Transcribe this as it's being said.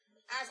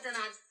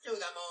astronauts to the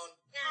moon.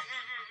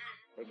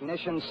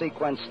 Ignition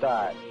sequence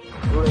start.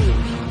 3, 2,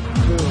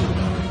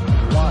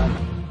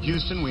 1.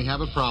 Houston, we have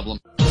a problem.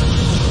 Liftoff.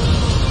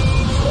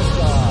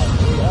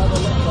 We have a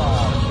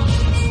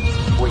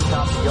liftoff. We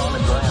copy you on the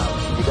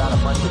ground. You got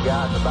a bunch of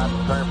guys about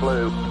to turn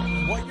blue.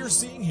 What you're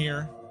seeing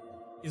here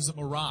is a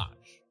mirage.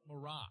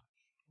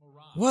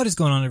 What is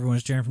going on, everyone?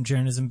 It's Jaron from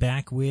Jaronism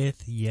back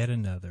with yet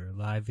another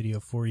live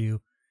video for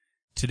you.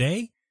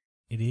 Today,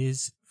 it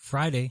is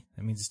Friday.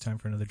 That means it's time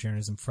for another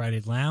Jaronism Friday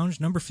Lounge,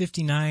 number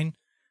 59.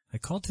 I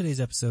called today's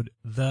episode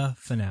The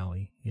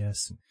Finale.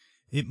 Yes,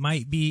 it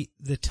might be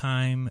the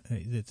time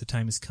that the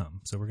time has come.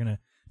 So we're going to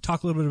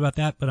talk a little bit about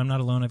that, but I'm not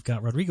alone. I've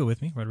got Rodrigo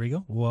with me.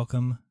 Rodrigo,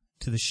 welcome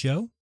to the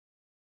show.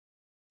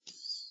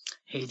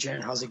 Hey,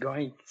 Jaron, how's it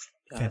going?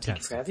 Fantastic. Thank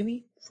you for having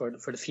me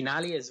for the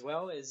finale as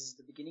well as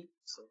the beginning.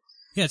 So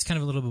yeah, it's kind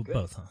of a little bit of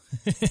both,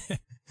 huh?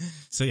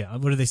 So yeah,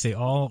 what do they say?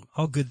 All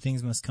good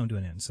things must come to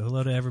an end. So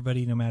hello to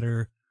everybody, no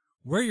matter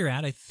where you're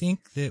at. I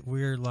think that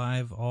we're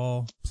live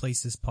all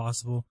places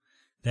possible.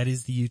 That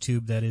is the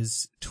YouTube, that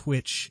is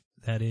Twitch,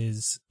 that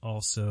is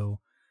also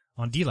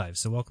on DLive.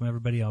 So welcome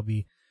everybody. I'll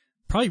be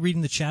probably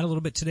reading the chat a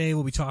little bit today.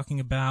 We'll be talking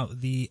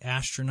about the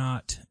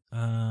astronaut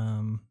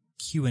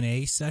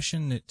Q&A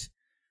session that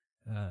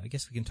I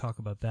guess we can talk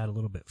about that a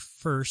little bit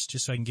first,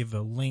 just so I can give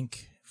a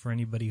link for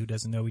anybody who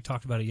doesn't know. We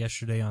talked about it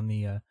yesterday on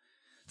the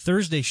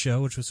Thursday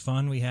show, which was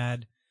fun. We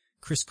had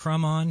Chris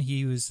Crum on.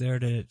 He was there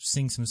to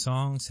sing some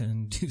songs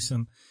and do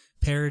some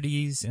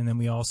parodies, and then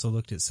we also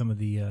looked at some of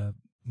the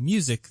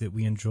music that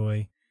we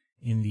enjoy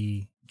in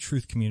the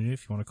truth community,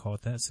 if you want to call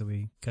it that. So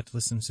we got to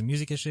listen to some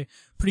music yesterday.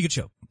 Pretty good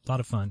show. A lot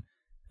of fun.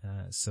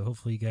 So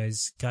hopefully you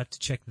guys got to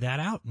check that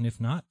out, and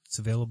if not, it's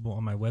available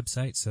on my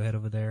website, so head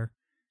over there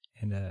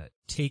and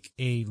take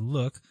a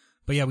look.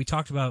 But yeah, we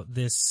talked about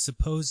this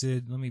supposed,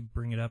 let me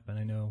bring it up, and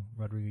I know,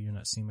 Rodrigo, you're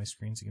not seeing my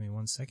screen, so give me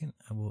 1 second.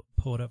 I will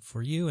pull it up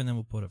for you, and then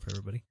we'll pull it up for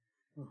everybody.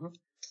 Mm-hmm.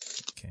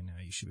 Okay, now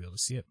you should be able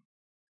to see it.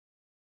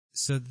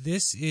 So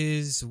this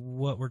is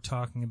what we're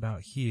talking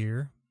about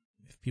here.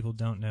 If people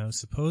don't know,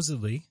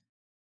 supposedly,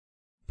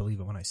 believe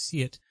it when I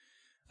see it,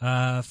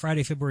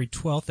 Friday, February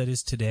 12th, that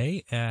is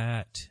today,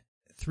 at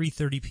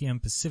 3:30 p.m.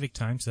 Pacific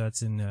time, so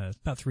that's in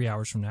about 3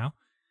 hours from now.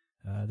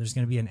 There's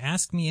going to be an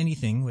Ask Me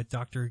Anything with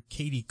Dr.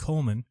 Katie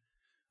Coleman,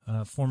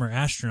 former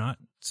astronaut,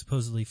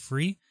 supposedly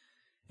free,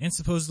 and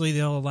supposedly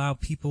they'll allow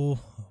people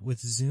with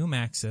Zoom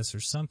access or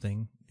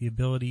something the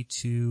ability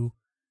to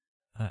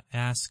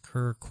ask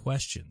her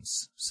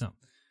questions. So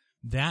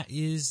that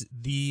is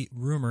the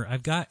rumor.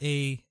 I've got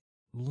a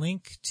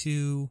link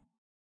to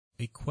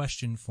a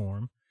question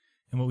form,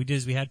 and what we did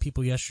is we had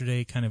people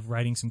yesterday kind of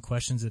writing some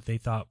questions that they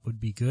thought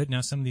would be good.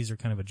 Now, some of these are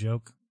kind of a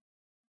joke.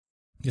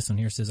 This one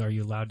here says, are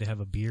you allowed to have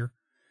a beer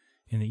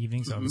in the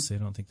evenings? Mm-hmm. Obviously, I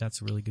don't think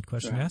that's a really good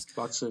question to ask.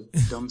 Lots of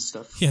dumb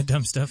stuff. Yeah,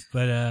 dumb stuff.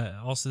 But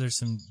also there's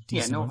some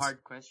decent ones.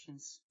 hard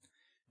questions.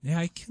 Yeah,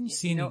 I couldn't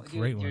see any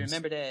great ones. Do you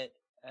remember that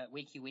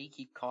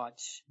Wakey caught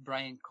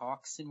Brian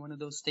Cox in one of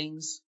those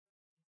things?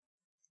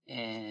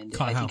 And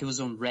I think it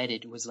was on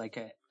Reddit. It was like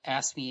a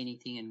Ask Me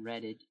Anything in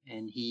Reddit,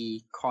 and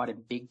he caught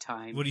it big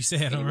time. What did he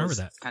say? I don't remember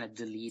that. Kind of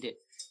deleted.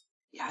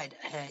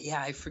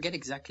 Yeah, I forget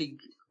exactly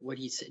what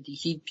he said.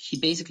 He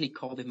basically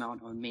called him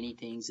out on many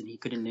things, and he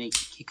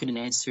couldn't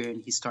answer,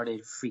 and he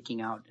started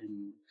freaking out,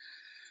 and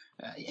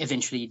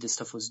eventually the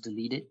stuff was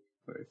deleted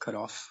or cut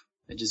off.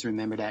 I just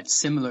remember that.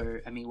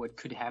 Similar, I mean, what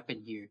could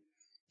happen here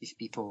if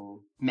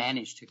people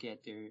manage to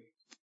get their,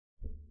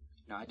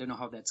 I don't know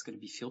how that's going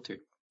to be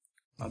filtered.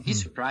 I'll be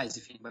surprised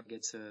if anybody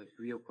gets a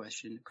real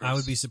question across. I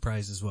would be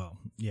surprised as well.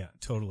 Yeah,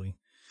 totally.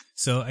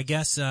 So I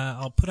guess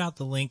I'll put out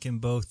the link in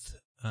both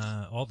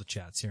all the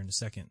chats here in a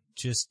second,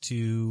 just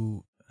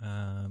to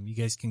you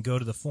guys can go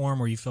to the form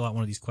where you fill out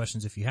one of these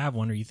questions if you have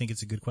one or you think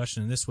it's a good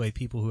question. And this way,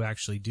 people who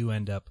actually do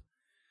end up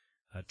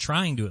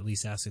trying to at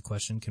least ask a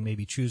question can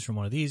maybe choose from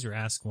one of these or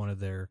ask one of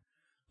their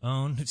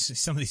own.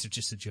 Some of these are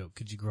just a joke.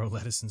 Could you grow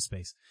lettuce in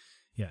space?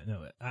 Yeah,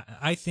 no,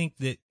 I think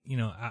that,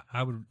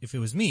 I would, if it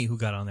was me who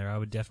got on there, I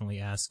would definitely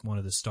ask one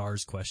of the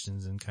stars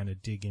questions and kind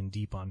of dig in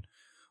deep on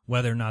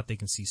whether or not they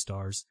can see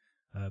stars.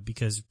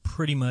 Because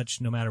pretty much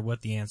no matter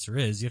what the answer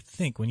is, you have to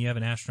think when you have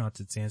an astronaut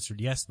that's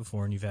answered yes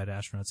before and you've had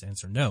astronauts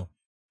answer no,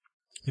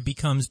 it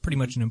becomes pretty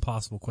much an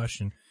impossible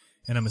question.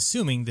 And I'm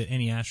assuming that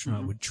any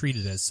astronaut would treat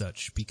it as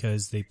such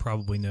because they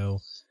probably know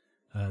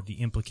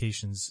the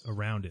implications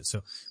around it.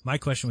 So my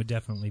question would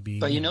definitely be.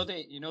 But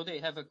they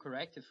have a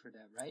corrective for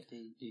that, right?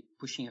 They're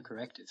pushing a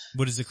corrective.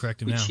 What is the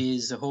corrective now? Which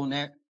is the whole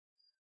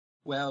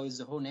it's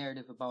the whole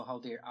narrative about how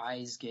their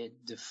eyes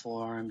get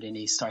deformed and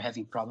they start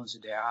having problems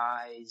with their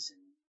eyes. And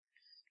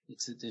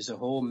there's a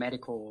whole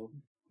medical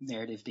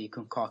narrative they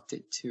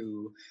concocted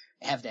to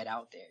have that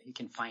out there. You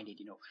can find it,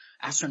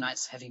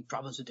 astronauts having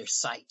problems with their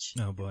sight.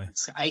 Oh boy.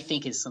 I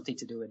think it's something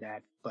to do with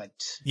that, but.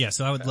 Yeah,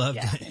 so I would love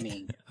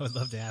I would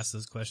love to ask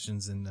those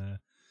questions and,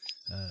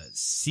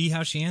 see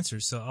how she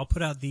answers. So I'll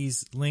put out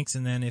these links,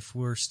 and then if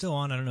we're still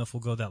on, I don't know if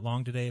we'll go that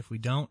long today. If we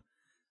don't,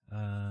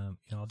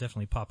 I'll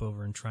definitely pop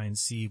over and try and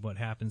see what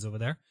happens over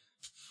there.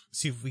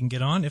 See if we can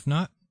get on. If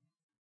not,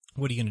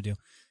 what are you going to do?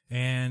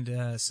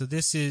 And so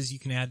this is, you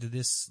can add to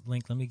this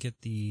link. Let me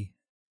get do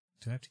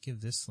I have to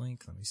give this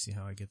link? Let me see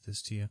how I get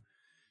this to you.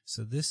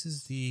 So this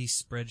is the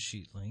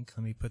spreadsheet link.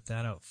 Let me put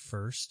that out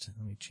first.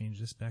 Let me change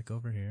this back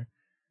over here.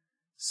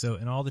 So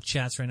in all the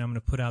chats right now, I'm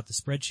going to put out the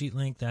spreadsheet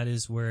link. That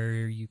is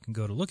where you can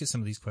go to look at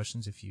some of these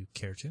questions if you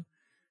care to.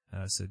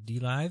 So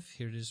DLive,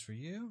 here it is for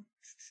you.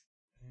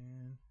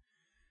 And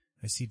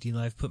I see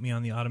DLive put me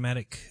on the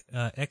automatic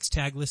X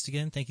tag list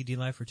again. Thank you,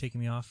 DLive, for taking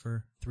me off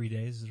for 3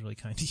 days. It was really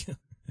kind of you.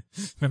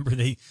 Remember,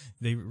 they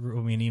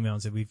wrote me an email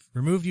and said, we've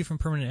removed you from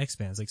permanent X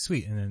bands. Like,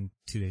 sweet. And then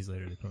 2 days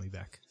later, they put me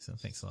back. So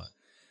thanks a lot.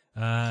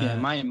 Yeah,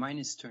 mine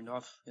is turned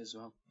off as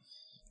well.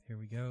 Here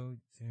we go.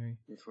 There.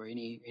 For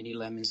any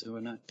lemons or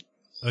whatnot.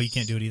 Oh, you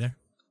can't do it either?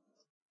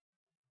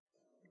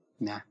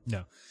 Nah.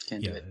 No.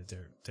 Can't do it.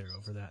 They're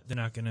over that.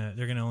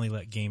 They're gonna only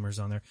let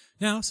gamers on there.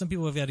 Now, some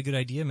people have had a good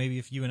idea. Maybe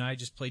if you and I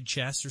just played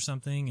chess or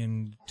something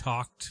and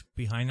talked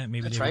behind that,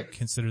 maybe would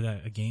consider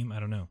that a game. I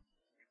don't know.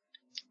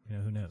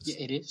 Who knows?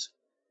 Yeah, it is.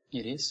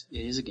 It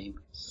is a game.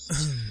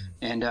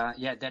 And,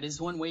 that is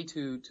one way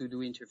to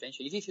do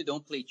intervention. Even if you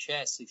don't play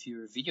chess, if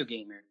you're a video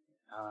gamer,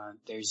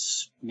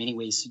 there's many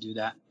ways to do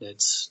that.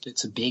 It's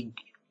a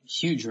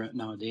huge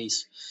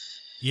nowadays.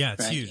 Yeah,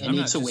 it's huge. And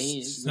it's a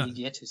way to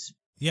get to.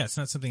 Yeah, it's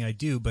not something I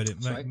do, but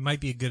it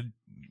might be a good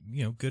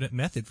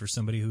method for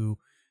somebody who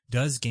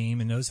does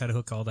game and knows how to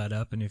hook all that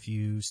up. And if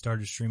you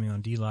started streaming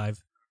on DLive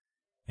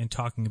and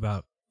talking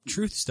about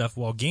truth stuff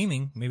while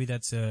gaming, maybe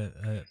that's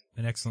an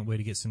excellent way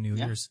to get some new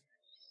ears.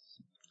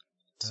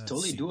 It's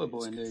totally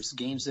doable, and there's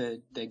games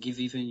that give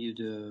even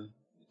you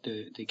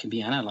they can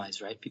be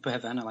analyzed, right? People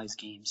have analyzed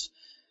games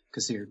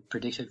because they're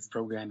predictive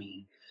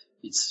programming.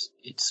 It's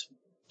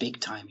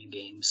big time in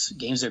games.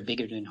 Games are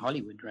bigger than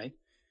Hollywood, right?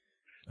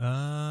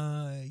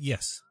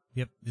 Yes.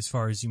 Yep. As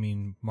far as you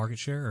mean market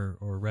share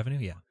or revenue?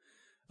 Yeah.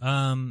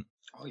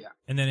 Oh yeah.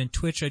 And then in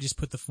Twitch, I just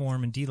put the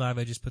form. In DLive,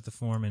 I just put the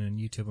form. And in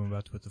YouTube, I'm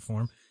about to put the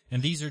form.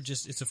 And these are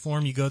it's a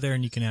form. You go there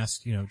and you can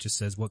ask, it just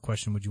says, what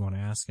question would you want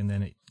to ask? And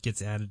then it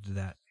gets added to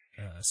that,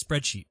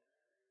 spreadsheet.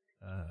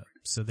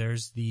 So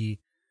there's the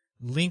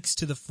links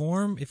to the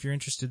form if you're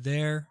interested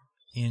there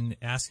in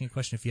asking a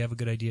question. If you have a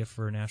good idea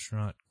for an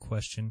astronaut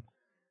question.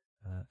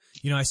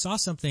 I saw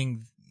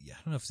something, I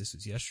don't know if this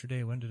was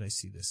yesterday. When did I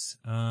see this?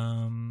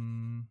 Let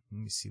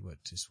me see what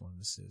this one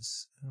this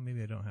is. Oh,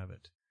 maybe I don't have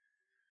it.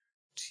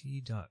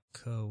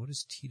 T.co. What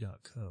is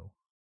T.co?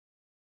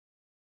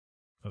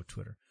 Oh,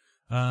 Twitter.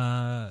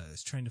 I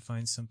was trying to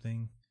find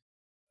something.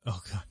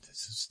 Oh God,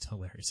 this is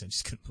hilarious. I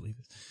just couldn't believe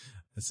it.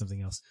 That's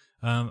something else.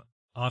 I'll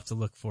have to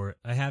look for it.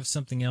 I have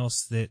something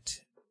else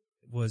that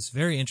was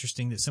very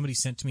interesting that somebody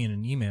sent to me in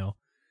an email.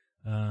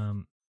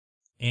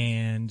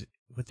 And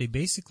what they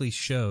basically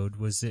showed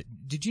was that,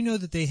 did you know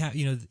that they have,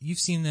 you've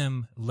seen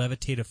them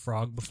levitate a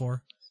frog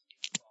before?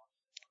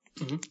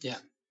 Mm-hmm. Yeah.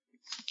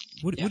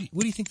 What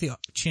do you think the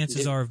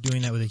chances are of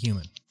doing that with a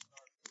human?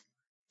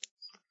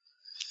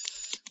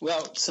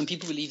 Well, some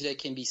people believe they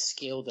can be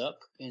scaled up,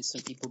 and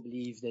some people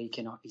believe they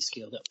cannot be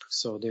scaled up.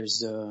 So there's,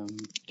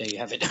 there you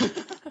have it.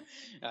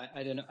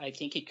 I don't know. I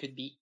think it could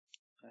be,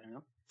 I don't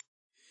know.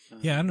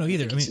 Yeah, I don't know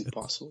either. I mean,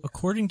 impossible.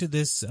 According to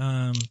this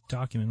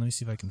document, let me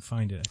see if I can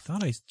find it. I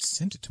thought I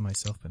sent it to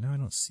myself, but now I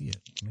don't see it.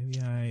 Maybe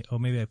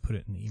I put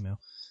it in the email.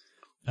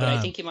 But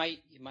I think it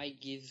might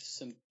give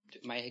some.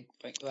 There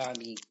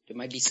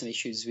might be some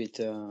issues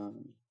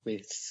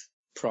with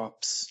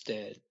props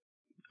that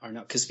are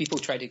not, because people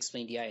try to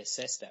explain the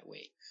ISS that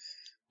way,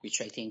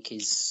 which I think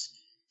is,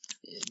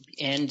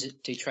 and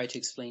they try to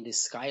explain the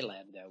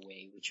Skylab that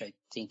way, which I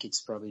think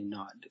it's probably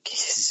not the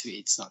case.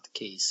 It's not the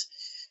case.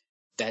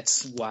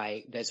 That's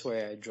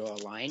where I draw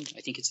a line.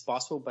 I think it's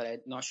possible, but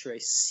I'm not sure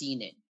I've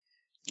seen it.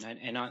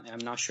 And I'm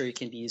not sure it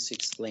can be used to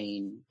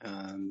explain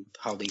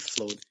how they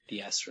float the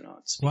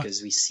astronauts,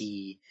 because we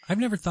see. I've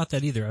never thought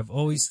that either. I've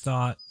always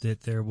thought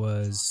that there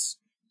was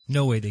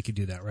no way they could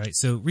do that, right?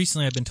 So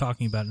recently I've been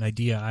talking about an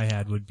idea I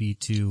had would be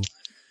to,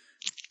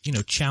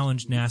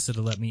 challenge NASA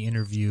to let me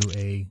interview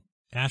a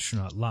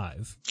astronaut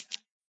live.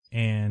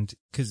 And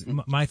because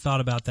my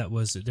thought about that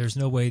was that there's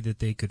no way that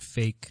they could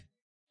fake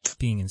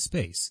being in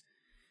space.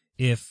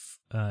 If,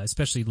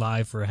 especially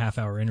live for a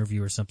half-hour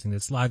interview or something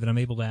that's live, that I'm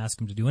able to ask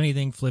them to do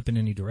anything, flip in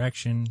any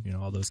direction,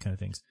 all those kind of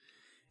things.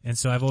 And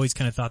so I've always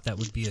kind of thought that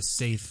would be a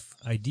safe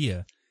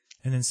idea.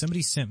 And then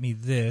somebody sent me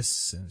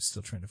this, and I'm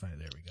still trying to find it.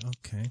 There we go.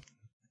 Okay.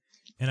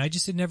 And I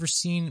just had never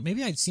seen,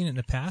 maybe I'd seen it in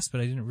the past,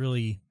 but I didn't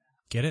really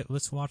get it.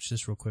 Let's watch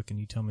this real quick, and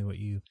you tell me what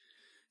you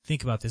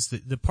think about this.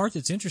 The part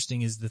that's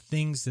interesting is the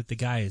things that the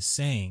guy is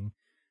saying,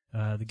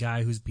 the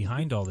guy who's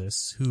behind all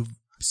this, who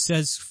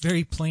says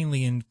very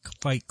plainly and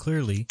quite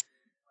clearly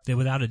that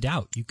without a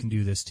doubt you can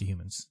do this to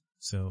humans.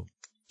 So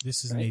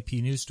this is an AP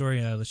news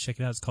story. Let's check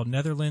it out. It's called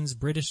Netherlands.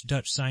 British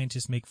Dutch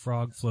scientists make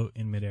frog float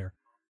in midair.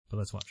 But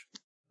let's watch.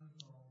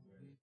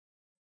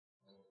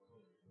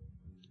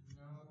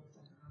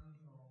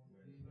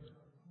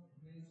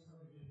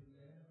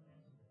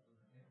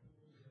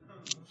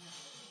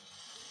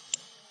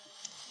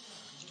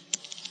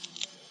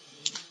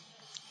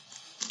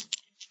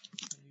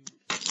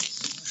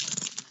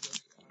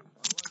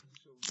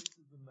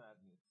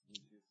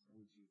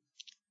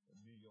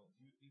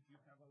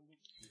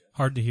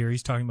 hard to hear.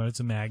 He's talking about it's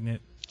a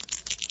magnet.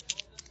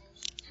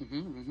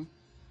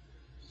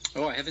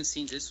 Oh, I haven't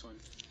seen this one.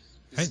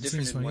 I This is haven't seen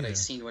different this than one what I've either.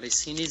 seen. What I've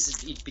seen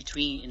is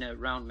between in a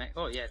round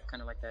oh yeah,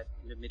 kind of like that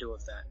in the middle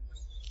of that.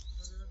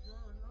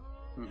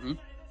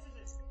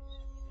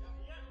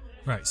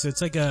 Right, so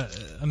it's like a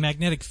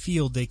magnetic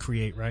field they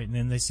create, right? And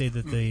then they say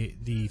that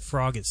the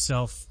frog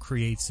itself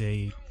creates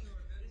a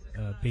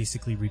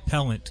basically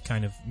repellent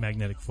kind of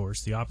magnetic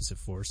force, the opposite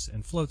force,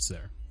 and floats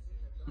there.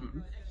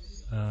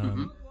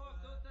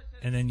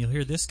 And then you'll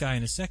hear this guy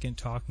in a second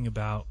talking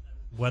about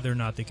whether or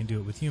not they can do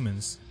it with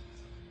humans.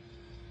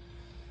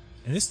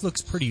 And this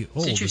looks pretty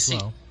old as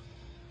well.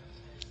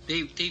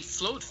 They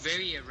float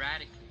very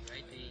erratically,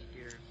 right?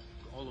 They're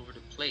all over the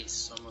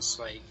place, almost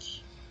like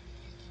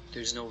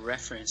there's no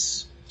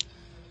reference.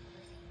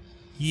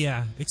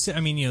 Yeah, except,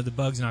 I mean, you know, the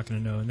bug's not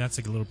going to know, and that's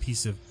like a little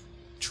piece of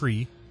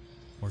tree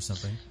or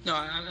something. No,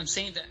 I'm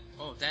saying that,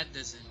 that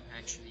doesn't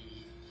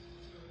actually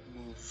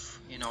move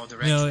in all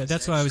directions. No,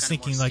 that's why I was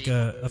thinking like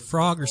a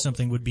frog or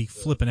something would be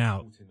flipping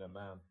out.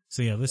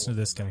 So yeah, listen to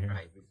this guy here.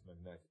 Right.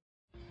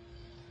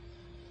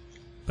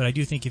 But I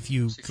do think if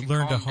you So if you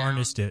learn to calm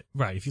harness down- it,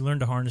 right, if you learn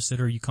to harness it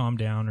or you calm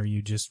down or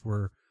you just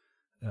were,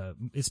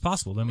 it's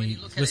possible. Let When me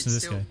you look at listen to it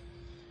this still- guy.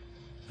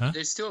 Huh?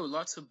 There's still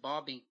lots of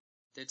bobbing.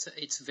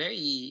 It's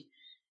very.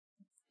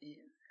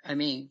 I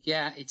mean,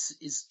 yeah, it's.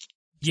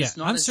 Yeah, It's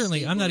not I'm as certainly,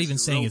 I'm stable not as even the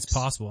saying it's ropes.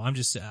 possible.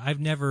 I've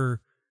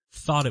never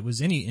thought it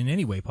was in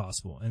any way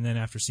possible. And then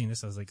after seeing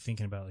this, I was like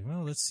thinking about like,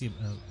 well, let's see,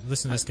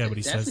 listen to this guy, what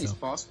he says Definitely though. it's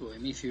possible. I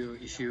mean, if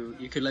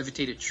you could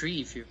levitate a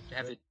tree, if you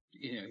have it,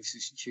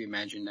 if you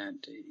imagine that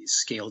it's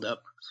scaled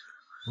up.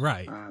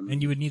 Right.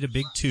 And you would need a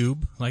big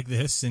tube like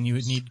this, and you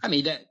would need, I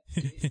mean that.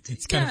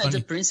 it's kind of funny.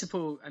 The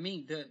principle. I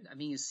mean,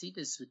 you see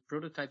this with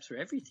prototypes for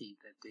everything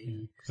that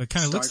they. So it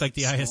kind of looks start like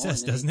the small ISS, and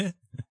then doesn't it?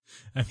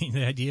 I mean,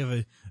 the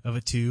idea of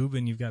a tube,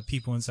 and you've got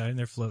people inside, and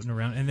they're floating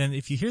around. And then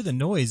if you hear the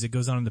noise that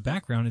goes on in the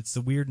background, it's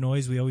the weird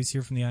noise we always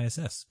hear from the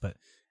ISS. But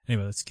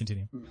anyway, let's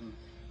continue.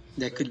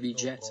 That could be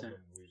jets.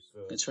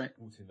 That's right.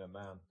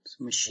 It's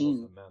a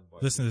machine.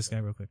 Listen to this guy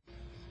real quick.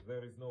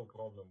 There is no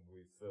problem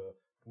with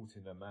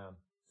putting a man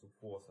to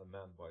force a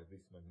man by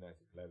this magnetic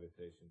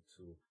levitation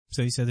to.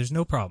 So he said, "There's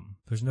no problem.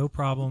 There's no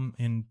problem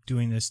in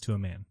doing this to a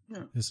man."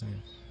 No.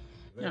 Listen.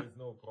 There is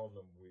no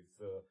problem with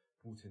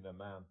putting a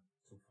man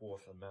to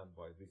force a man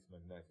by this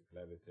magnetic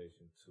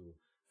levitation to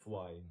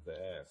fly in the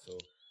air. So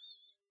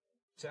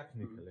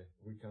technically,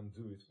 we can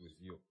do it with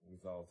you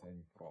without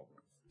any problems.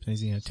 So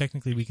he's,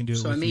 technically we can do it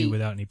So, with I you mean-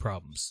 without any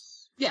problems.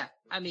 Yeah,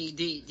 I mean,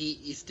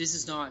 if this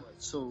is not,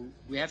 so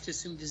we have to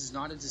assume this is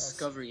not a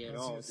discovery at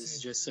all. This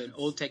is just an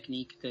old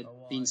technique that's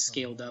been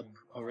scaled up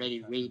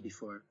already way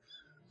before.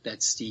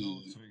 That's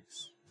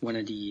one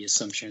of the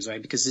assumptions,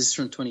 right? Because this is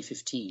from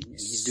 2015, and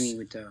he's doing it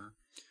with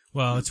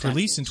Well, it's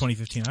released in tadpoles.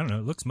 2015. I don't know.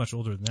 It looks much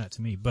older than that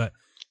to me. But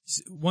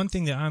one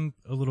thing that I'm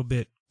a little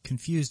bit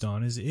confused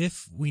on is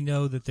if we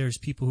know that there's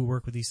people who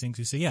work with these things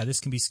who say, yeah,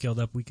 this can be scaled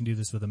up. We can do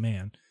this with a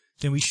man.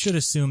 Then we should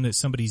assume that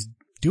somebody's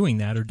doing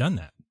that or done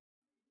that.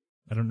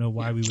 I don't know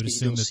why we would you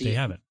assume don't that see they it.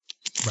 haven't.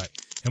 Right.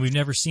 And we've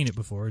never seen it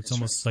before. It's That's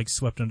almost like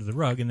swept under the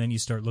rug. And then you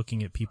start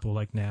looking at people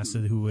like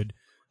NASA who would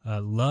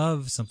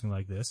love something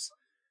like this.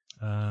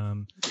 Yeah.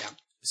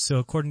 So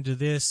according to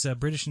this,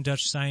 British and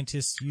Dutch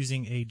scientists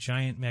using a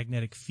giant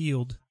magnetic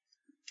field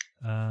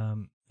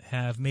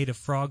have made a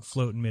frog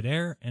float in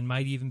midair and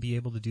might even be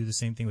able to do the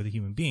same thing with a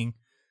human being.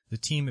 The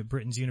team at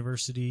Britain's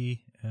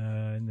University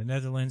in the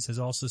Netherlands has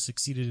also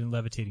succeeded in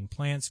levitating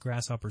plants,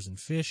 grasshoppers, and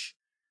fish.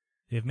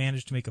 They have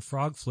managed to make a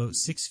frog float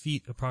 6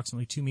 feet,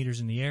 approximately 2 meters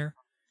in the air,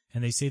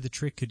 and they say the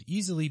trick could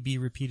easily be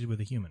repeated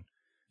with a human.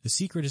 The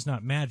secret is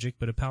not magic,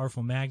 but a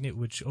powerful magnet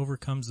which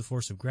overcomes the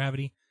force of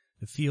gravity.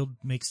 The field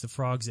makes the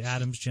frog's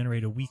atoms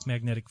generate a weak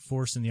magnetic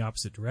force in the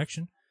opposite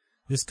direction.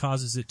 This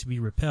causes it to be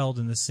repelled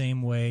in the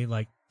same way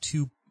like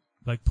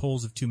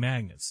poles of two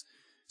magnets.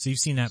 So you've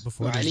seen that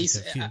before. Well, at There's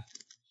least, that field.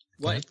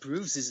 what it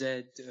proves is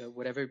that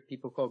whatever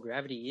people call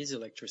gravity is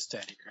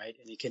electrostatic, right?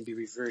 And it can be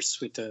reversed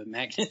with the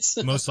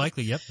magnets. Most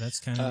likely, yep. That's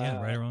kind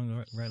of, right along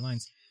the right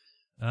lines.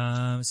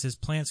 It says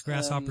plants,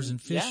 grasshoppers, and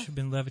fish have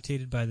been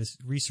levitated by this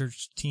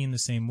research team the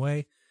same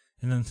way.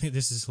 And then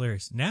this is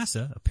hilarious.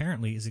 NASA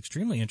apparently is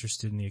extremely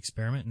interested in the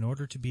experiment in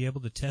order to be able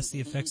to test the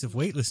effects of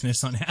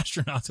weightlessness on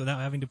astronauts without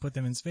having to put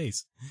them in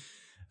space.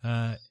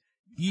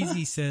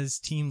 Easy says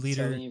team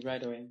leader. Telling you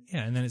right away.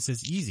 Yeah, and then it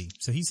says easy.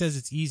 So he says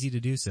it's easy to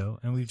do so,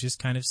 and we've just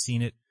kind of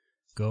seen it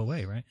go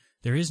away, right?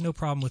 There is no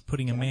problem with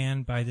putting a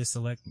man by this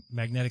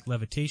magnetic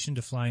levitation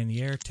to fly in the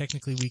air.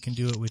 Technically, we can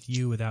do it with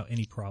you without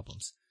any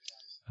problems.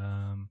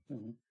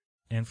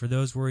 And for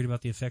those worried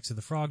about the effects of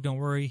the frog, don't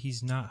worry.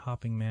 He's not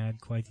hopping mad.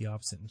 Quite the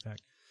opposite, in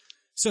fact.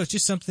 So it's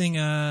just something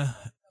I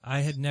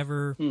had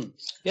never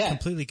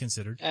completely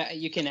considered.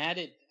 You can add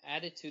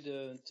it to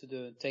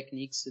the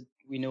techniques that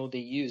we know they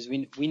use.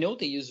 We know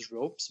they use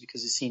ropes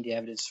because we've seen the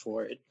evidence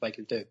for it, like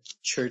the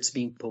shirts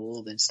being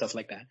pulled and stuff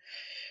like that.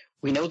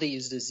 We know they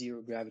use the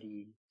zero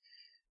gravity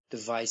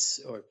device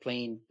or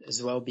plane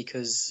as well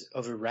because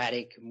of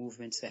erratic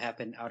movements that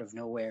happen out of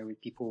nowhere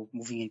with people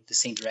moving in the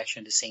same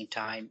direction at the same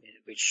time,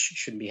 which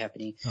shouldn't be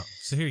happening. Oh,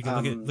 so here you go.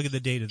 Look at the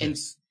date of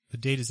this. The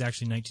date is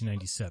actually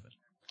 1997.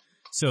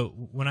 So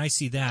when I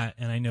see that,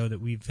 and I know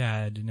that we've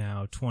had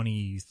now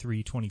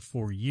 23,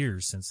 24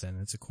 years since then,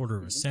 it's a quarter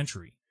of a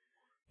century,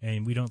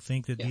 and we don't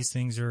think that these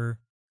things are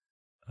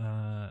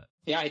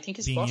I think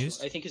it's being possible.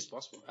 used? I think it's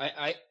possible.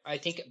 I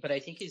think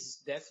it's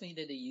definitely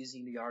that they're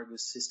using the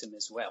Argus system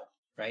as well,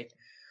 right?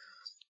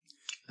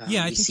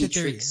 Yeah, I we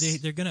think see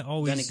that they're going to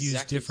always done use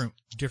exactly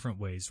different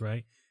ways,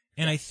 right?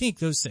 And I think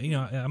those,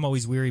 I'm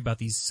always weary about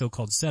these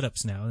so-called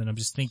setups now, and I'm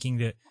just thinking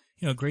that,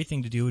 a great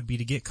thing to do would be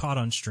to get caught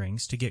on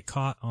strings, to get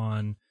caught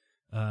on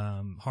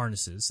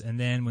harnesses, and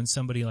then when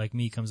somebody like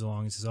me comes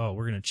along and says, "Oh,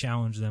 we're going to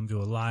challenge them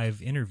to a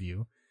live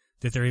interview,"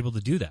 that they're able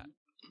to do that.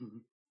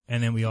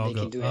 And then we all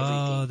go,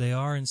 "Oh, they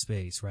are in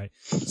space," right?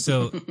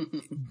 So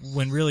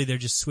when really they're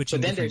just switching.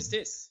 But then there's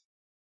this.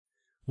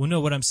 Well, no,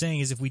 what I'm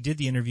saying is if we did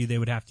the interview, they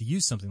would have to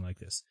use something like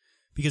this.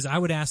 Because I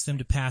would ask them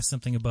to pass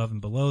something above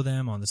and below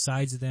them, on the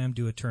sides of them,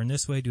 do a turn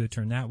this way, do a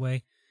turn that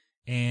way.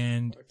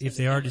 And if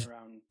they are just,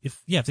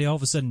 if they all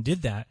of a sudden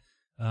did that,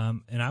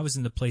 and I was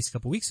in the place a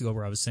couple weeks ago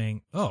where I was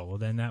saying, oh, well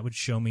then that would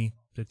show me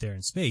that they're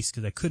in space,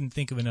 because I couldn't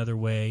think of another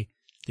way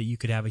that you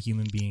could have a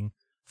human being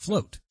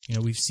float.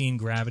 We've seen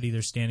Gravity,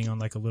 they're standing on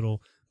like a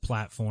little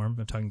platform.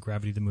 I'm talking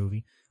Gravity the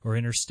movie, or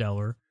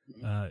Interstellar.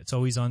 It's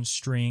always on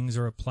strings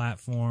or a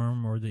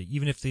platform, or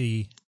even if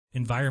the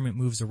environment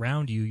moves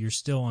around you, you're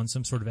still on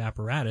some sort of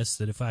apparatus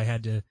that if I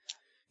had to,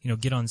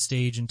 get on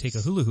stage and take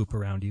a hula hoop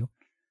around you,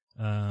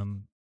 that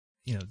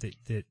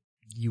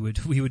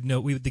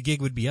the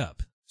gig would be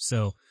up.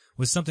 So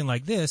with something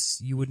like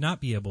this, you would not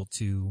be able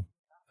to,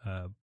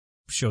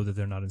 show that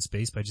they're not in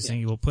space by just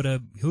saying, we'll put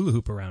a hula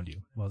hoop around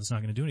you. Well, it's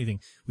not going to do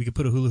anything. We could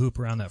put a hula hoop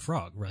around that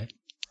frog, right?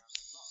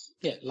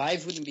 Yeah,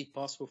 live wouldn't be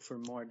possible for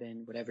more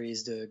than whatever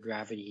is the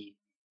gravity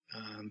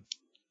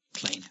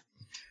plane,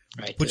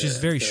 right? Which is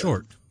very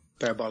short.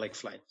 Parabolic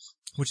flight.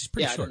 Which is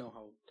pretty short. I don't know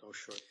how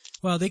short.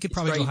 Well, they could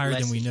probably go higher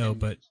than we know,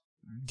 but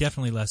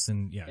definitely less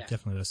than,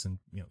 definitely less than,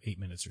 8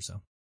 minutes or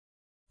so.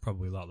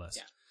 Probably a lot less.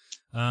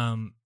 Yeah.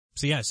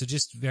 So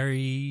just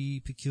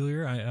very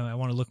peculiar. I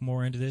want to look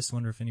more into this.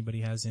 Wonder if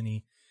anybody has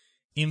any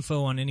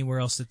info on anywhere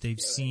else that they've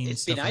seen It'd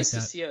stuff be nice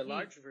like to that. see a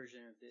large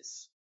version of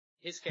this.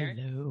 Here's Karen.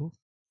 Hello.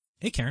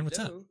 Hey, Karen, what's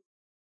up?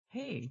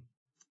 Hey.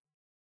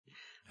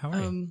 How are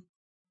you?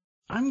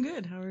 I'm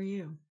good. How are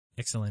you?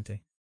 Excelente.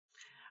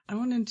 I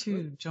wanted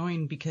to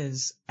join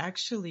because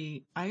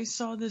actually I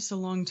saw this a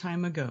long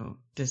time ago.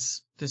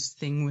 This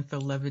thing with the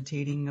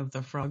levitating of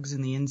the frogs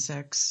and the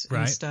insects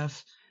and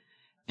stuff.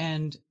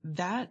 And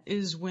that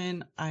is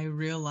when I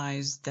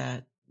realized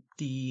that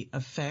the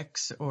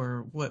effects,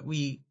 or what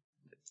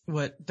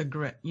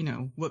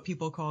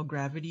people call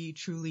gravity,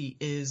 truly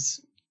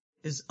is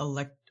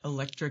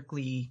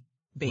electrically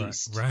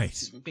based.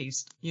 Right.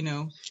 Based,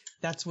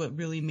 that's what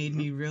really made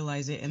me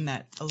realize it. And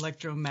that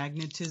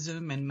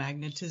electromagnetism and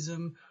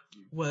magnetism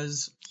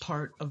was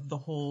part of the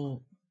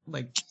whole,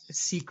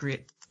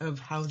 secret of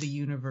how the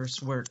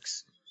universe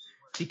works.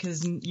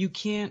 Because you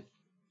can't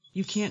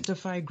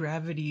defy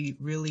gravity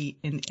really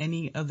in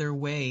any other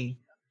way,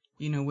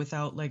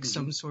 without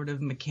some sort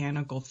of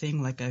mechanical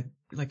thing, like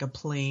a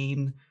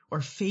plane,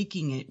 or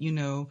faking it,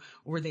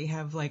 or they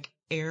have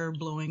air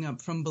blowing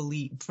up from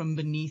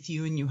beneath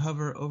you and you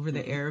hover over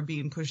the air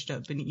being pushed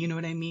up, and you know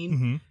what I mean?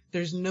 Mm-hmm.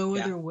 There's no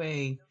other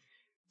way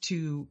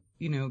to,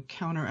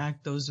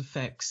 counteract those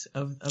effects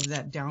of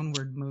that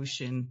downward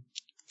motion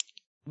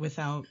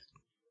without,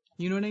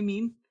 you know what I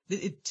mean?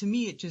 To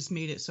me, it just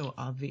made it so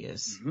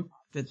obvious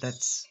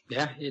that's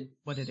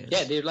what it is.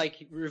 Yeah, they're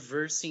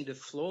reversing the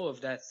flow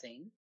of that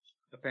thing,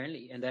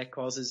 apparently, and that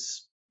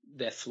causes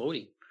that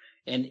floating.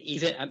 And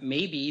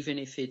even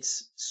if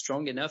it's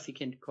strong enough, it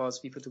can cause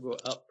people to go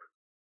up.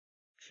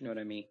 If you know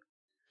what I mean,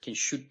 it can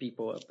shoot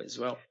people up as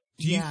well.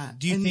 Do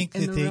you think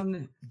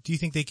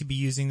they could be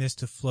using this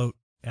to float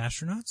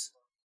astronauts?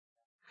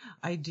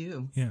 I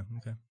do. Yeah.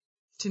 Okay.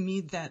 To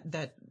me,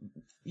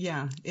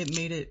 it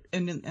made it,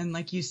 and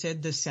like you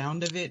said, the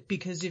sound of it,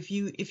 because if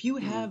you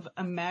have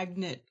a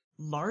magnet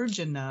large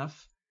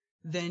enough,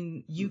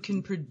 then you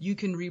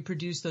can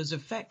reproduce those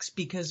effects,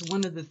 because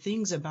one of the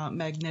things about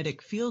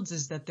magnetic fields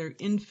is that they're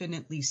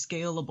infinitely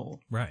scalable.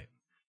 Right.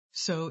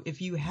 So if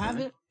you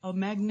have a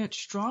magnet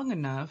strong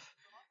enough,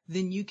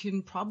 then you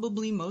can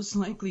probably most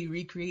likely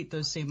recreate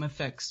those same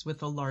effects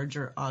with a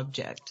larger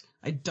object.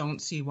 I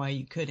don't see why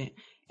you couldn't.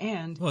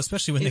 And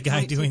especially when the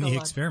guy doing the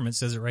experiment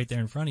says it right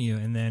there in front of you,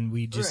 and then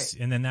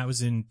and then that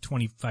was in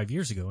 25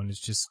 years ago, and it's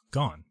just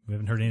gone. We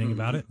haven't heard anything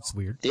about it. It's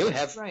weird. They'll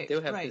have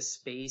the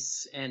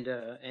space and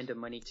the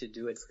money to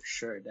do it for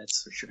sure.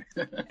 That's for sure.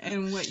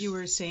 And what you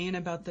were saying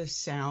about the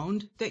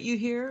sound that you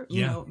hear,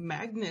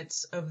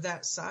 magnets of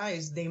that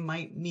size, they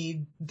might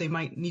need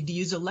to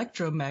use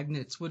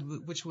electromagnets,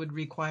 which would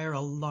require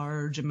a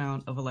large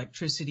amount of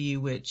electricity,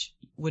 which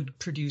would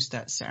produce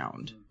that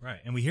sound. Right,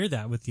 and we hear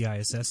that with the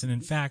ISS, and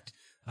in fact,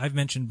 I've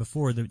mentioned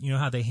before that, you know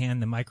how they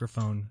hand the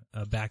microphone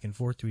back and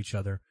forth to each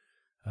other.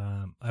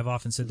 I've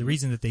often said the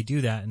reason that they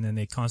do that, and then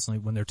they constantly,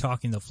 when they're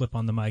talking, they'll flip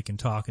on the mic and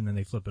talk, and then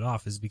they flip it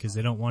off, is because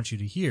they don't want you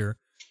to hear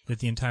that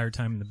the entire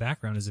time in the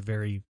background is a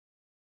very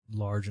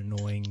large,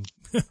 annoying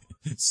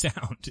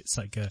sound. It's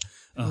like a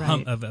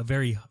hum, a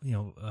very, you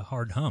know, a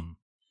hard hum.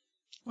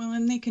 Well,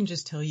 and they can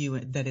just tell you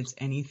that it's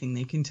anything.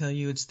 They can tell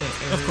you it's the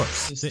air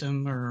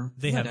system or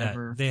they whatever. Have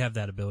that. They have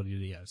that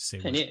ability to say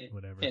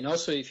whatever. And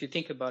also, if you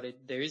think about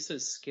it, there is a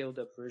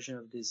scaled-up version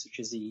of this, which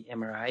is the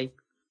MRI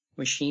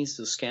machines,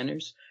 those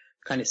scanners.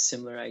 Kind of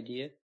similar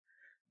idea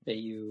that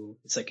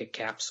it's like a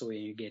capsule and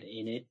you get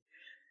in it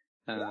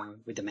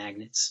with the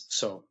magnets.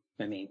 So,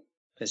 I mean,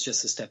 that's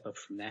just a step up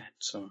from that.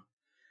 So,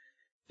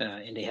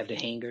 and they have the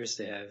hangers.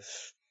 They have,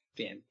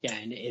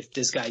 and if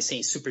this guy's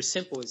saying super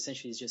simple,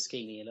 essentially he's just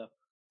scaling it up.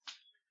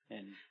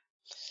 And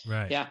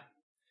right. Yeah.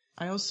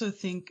 I also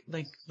think,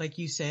 like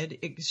you said,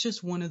 it's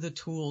just one of the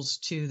tools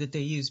too that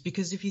they use,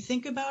 because if you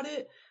think about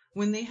it,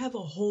 when they have a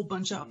whole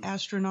bunch of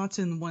astronauts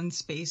in one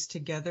space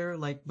together,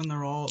 like when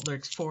they're all,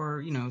 like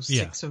 4,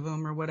 6 of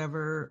them or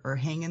whatever, are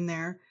hanging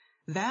there,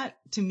 that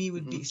to me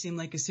would seem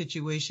like a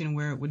situation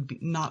where it would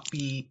not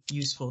be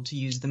useful to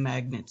use the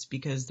magnets,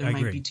 because there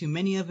might be too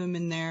many of them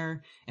in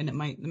there, and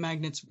the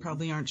magnets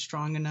probably aren't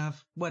strong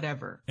enough,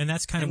 whatever. And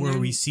that's kind of where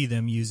we see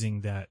them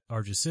using that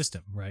Argus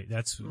system, right?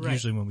 That's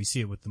usually when we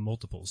see it with the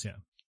multiples, yeah.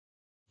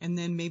 And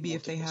then maybe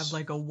if they have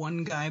like a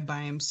one guy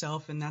by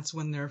himself, and that's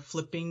when they're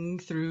flipping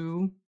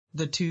through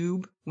the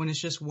tube, when it's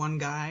just one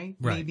guy,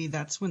 maybe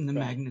that's when the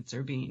magnets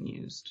are being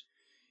used.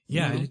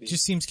 Yeah, it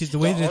just seems, because the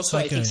way that also,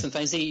 I think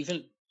sometimes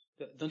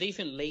don't they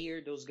even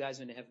layer those guys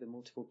when they have the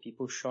multiple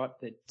people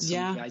shot, that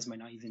some guys might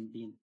not even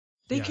be in.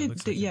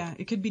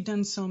 It could be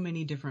done so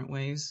many different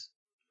ways.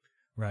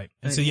 Right.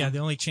 And so, the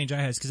only change I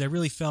had is because I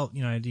really felt,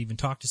 I'd even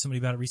talked to somebody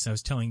about it recently. I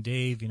was telling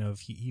Dave, if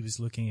he was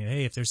looking at,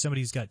 hey, if there's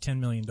somebody who's got $10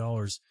 million,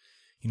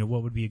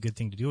 what would be a good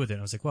thing to do with it?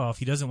 And I was like, well, if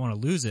he doesn't want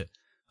to lose it,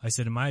 I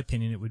said, in my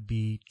opinion, it would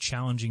be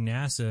challenging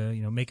NASA,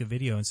 make a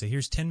video and say,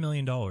 here's $10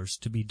 million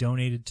to be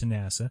donated to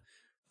NASA.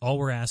 All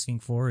we're asking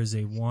for is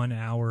a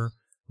 1-hour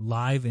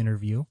live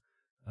interview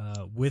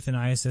with an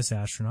ISS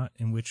astronaut,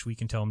 in which we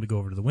can tell him to go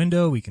over to the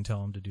window, we can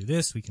tell him to do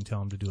this, we can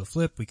tell him to do a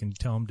flip, we can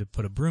tell him to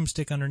put a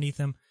broomstick underneath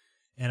him.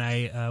 And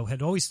I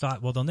had always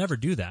thought, well, they'll never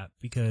do that,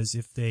 because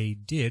if they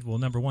did, well,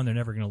 number one, they're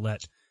never going to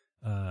let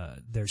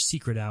their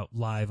secret out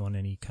live on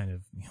any kind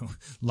of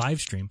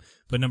live stream.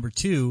 But number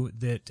two,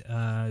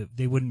 that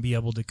they wouldn't be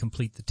able to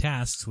complete the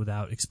tasks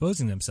without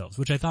exposing themselves,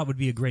 which I thought would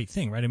be a great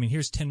thing, right? I mean,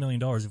 here's $10 million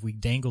if we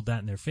dangled that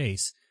in their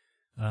face.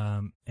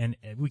 And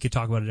we could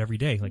talk about it every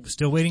day. Like,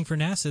 still waiting for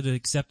NASA to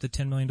accept the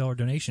 $10 million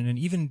donation. And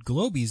even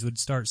Globies would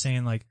start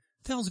saying, like,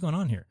 what the hell's going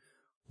on here?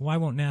 Why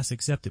won't NASA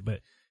accept it? But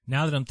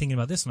now that I'm thinking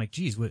about this, I'm like,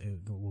 geez,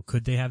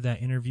 could they have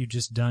that interview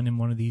just done in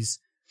one of these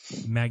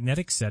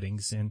magnetic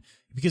settings? And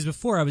because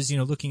before I was,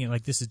 looking at,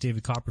 like, this is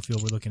David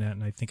Copperfield we're looking at,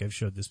 and I think I've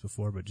showed this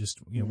before, but just,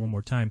 one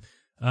more time.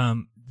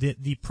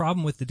 The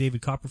problem with the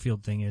David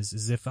Copperfield thing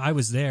is if I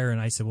was there and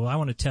I said, well, I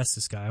want to test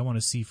this guy, I want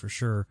to see for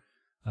sure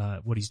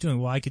what he's doing,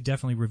 well, I could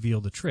definitely reveal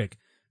the trick,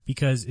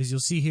 because as you'll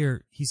see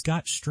here, he's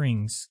got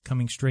strings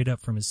coming straight up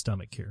from his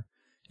stomach here.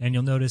 And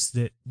you'll notice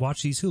that,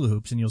 watch these hula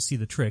hoops and you'll see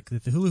the trick,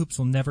 that the hula hoops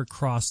will never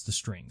cross the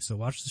strings. So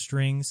watch the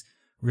strings,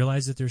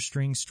 realize that there's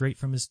strings straight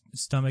from his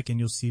stomach, and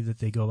you'll see that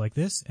they go like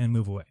this and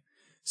move away.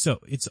 So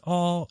it's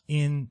all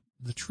in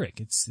the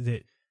trick. It's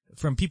that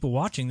from people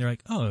watching, they're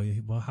like, oh,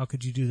 well, how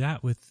could you do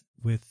that with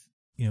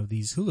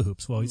these hula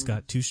hoops? Well, he's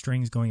got 2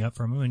 strings going up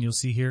from him, and you'll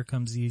see here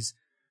comes these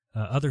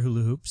other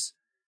hula hoops.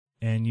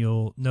 And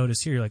you'll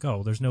notice here, you're like, oh,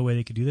 well, there's no way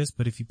they could do this.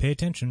 But if you pay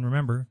attention,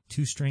 remember,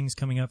 2 strings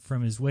coming up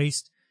from his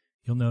waist,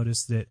 you'll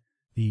notice that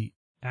the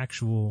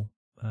actual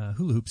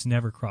hula hoops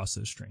never cross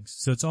those strings.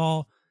 So it's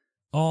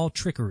all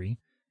trickery.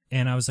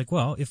 And I was like,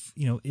 well,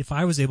 if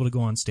I was able to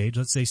go on stage,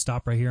 let's say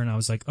stop right here, and I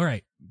was like, all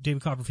right,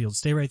 David Copperfield,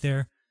 stay right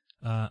there.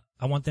 I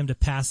want them to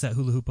pass that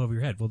hula hoop over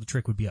your head. Well, the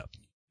trick would be up.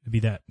 It'd be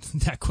that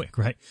quick,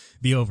 right?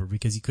 Be over,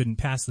 because he couldn't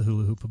pass the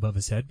hula hoop above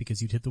his head,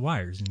 because you'd hit the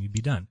wires and you'd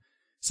be done.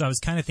 So I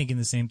was kind of thinking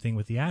the same thing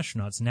with the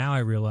astronauts. Now I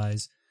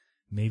realize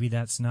maybe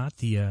that's not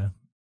the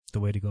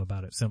way to go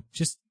about it. So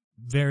just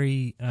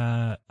very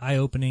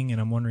eye-opening,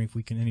 and I'm wondering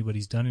if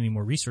anybody's done any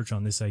more research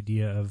on this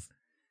idea of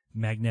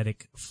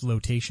magnetic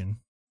flotation,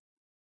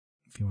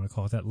 if you want to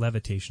call it that,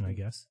 levitation, I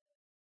guess.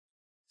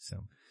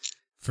 So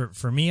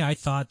for me, I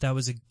thought that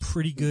was a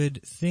pretty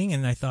good thing,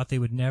 and I thought they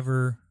would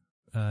never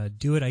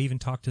do it. I even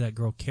talked to that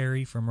girl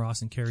Carrie from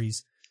Ross and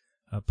Carrie's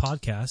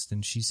podcast,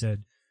 and she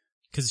said,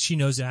 because she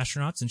knows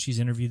astronauts and she's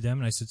interviewed them.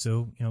 And I said,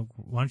 so,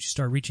 why don't you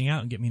start reaching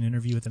out and get me an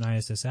interview with an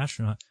ISS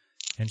astronaut?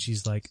 And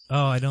she's like,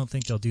 oh, I don't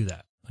think they'll do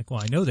that. Like,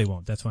 well, I know they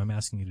won't. That's why I'm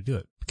asking you to do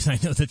it, because I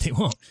know that they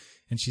won't.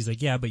 And she's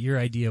like, yeah, but your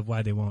idea of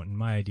why they won't and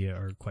my idea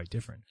are quite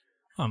different.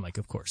 I'm like,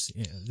 of course,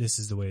 this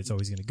is the way it's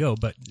always going to go.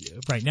 But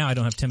right now I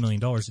don't have $10 million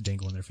to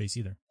dangle in their face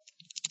either.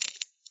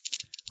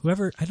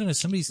 Whoever, I don't know,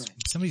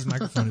 somebody's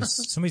microphone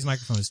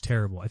is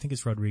terrible. I think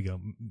it's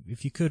Rodrigo.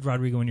 If you could,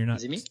 Rodrigo, when you're not.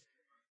 Is it me?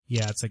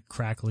 Yeah, it's like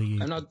crackly.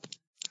 I'm not.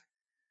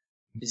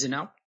 Is it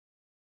now?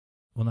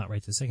 Well, not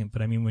right this second,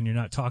 but I mean, when you're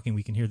not talking,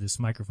 we can hear this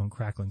microphone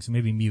crackling. So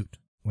maybe mute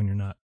when you're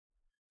not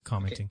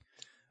commenting.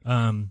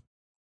 Okay.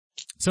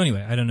 So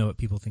anyway, I don't know what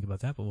people think about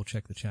that, but we'll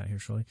check the chat here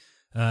shortly.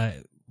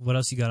 What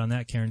else you got on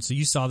that, Karen? So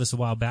you saw this a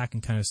while back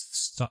and kind of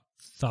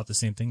thought the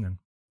same thing then?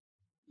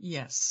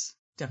 Yes,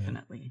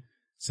 definitely. Yeah.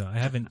 So I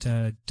haven't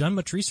done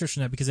much research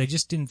on that because I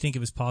just didn't think it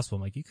was possible.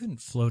 I'm like, you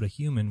couldn't float a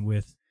human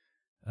with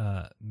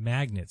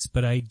magnets.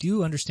 But I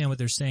do understand what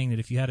they're saying, that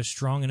if you had a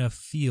strong enough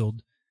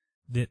field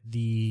that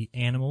the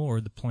animal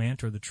or the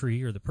plant or the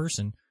tree or the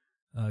person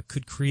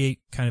could create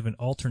kind of an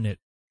alternate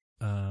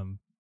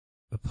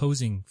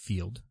opposing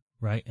field,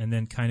 right? And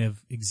then kind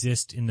of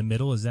exist in the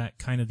middle. Is that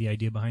kind of the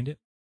idea behind it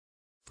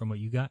from what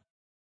you got,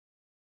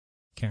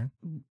 Karen?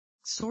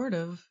 Sort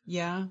of,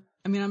 yeah.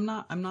 I mean, I'm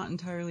not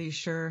entirely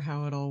sure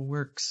how it all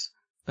works,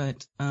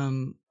 but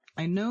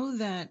I know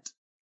that,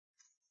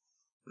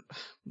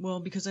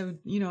 well, because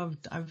I've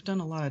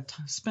done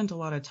spent a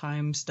lot of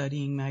time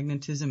studying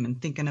magnetism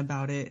and thinking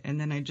about it, and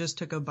then I just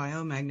took a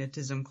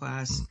biomagnetism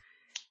class,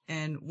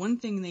 and one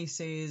thing they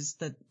say is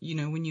that,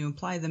 when you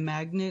apply the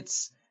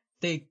magnets,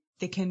 they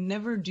can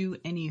never do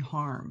any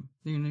harm.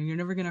 You're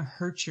never going to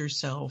hurt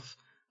yourself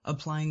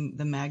applying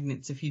the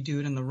magnets if you do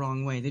it in the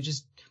wrong way.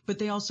 But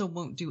they also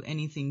won't do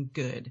anything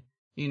good,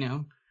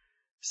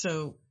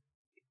 So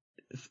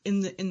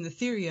in the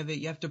theory of it,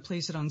 you have to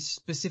place it on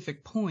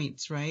specific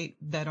points, right?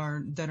 That are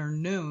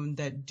known,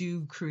 that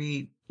do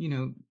create,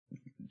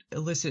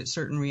 elicit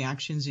certain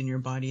reactions in your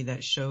body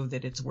that show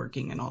that it's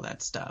working and all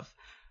that stuff.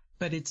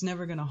 But it's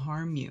never going to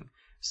harm you.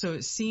 So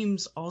it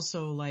seems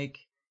also like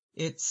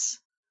it's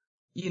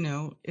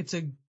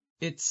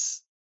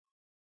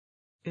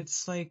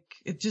like,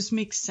 it just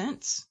makes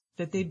sense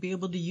that they'd be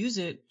able to use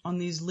it on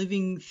these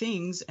living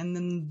things, and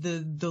then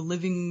the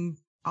living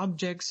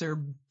objects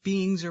or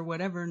beings or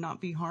whatever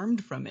not be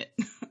harmed from it.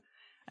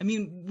 I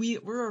mean,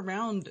 we're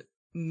around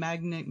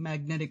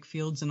magnetic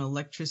fields and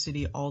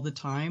electricity all the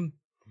time.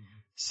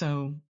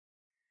 So.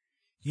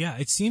 Yeah,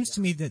 it seems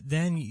to me that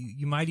then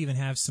you might even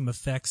have some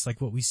effects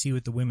like what we see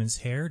with the women's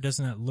hair.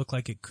 Doesn't that look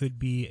like it could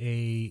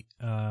be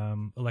a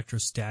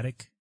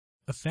electrostatic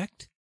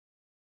effect?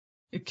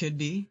 It could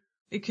be.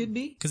 It could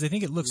be. Because I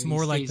think it looks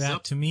more like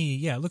that to me.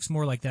 Yeah, it looks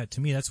more like that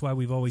to me. That's why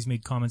we've always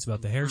made comments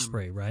about the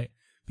hairspray, right?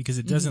 Because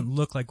it doesn't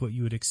look like what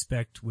you would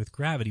expect with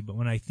gravity. But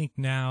when I think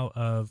now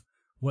of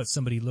what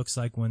somebody looks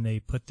like when they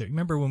put their...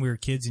 Remember when we were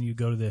kids and you'd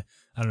go to the...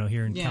 I don't know,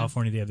 here in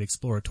California they have the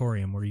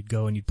Exploratorium where you'd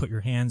go and you'd put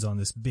your hands on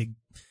this big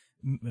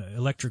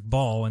electric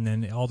ball and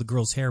then all the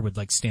girls' hair would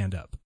like stand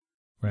up.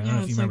 Right? I don't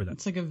know if you remember that.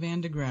 It's like a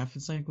Van de Graaff.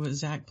 It's like what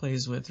Zach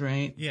plays with,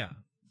 right? Yeah.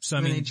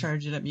 So when they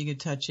charge it up, you could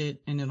touch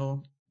it and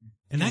it'll...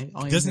 And that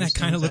doesn't that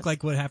kind of look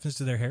like what happens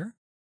to their hair?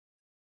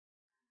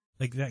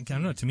 Like that, I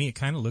don't know. To me, it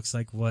kind of looks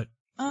like what.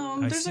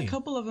 There's a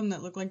couple of them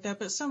that look like that,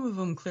 but some of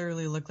them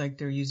clearly look like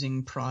they're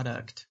using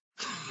product,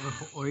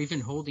 or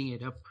even holding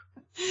it up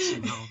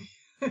somehow.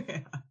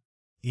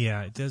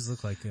 Yeah, it does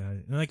look like.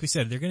 Like we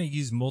said, they're going to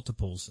use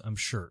multiples. I'm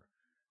sure,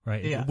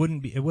 right? Yeah.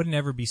 It wouldn't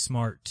ever be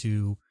smart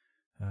to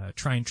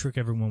try and trick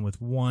everyone with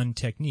one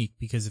technique,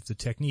 because if the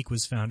technique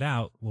was found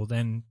out, well,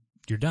 then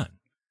you're done.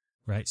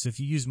 Right. So if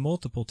you use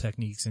multiple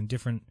techniques and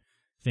different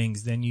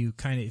things, then you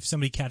kind of, if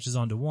somebody catches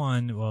on to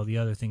one, well, the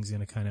other thing's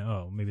going to kind of,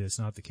 oh, maybe that's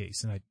not the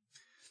case. And I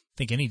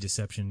think any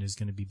deception is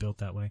going to be built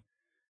that way.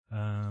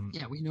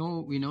 Yeah, we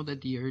know that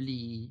the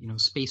early,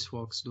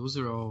 spacewalks, those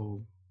are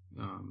all,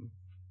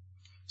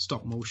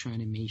 stop motion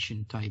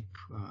animation type,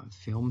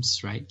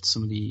 films, right?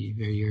 Some of the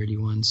very early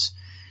ones.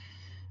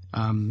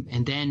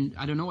 And then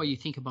I don't know what you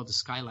think about the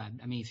Skylab.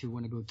 I mean, if you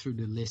want to go through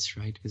the list,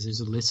 right? Because there's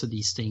a list of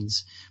these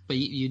things, but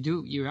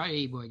you are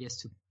able, I guess,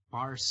 to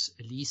parse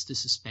at least the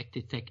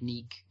suspected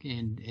technique,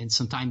 and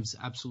sometimes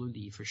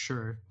absolutely for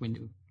sure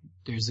when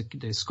there's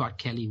the Scott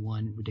Kelly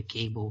one with the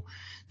cable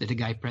that the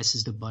guy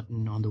presses the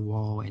button on the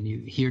wall and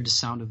you hear the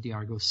sound of the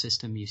Argos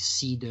system. You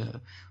see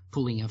the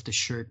pulling of the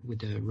shirt with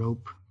the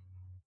rope,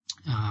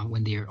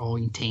 when they are all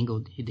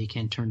entangled, they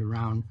can't turn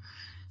around.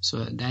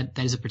 So that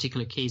is a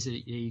particular case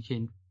that you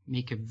can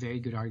make a very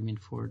good argument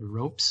for the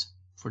ropes,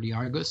 for the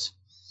Argos.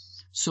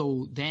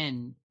 So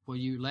then what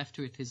you're left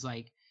with is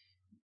like,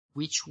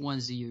 which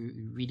ones do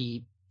you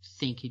really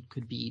think it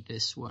could be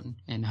this one,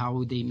 and how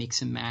would they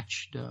mix and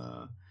match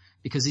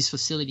because these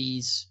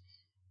facilities,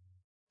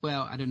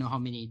 well, I don't know how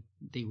many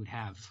they would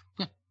have.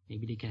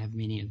 Maybe they can have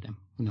many of them.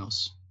 Who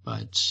knows?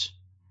 But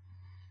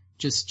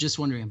just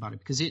wondering about it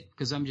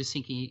because I'm just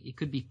thinking it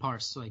could be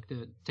parsed, like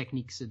the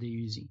techniques that they're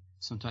using.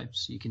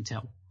 Sometimes you can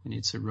tell when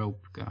it's a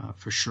rope,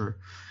 for sure.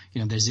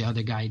 There's the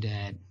other guy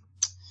that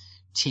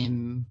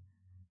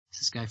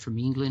this guy from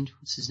England.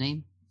 What's his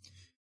name?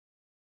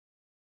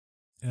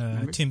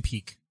 Tim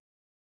Peake.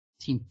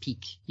 Tim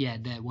Peake. Yeah,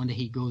 that one that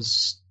he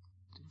goes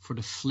for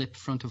the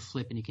frontal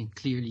flip, and you can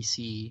clearly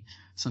see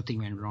something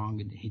went wrong,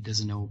 and he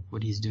doesn't know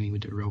what he's doing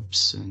with the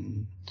ropes.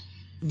 And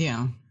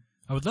yeah,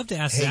 I would love to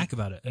ask Zach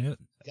about it.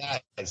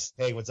 Guys,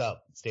 hey, what's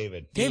up? It's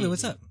David. David,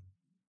 what's up?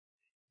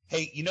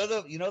 Hey, you know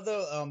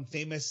the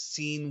famous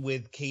scene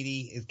with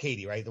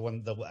Katie, right?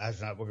 The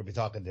astronaut we're gonna be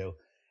talking to,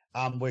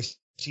 where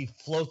she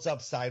floats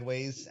up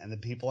sideways, and the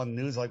people on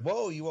the news are like,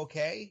 "Whoa, you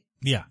okay?"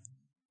 Yeah.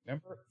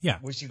 Remember? Yeah.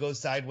 Where she goes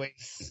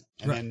sideways,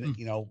 and Right. then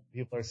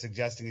people are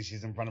suggesting that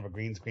she's in front of a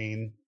green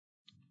screen.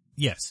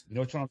 Yes. You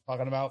know which one I'm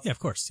talking about? Yeah, of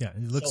course. Yeah,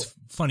 it looks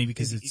funny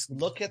because if you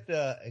look at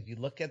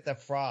the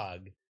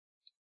frog,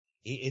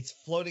 it's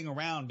floating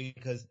around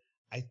because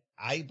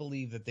I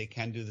believe that they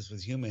can do this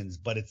with humans,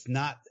 but it's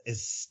not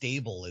as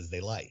stable as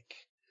they like.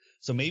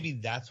 So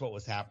maybe that's what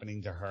was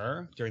happening to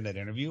her during that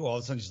interview. All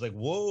of a sudden she's like,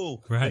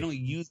 whoa, Right. they don't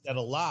use that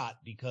a lot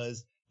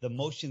because the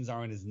motions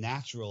aren't as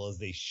natural as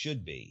they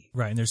should be.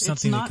 Right, and there's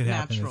something that could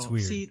happen that's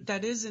weird. See,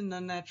 that is an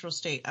unnatural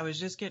state. I was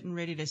just getting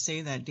ready to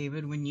say that,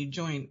 David, when you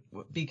joined,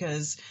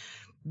 because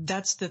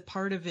that's the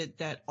part of it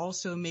that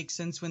also makes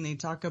sense when they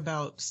talk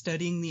about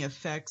studying the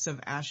effects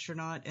of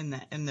astronaut and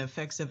the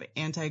effects of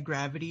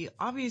anti-gravity.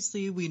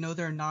 Obviously, we know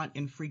they're not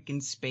in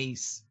freaking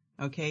space.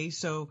 Okay.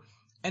 So,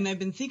 and I've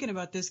been thinking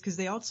about this because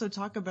they also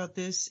talk about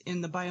this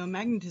in the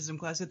biomagnetism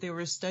class, that they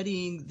were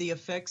studying the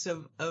effects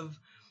of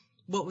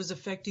what was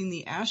affecting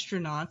the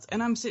astronauts.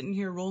 And I'm sitting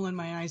here rolling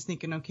my eyes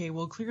thinking, okay,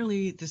 well,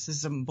 clearly this is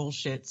some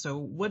bullshit. So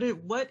what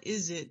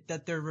is it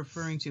that they're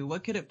referring to?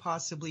 What could it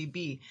possibly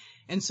be?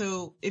 And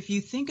so if you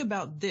think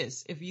about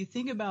this, if you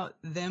think about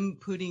them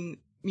putting,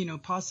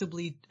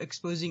 possibly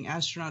exposing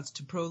astronauts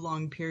to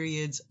prolonged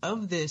periods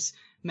of this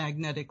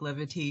magnetic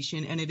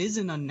levitation, and it is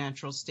an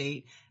unnatural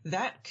state,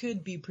 that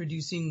could be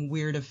producing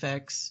weird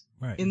effects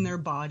in their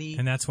body.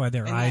 And that's why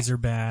their eyes are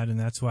bad, and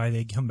that's why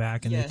they come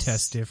back and they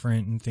test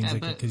different and things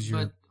like that.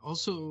 But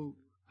also,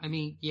 I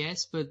mean,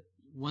 yes, but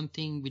one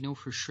thing we know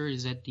for sure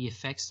is that the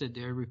effects that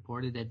they're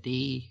reported that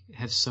they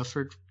have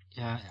suffered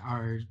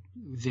are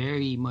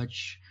very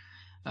much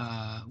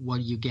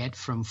what you get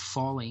from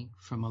falling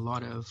from a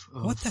lot of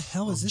what the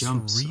hell is this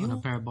jumps real? on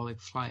a parabolic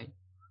flight.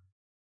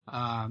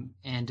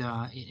 And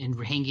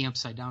hanging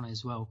upside down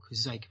as well,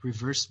 because like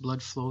reverse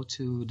blood flow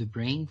to the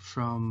brain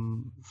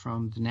from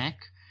the neck,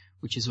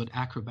 which is what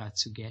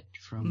acrobats get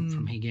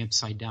from hanging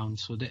upside down.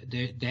 So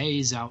there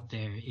is out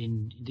there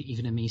in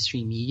even the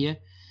mainstream media.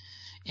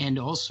 And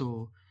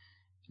also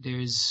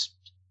there's,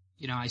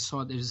 I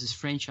saw there's this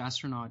French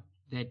astronaut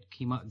that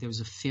came up. There was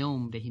a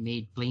film that he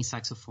made playing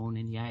saxophone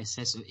in the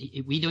ISS.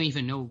 We don't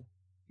even know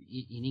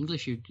in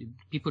English.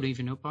 People don't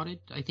even know about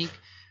it. I think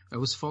I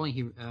was following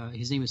him.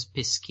 His name is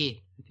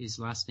Pesquet, his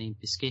last name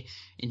Pesquet,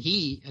 and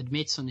he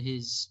admits on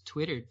his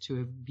Twitter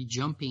to be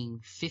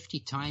jumping 50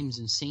 times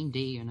in the same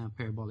day on a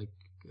parabolic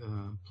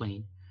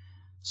plane.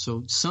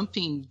 So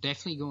something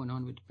definitely going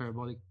on with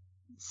parabolic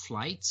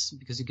flights,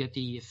 because you get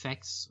the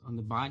effects on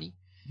the body.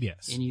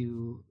 Yes. And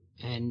you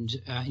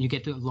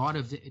get a lot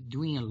of it,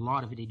 doing a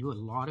lot of it. They do a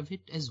lot of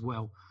it as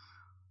well.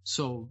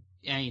 So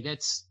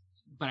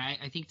but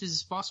I think this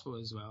is possible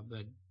as well.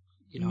 But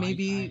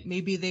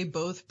maybe they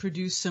both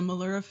produce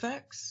similar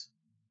effects.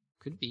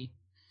 Could be.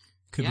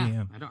 Could be,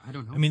 yeah. I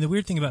don't know. I mean, the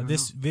weird thing about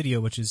this video,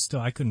 which is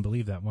still, I couldn't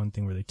believe that one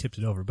thing where they tipped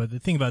it over. But the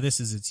thing about this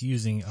is it's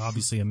using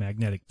obviously a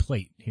magnetic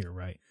plate here,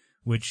 right?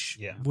 Which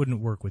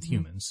wouldn't work with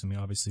humans. I mean,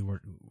 obviously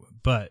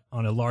but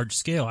on a large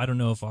scale, I don't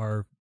know if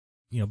our,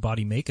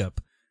 body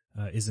makeup,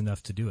 is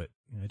enough to do it.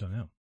 I don't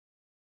know.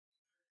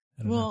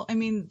 Well, I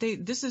mean,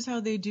 this is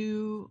how they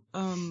do,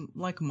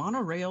 like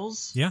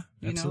monorails. Yeah,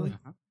 absolutely.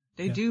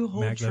 They do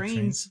whole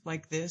trains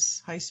like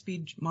this,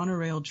 high-speed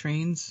monorail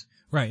trains.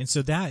 Right, and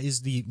so that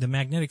is the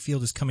magnetic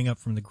field is coming up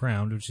from the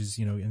ground, which is,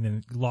 and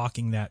then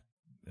locking that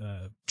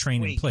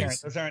train in place. Karen,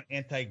 those aren't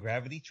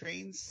anti-gravity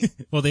trains?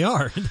 Well, they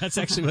are. That's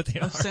actually what they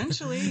are.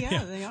 Essentially,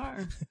 yeah, they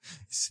are.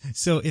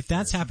 So if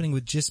that's happening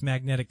with just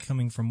magnetic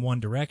coming from one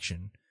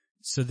direction,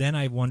 so then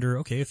I wonder,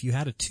 okay, if you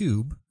had a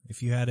tube,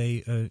 if you had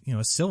a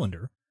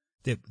cylinder,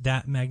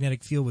 that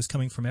magnetic field was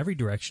coming from every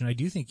direction, I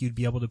do think you'd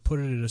be able to put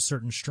it at a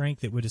certain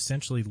strength that would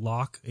essentially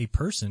lock a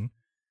person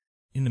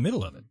in the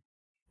middle of it,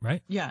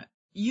 right? Yeah.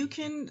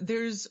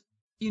 There's,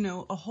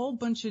 a whole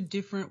bunch of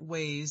different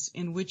ways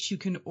in which you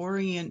can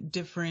orient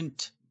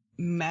different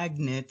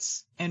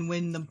magnets. And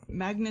when the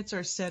magnets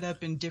are set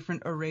up in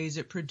different arrays,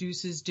 it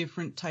produces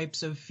different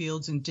types of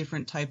fields and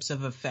different types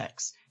of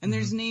effects. And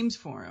there's names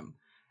for them.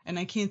 And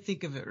I can't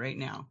think of it right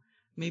now.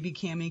 Maybe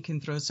Cammie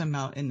can throw some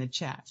out in the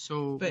chat.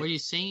 So what you're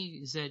saying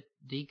is that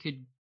they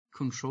could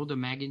control the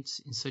magnets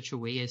in such a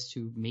way as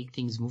to make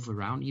things move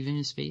around even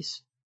in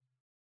space?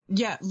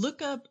 Yeah,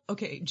 look up,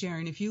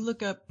 Jaron, if you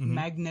look up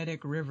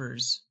magnetic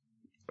rivers,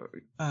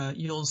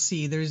 you'll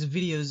see there's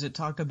videos that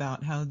talk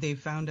about how they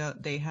found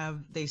out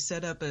they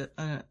set up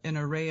an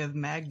array of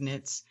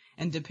magnets,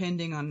 and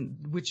depending on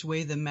which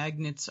way the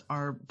magnets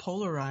are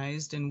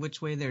polarized and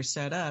which way they're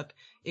set up,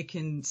 it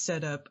can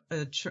set up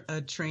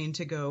a train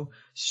to go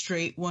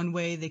straight one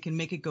way. They can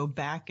make it go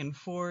back and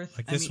forth.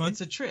 Like this one?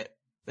 It's a trip.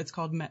 It's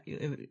called,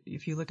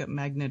 if you look up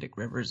magnetic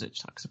rivers, it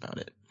talks about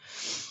it.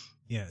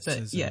 Yeah, it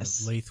says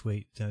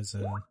Lathwaite does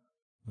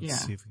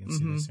let's see if we can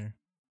see this here.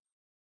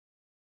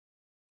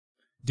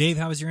 Dave,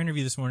 how was your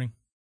interview this morning?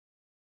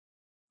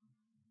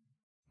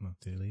 Oh,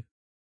 did he leave?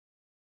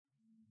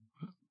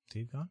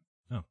 Dave gone?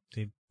 Oh,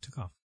 Dave took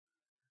off.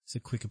 It's a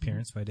quick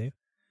appearance by Dave.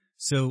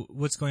 So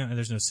what's going on?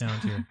 There's no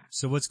sound here.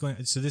 So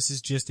this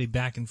is just a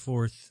back and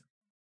forth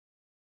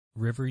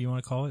river, you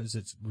want to call it? Is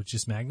it with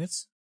just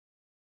magnets?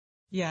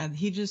 Yeah,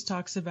 he just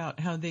talks about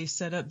how they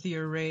set up the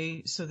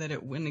array so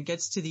that when it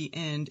gets to the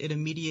end, it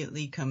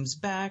immediately comes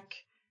back.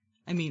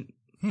 I mean,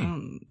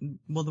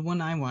 well, the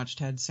one I watched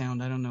had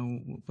sound. I don't know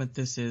what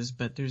this is,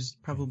 but there's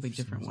probably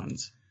different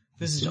ones.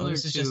 This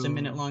is just a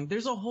minute long.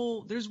 There's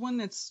one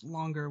that's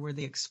longer where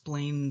they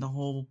explain the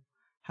whole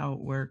how it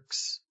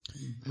works.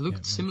 It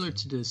looked similar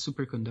to the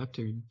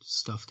superconductor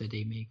stuff that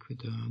they make with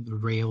the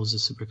rails of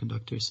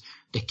superconductors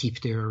that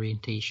keep their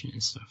orientation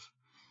and stuff.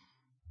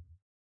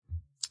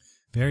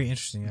 Very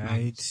interesting.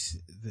 If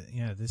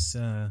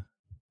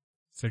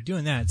they're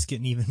doing that, it's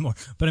getting even more.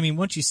 But I mean,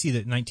 once you see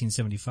that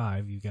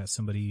 1975, you got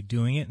somebody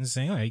doing it and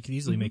saying, "Oh, you could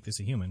easily make this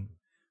a human."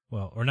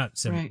 Well, or not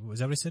 70. Right. Was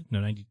that what I said?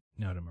 No, 90.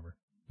 No, I don't remember.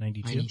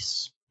 92.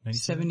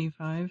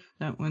 75.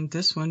 That one.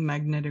 This one,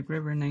 Magnetic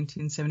River,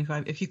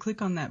 1975. If you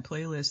click on that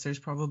playlist, there's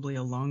probably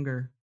a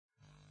longer.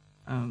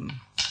 Let's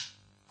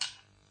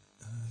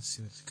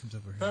see what comes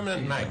over here.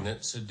 Permanent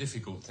magnets are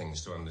difficult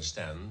things to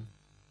understand.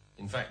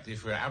 In fact,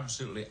 if we're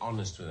absolutely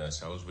honest with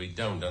ourselves, we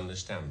don't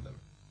understand them.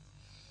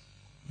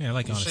 Yeah, I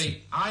like honesty. honesty. You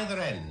see, either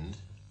end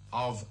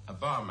of a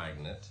bar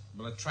magnet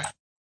will attract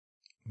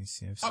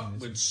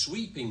upward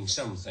sweeping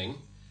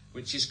something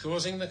which is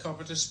causing the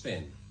copper to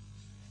spin.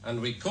 And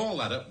we call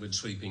that upward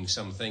sweeping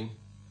something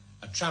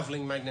a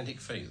travelling magnetic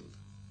field.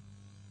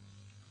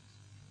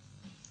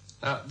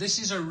 Now, this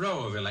is a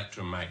row of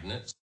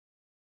electromagnets.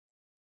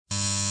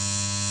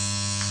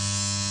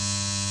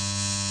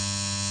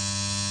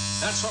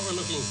 That's what we're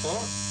looking for.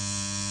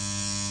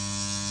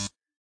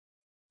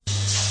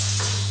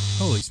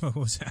 Holy smoke,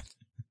 what was that?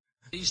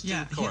 These two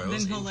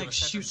coils then he'll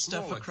shoot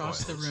stuff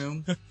across the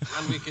room.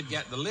 And we could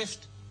get the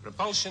lift,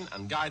 propulsion,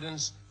 and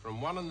guidance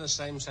from one and the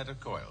same set of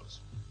coils.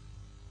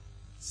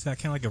 Is that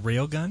kind of like a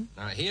rail gun?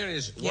 Now, here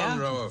is one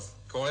row of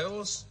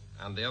coils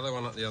and the other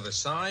one at the other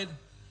side.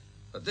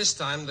 But this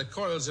time, the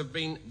coils have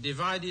been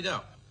divided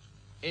up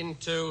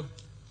into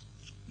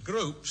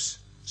groups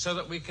so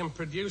that we can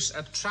produce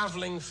a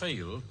travelling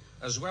field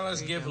as well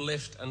as give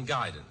lift and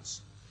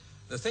guidance.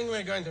 The thing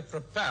we're going to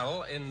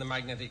propel in the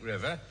magnetic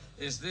river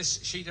is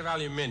this sheet of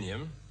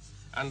aluminium,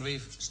 and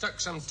we've stuck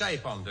some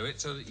tape onto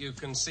it so that you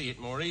can see it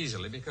more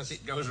easily because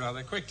it goes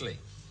rather quickly.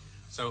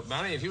 So,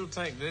 Barry, if you'll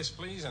take this,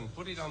 please, and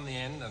put it on the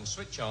end and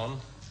switch on,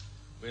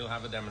 we'll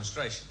have a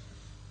demonstration.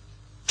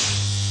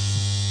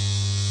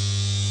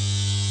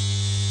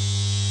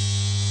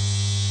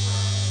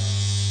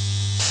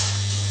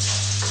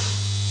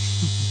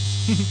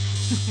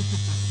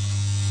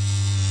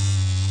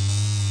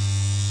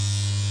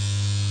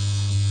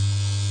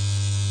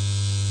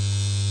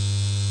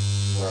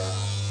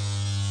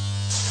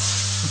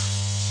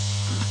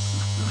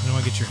 I don't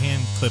want to get your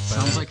hand clipped.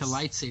 Sounds like a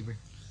lightsaber.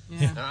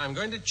 Yeah. Now, I'm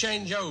going to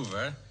change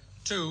over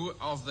two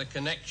of the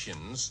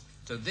connections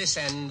to this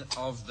end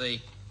of the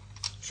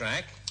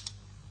track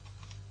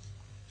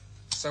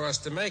so as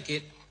to make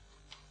it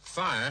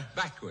fire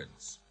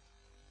backwards.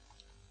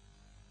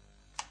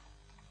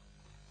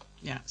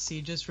 Yeah,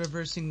 see, just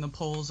reversing the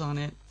poles on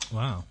it.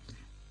 Wow.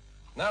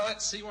 Now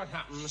let's see what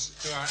happens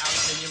to our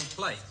aluminium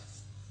plate.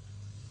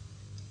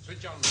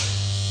 Switch on.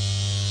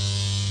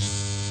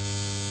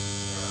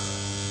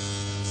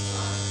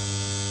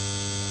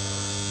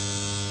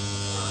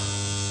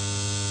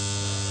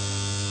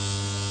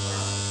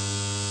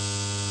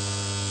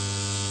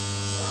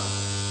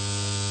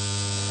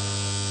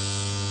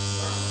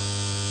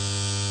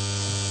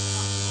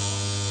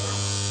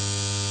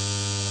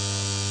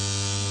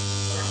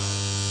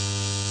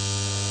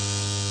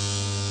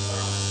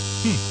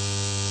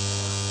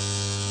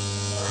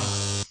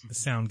 The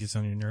sound gets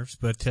on your nerves,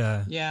 but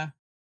yeah,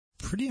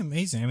 pretty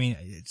amazing. I mean,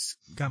 it's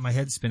got my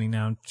head spinning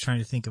now. I'm trying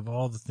to think of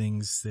all the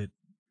things that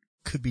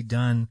could be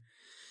done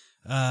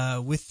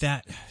with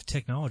that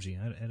technology.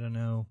 I don't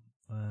know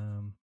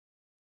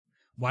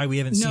why we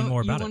haven't seen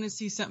more about it. You want to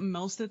see something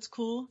else that's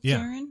cool, Yeah.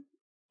 Darren?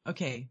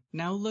 Okay,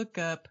 now look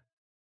up,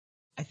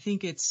 I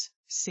think it's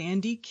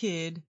Sandy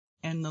Kidd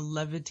and the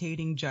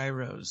Levitating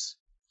Gyros.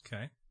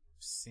 Okay.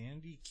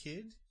 Sandy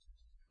Kidd?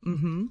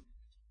 Mm-hmm.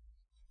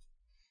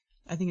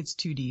 I think it's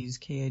 2 Ds,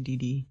 Kidd.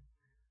 Okay.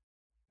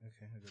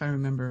 If I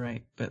remember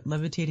right. But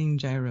Levitating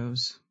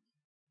Gyros.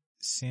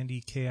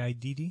 Sandy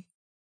Kidd?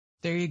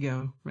 There you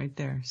go, right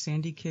there.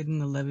 Sandy Kidd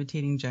and the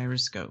Levitating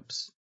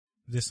Gyroscopes.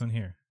 This one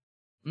here.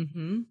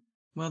 Mm-hmm.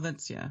 Well,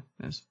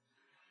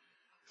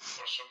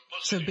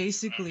 So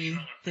basically,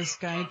 this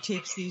guy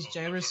takes these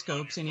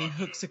gyroscopes and he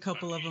hooks a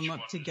couple of them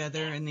up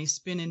together and they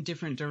spin in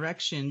different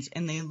directions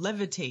and they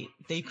levitate.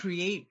 They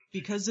create,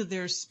 because of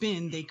their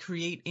spin, they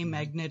create a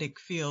magnetic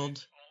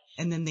field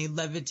and then they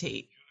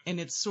levitate. And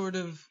it's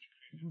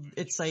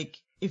like,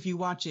 if you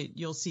watch it,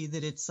 you'll see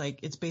that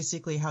it's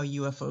basically how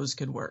UFOs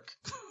could work.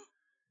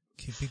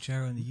 Okay, big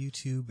gyro on the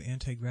YouTube,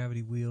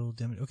 anti-gravity wheel.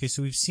 Okay,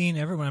 so we've seen,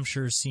 everyone I'm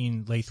sure has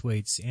seen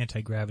Laithwaite's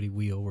anti-gravity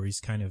wheel where he's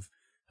kind of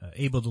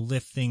able to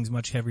lift things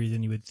much heavier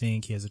than you would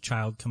think. He has a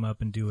child come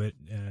up and do it.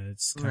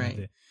 It's kind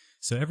of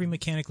so every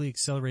mechanically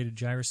accelerated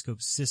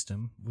gyroscope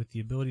system with the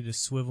ability to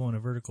swivel in a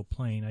vertical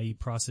plane, i.e.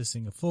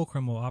 processing a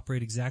fulcrum, will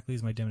operate exactly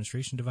as my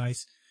demonstration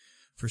device.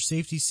 For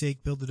safety's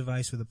sake, build the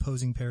device with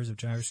opposing pairs of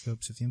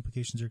gyroscopes. If the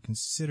implications are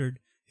considered,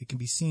 it can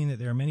be seen that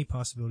there are many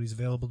possibilities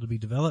available to be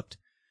developed.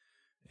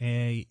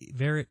 A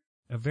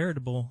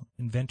veritable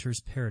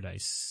inventor's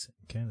paradise.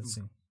 Okay, let's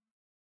see.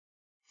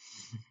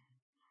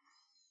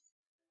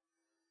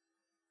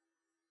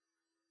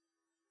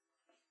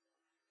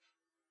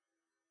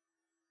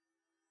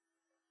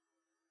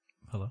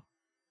 Hello?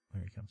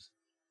 There he comes.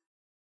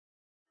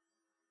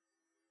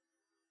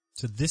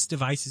 So this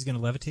device is going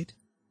to levitate?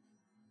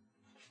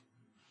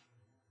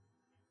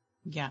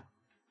 Yeah.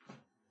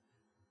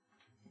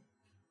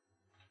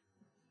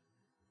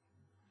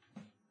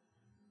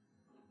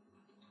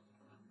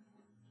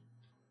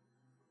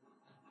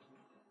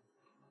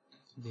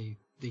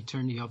 They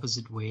turn the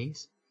opposite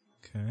ways.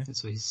 Okay.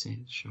 That's what he's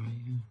saying.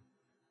 Showing you.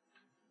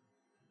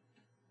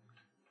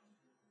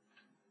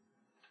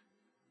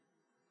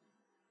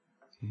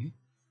 Okay.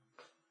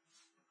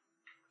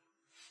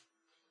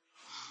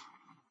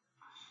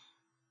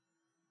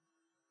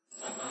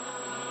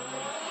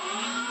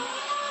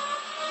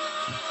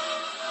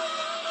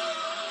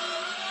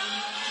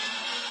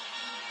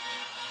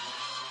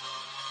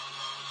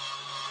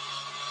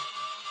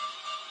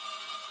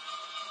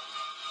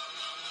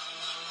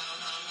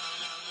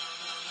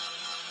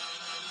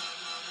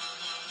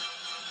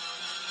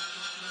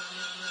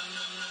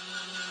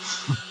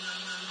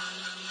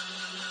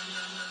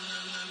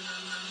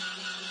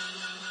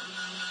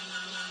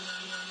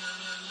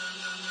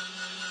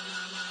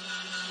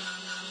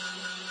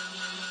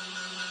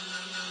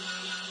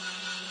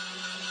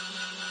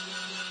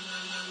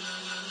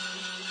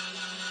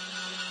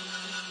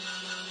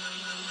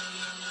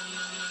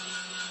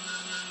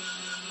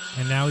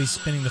 And now he's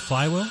spinning the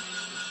flywheel?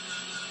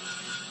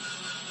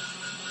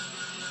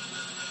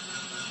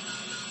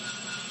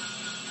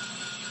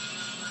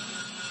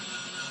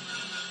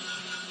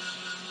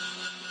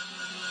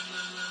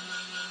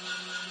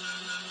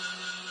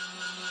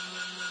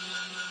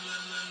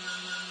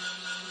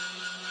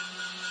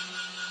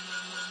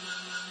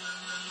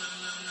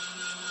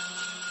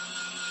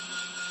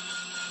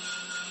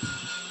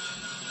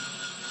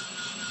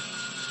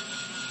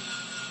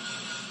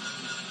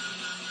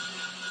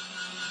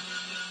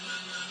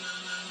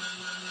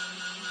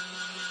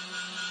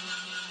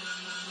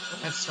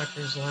 That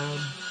sucker's loud.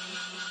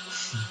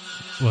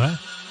 What?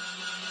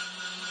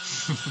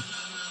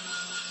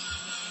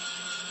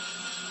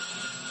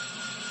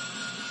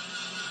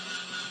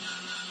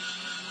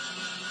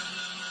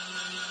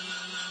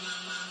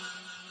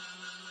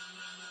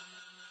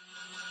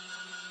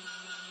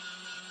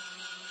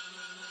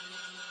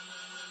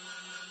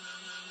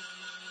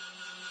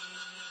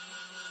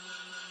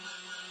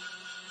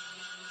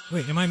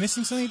 Wait, am I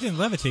missing something? It didn't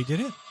levitate, did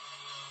it?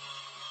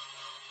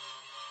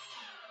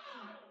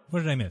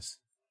 What did I miss?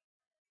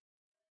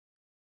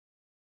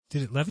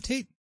 Did it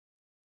levitate?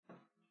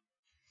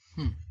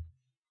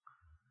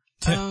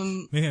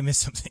 Maybe I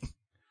missed something.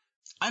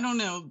 I don't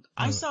know.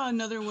 I saw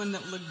another one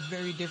that looked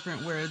very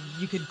different where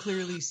you could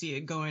clearly see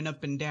it going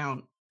up and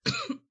down.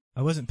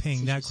 I wasn't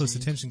paying that close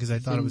attention because I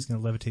thought it was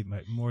going to levitate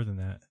more than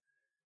that.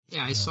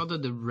 Yeah, I saw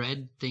that the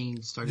red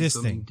thing started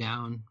going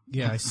down.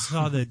 Yeah, I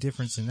saw the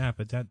difference in that,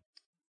 but that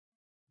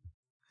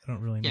I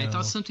don't really know. Yeah, I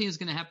thought something was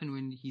going to happen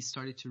when he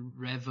started to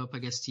rev up, I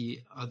guess, the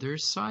other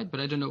side,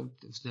 but I don't know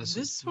if that's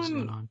what's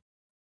going on.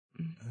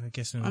 I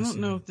guess I don't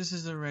know if this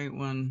is the right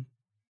one.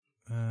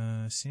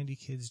 Sandy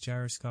Kid's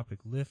gyroscopic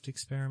lift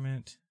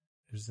experiment.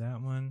 There's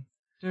that one.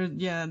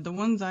 Yeah, the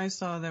ones I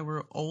saw that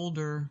were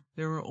older,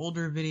 there were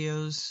older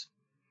videos.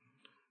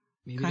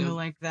 Kind of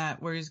like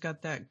that, where he's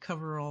got that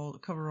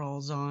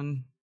coveralls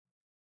on.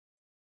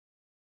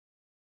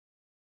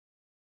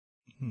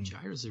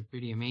 Gyros are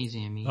pretty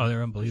amazing. I mean,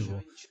 they're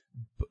unbelievable.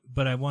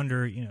 But I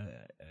wonder,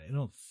 I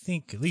don't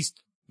think, at least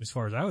as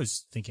far as I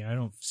was thinking, I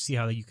don't see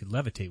how you could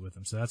levitate with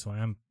them. So that's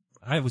why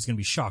I was going to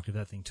be shocked if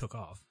that thing took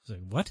off. I was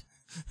like, what?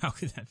 How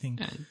could that thing?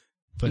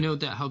 But, you know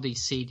that how they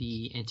say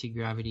the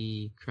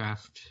anti-gravity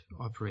craft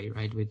operate,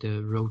 right? With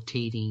the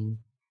rotating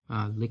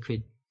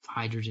liquid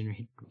hydrogen or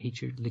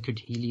liquid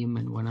helium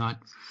and whatnot.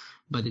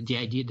 But the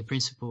idea, the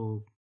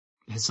principle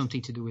has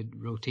something to do with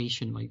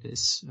rotation like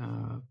this.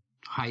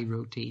 High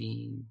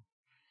rotating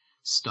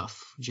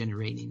stuff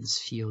generating this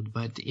field,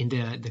 but in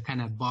the kind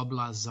of Bob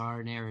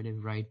Lazar narrative,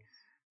 right,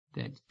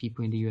 that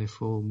people in the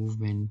UFO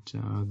movement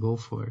go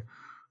for,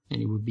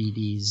 and it would be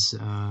these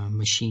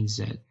machines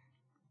that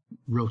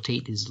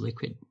rotate this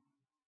liquid,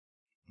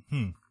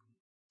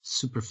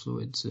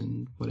 superfluids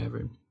and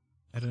whatever.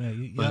 I don't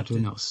know. But who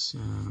knows?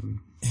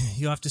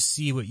 You'll have to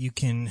see what you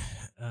can,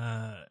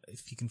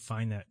 if you can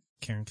find that,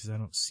 Karen, because I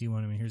don't see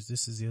one. I mean,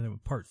 this is the other one,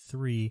 part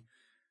 3.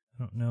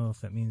 I don't know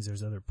if that means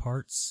there's other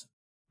parts.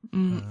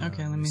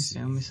 Okay, let me see.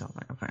 Let me see if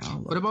I can find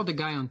out. What about the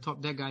guy on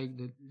top? That guy,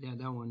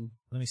 that one.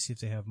 Let me see if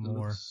they have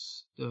more.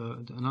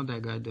 Not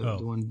that guy. The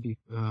one.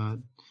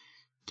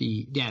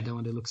 The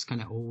one that looks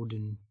kind of old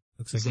and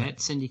Looks is like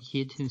that Sandy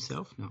Kidd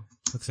himself? No.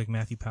 looks like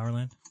Matthew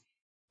Powerland.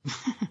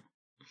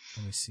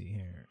 Let me see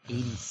here.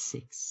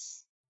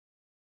 86.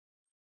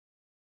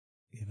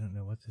 You don't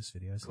know what this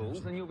video is.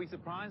 Calls, and you'll be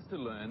surprised to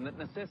learn that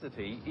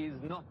necessity is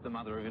not the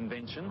mother of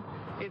invention.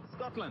 It's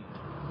Scotland.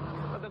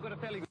 But they've got a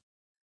fairly good...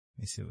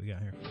 Let me see what we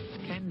got here.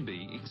 Can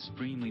be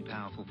extremely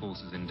powerful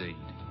forces indeed.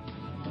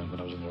 When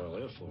I was in the Royal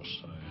Air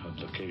Force, I had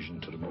the occasion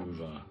to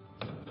remove a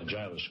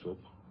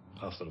gyroscope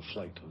after a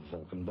flight of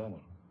Vulcan bomber.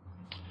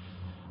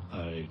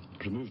 I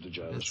removed the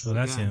gyroscope So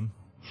that's him.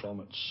 from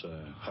its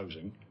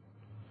housing,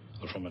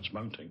 or from its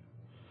mounting,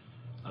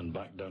 and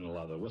backed down a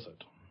ladder with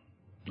it.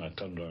 I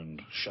turned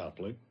round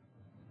sharply,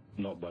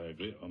 not by a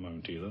great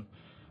amount either,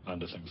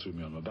 and the thing threw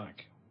me on my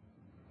back.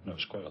 Now, it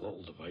was quite a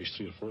little device,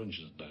 3 or 4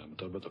 inches in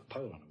diameter, but the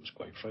power on it was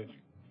quite frightening.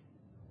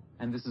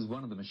 And this is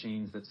one of the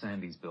machines that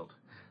Sandy's built.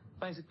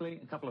 Basically,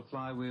 a couple of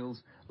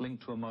flywheels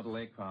linked to a model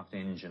aircraft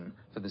engine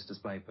for this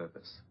display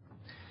purpose.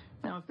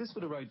 Now, if this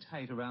were to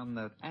rotate around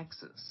that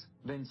axis,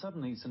 then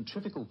suddenly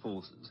centrifugal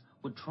forces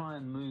would try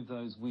and move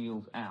those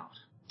wheels out.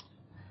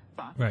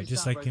 But Right,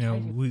 just like,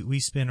 we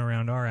spin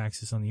around our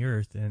axis on the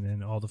Earth, and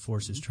then all the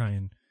forces try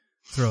and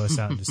throw us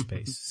out into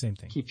space. Same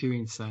thing. Keep you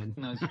inside.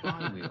 Those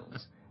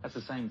flywheels, at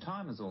the same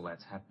time as all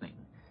that's happening,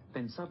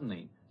 then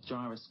suddenly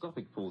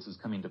gyroscopic forces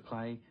come into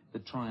play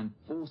that try and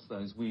force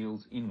those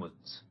wheels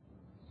inwards.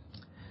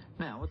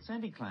 Now, what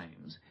Sandy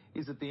claims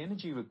is that the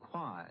energy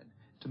required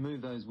to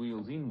move those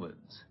wheels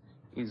inwards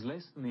is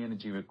less than the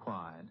energy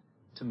required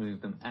to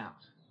move them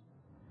out.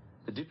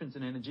 The difference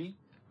in energy,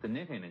 the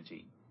net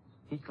energy,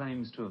 he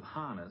claims to have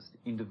harnessed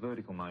into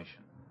vertical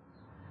motion.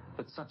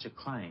 But such a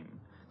claim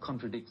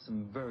contradicts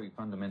some very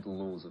fundamental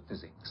laws of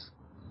physics.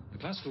 The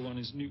classical one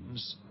is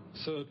Newton's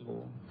third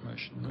law of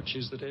motion, which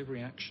is that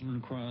every action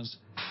requires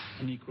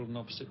an equal and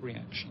opposite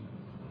reaction.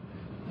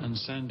 And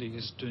Sandy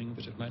is doing a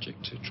bit of magic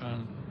to try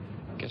and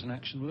get an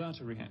action without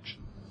a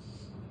reaction.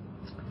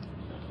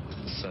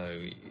 So,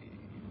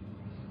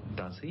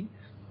 does he?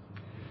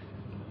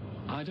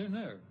 I don't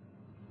know.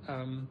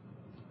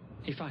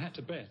 If I had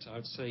to bet, I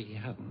would say he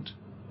hadn't.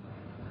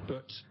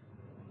 But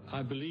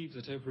I believe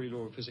that every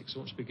law of physics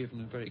ought to be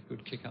given a very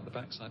good kick out the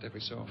backside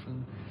every so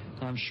often.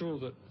 And I'm sure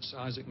that Sir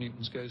Isaac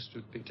Newton's ghost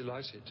would be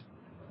delighted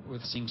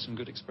with seeing some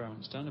good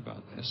experiments done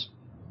about this.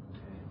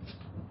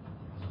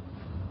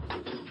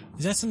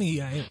 Is that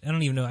something I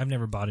don't even know? I've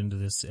never bought into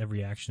this.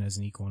 Every action has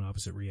an equal and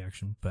opposite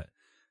reaction, but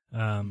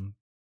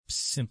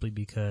simply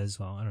because,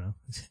 well, I don't know.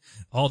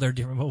 All they're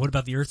different. But what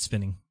about the Earth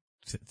spinning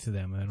to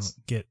them? I don't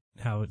get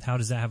how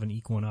does that have an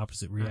equal and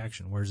opposite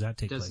reaction? Where does that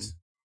take place?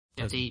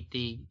 Yeah,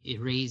 they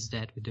erased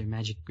that with their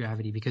magic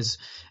gravity because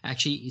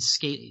actually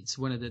it's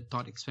one of the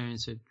thought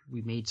experiments that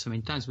we made so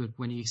many times. But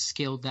when you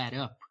scale that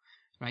up,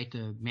 right,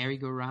 the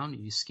merry-go-round,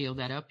 you scale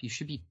that up, you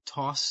should be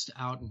tossed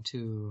out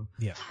into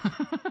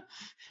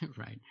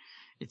right.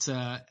 It's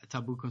a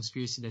taboo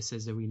conspiracy that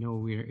says that we know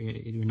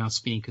we're not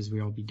spinning because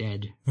we'll all be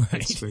dead. Right.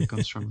 That's where it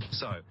comes from.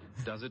 So,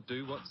 does it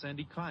do what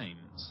Sandy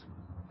claims?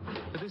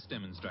 For this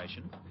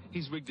demonstration,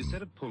 he's rigged a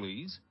set of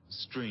pulleys,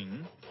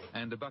 string,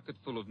 and a bucket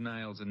full of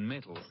nails and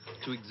metal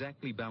to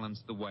exactly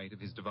balance the weight of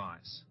his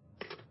device.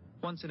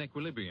 Once in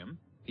equilibrium,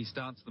 he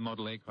starts the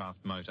model aircraft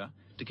motor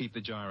to keep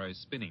the gyros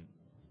spinning.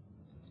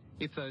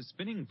 If those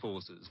spinning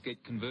forces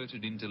get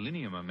converted into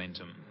linear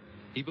momentum,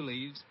 he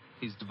believes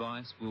his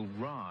device will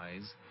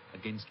rise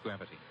against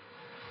gravity.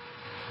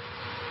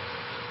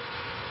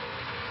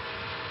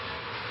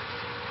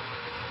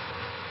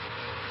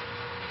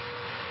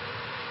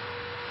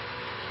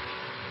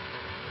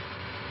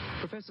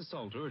 Professor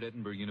Salter at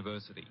Edinburgh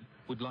University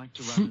would like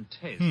to run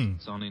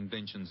tests on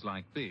inventions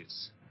like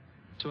this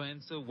to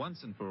answer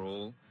once and for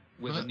all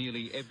whether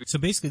nearly every... So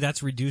basically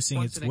that's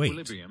reducing its weight,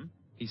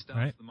 he starts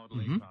right? the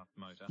model aircraft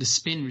motor. The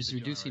spin is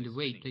reducing the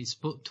weight. It's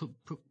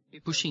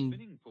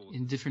pushing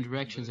in different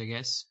directions, I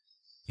guess.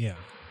 Yeah.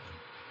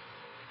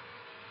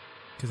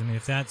 Because, I mean,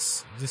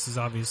 this is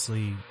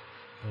obviously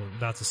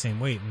about the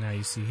same weight, and now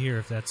you see here,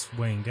 if that's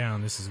weighing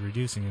down, this is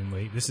reducing in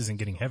weight. This isn't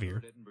getting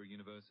heavier. Edinburgh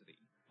University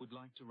would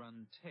like to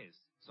run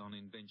tests on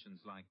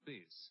inventions like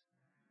this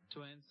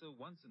to answer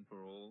once and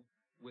for all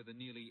whether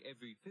nearly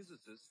every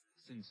physicist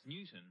since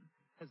Newton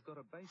has got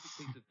a basic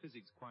piece of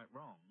physics quite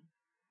wrong,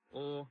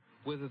 or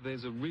whether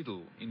there's a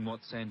riddle in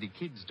what Sandy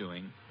Kidd's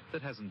doing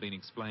that hasn't been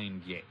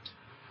explained yet.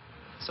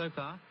 So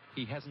far,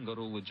 he hasn't got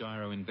all the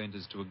gyro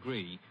inventors to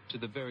agree to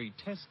the very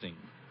testing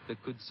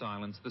that could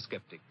silence the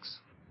skeptics.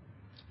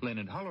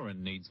 Leonard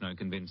Holleran needs no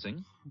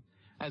convincing.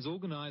 As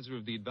organizer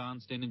of the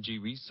Advanced Energy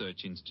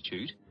Research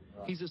Institute,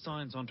 he's a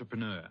science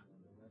entrepreneur.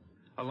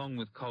 Along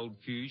with cold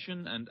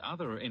fusion and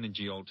other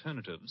energy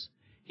alternatives,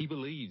 he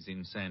believes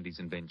in Sandy's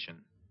invention.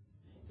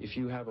 If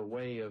you have a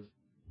way of,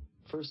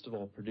 first of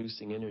all,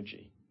 producing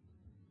energy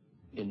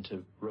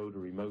into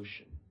rotary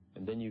motion,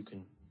 and then you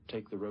can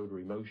take the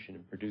rotary motion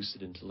and produce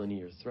it into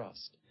linear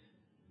thrust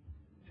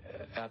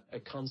at a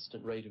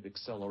constant rate of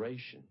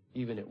acceleration,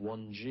 even at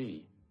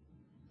 1g,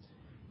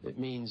 it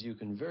means you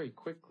can very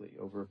quickly,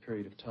 over a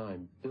period of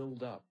time,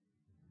 build up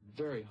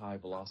very high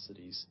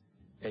velocities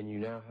and you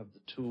now have the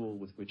tool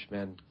with which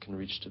man can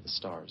reach to the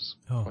stars,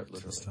 Oh, quite to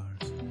literally.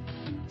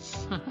 the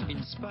stars.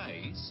 In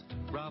space,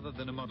 rather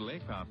than a model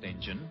aircraft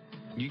engine,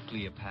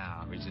 nuclear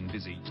power is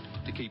envisaged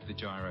to keep the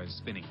gyros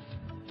spinning.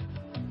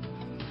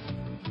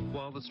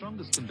 While the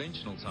strongest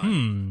conventional type...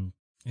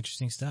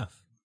 Interesting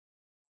stuff.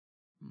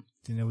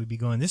 Didn't know we'd be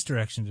going this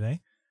direction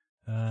today.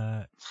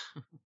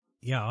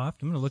 Yeah, I'm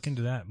going to look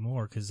into that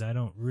more because I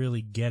don't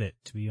really get it,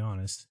 to be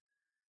honest.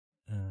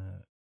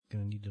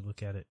 Going to need to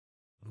look at it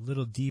a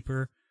little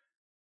deeper.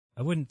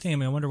 I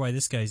wonder why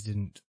this guy's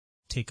didn't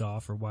take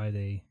off or why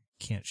they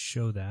can't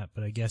show that,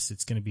 but I guess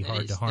it's going to be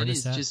hard to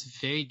harness that. That is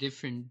just very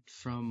different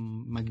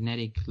from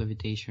magnetic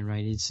levitation,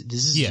 right? This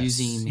is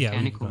using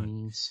mechanical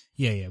means.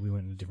 Yeah, we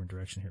went in a different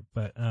direction here,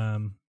 but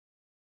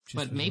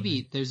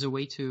maybe there's a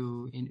way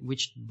in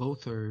which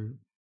both are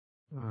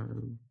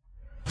connected,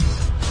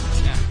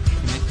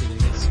 I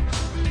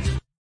guess.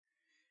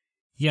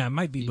 Yeah, it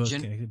might be both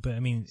connected, but I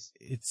mean,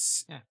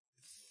 it's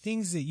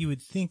things that you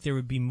would think there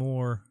would be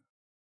more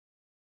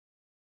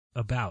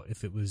about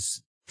if it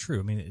was true.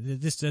 I mean,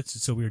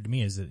 that's so weird to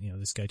me is that,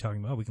 this guy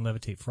talking about, we can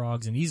levitate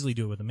frogs and easily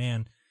do it with a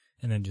man,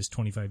 and then just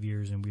 25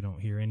 years and we don't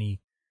hear any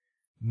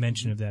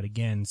mention of that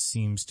again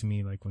seems to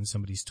me like when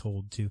somebody's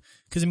told to.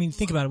 Because, I mean,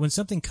 think about it. When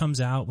something comes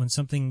out, when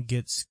something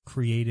gets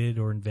created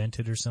or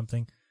invented or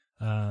something,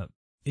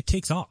 it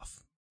takes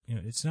off.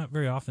 It's not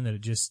very often that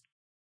it just...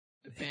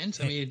 Depends.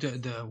 I mean,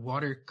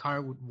 the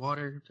car with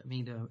water. I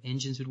mean, the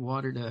engines with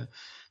water.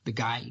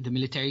 The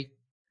military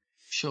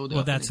showed up.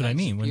 Well, that's what I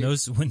mean.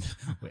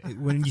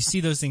 When you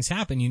see those things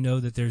happen, you know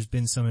that there's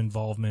been some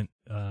involvement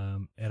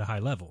at a high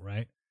level,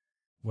 right?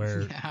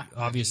 Where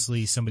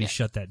obviously somebody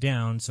shut that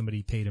down,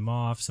 somebody paid him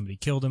off, somebody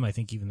killed him. I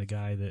think even the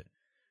guy that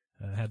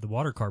had the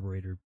water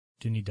carburetor,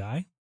 didn't he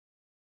die?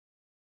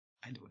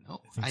 I don't know.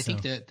 I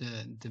think that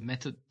the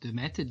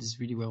method is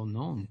really well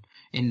known.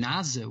 And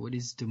NASA, what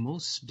is the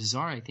most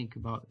bizarre, I think,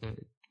 about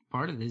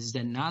part of this is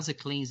that NASA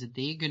claims that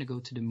they're going to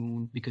go to the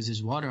moon because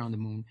there's water on the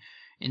moon,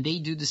 and they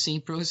do the same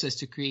process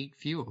to create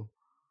fuel,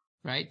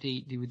 right?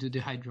 They would do the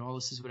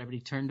hydrolysis, whatever. They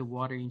turn the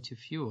water into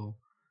fuel.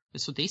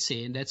 That's what they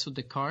say, and that's what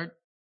the car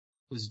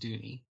was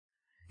doing.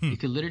 You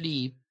could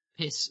literally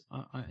piss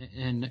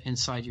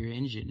inside your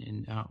engine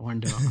and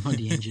on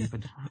the engine,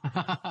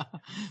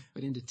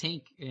 but in the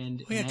tank.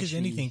 And because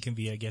anything can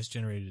be, I guess,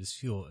 generated as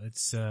fuel.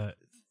 It's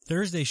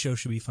Thursday show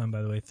should be fun,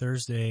 by the way.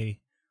 Thursday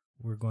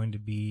we're going to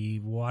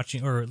be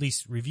watching, or at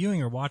least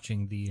reviewing or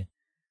watching the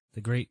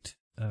great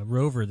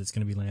rover that's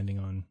going to be landing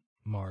on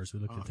Mars.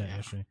 We looked at that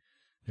yesterday.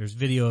 There's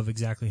video of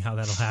exactly how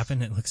that'll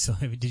happen. It looks so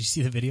heavy. Did you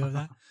see the video of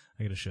that?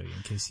 I got to show you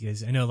in case you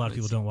guys. I know a lot of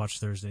people don't watch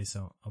Thursday,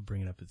 so I'll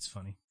bring it up. It's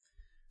funny.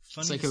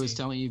 It's like I was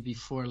telling you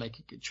before, like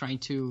trying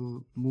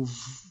to move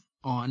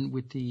on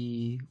with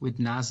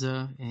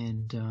NASA,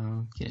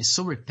 and it's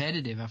so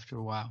repetitive after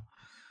a while.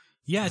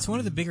 Yeah, it's one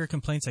of the bigger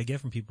complaints I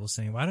get from people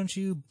saying, "Why don't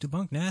you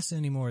debunk NASA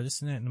anymore?"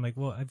 This and that, and I'm like,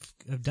 "Well,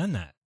 I've done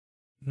that.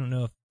 I don't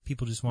know if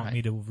people just want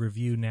me to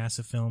review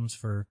NASA films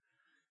for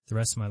the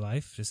rest of my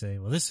life to say,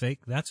 well, this is fake,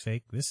 that's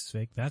fake, this is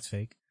fake, that's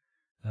fake."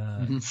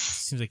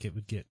 Seems like it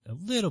would get a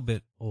little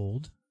bit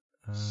old.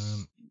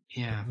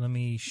 Let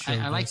me show.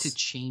 I like to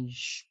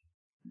change.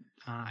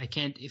 I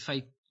can't, if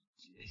I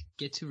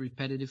get too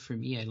repetitive for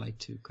me, I like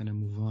to kind of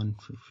move on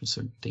for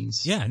certain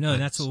things. Yeah, no,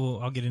 that's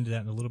what I'll get into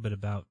that in a little bit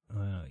about,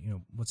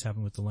 what's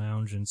happened with the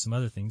lounge and some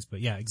other things. But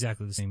yeah,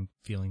 exactly the same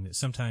feeling that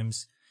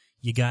sometimes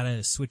you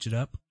gotta switch it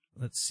up.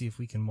 Let's see if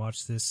we can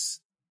watch this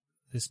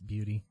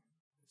beauty.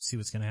 See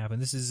what's going to happen.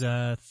 This is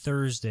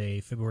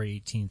Thursday,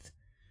 February 18th.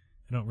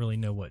 I don't really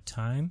know what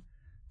time,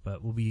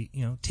 but we'll be,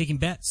 taking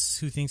bets.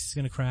 Who thinks it's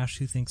going to crash?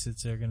 Who thinks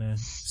they're going to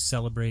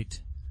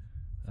celebrate?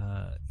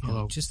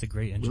 Just the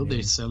great engineering. Will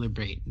they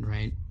celebrate,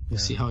 right? We'll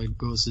see how it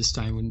goes this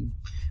time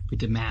with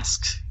the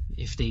masks,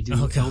 if they do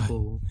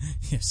elbow.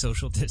 Yeah,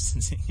 social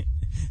distancing.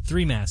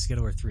 3 masks. You got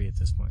to wear 3 at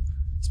this point.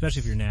 Especially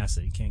if you're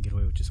NASA. You can't get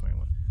away with just wearing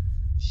 1.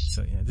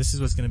 So, yeah, this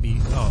is what's going to be,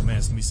 oh man,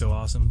 it's going to be so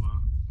awesome. Wow.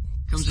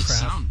 Comes with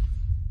sound.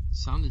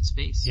 Sound in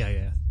space.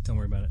 Yeah. Don't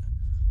worry about it.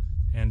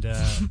 And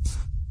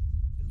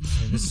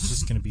this is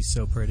just going to be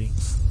so pretty.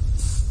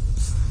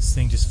 This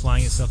thing just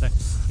flying itself back.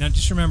 Now,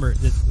 just remember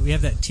that we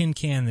have that tin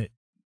can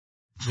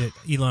that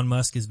Elon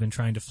Musk has been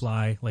trying to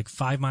fly like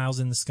 5 miles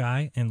in the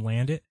sky and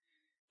land it,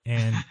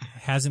 and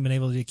hasn't been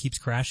able to. It keeps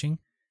crashing.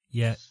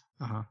 Yet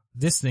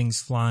this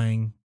thing's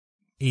flying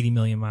 80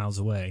 million miles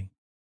away.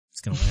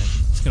 It's going to land.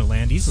 It's going to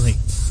land easily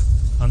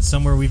on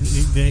somewhere we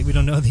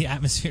don't know the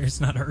atmosphere. It's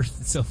not Earth.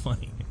 It's so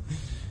funny.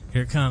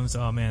 Here it comes.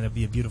 Oh man, that'd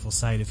be a beautiful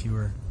sight if you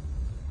were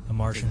a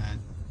Martian.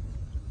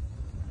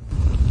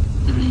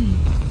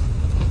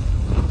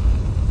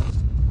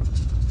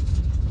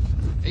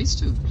 I used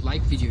to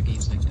like video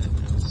games like that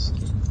when I was a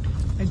kid.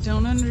 I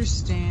don't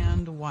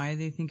understand why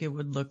they think it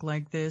would look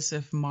like this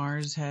if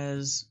Mars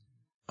has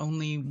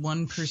only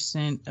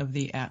 1% of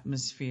the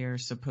atmosphere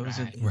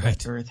supposedly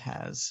that Earth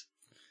has.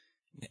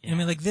 I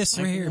mean, like this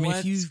right here. I mean,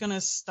 if what's gonna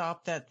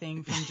stop that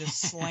thing from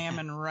just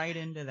slamming right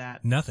into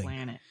that Nothing.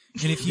 planet?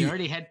 And if you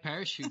already had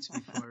parachutes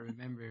before,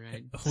 remember,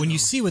 right? When you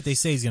see what they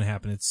say is going to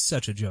happen, it's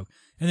such a joke.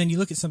 And then you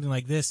look at something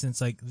like this, and it's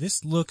like,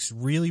 this looks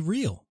really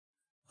real.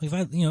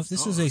 Like if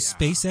this was a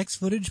SpaceX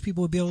footage,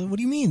 people would be able to, what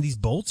do you mean? These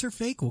bolts are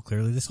fake? Well,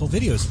 clearly this whole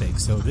video is fake.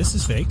 So this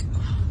is fake.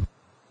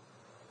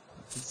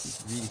 This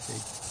is really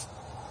fake.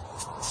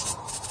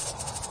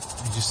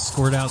 You just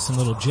squirt out some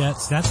little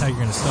jets. That's how you're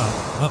going to stop.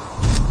 Oh.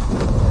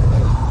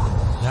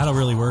 That'll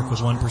really work with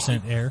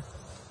 1% air.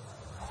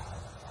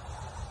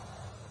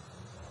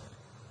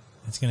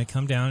 It's going to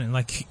come down, and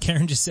like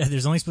Karen just said,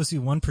 there's only supposed to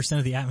be 1%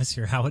 of the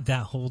atmosphere. How would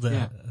that hold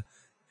I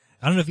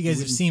don't know if you guys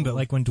have seen, but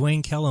like when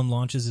Dwayne Kellum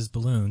launches his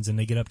balloons and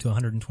they get up to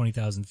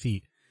 120,000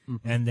 feet,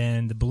 and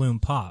then the balloon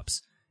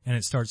pops and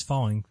it starts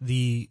falling,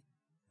 the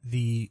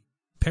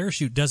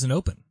parachute doesn't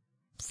open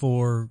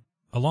for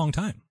a long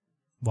time.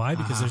 Why?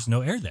 Because there's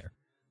no air there.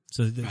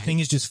 So the thing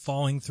is just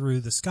falling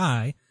through the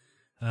sky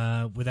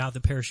without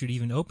the parachute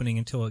even opening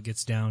until it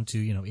gets down to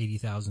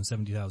 80,000,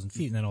 70,000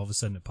 feet, and then all of a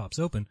sudden it pops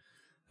open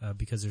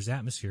because there's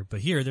atmosphere.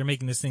 But here they're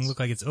making this thing look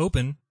like it's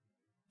open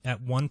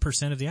at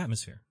 1% of the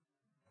atmosphere.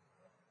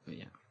 But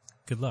yeah.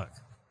 Good luck.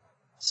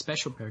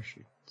 Special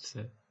parachute. It's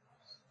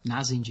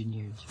NASA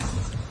engineers.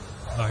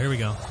 Oh, here we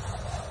go.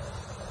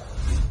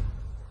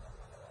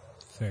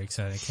 Very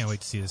excited. I can't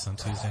wait to see this on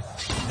Tuesday.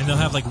 And they'll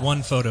have like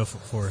one photo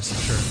for us, I'm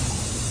sure.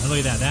 And look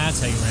at that.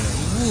 That's how you land it.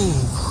 Ooh.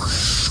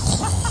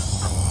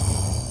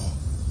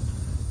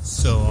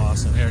 So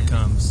awesome. Here it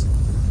comes.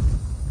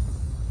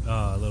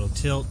 Oh, a little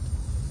tilt.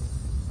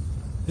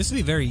 This would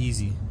be very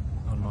easy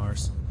on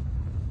Mars.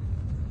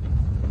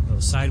 A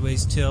little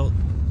sideways tilt.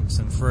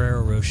 Some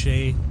Ferrero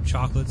Rocher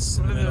chocolates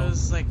in the middle.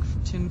 Those like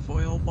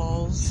tinfoil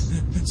balls.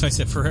 So I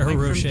said Ferrero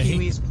Rocher. From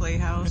Pee-wee's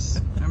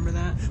Playhouse. Remember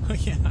that? Oh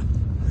yeah.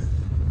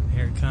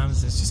 Here it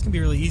comes. It's just gonna be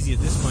really easy at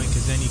this point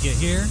because then you get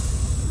here,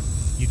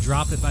 you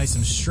drop it by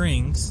some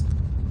strings,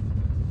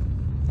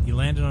 you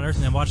land it on Earth,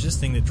 and then watch this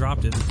thing that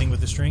dropped it. The thing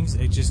with the strings,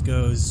 it just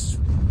goes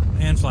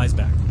and flies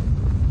back.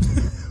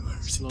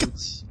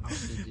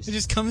 It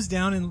just comes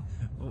down, and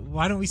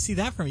why don't we see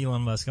that from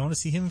Elon Musk? I want to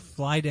see him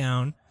fly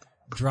down,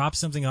 drop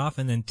something off,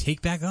 and then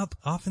take back up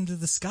off into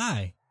the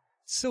sky.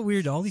 It's so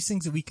weird. All these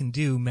things that we can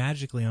do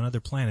magically on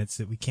other planets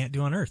that we can't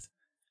do on Earth.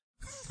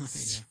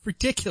 It's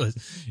ridiculous.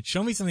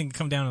 Show me something to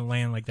come down and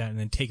land like that and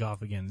then take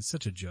off again. It's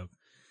such a joke.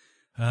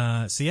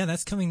 So yeah,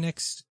 that's coming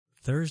next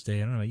Thursday. I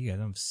don't know about you guys.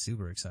 I'm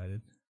super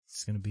excited.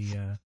 It's going to be,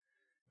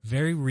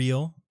 very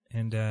real.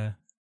 And,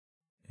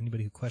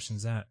 anybody who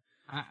questions that.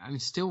 I'm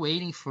still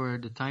waiting for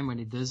the time when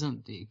it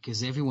doesn't,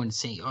 because everyone's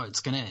saying, oh,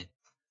 it's going to,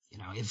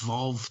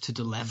 evolve to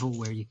the level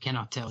where you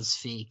cannot tell it's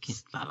fake.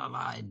 La la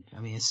la. I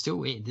mean, it's still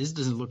waiting. This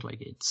doesn't look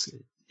like it's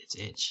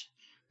itch.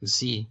 We'll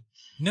see.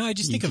 No, I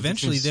just think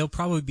eventually they'll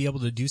probably be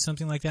able to do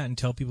something like that and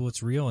tell people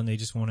it's real, and they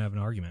just won't have an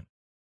argument.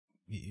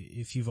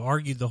 If you've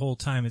argued the whole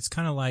time, it's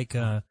kind of like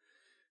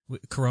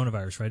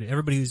coronavirus, right?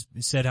 Everybody who's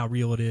said how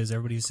real it is,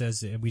 everybody who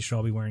says that we should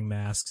all be wearing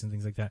masks and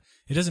things like that.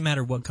 It doesn't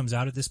matter what comes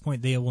out at this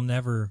point. They will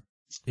never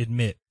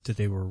admit that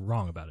they were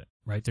wrong about it,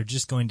 right? They're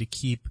just going to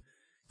keep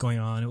going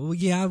on. Well,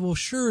 yeah, well,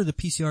 sure, the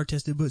PCR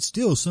tested, but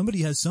still,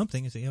 somebody has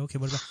something. And say, okay,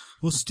 what about?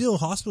 Well, still,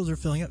 hospitals are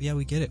filling up. Yeah,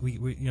 we get it. We,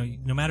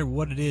 no matter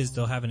what it is,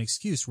 they'll have an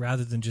excuse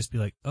rather than just be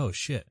like, oh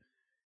shit,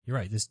 you're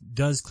right. This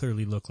does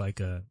clearly look like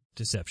a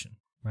deception,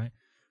 right?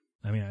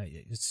 I mean,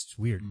 it's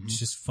weird. Mm-hmm. It's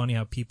just funny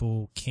how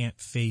people can't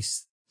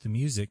face the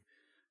music.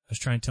 I was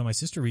trying to tell my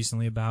sister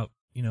recently about,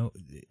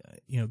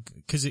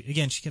 because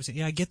again, she kept saying,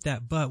 yeah, I get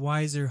that, but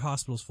why is there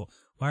hospitals full?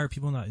 Why are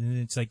people not? And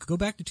it's like, go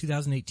back to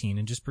 2018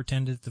 and just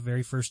pretend that the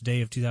very first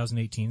day of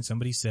 2018,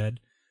 somebody said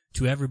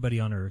to everybody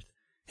on Earth,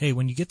 hey,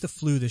 when you get the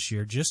flu this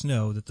year, just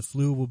know that the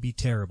flu will be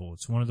terrible.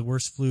 It's one of the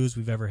worst flus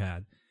we've ever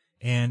had.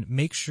 And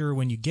make sure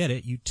when you get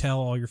it, you tell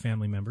all your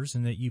family members,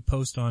 and that you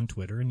post on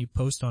Twitter and you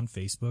post on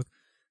Facebook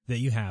that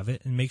you have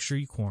it, and make sure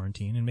you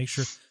quarantine and make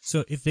sure.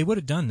 So if they would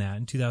have done that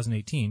in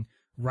 2018,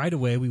 right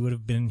away we would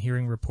have been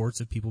hearing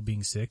reports of people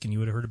being sick, and you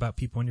would have heard about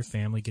people in your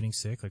family getting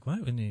sick. Like,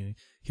 what? When you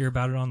hear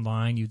about it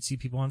online, you'd see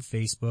people on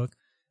Facebook.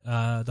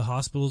 The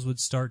hospitals would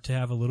start to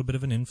have a little bit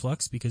of an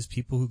influx because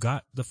people who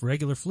got the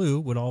regular flu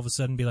would all of a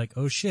sudden be like,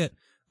 oh shit,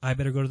 I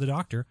better go to the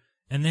doctor.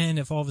 And then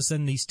if all of a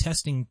sudden these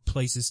testing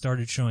places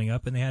started showing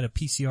up and they had a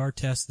PCR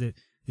test that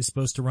is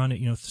supposed to run at,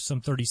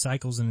 some 30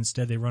 cycles, and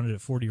instead they run it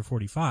at 40 or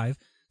 45,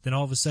 then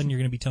all of a sudden you're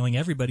going to be telling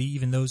everybody,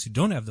 even those who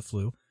don't have the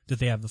flu, that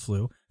they have the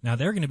flu. Now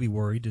they're going to be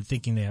worried and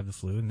thinking they have the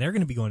flu, and they're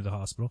going to be going to the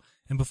hospital.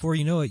 And before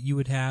you know it, you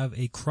would have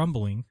a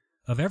crumbling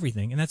of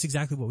everything. And that's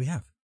exactly what we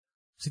have.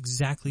 It's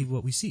exactly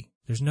what we see.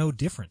 There's no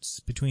difference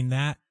between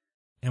that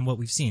and what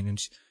we've seen. And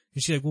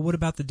she's like, well, what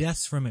about the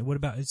deaths from it? What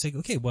about, it's like,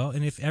 okay, well,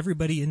 and if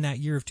everybody in that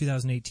year of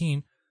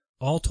 2018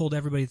 all told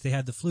everybody that they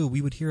had the flu,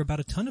 we would hear about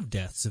a ton of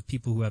deaths of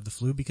people who have the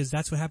flu, because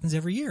that's what happens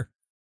every year.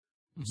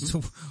 Mm-hmm.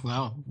 So,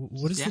 well,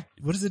 what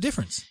is the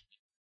difference?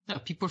 No,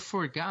 people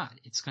forgot.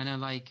 It's kind of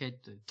like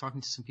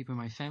talking to some people in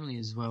my family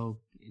as well.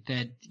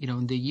 that,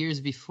 in the years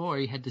before,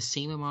 you had the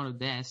same amount of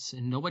deaths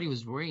and nobody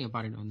was worrying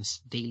about it on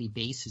a daily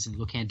basis and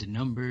looking at the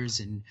numbers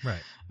and,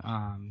 right.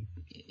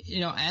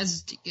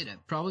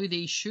 Probably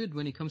they should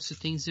when it comes to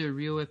things that are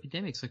real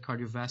epidemics like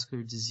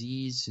cardiovascular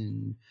disease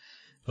and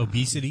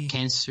obesity,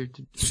 cancer,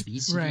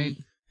 obesity. Right.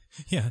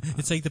 Yeah.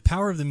 It's like the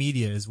power of the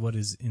media is what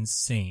is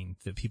insane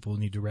that people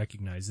need to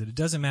recognize, that it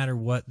doesn't matter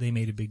what they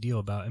made a big deal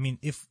about. I mean,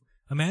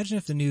 imagine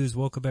if the news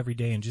woke up every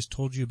day and just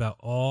told you about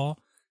all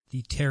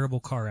the terrible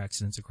car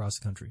accidents across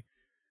the country.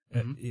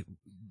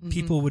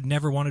 People would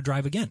never want to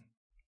drive again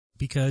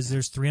because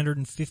there's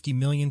 350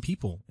 million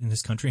people in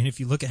this country. And if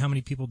you look at how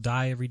many people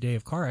die every day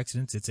of car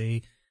accidents, it's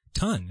a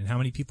ton. And how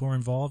many people are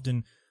involved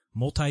in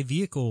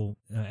multi-vehicle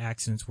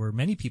accidents where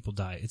many people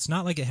die. It's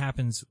not like it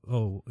happens,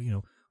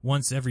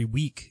 once every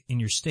week in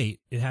your state.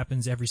 It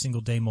happens every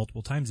single day,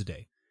 multiple times a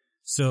day.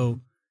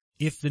 So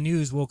if the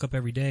news woke up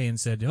every day and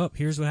said, oh,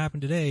 here's what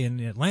happened today in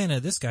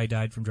Atlanta, this guy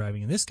died from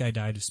driving and this guy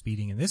died of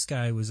speeding and this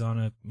guy was on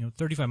a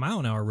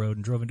 35-mile-an-hour road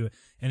and drove into it,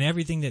 and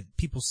everything that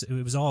people,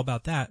 it was all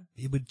about that,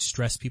 it would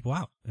stress people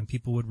out and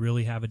people would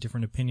really have a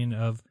different opinion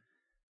of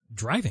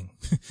driving.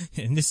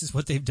 And this is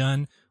what they've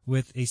done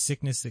with a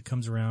sickness that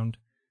comes around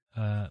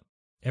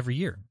every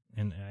year.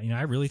 And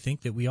I really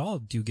think that we all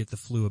do get the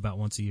flu about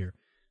once a year.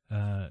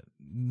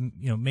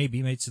 Maybe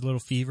it's a little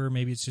fever,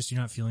 maybe it's just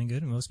you're not feeling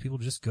good, and most people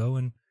just go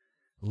and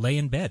lay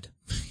in bed,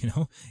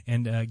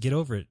 and get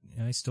over it.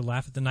 And I still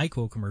laugh at the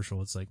NyQuil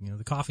commercial. It's like,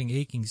 the coughing,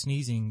 aching,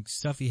 sneezing,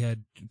 stuffy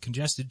head,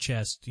 congested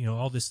chest,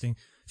 all this thing,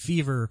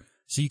 fever,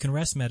 so you can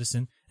rest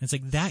medicine. And it's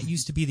like that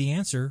used to be the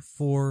answer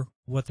for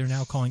what they're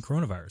now calling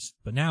coronavirus.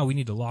 But now we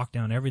need to lock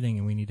down everything,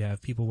 and we need to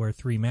have people wear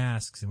 3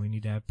 masks, and we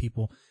need to have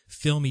people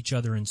film each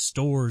other in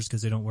stores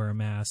because they don't wear a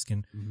mask.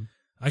 And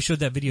I showed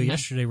that video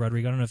yesterday,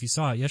 Rodrigo. I don't know if you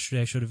saw it.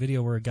 Yesterday I showed a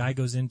video where a guy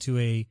goes into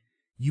a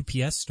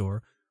UPS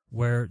store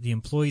where the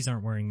employees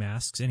aren't wearing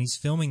masks, and he's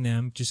filming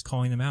them, just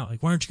calling them out.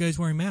 Like, why aren't you guys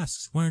wearing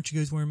masks? Why aren't you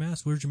guys wearing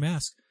masks? Where's your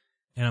mask?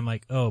 And I'm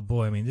like, oh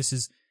boy,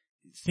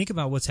 think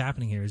about what's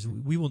happening here is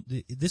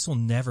this will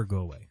never go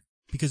away.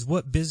 Because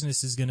what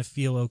business is going to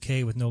feel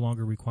okay with no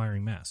longer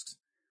requiring masks?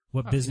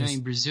 What business?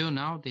 In Brazil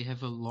now, they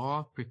have a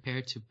law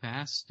prepared to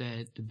pass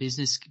that the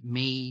business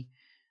may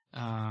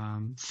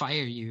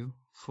fire you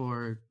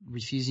for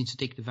refusing to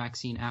take the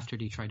vaccine after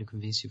they try to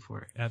convince you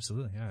for it.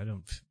 Absolutely. Yeah, I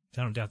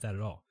don't doubt that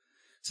at all.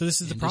 So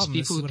this is the problem.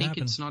 There's people who think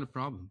happened. It's not a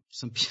problem.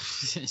 Some people.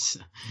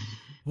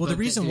 Well, the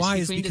reason why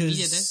is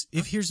because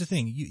here's the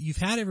thing: you've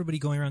had everybody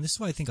going around. This is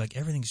why I think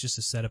everything's just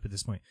a setup at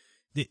this point.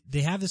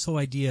 They have this whole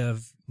idea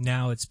of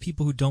now it's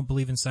people who don't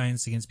believe in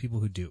science against people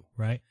who do,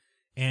 right?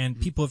 And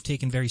people have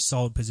taken very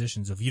solid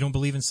positions of you don't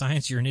believe in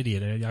science, you're an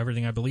idiot.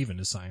 Everything I believe in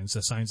is science.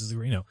 Science is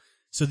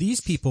So these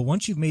people,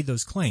 once you've made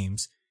those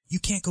claims, you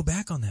can't go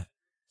back on that.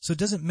 So it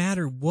doesn't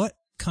matter what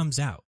comes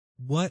out.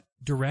 What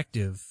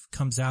directive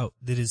comes out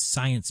that is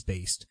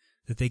science-based,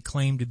 that they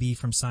claim to be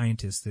from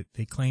scientists, that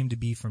they claim to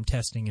be from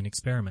testing and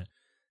experiment,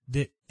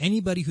 that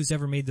anybody who's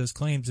ever made those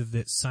claims of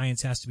that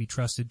science has to be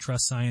trusted,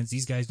 trust science,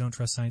 these guys don't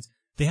trust science,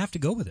 they have to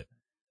go with it.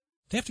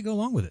 They have to go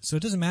along with it. So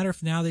it doesn't matter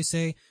if now they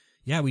say,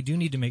 yeah, we do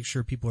need to make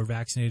sure people are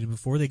vaccinated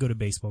before they go to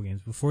baseball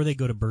games, before they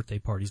go to birthday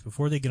parties,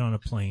 before they get on a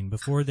plane,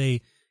 before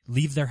they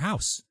leave their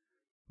house.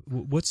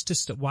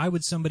 Why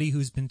would somebody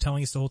who's been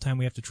telling us the whole time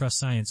we have to trust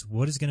science,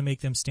 what is going to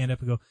make them stand up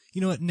and go,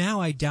 you know what, now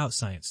I doubt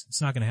science.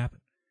 It's not going to happen.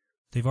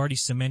 They've already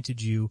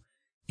cemented you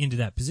into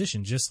that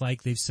position, just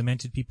like they've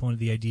cemented people into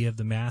the idea of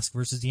the mask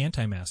versus the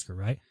anti-masker,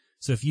 right?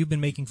 So if you've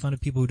been making fun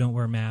of people who don't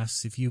wear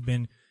masks, if you've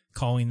been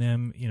calling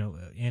them,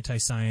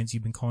 anti-science,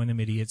 you've been calling them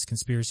idiots,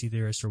 conspiracy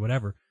theorists, or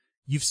whatever,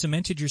 you've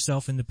cemented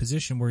yourself in the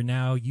position where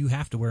now you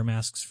have to wear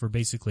masks for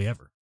basically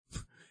ever.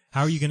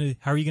 How are you going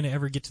to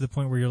ever get to the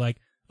point where you're like,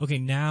 okay,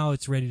 now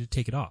it's ready to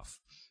take it off?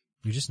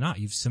 You're just not.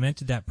 You've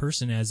cemented that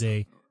person as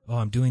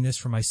I'm doing this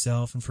for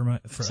myself and for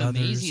others.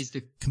 Amazing is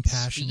the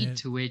compassionate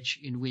speed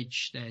in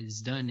which that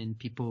is done, and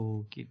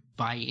people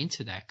buy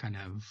into that kind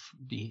of.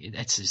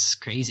 That's just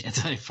crazy.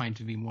 That's what I find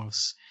to be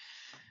most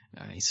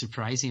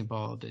surprising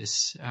about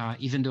this.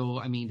 Even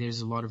though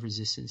there's a lot of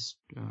resistance.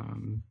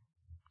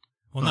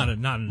 Not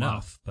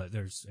enough, but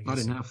there's not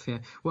enough. Yeah.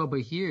 Well,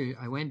 but here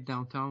I went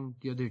downtown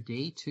the other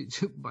day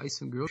to buy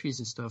some groceries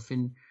and stuff,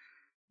 and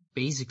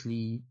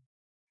basically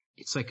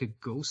it's like a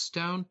ghost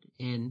town,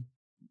 and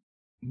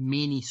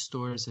many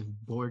stores have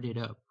boarded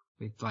up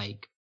with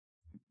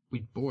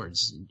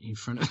boards in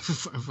front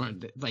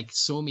of like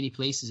so many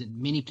places, and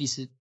many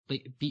places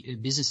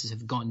businesses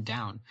have gone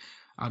down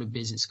out of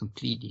business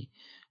completely.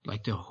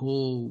 Like the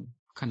whole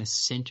kind of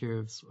center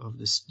of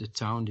the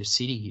town, the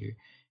city here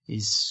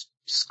is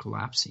just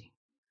collapsing.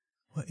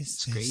 What is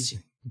it's this? Crazy.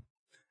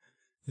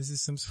 This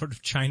is some sort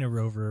of China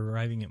rover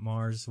arriving at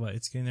Mars. What?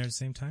 It's getting there at the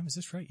same time? Is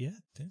this right? Yeah,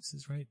 this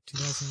is right.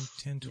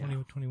 2010,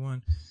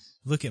 2021.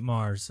 Look at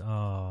Mars.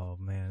 Oh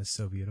man, it's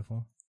so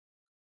beautiful.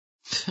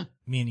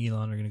 Me and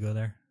Elon are going to go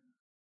there.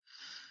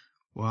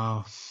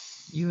 Wow.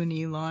 You and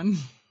Elon.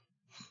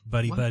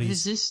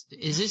 Buddies. Is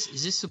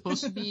this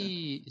supposed to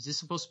be,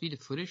 the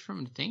footage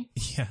from the thing?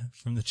 Yeah,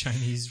 from the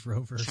Chinese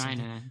rover.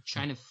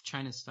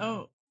 China style.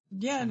 Oh,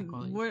 Yeah,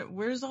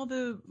 where's all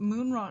the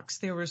moon rocks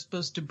they were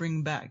supposed to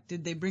bring back?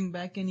 Did they bring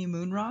back any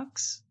moon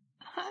rocks?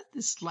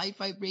 The slight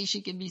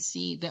vibration can be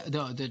seen.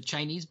 The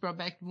Chinese brought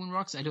back moon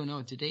rocks. I don't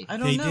know. Did they? I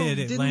don't know.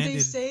 Didn't they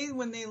say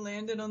when they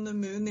landed on the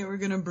moon they were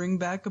going to bring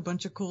back a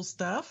bunch of cool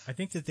stuff? I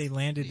think that they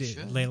landed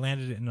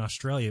it in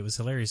Australia. It was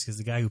hilarious because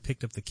the guy who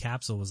picked up the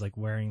capsule was like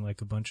wearing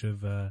like a bunch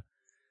of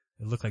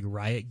it looked like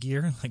riot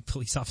gear, like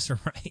police officer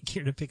riot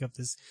gear to pick up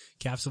this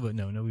capsule. But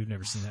no, we've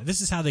never seen that.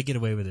 This is how they get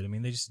away with it. I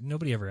mean,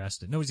 nobody ever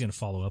asked it. Nobody's going to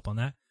follow up on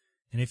that.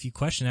 And if you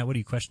question that, what are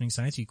you questioning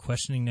science? Are you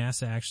questioning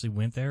NASA actually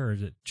went there or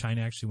that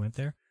China actually went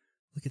there?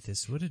 Look at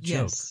this. What a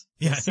joke.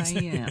 Yes, I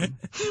am.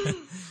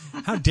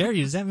 How dare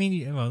you? Does that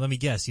mean well, let me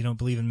guess. You don't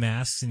believe in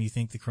masks and you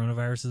think the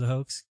coronavirus is a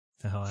hoax?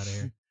 Get the hell out of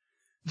here.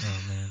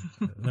 Oh,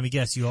 man. Let me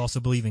guess. You also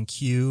believe in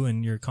Q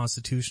and you're a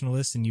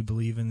constitutionalist and you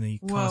believe in the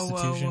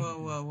Constitution?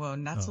 Whoa.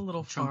 That's a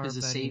little far, Trump is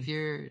a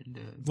savior.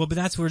 Well, but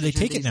that's where they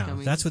take it now.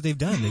 That's what they've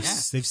done.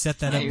 They've set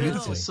that up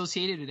beautifully. It's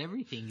associated with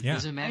everything. It Yeah.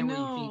 doesn't matter what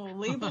you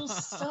think.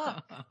 Labels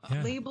suck.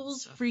 Yeah.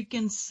 Labels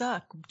freaking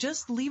suck.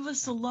 Just leave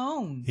us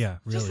alone. Yeah,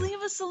 really. Just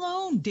leave us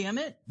alone, damn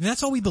it. And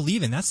that's all we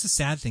believe in. That's the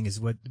sad thing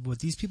is what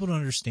these people don't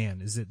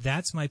understand is that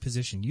that's my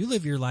position. You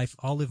live your life,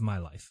 I'll live my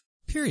life.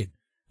 Period.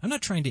 I'm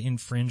not trying to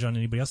infringe on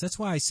anybody else. That's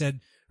why I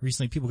said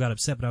recently people got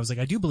upset, but I was like,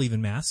 I do believe in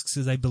masks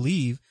because I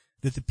believe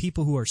that the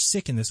people who are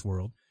sick in this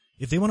world,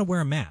 if they want to wear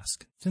a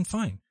mask, then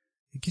fine.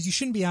 Because you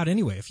shouldn't be out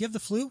anyway. If you have the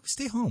flu,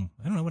 stay home.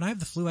 I don't know. When I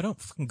have the flu, I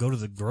don't fucking go to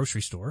the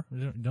grocery store.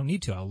 I don't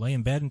need to. I'll lay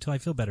in bed until I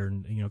feel better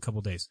in a couple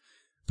of days.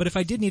 But if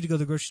I did need to go to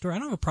the grocery store, I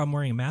don't have a problem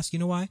wearing a mask. You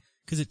know why?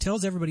 Because it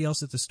tells everybody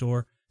else at the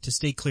store to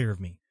stay clear of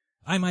me.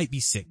 I might be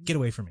sick. Get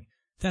away from me.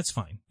 That's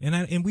fine.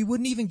 And we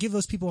wouldn't even give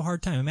those people a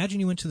hard time. Imagine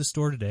you went to the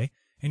store today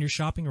and you're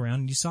shopping around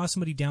and you saw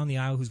somebody down the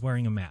aisle who's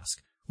wearing a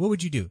mask. What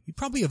would you do? You'd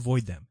probably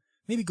avoid them.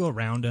 Maybe go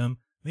around them.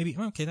 Maybe,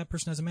 okay, that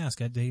person has a mask.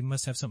 They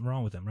must have something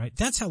wrong with them, right?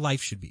 That's how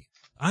life should be.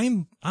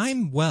 I'm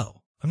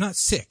well. I'm not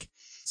sick.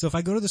 So if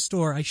I go to the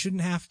store, I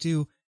shouldn't have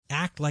to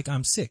act like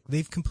I'm sick.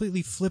 They've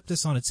completely flipped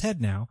this on its head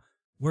now,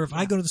 where if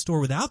I go to the store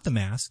without the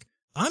mask,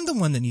 I'm the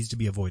one that needs to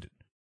be avoided.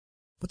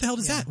 What the hell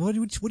does that? What are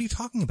you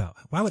talking about?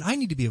 Why would I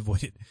need to be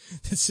avoided?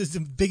 This is the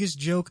biggest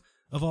joke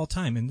of all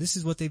time. And this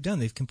is what they've done.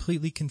 They've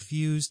completely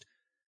confused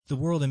the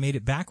world and made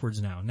it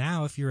backwards now.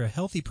 Now, if you're a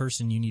healthy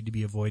person, you need to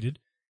be avoided.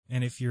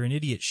 And if you're an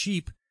idiot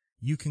sheep,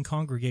 you can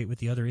congregate with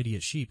the other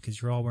idiot sheep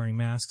because you're all wearing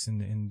masks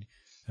and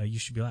you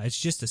should be. It's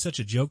just such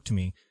a joke to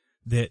me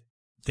that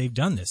they've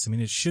done this. I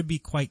mean, it should be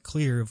quite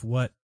clear of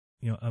what,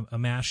 a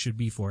mask should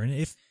be for.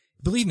 And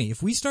believe me,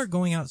 if we start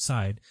going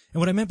outside, and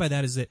what I meant by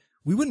that is that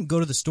we wouldn't go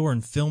to the store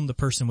and film the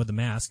person with the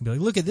mask and be like,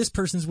 look at this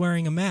person's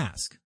wearing a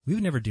mask. We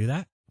would never do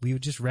that. We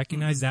would just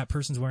recognize that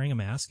person's wearing a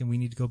mask and we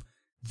need to go.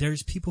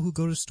 There's people who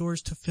go to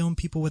stores to film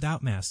people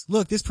without masks.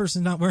 Look, this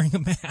person's not wearing a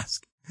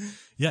mask.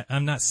 Yeah,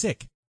 I'm not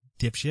sick,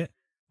 dipshit.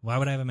 Why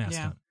would I have a mask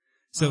on?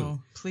 So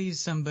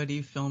please,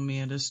 somebody film me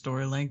at a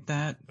store like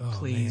that.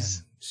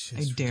 Please.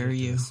 Man, I dare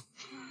ridiculous.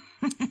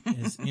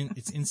 You.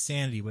 It's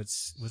insanity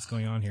what's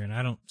going on here. And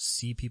I don't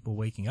see people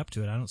waking up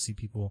to it. I don't see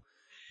people,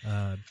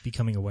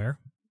 becoming aware.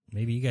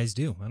 Maybe you guys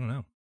do. I don't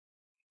know.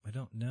 I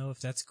don't know if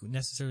that's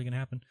necessarily going to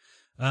happen.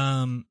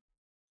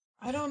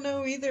 I don't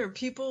know either.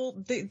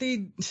 People,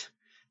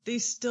 they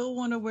still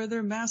want to wear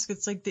their mask.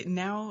 It's like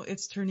now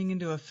it's turning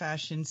into a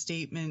fashion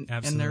statement.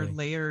 Absolutely. And they're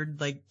layered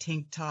like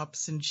tank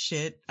tops and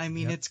shit. I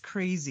mean, It's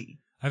crazy.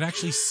 I've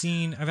actually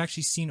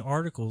seen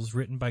articles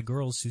written by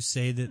girls who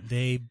say that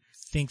they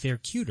think they're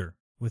cuter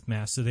with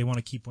masks, so they want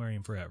to keep wearing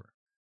them forever.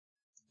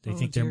 They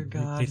think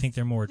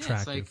they're more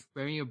attractive. It's like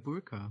wearing a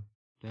burqa.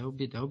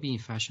 That'll be in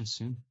fashion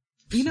soon.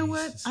 You know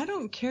what? I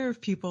don't care if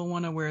people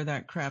want to wear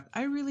that crap.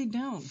 I really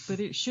don't. But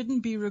it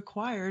shouldn't be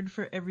required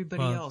for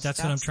everybody else.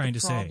 That's what I'm trying to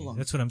say.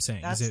 That's what I'm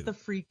saying. That's the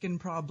freaking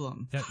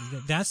problem.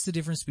 That's the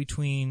difference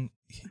between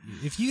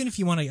if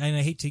you want to. And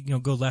I hate to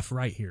go left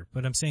right here,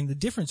 but I'm saying the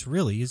difference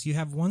really is you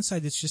have one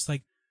side that's just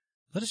like,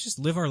 let us just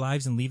live our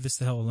lives and leave this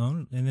the hell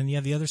alone, and then you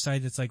have the other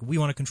side that's like, we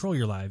want to control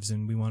your lives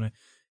and we want to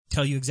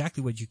tell you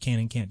exactly what you can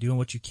and can't do and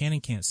what you can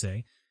and can't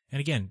say. And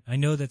again, I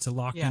know that's a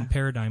locked-in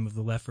paradigm of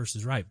the left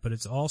versus right, but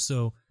it's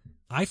also,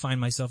 I find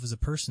myself as a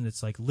person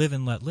that's like, live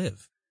and let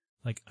live.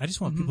 Like, I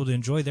just want people to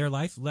enjoy their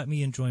life. Let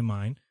me enjoy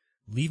mine.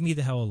 Leave me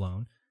the hell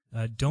alone.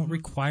 Don't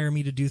require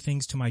me to do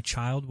things to my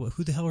child. Well,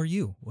 who the hell are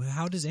you?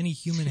 How does any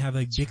human have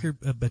a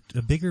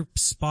bigger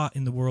spot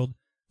in the world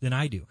than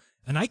I do?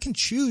 And I can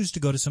choose to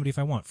go to somebody if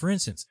I want. For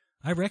instance,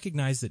 I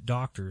recognize that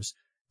doctors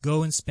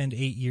go and spend 8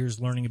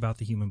 years learning about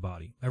the human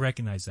body. I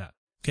recognize that.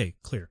 Okay,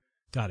 clear.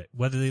 Got it.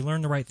 Whether they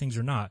learn the right things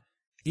or not.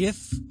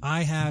 If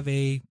I have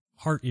a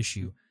heart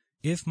issue,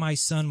 if my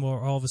son were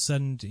all of a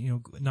sudden,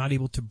 not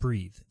able to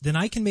breathe, then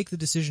I can make the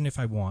decision if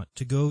I want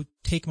to go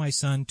take my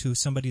son to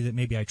somebody that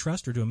maybe I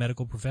trust or to a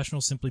medical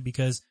professional simply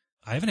because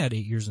I haven't had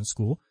 8 years in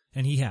school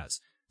and he has.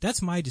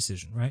 That's my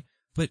decision, right?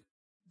 But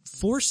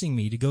forcing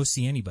me to go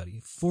see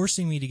anybody,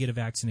 forcing me to get a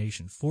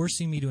vaccination,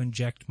 forcing me to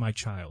inject my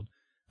child,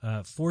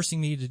 forcing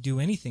me to do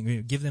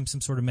anything, give them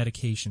some sort of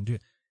medication, do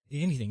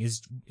anything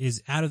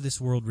is out of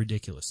this world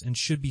ridiculous and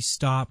should be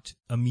stopped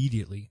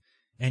immediately.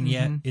 And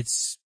yet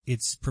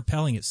it's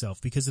propelling itself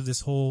because of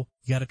this whole,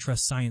 you got to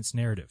trust science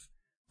narrative,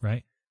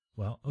 right?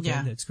 Well, okay,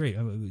 that's great.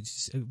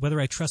 Whether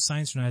I trust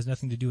science or not has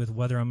nothing to do with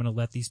whether I'm going to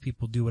let these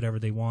people do whatever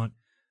they want,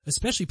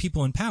 especially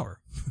people in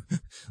power.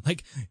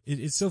 Like,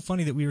 it's so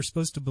funny that we were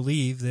supposed to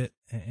believe that,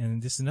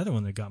 and this is another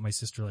one that got my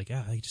sister like,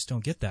 I just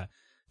don't get that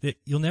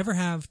you'll never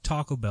have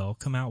Taco Bell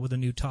come out with a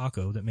new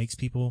taco that makes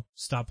people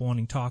stop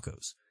wanting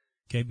tacos.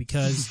 Okay,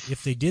 because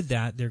if they did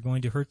that, they're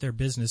going to hurt their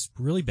business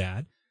really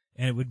bad,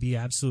 and it would be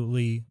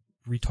absolutely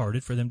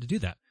retarded for them to do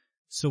that.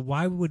 So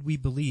why would we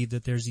believe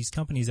that there's these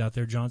companies out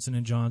there,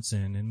 Johnson &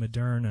 Johnson and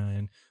Moderna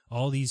and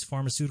all these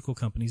pharmaceutical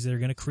companies that are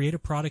going to create a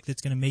product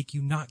that's going to make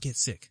you not get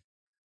sick?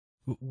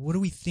 What are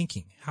we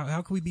thinking?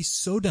 How can we be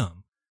so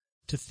dumb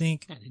to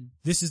think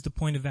this is the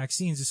point of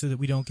vaccines is so that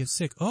we don't get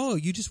sick? Oh,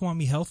 you just want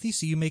me healthy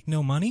so you make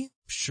no money?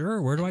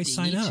 Sure, where do I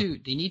sign up?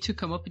 They need to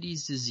come up with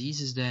these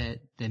diseases that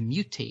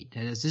mutate.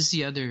 This is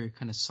the other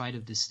kind of side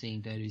of this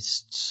thing that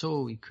is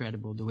so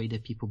incredible, the way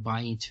that people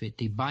buy into it.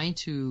 They buy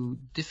into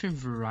different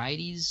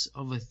varieties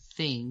of a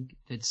thing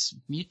that's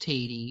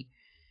mutating,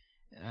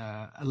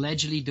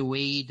 allegedly the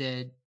way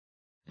that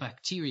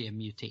bacteria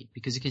mutate,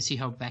 because you can see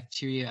how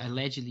bacteria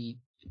allegedly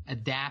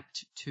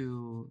adapt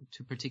to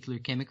particular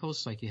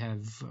chemicals. Like you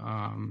have,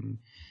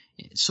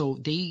 so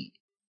they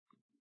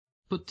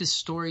put this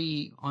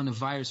story on a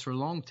virus for a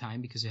long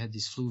time because they had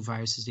these flu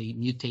viruses. They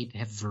mutate, they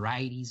have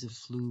varieties of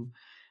flu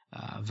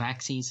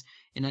vaccines,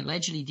 and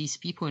allegedly these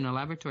people in a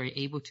laboratory are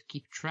able to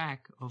keep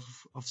track of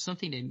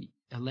something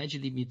that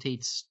allegedly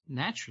mutates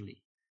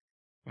naturally,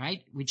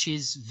 right? Which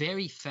is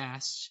very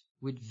fast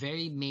with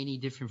very many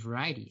different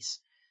varieties.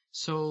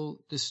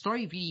 So the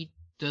story really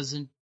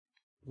doesn't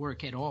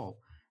work at all,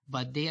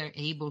 but they are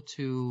able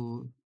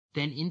to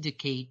then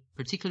indicate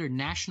particular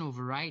national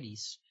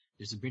varieties.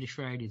 There's a British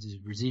variety, there's a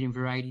Brazilian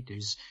variety,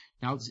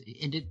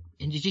 and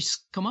they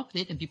just come up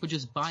with it, and people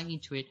just buy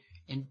into it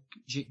and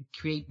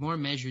create more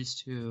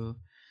measures to.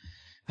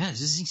 Man,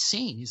 this is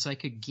insane. It's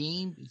like a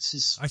game. It's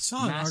this. I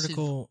saw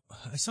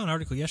an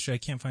article yesterday. I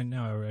can't find it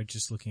now. I was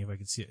just looking if I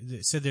could see it.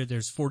 It said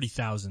there's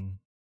 40,000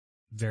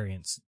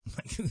 variants.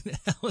 Like, who the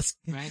hell is?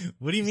 Right.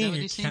 What do you mean? What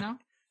they say now?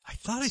 I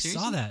thought I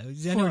saw that.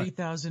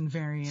 40,000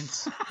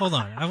 variants. Hold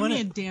on. Give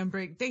me a damn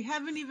break. They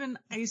haven't even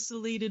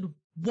isolated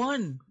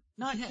one.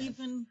 Not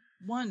even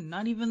one.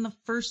 Not even the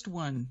first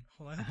one.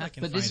 Well, I hope I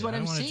can but this is what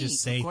I'm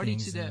saying. According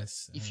to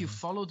if you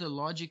follow the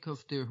logic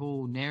of their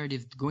whole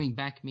narrative going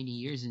back many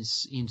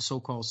years in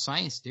so-called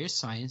science, their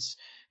science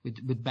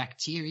with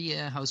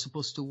bacteria, how it's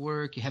supposed to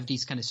work. You have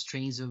these kind of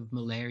strains of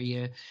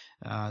malaria.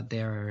 They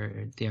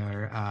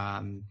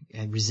are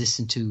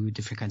resistant to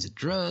different kinds of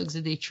drugs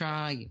that they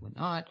try and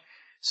whatnot.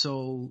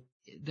 So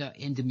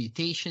the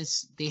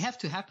mutations, they have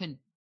to happen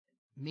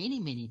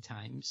many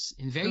times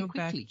and very quickly.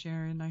 Go back,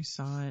 Jaron. I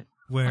saw it.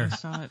 Where? I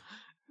saw it.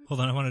 Hold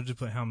on. I wanted to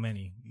put how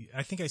many.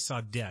 I think I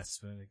saw deaths,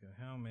 but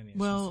how many?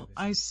 Well,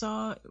 I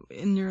saw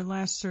in your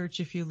last search,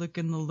 if you look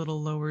in the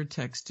little lower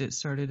text, it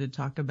started to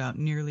talk about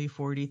nearly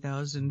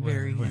 40,000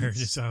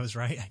 variants. So I was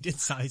right.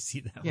 I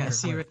see that. Yeah,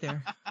 see right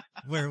there.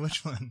 Where?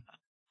 Which one?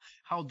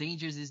 How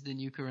dangerous is the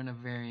new corona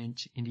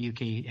variant in the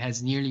UK? It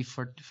has nearly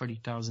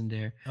 40,000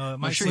 there. Oh, it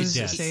might say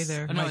deaths. Say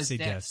there. It might say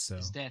deaths. So.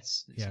 It's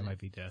deaths. Yeah, it might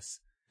be deaths.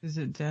 Is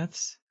it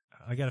deaths?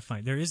 I gotta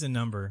find. There is a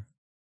number.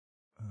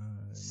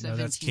 No,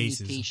 that's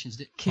cases.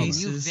 Mutations.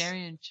 Cases. New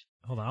variant.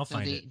 Hold on, I'll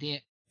find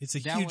it. It's a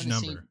huge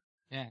number.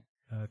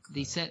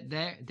 They said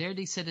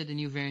they said that the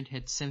new variant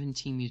had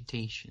 17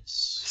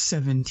 mutations.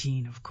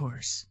 17, of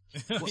course.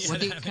 What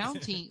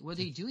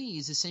they're doing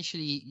is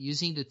essentially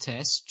using the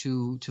test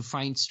to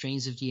find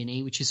strains of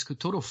DNA, which is a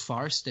total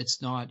farce.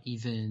 That's not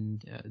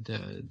even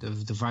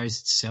the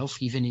virus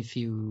itself. Even if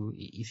you,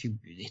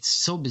 it's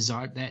so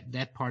bizarre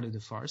that part of the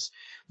farce.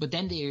 But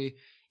then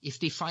if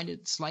they find a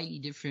slightly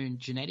different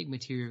genetic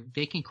material,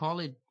 they can call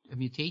it a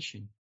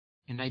mutation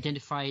and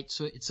identify it.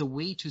 So it's a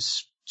way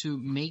to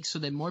make so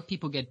that more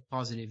people get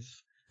positive.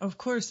 Of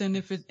course, and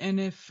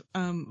if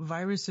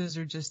viruses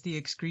are just the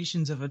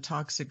excretions of a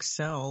toxic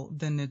cell,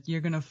 then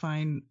you're going to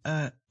find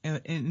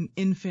an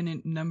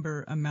infinite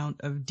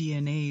amount of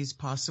DNAs,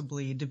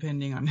 possibly,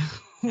 depending on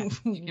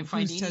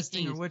who's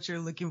testing or what you're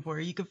looking for.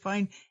 You could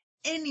find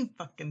any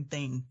fucking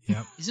thing.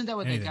 Yep. Isn't that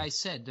what that guy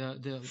said?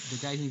 The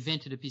guy who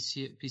invented the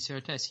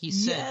PCR test. He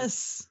said,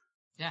 yes.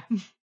 Yeah.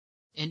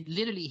 And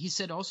literally, he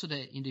said also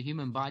that in the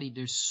human body,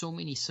 there's so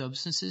many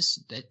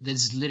substances that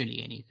there's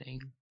literally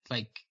anything.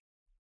 Like,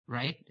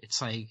 right?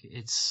 I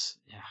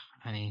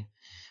mean,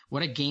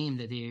 what a game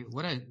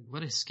what a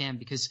scam,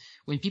 because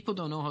when people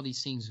don't know how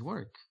these things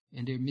work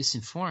and they're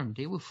misinformed,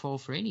 they will fall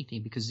for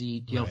anything because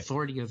the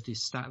authority of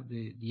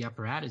the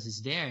apparatus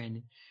is there.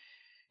 And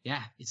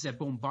yeah, it's that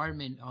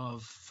bombardment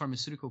of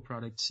pharmaceutical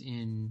products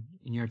in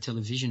your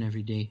television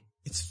every day.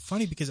 It's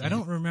funny because I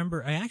don't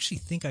remember. I actually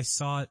think I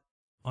saw it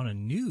on a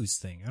news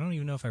thing. I don't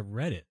even know if I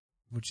read it,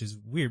 which is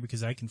weird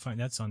because I can find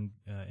that's on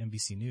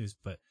NBC News,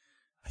 but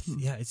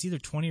Yeah, it's either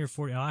 20 or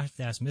 40. I'll have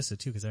to ask Missa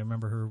too, because I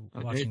remember her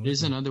watching.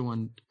 There's another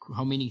one.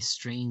 How many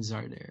strains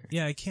are there?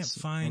 Yeah, I can't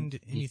find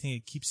anything.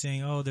 It keeps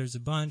saying, oh, there's a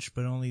bunch,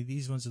 but only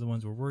these ones are the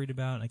ones we're worried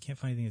about. And I can't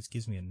find anything that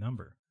gives me a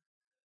number.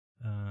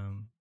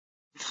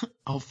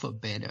 Alpha,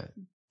 beta,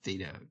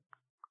 theta,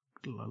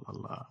 la la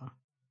la.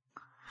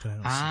 But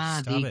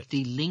I don't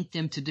see. They link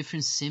them to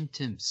different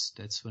symptoms.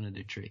 That's one of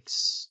the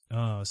tricks.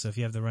 Oh, so if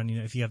you have the running,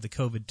 if you have the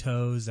COVID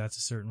toes, that's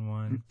a certain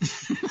one.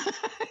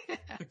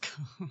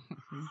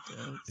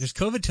 There's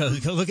COVID toes.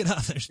 Go look it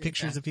up. There's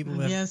pictures of people.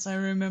 Yes, I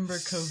remember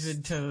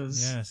COVID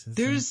toes. Yes.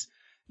 There's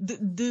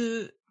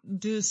the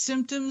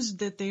symptoms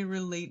that they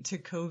relate to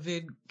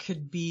COVID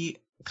could be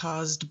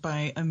caused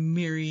by a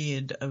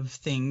myriad of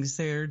things.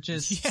 They're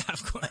just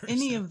of course.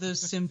 Any of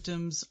those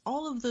symptoms.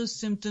 All of those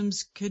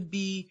symptoms could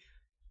be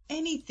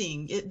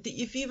anything.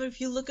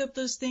 If you look up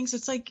those things,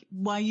 it's like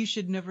why you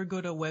should never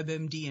go to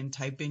WebMD and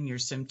type in your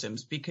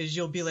symptoms, because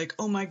you'll be like,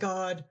 oh my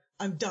God,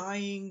 I'm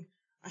dying.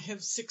 I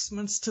have 6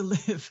 months to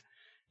live.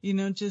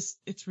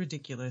 It's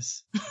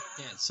ridiculous.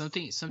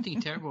 Yeah, something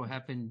terrible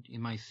happened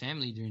in my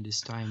family during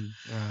this time.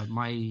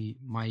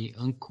 My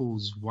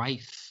uncle's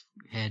wife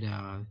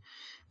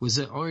was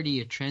already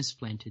a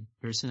transplanted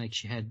person. Like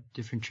she had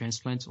different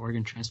transplants,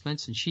 organ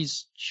transplants, and she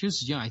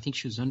was young. I think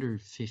she was under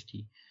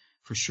 50.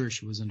 For sure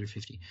she was under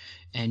 50.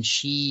 And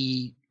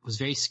she was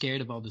very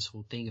scared about this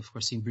whole thing. Of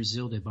course, in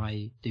Brazil, they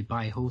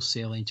buy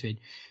wholesale into it.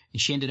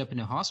 And she ended up in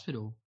a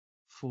hospital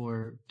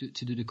to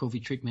do the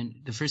COVID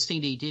treatment. The first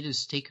thing they did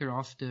is take her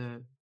off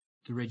the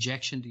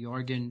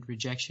organ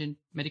rejection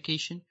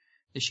medication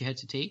that she had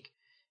to take.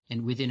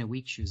 And within a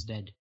week, she was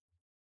dead.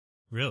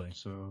 Really?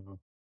 So,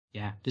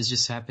 yeah, this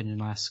just happened in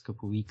the last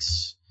couple of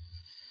weeks.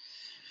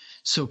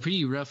 So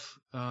pretty rough,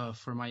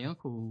 for my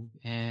uncle.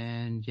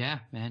 And yeah,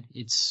 man,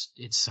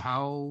 it's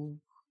how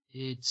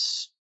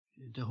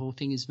the whole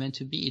thing is meant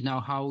to be.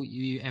 Now, how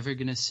you ever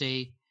gonna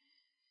say,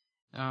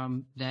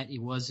 that it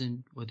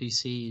wasn't what they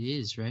say it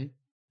is, right?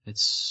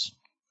 It's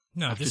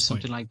no, after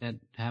something like that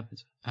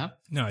happens. Huh?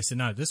 No, I said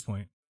not at this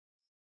point.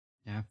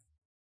 Yeah.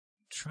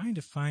 Trying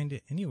to find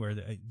it anywhere.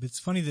 It's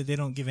funny that they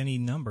don't give any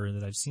number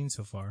that I've seen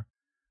so far.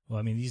 Well,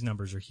 I mean, these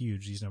numbers are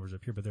huge. These numbers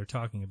up here, but they're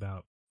talking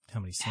about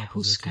how many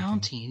samples. Who's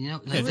counting?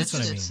 That's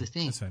what I mean. The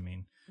thing. That's what I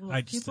mean.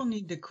 Well, people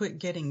need to quit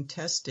getting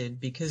tested,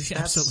 because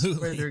that's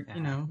where they're,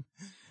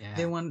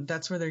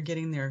 that's where they're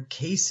getting their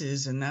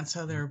cases, and that's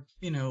how they're,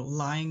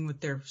 lying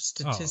with their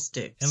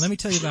statistics. And let me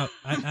tell you about,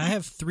 I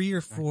have 3 or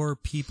 4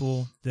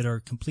 people that are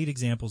complete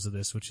examples of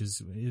this, which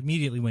is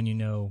immediately when you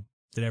know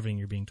that everything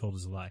you're being told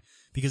is a lie,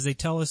 because they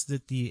tell us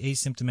that the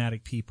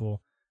asymptomatic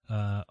people,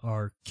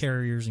 are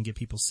carriers and get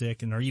people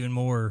sick and are even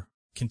more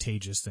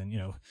contagious than,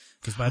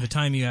 because by the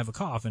time you have a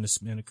cough and a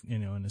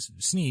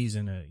sneeze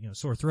and a,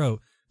 sore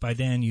throat, by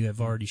then you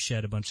have already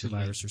shed a bunch of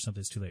virus or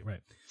something. It's too late,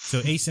 right? So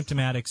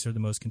asymptomatics are the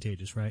most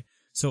contagious, right?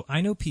 So I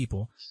know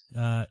people,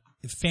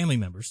 family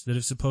members that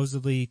have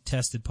supposedly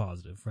tested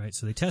positive, right?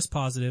 So they test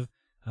positive,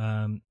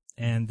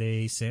 and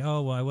they say,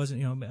 oh, well, I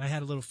wasn't, I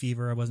had a little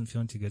fever. I wasn't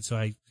feeling too good. So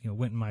I,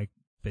 went in my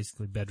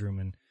basically bedroom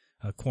and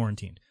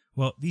quarantined.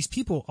 Well, these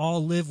people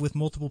all live with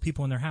multiple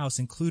people in their house,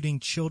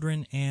 including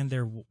children and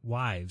their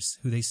wives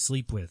who they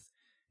sleep with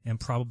and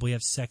probably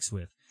have sex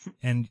with.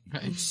 And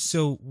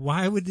so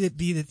why would it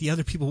be that the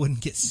other people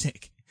wouldn't get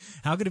sick?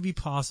 How could it be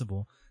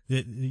possible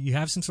that you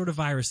have some sort of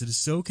virus that is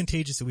so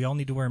contagious that we all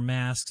need to wear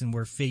masks and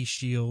wear face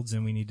shields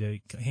and we need to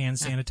hand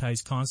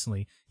sanitize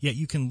constantly, yet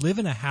you can live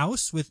in a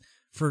house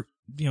for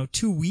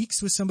 2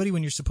 weeks with somebody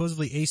when you're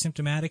supposedly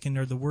asymptomatic and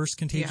are the worst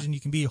contagion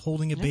you can be,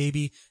 holding a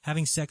baby,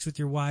 having sex with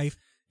your wife,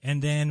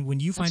 and then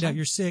when you find out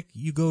you're sick,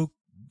 you go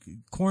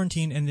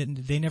quarantine and then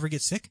they never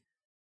get sick?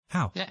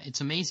 How? Yeah,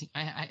 it's amazing.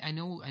 I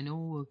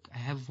know I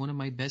have one of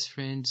my best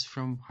friends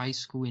from high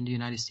school in the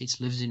United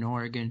States, lives in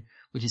Oregon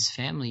with his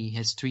family. He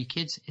has 3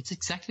 kids. It's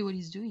exactly what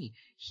he's doing.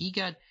 He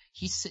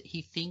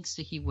thinks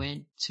that he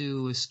went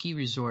to a ski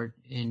resort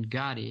and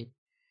got it.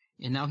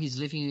 And now he's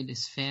living with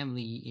his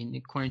family in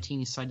quarantine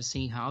inside the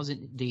same house,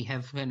 and they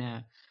have kind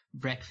of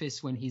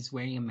breakfast when he's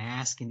wearing a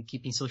mask and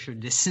keeping social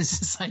distance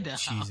inside the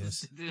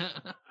house.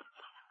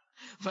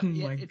 But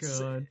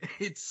God.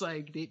 It's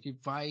like they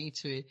buy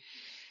into it.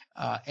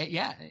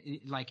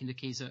 Like in the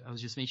case I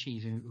was just mentioning,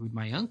 even with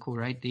my uncle,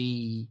 right?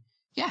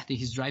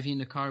 He's driving in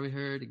the car with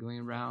her. They're going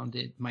around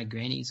it. My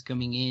granny's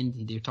coming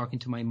in. They're talking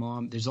to my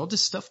mom. There's all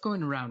this stuff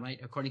going around, right?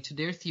 According to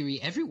their theory,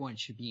 everyone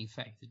should be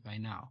infected by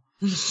now.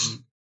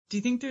 Do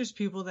you think there's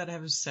people that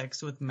have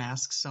sex with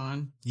masks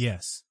on?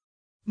 Yes.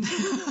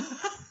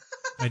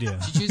 I do.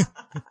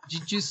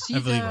 Did you see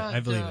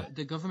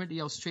the government,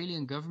 the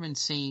Australian government,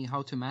 saying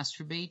how to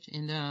masturbate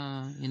in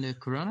the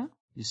corona?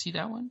 You see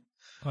that one?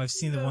 Oh, I've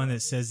seen the one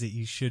that says that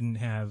you shouldn't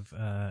have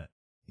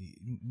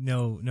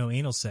no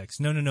anal sex.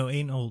 No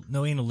anal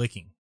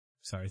licking.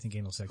 Sorry, I think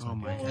anal sex. Oh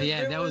my God.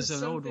 Yeah, that was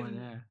an old one.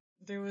 Yeah.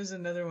 There was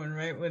another one,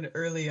 right? When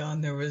early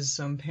on there was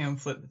some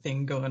pamphlet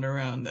thing going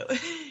around that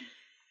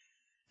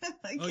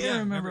I can't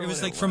remember. It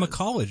was like from a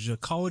college. A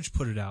college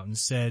put it out and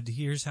said,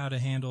 "Here's how to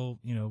handle,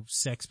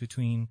 sex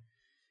between,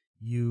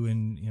 you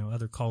and,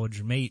 other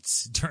college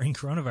mates during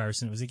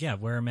coronavirus. And it was like, yeah,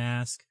 wear a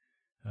mask,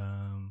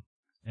 and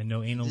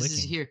no anal licking. This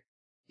is here.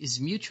 Is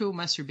mutual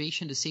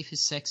masturbation the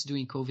safest sex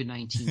during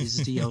COVID-19? This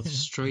is the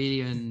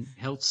Australian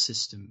health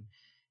system.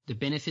 The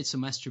benefits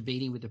of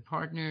masturbating with a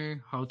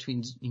partner, how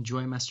to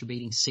enjoy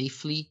masturbating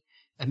safely,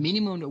 a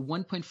minimum of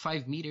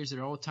 1.5 meters at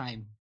all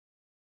time.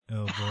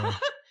 Oh, boy.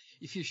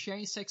 If you're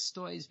sharing sex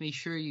toys, make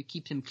sure you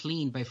keep them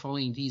clean by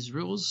following these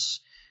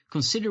rules.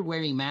 Consider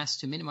wearing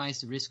masks to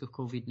minimize the risk of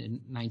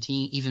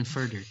COVID-19 even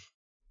further.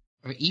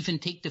 Or even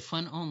take the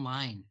fun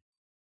online.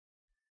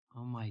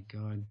 Oh my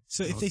God.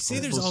 So if they say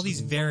there's all these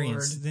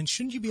variants, then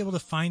shouldn't you be able to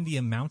find the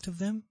amount of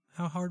them?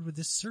 How hard would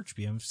this search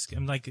be? I'm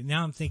like,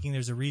 now I'm thinking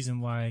there's a reason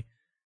why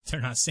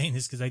they're not saying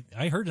this, because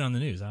I heard it on the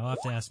news. I'll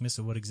have to ask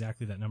Missa what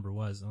exactly that number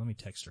was. Let me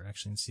text her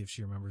actually and see if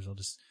she remembers.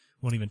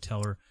 Won't even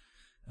tell her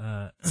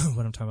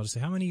what I'm talking about. Just say,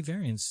 how many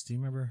variants? Do you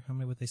remember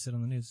what they said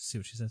on the news? Let's see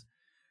what she says.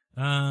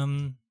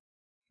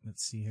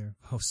 Let's see here.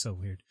 Oh, so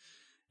weird.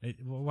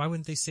 Why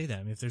wouldn't they say that?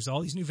 I mean, if there's all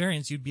these new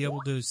variants, you'd be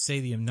able to say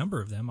the number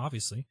of them,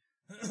 obviously.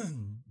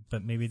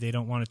 But maybe they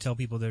don't want to tell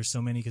people there's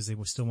so many because they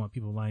will still want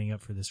people lining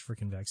up for this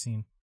freaking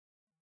vaccine.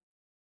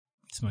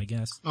 That's my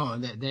guess. Oh,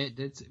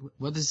 that's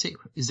what does it say?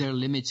 Is there a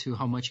limit to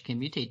how much it can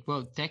mutate?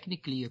 Well,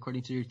 technically,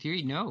 according to their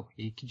theory, no.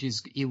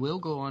 It will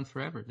go on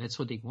forever. That's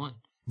what they want.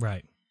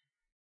 Right.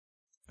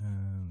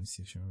 Let's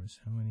see if she remembers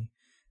how many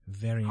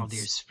variants. How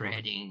they're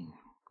spreading.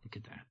 Look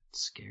at that.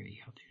 It's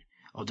scary.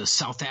 The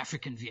South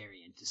African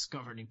variant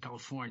discovered in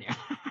California.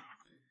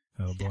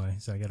 Oh boy.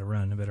 So I got to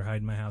run. I better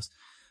hide in my house.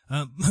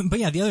 But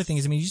yeah, the other thing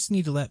is, you just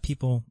need to let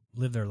people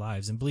live their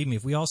lives. And believe me,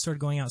 if we all started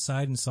going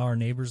outside and saw our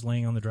neighbors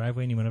laying on the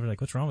driveway and you went over like,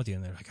 what's wrong with you?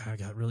 And they're like, I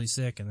got really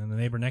sick. And then the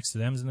neighbor next to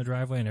them is in the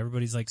driveway and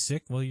everybody's like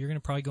sick. Well, you're going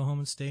to probably go home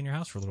and stay in your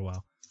house for a little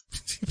while.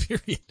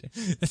 Period.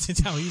 That's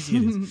how easy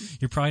it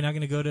is. You're probably not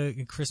going to go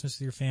to Christmas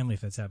with your family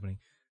if that's happening.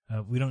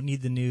 We don't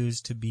need the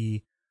news to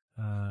be,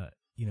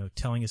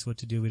 telling us what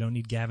to do. We don't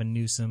need Gavin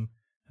Newsom,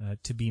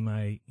 to be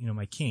my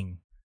king.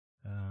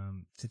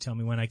 To tell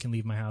me when I can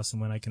leave my house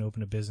and when I can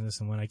open a business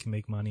and when I can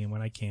make money and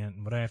when I can't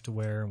and what I have to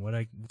wear and what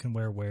I can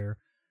wear where.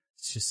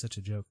 It's just such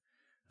a joke.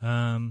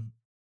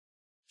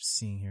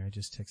 Seeing here, I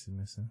just texted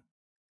Missa.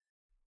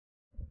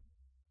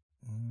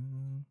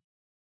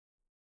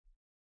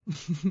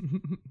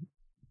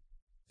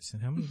 So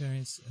how many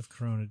variants of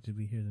corona did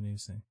we hear the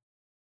news say?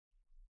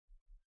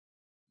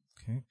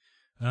 Okay.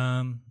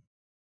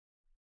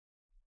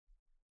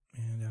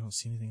 And I don't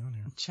see anything on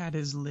here. Chat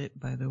is lit,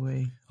 by the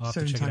way. I'll have to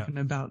Started check it talking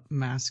about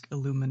mask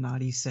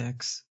Illuminati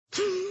sex.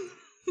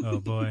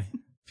 Oh boy,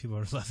 people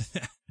are loving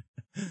that.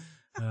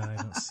 I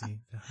don't see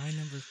the high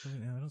numbers.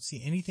 I don't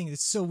see anything.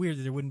 It's so weird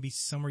that there wouldn't be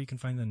somewhere you can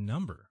find the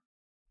number.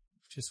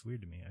 It's just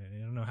weird to me.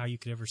 I don't know how you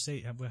could ever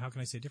say. How can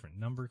I say different?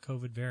 Number,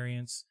 COVID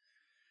variants.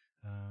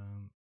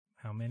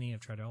 How many? I've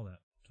tried all that.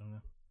 I don't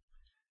know.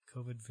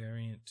 COVID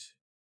variant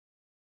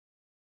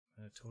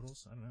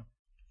totals. I don't know.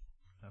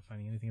 Not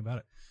finding anything about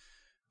it.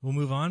 We'll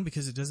move on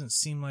because it doesn't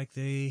seem like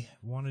they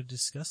want to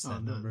discuss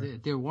that number.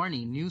 They're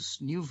warning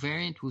new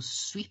variant will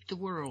sweep the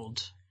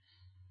world.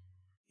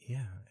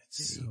 Yeah,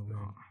 it's so weird.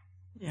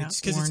 Yeah, it's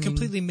because it's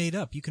completely made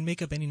up. You can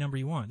make up any number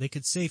you want. They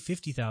could say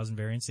 50,000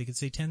 variants. They could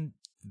say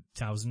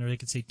 10,000, or they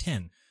could say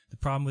 10. The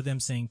problem with them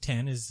saying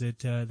 10 is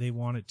that they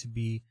want it to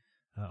be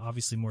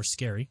obviously more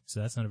scary. So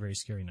that's not a very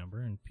scary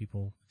number, and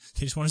people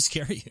they just want to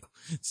scare you.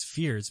 It's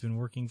fear. It's been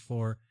working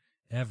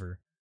forever.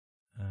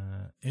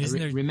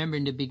 Remember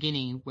in the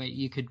beginning where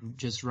you could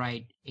just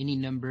write any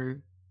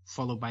number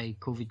followed by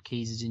COVID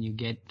cases, and you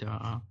get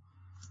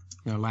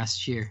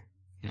last year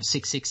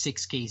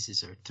 666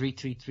 cases, or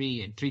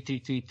 333 and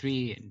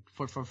 3333 and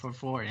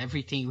 4444, and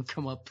everything would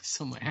come up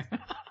somewhere.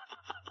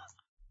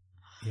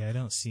 Yeah, I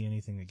don't see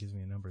anything that gives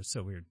me a number. It's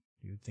so weird.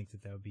 You would think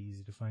that would be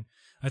easy to find.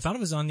 I thought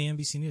it was on the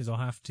NBC News. I'll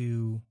have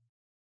to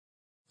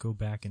go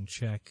back and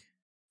check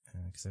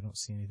because I don't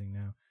see anything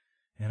now.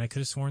 And I could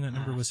have sworn that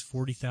number was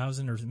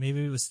 40,000, or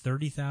maybe it was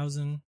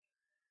 30,000.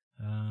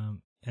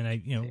 And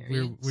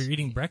we're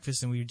eating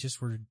breakfast and we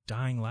just were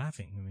dying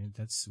laughing. I mean,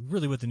 that's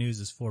really what the news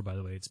is for, by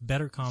the way. It's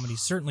better comedy,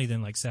 certainly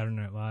than like Saturday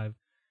Night Live,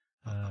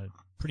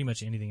 pretty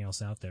much anything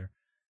else out there.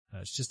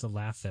 It's just a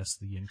laugh fest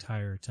the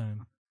entire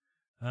time.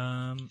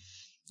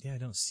 Yeah, I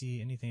don't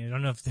see anything. I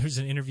don't know if there's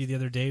an interview the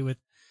other day with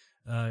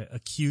a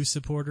Q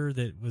supporter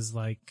that was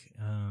like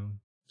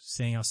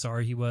saying how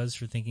sorry he was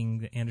for thinking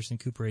that Anderson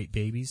Cooper ate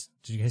babies.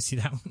 Did you guys see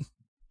that one?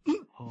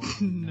 Oh,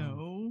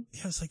 no.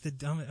 Yeah, it's like the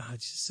dumb,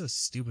 it's just so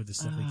stupid, the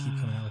stuff they keep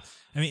coming out with.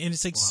 I mean, and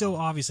it's like so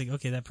obvious, like,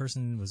 okay, that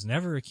person was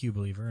never a Q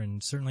believer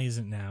and certainly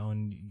isn't now,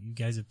 and you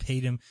guys have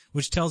paid him,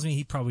 which tells me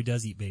he probably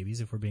does eat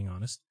babies, if we're being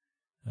honest.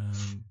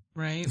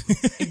 Right?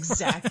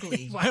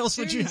 Exactly. Why else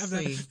would you have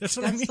that? That's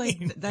what I mean.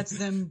 Like, that's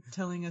them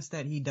telling us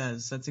that he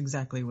does. That's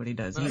exactly what he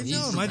does. I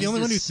know. Am I the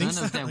only one who thinks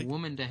that? Son of that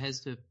woman that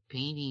has the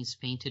paintings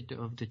painted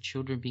of the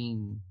children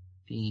being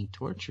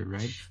tortured,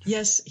 right?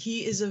 Yes,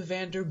 he is a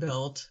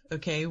Vanderbilt,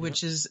 okay,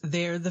 which is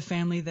they're the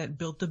family that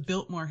built the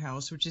Biltmore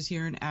House, which is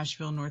here in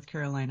Asheville, North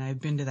Carolina. I've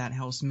been to that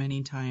house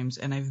many times,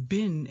 and I've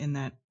been in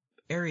that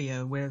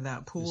area where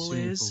that pool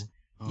swimming is. pool.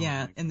 Oh,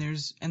 Yeah, and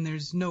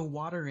there's no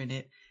water in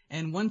it.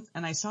 And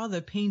I saw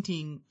the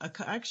painting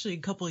actually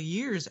a couple of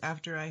years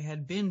after I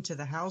had been to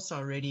the house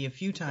already a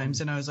few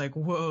times, and I was like,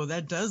 whoa,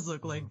 that does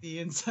look like the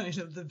inside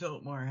of the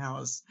Biltmore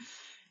house.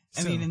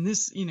 I mean, and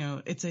this,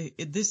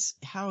 this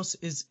house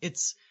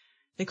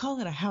they call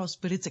it a house,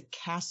 but it's a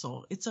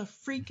castle. It's a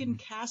freaking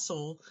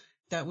castle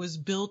that was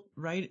built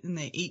right in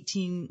the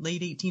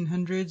late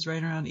 1800s,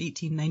 right around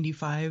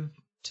 1895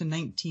 to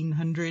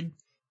 1900,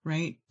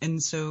 right?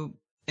 And so,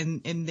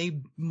 and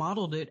they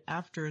modeled it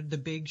after the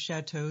big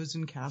chateaus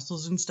and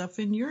castles and stuff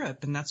in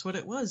Europe, and that's what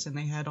it was. And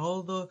they had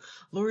all the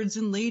lords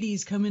and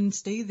ladies come and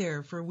stay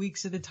there for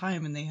weeks at a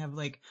time, and they have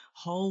like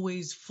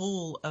hallways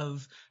full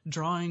of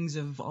drawings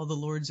of all the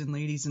lords and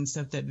ladies and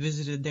stuff that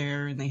visited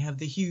there, and they have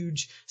the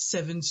huge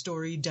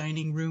 7-story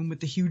dining room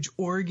with the huge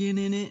organ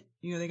in it.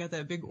 They got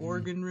that big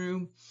organ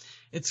room.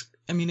 It's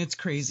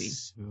crazy.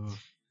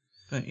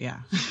 But yeah.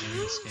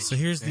 So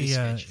here's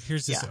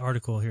this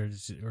article here,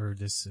 or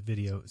this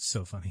video. It's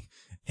so funny.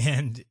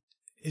 And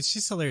it's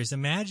just hilarious.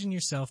 Imagine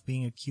yourself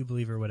being a Q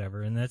believer or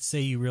whatever, and let's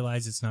say you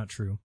realize it's not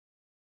true.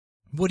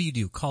 What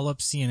do? Call up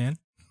CNN?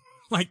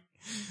 Like,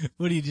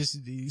 what do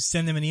you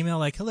send them an email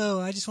like, hello,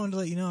 I just wanted to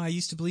let you know I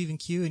used to believe in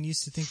Q and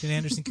used to think that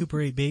Anderson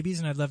Cooper ate babies,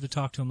 and I'd love to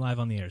talk to him live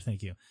on the air.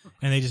 Thank you.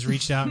 And they just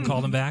reached out and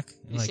called him back.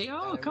 You say,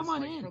 oh, come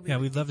on in. Yeah,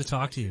 we'd love to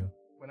talk to you.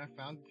 When I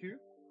found Q?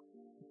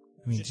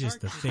 I mean, just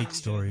the fake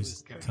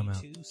stories come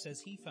out.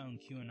 Says he found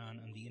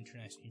QAnon on the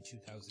internet in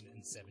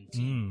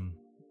 2017.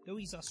 Though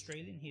he's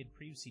Australian, he had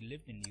previously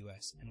lived in the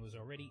US and was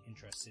already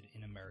interested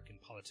in American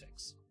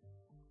politics.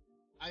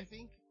 I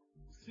think,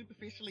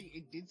 superficially,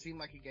 it did seem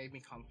like it gave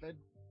me comfort.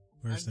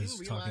 Where's I this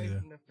didn't talking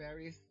realize to? the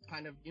nefarious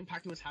kind of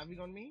impact it was having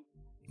on me,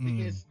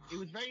 because it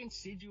was very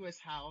insidious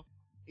how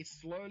it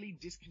slowly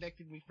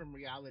disconnected me from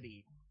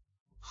reality.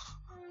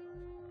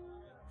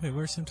 Wait,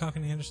 where's him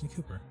talking to Anderson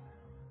Cooper?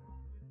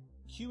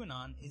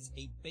 QAnon is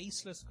a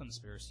baseless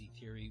conspiracy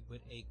theory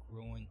with a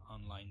growing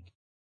online.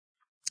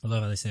 I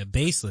love how they say it.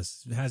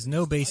 Baseless. It has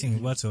no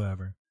basing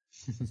whatsoever.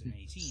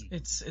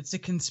 It's a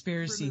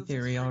conspiracy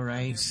theory, all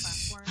right.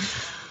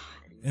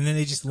 And then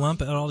they just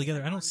lump it all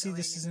together. I don't see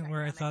this isn't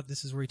where I thought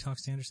this is where he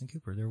talks to Anderson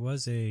Cooper. There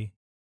was they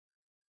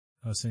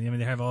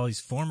have all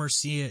these former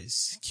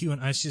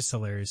QAnon. It's just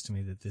hilarious to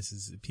me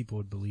that people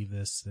would believe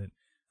this, that,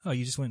 oh,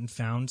 you just went and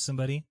found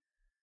somebody.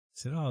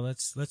 Said, oh,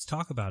 let's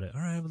talk about it.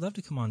 All right, I would love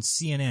to come on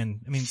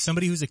CNN. I mean,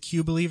 somebody who's a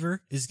Q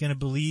believer is going to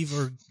believe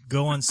or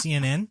go on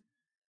CNN? What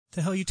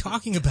the hell are you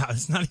talking about?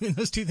 It's not even,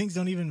 those two things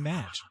don't even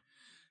match.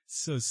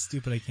 It's so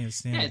stupid, I can't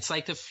stand it. It's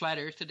like the flat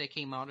earther that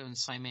came out on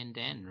Simon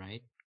Den,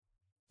 right?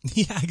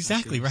 Yeah,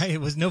 exactly, right?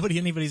 It was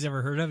anybody's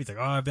ever heard of. He's like,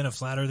 oh, I've been a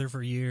flat earther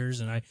for years,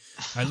 and I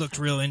looked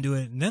real into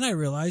it, and then I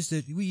realized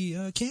that we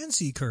can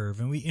see curve,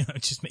 and we,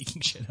 just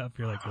making shit up.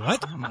 You're like,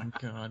 what? Oh my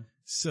God.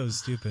 So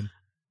stupid.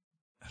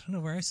 I don't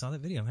know where I saw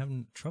that video. I'm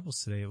having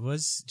troubles today. It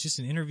was just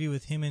an interview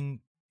with him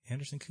and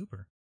Anderson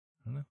Cooper.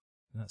 I don't know.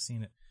 I'm not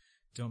seeing it.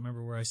 Don't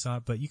remember where I saw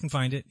it, but you can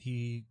find it.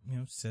 He,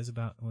 says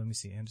about, let me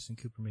see, Anderson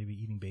Cooper maybe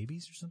eating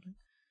babies or something.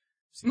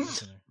 See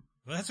what's in there.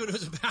 Well, that's what it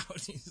was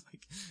about.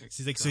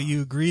 He's like, so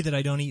you agree that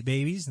I don't eat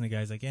babies? And the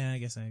guy's like, yeah, I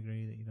guess I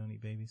agree that you don't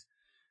eat babies.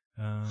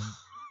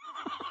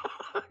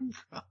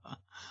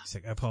 He's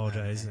like, I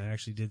apologize. I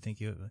actually did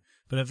think you,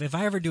 but if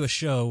I ever do a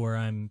show where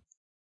I'm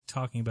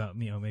talking about,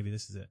 maybe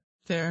this is it.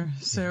 There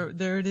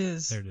it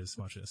is. There it is.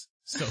 Watch this.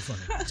 So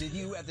funny. Did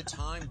you at the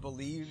time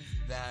believe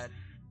that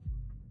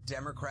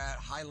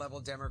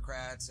high-level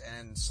Democrats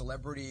and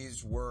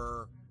celebrities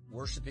were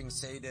worshiping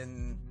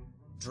Satan,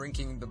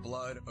 drinking the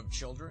blood of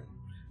children?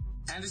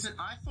 Anderson,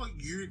 I thought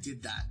you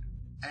did that.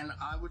 And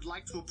I would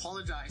like to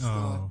apologize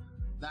for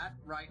that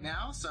right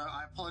now. So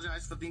I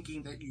apologize for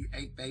thinking that you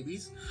ate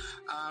babies.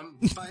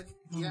 But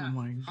yeah, oh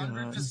my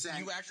God. 100%.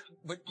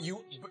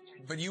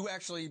 You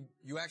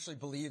actually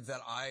believe that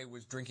I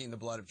was drinking the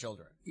blood of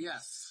children?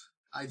 Yes,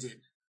 I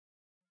did.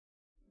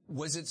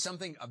 Was it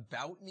something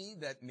about me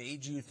that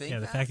made you think that? Yeah,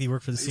 the that? fact that you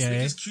work for the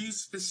CIA? It's because Q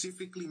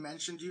specifically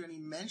mentioned you, and he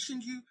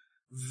mentioned you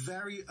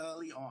very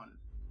early on.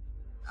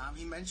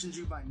 He mentioned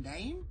you by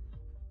name,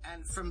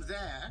 and from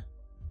there,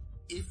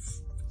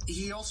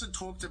 he also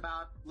talked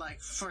about,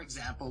 for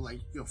example,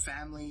 your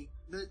family.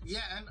 But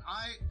yeah, and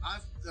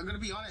I'm gonna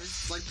be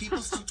honest, people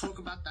still talk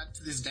about that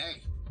to this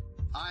day.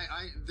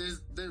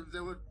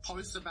 There were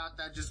posts about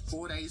that just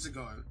 4 days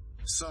ago.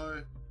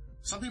 So,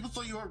 some people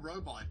thought you were a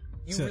robot.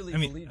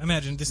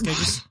 Imagine this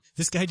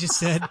guy just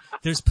said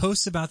there's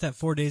posts about that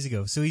 4 days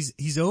ago. So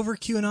he's over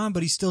QAnon,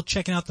 but he's still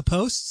checking out the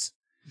posts.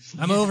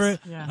 I'm over it.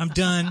 Yeah. I'm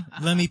done.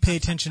 Let me pay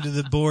attention to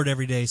the board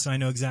every day so I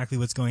know exactly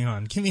what's going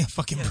on. Give me a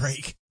fucking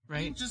break.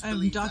 Right?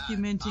 I'm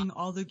documenting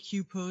all the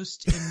Q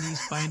posts in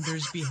these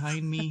binders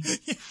behind me.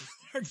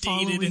 They're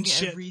dated and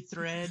shit. Every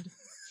thread.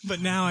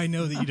 But now I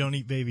know that you don't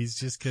eat babies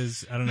just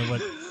because I don't know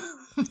what.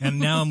 And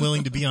now I'm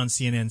willing to be on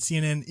CNN.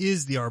 CNN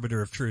is the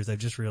arbiter of truth. I've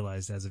just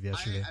realized as of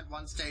yesterday. I at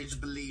one stage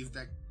believed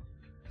that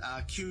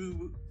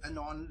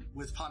QAnon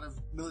was part of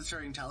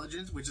military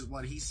intelligence, which is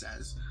what he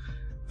says.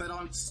 But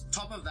on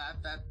top of that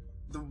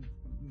the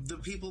the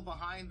people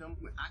behind them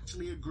were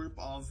actually a group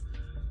of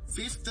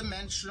fifth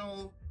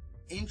dimensional,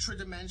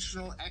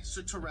 intradimensional,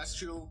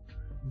 extraterrestrial,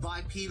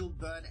 bipedal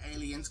bird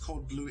aliens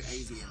called blue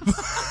avians.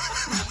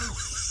 That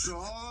was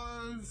so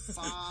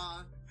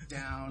far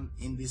down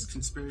in this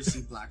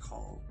conspiracy black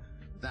hole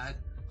that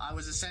I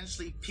was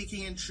essentially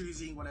picking and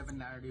choosing whatever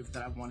narrative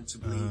that I wanted to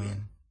believe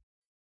in.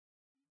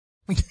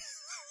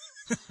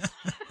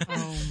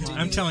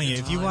 I'm telling you,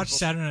 if you watch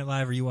Saturday Night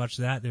Live or you watch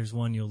that, there's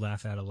one you'll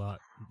laugh at a lot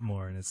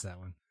more, and it's that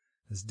one.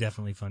 It's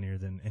definitely funnier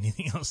than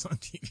anything else on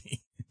TV.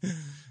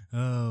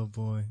 Oh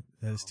boy,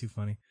 that is too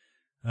funny.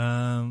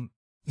 Well,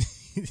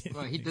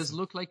 he does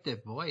look like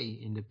that boy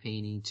in the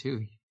painting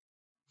too.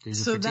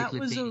 So that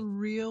was a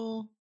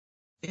real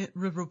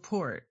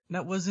report.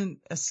 That wasn't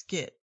a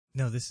skit.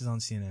 No, this is on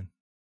CNN.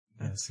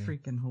 That's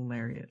freaking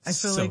hilarious. I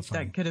feel So like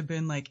funny. that could have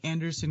been like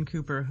Anderson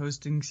Cooper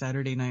hosting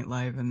Saturday Night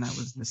Live, and that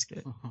was the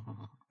skit.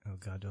 Oh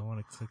God, do I want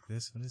to click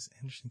this? What is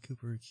Anderson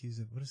Cooper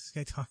accused of? What is this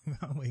guy talking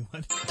about? Wait,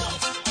 what?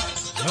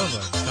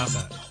 Oh, stop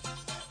that.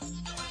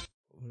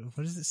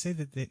 What does it say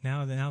that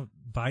now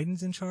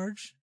Biden's in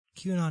charge?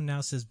 QAnon now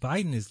says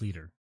Biden is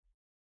leader.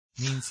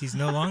 Means he's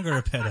no longer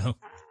a pedo.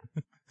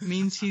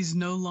 Means he's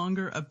no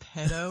longer a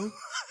pedo?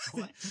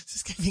 What?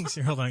 This guy being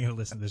serious. Hold on, I'm going to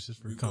listen to this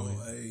just for comment.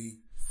 A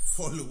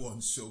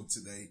follow-on show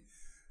today.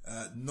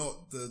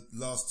 Not the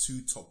last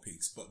two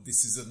topics, but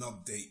this is an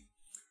update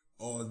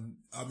on,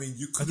 I mean,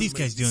 you couldn't Are these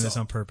guys doing this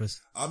up. on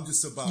purpose? I'm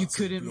just about You to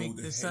couldn't blow make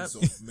the this heads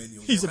up. off many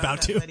of He's my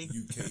about to. UK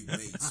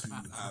mates who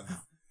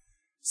have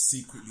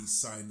secretly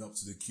signed up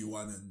to the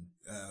QAnon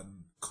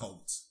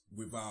cult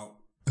without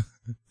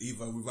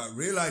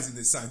realizing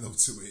they signed up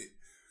to it,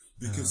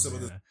 because some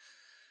of the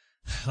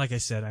like I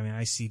said, I mean,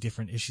 I see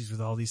different issues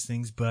with all these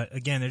things, but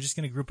again, they're just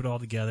going to group it all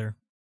together.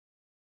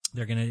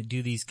 They're going to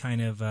do these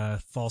kind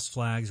of false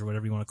flags or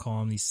whatever you want to call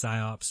them, these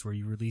psyops where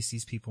you release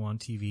these people on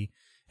TV.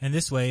 And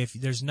this way, if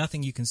there's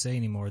nothing you can say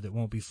anymore that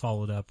won't be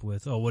followed up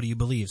with, oh, what do you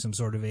believe? Some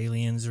sort of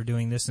aliens are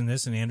doing this and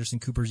this, and Anderson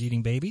Cooper's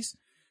eating babies?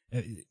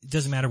 It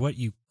doesn't matter what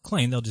you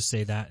claim, they'll just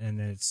say that, and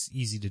then it's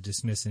easy to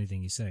dismiss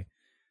anything you say.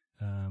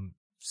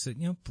 So,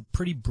 you know,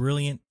 pretty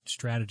brilliant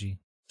strategy,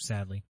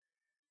 sadly.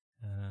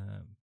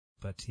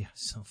 But yeah,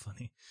 so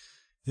funny.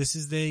 This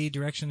is the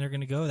direction they're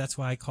going to go. That's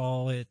why I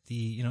call it the,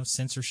 you know,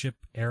 censorship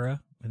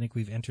era. I think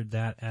we've entered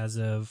that as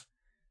of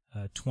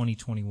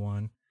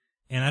 2021.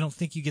 And I don't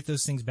think you get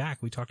those things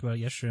back. We talked about it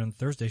yesterday on the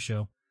Thursday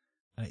show.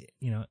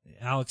 You know,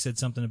 Alex said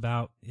something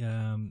about, you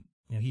know,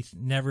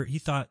 he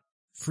thought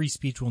free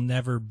speech will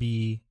never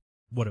be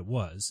what it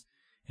was.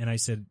 And I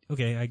said,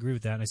 okay, I agree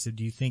with that. And I said,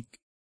 do you think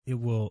it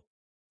will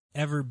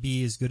ever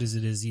be as good as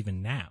it is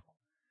even now?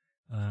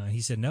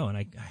 He said no. And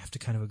I have to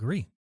kind of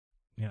agree.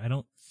 You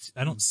know,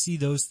 I don't see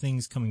those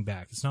things coming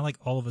back. It's not like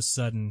all of a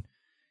sudden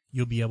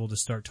you'll be able to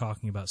start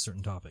talking about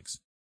certain topics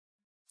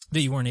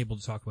that you weren't able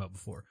to talk about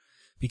before,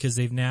 because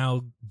they've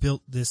now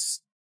built this,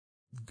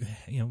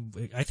 you know,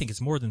 I think it's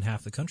more than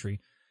half the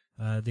country.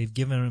 They've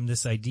given them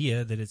this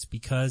idea that it's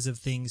because of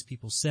things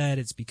people said.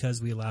 It's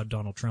because we allowed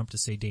Donald Trump to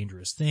say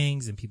dangerous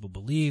things and people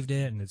believed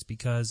it. And it's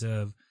because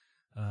of,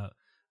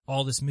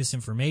 all this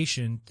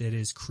misinformation that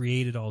has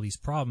created all these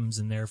problems,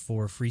 and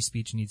therefore free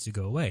speech needs to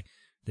go away.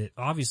 That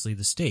obviously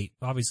the state,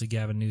 obviously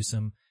Gavin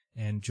Newsom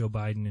and Joe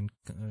Biden and,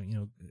 you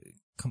know,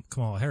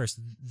 Kamala Harris,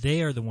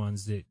 they are the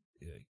ones that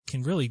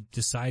can really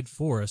decide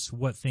for us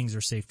what things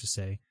are safe to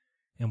say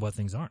and what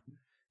things aren't.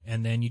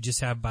 And then you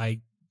just have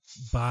by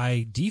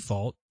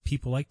default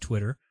people like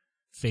Twitter,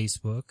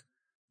 Facebook,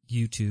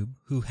 YouTube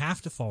who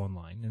have to fall in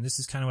line. And this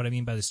is kind of what I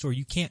mean by the story.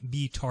 You can't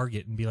be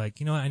Target and be like,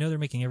 you know what, I know they're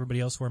making everybody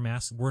else wear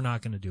masks. We're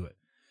not going to do it,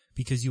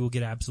 because you will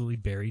get absolutely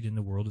buried in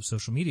the world of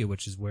social media,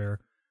 which is where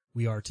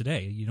we are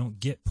today. You don't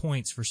get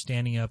points for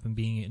standing up and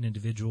being an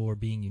individual or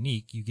being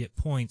unique. You get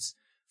points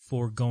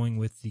for going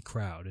with the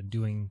crowd and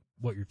doing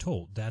what you're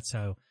told. That's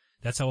how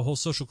a whole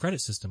social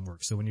credit system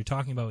works. So when you're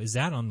talking about, is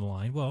that on the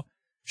line? Well,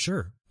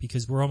 sure,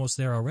 because we're almost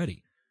there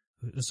already.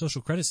 The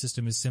social credit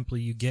system is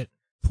simply you get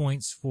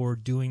points for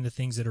doing the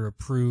things that are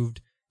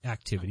approved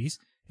activities,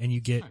 and you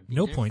get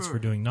no points for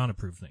doing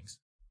non-approved things.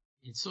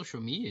 It's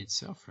social media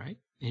itself, right?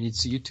 And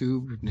it's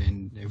YouTube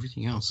and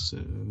everything else.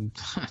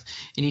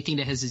 Anything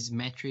that has its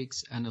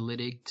metrics,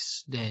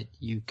 analytics, that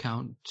you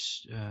count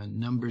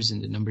numbers,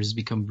 and the numbers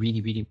become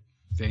really, really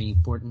very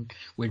important.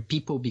 Where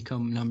people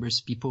become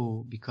numbers,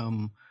 people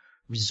become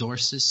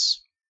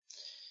resources,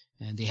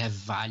 and they have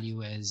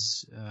value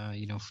as,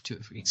 you know, to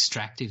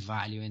extractive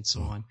value and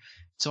so on.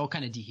 It's all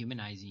kind of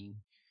dehumanizing.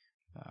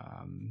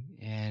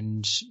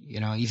 And, you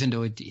know, even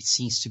though it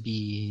seems to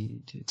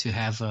be, to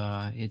have,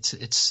 it's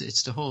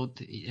the whole,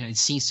 it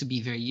seems to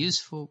be very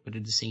useful, but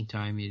at the same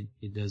time,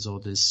 it does all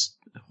this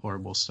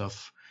horrible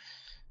stuff.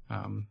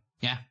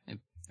 Yeah.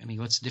 I mean,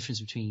 what's the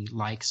difference between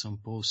likes on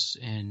posts,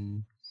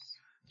 and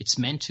it's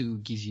meant to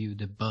give you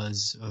the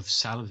buzz of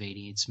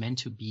salivating. It's meant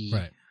to be,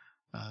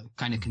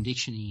 kind of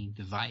conditioning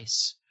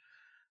device.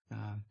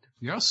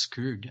 We're all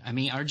screwed. I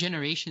mean, our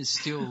generation is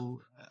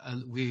still,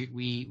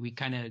 we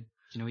kind of,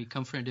 you know, we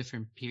come from a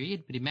different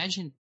period, but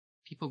imagine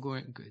people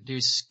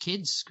there's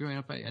kids growing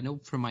up. I know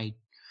from my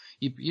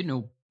you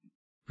know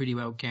pretty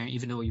well, Karen,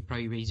 even though you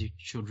probably raise your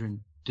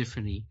children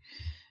differently.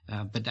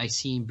 But I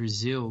see in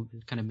Brazil,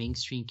 kind of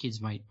mainstream kids,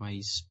 my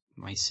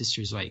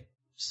sister's like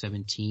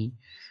 17,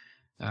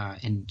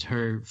 and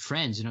her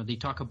friends, you know, they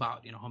talk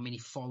about, you know, how many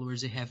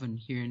followers they have on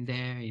here and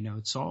there. You know,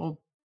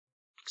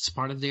 it's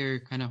part of their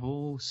kind of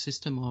whole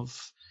system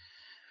of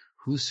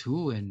who's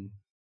who, and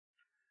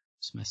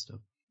it's messed up.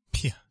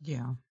 Yeah.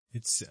 Yeah.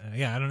 It's,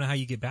 I don't know how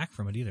you get back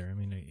from it either. I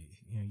mean,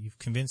 you know, you've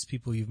convinced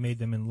people, you've made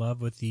them in love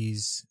with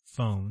these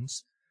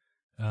phones.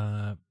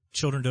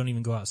 Children don't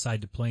even go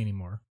outside to play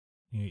anymore.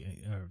 I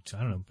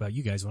don't know about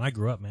you guys. When I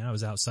grew up, man, I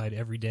was outside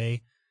every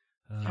day.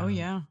 Oh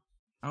yeah.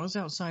 I was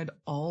outside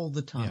all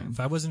the time. Yeah, if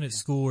I wasn't at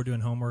school or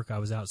doing homework, I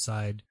was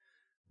outside.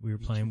 We were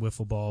playing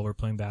wiffle ball, we were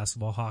playing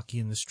basketball, hockey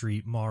in the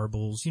street,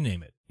 marbles, you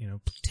name it, you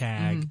know,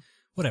 tag,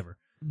 whatever.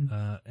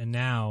 And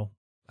now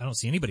I don't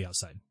see anybody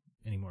outside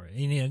anymore. And,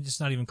 you know, it's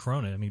not even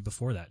Corona. I mean,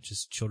 before that,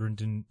 just children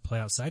didn't play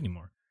outside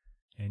anymore.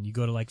 And you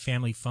go to like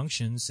family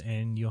functions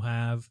and you'll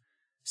have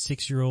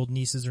 6-year-old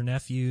nieces or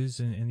nephews,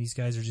 and these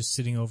guys are just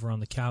sitting over on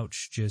the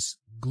couch, just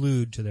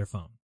glued to their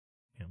phone.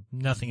 You know,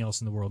 nothing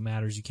else in the world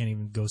matters. You can't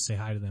even go say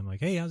hi to them like,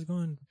 hey, how's it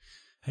going?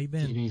 How you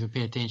been? You don't even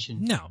pay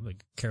attention. No,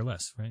 like, care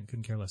less, right?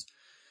 Couldn't care less.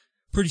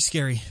 Pretty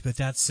scary, but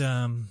that's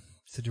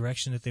the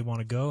direction that they want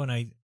to go, and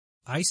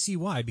I see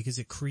why, because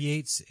it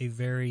creates a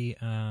very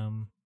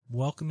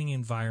welcoming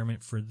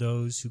environment for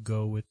those who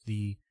go with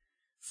the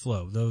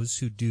flow, those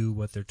who do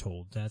what they're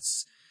told.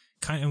 That's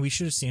and we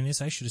should have seen this.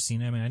 I should have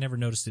seen it. I mean, I never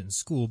noticed it in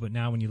school, but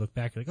now when you look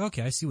back, you're like,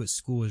 okay, I see what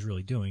school is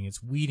really doing.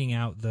 It's weeding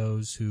out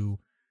those who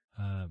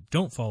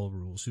don't follow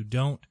rules, who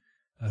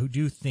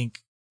do think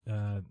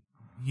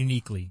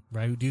uniquely,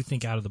 right? Who do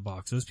think out of the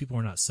box. Those people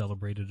are not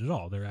celebrated at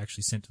all. They're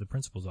actually sent to the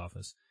principal's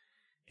office.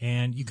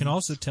 And you can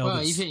also tell.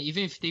 Well,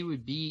 even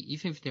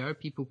if there are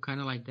people kind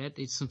of like that,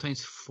 it's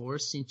sometimes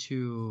forced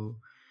into.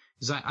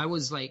 Because I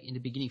was like in the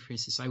beginning, for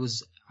instance, I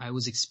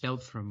was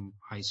expelled from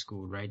high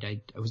school, right? I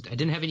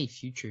didn't have any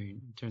future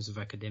in terms of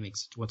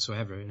academics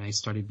whatsoever, and I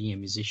started being a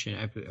musician.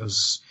 I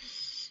was,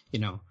 you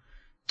know,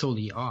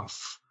 totally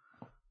off.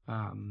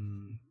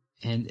 And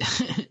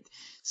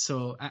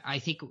so I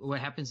think what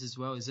happens as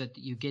well is that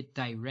you get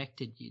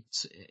directed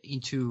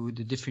into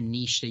the different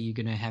niche that you're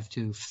gonna have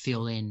to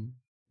fill in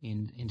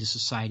the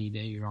society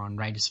that you're on,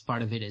 right? It's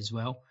part of it as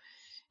well.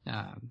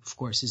 Of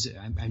course,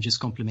 I'm just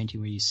complimenting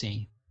what you're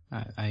saying.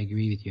 I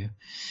agree with you.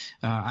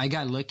 I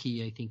got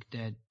lucky. I think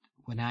that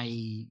when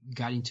I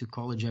got into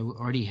college, I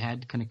already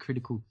had kind of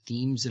critical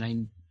themes,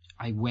 and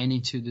I went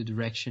into the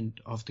direction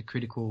of the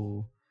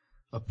critical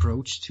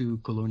approach to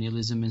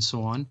colonialism and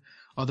so on.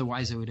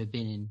 Otherwise, I would have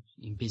been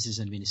in business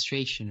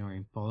administration or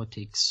in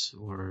politics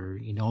or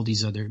in all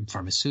these other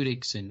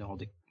pharmaceutics and all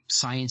the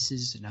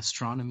sciences and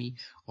astronomy.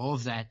 All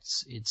of that,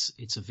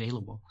 it's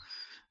available.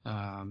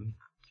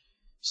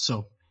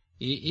 So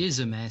it is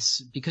a mess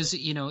because,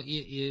 you know,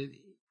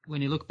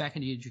 when you look back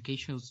in the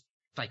educational,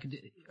 like the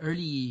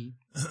early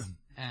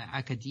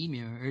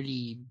academia,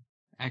 early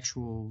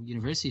actual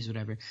universities,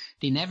 whatever,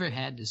 they never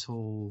had this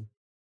whole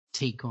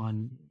take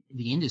on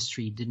the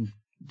industry.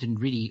 Didn't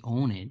really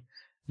own it.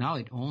 Now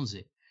it owns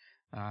it.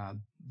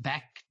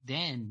 Back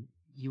then,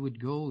 you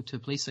would go to a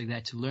place like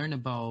that to learn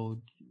about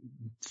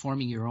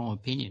forming your own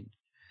opinion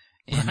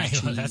and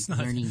actually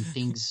learning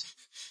things.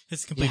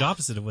 It's the complete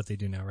opposite of what they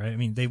do now, right? I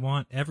mean, they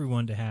want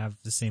everyone to have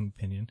the same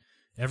opinion.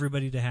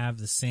 Everybody to have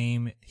the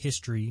same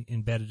history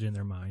embedded in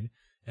their mind.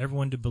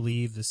 Everyone to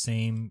believe the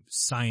same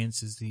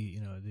science is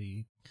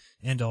the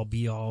end all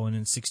be all. And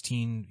in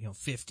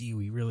 1650,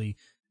 we really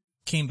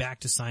came back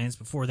to science.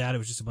 Before that, it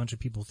was just a bunch of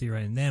people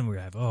theorizing. And then we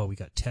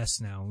got tests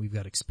now, and we've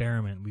got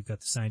experiment, we've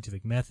got the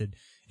scientific method,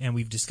 and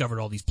we've discovered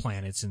all these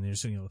planets, and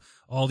there's,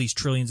 all these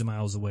trillions of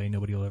miles away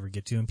nobody will ever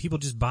get to. And people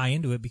just buy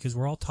into it because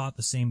we're all taught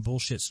the same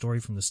bullshit story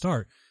from the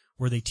start,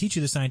 where they teach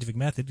you the scientific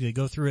method, they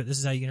go through it, this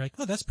is how you're like,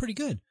 oh, that's pretty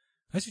good.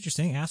 That's what you're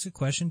saying. Ask a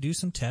question, do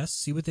some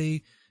tests, see what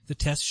the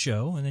tests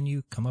show, and then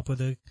you come up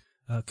with a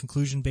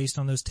conclusion based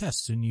on those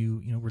tests, and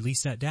you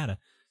release that data.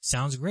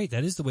 Sounds great.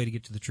 That is the way to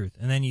get to the truth.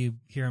 And then you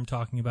hear him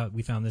talking about,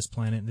 we found this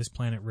planet, and this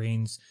planet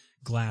rains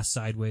glass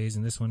sideways,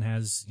 and this one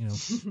has,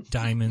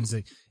 diamonds.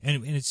 And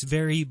it's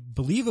very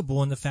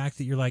believable in the fact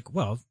that you're like,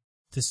 well,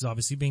 this is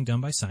obviously being done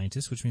by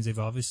scientists, which means they've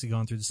obviously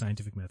gone through the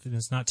scientific method. And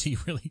it's not till you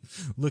really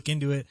look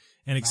into it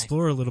and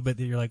explore a little bit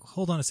that you're like,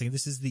 hold on a second.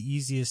 This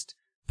is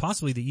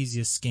possibly the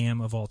easiest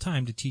scam of all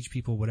time to teach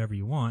people whatever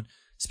you want,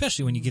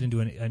 especially when you get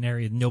into an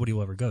area nobody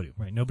will ever go to,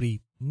 right?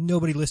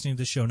 Nobody listening to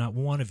this show, not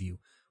one of you,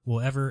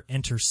 will ever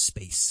enter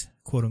space,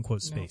 quote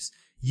unquote space. No.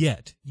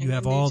 Yet you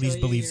have all these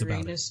beliefs about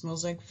it. Uranus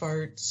smells like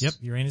farts. Yep,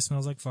 Uranus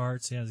smells like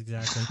farts. Yeah,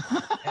 exactly.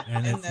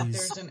 and that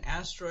there's an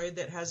asteroid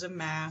that has a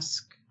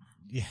mask.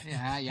 Yeah.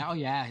 Oh,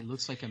 yeah. It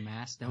looks like a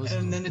mask. That was.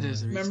 And then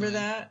remember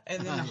that?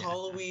 And then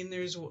Halloween,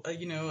 there's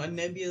a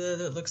nebula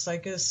that looks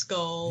like a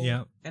skull.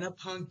 Yep. And a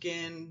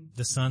pumpkin.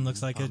 The sun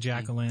looks like a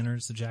jack-o'-lantern.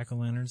 It's the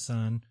jack-o'-lantern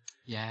sun.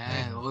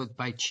 Yeah. Well,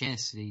 by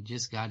chance, they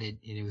just got it.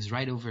 It was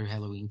right over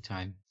Halloween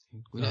time.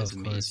 Well, that's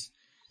amazing.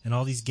 and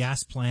all these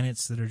gas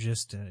planets that are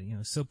just,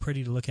 so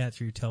pretty to look at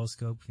through your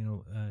telescope,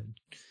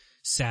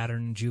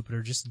 Saturn,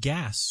 Jupiter, just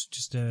gas,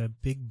 just a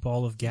big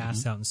ball of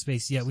gas out in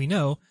space. Yet we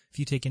know if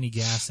you take any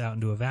gas out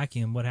into a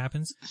vacuum, what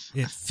happens?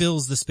 It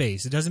fills the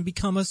space. It doesn't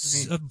become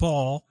a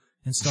ball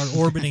and start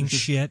orbiting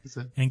shit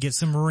and get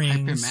some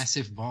rings.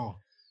 Hypermassive ball.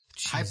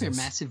 Jesus.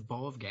 Hypermassive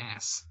ball of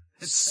gas.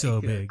 It's so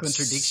like big.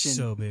 Contradiction.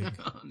 So big.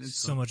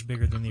 So much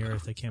bigger than the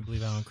Earth. I can't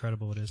believe how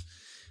incredible it is.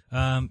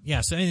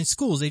 So in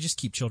schools, they just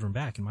keep children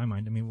back, in my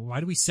mind. I mean, why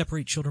do we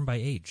separate children by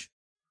age?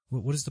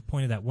 What is the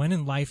point of that? When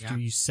in life do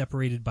you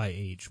separated by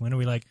age? When are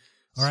we like,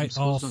 all right,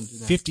 all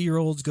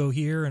 50-year-olds go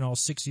here and all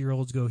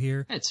 60-year-olds go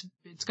here? It's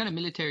kind of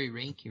military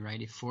ranking,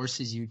 right? It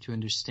forces you to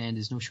understand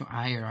there's no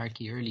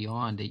hierarchy early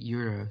on, that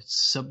you're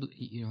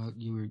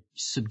you're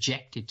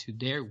subjected to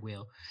their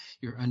will.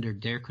 You're under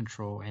their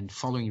control, and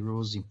following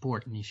rules is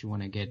important if you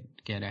want to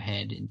get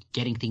ahead, and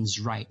getting things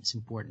right is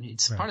important.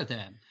 It's part of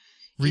that.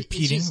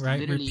 Repeating,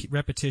 right?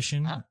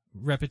 Repetition,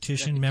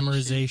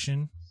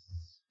 memorization.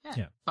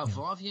 Yeah.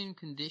 Pavlovian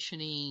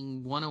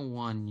conditioning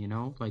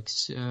 101, like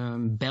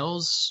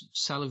Bell's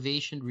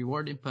salivation,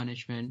 reward and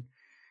punishment.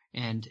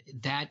 And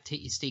that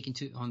is taken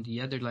to, on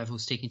the other level,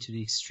 is taken to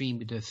the extreme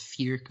with the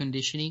fear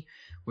conditioning,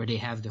 where they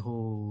have the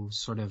whole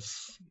sort of,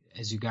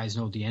 as you guys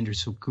know, the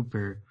Anderson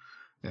Cooper,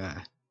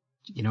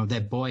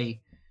 that boy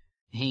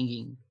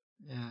hanging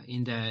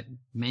in that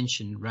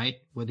mansion, right?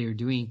 What they're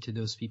doing to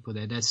those people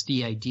that's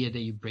the idea that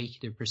you break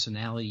their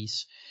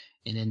personalities,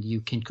 and then you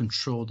can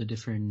control the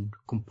different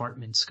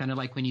compartments. Kind of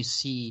like when you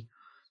see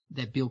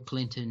that Bill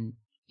Clinton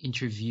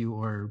interview,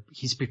 or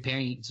he's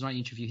preparing, it's not an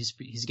interview,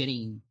 he's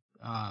getting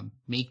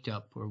maked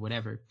up or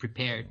whatever,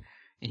 prepared,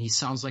 and he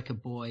sounds like a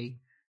boy,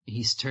 and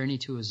he's turned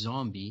into a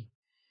zombie.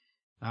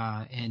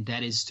 And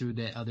that is through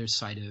the other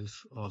side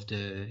of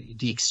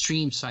the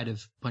extreme side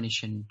of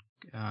punishing,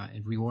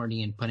 and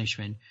rewarding and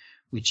punishment,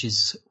 which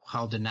is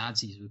how the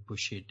Nazis would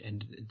push it.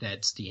 And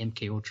that's the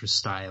MK Ultra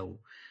style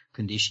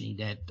conditioning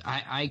that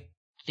I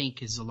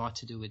think is a lot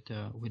to do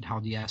with how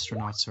the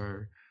astronauts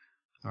are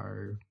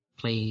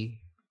play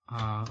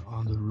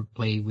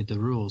with the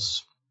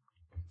rules.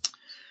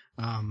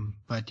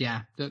 But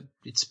yeah,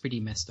 it's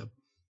pretty messed up.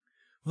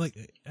 Well,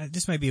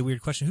 this might be a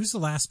weird question. Who's the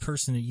last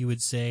person that you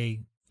would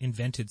say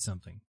invented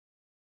something?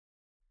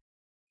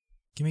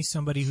 Give me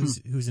somebody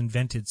who's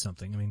invented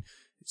something. I mean,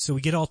 so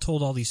we get all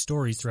told all these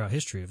stories throughout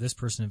history of this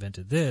person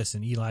invented this,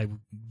 and Eli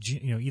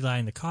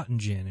and the cotton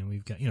gin, and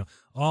we've got,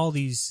 all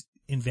these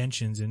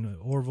inventions, and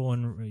Orville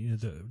and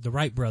the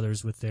Wright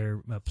brothers with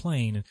their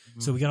plane. And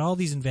so we got all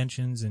these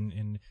inventions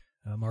and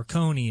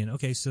Marconi, and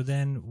okay, so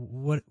then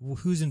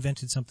who's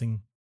invented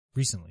something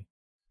recently?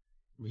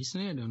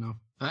 Recently, I don't know.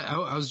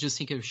 I was just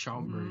thinking of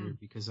Schallenberger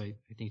because I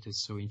think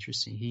that's so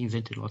interesting. He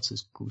invented lots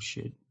of cool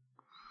shit.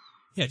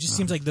 Yeah, it just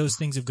seems like those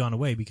things have gone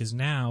away, because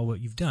now what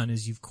you've done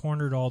is you've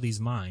cornered all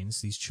these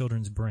minds, these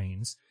children's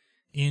brains,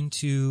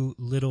 into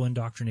little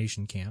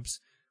indoctrination camps,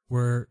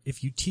 where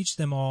if you teach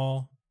them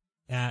all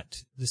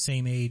at the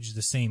same age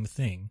the same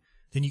thing,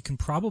 then you can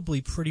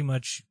probably pretty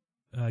much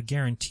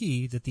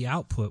guarantee that the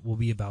output will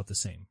be about the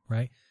same,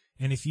 right?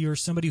 And if you're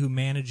somebody who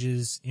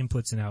manages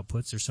inputs and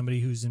outputs, or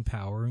somebody who's in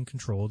power and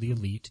control, the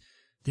elite,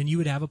 then you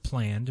would have a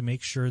plan to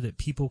make sure that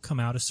people come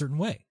out a certain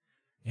way.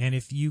 And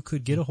if you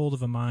could get a hold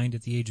of a mind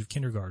at the age of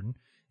kindergarten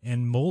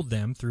and mold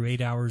them through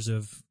 8 hours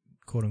of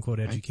quote unquote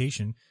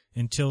education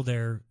until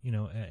they're,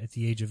 at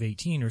the age of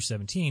 18 or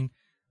 17,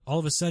 all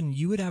of a sudden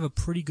you would have a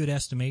pretty good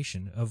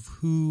estimation of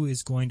who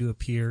is going to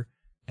appear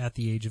at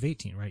the age of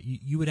 18, right?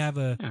 You would have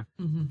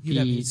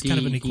it's kind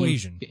of an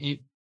equation.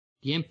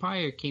 The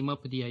empire came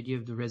up with the idea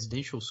of the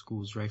residential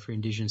schools, right, for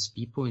indigenous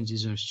people,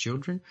 indigenous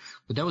children.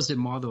 But that was their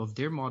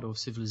model of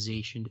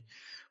civilization.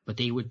 But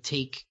they would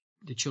take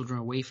the children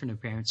away from their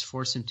parents,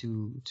 force them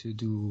to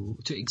do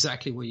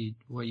exactly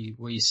what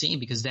you're saying,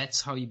 because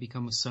that's how you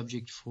become a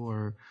subject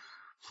for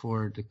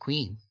the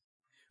queen.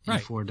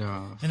 Right.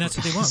 And that's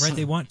what they want, right?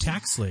 They want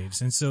tax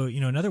slaves. And so,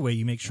 another way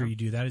you make sure you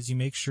do that is you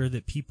make sure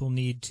that people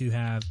need to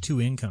have two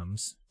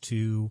incomes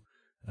to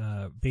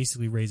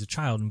basically raise a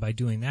child. And by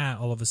doing that,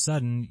 all of a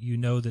sudden,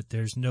 that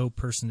there's no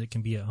person that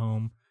can be at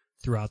home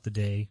throughout the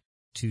day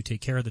to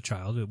take care of the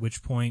child, at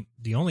which point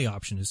the only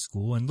option is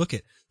school. And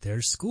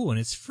there's school, and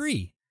it's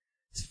free.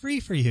 It's free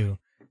for you.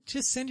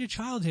 Just send your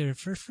child here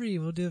for free.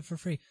 We'll do it for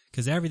free.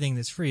 Because everything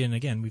that's free, and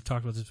again, we've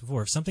talked about this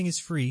before, if something is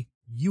free,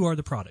 you are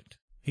the product.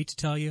 Hate to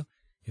tell you,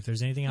 if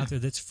there's anything out there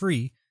that's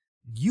free,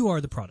 you are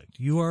the product.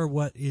 You are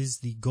what is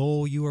the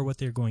goal. You are what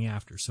they're going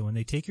after. So when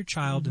they take your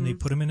child and they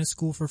put them in a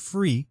school for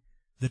free,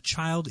 the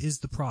child is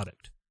the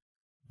product.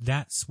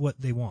 That's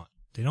what they want.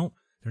 They're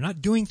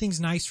not doing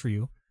things nice for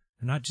you.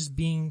 They're not just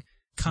being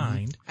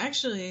kind.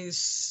 Actually,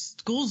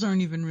 schools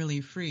aren't even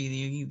really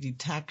free. They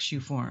tax you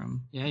for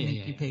them.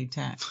 You pay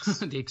tax.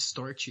 They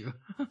extort you.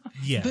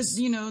 Yes.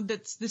 But,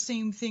 that's the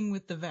same thing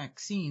with the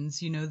vaccines.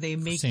 They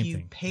make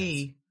you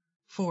pay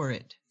for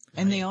it.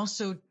 Right. And they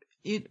also,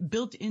 it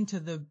built into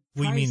the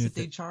price that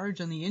they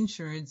charge on the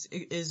insurance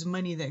is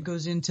money that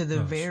goes into the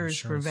VAERS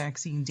for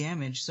vaccine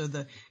damage. So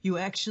you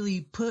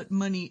actually put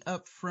money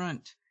up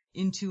front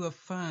into a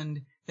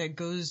fund that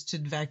goes to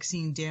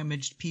vaccine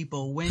damaged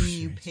people when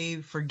you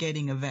pay for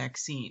getting a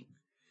vaccine.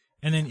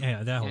 And then,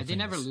 that whole they thing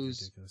never is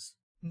lose. ridiculous.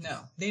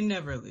 No, they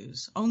never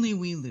lose. Only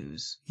we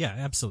lose. Yeah,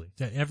 absolutely.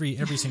 Every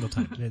single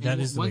time. That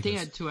is the one way thing it I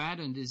goes. had to add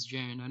on this,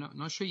 Jaron. I'm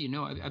not sure you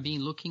know. I've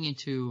been looking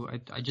into.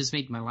 I just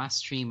made my last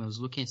stream. I was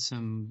looking at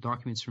some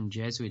documents from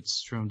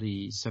Jesuits from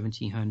the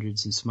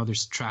 1700s and some other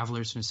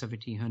travelers from the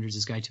 1700s.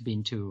 This guy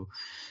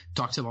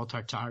talks about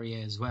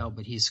Tartaria as well,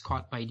 but he's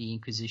caught by the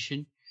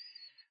Inquisition.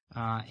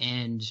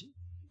 And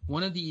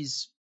one of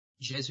these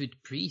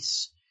Jesuit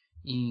priests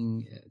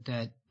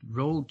that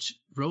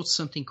wrote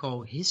something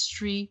called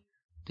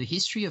The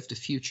History of the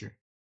Future.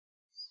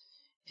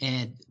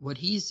 And what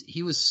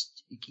he was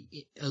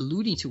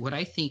alluding to, what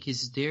I think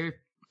is their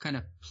kind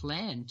of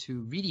plan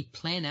to really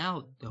plan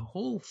out the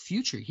whole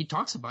future. He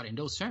talks about it in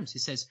those terms. He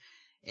says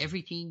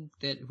everything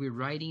that we're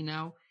writing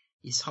now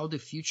is how the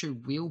future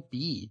will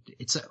be.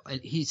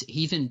 He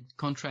even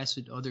contrasts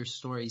with other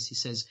stories. He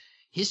says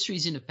history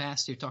is in the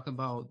past. They're talking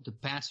about the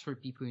past for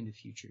people in the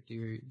future.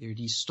 They're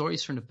these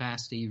stories from the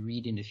past that you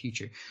read in the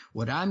future.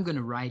 What I'm going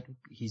to write,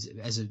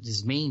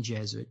 this main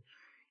Jesuit,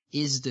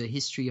 is the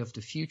history of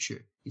the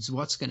future. It's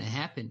what's going to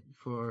happen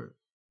for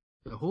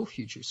the whole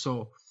future.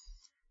 So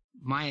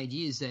my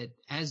idea is that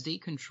as they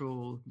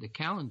control the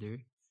calendar,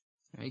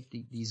 right,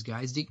 these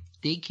guys,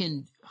 they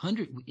can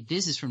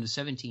this is from the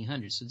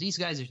 1700s. So these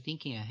guys are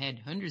thinking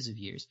ahead hundreds of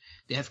years.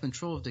 They have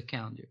control of the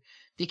calendar.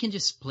 They can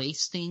just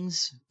place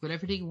things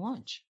whatever they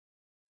want.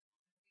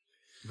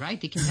 Right?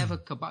 They can have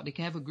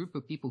a group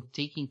of people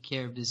taking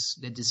care of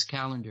that this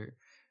calendar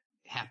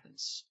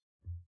happens.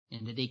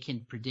 And that they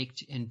can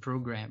predict and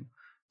program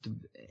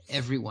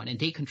everyone. And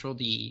they control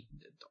the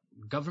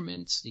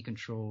governments. They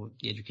control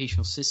the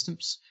educational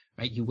systems,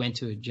 right? You went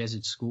to a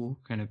Jesuit school,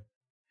 kind of,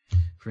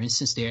 for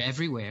instance, they're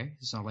everywhere.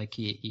 It's not like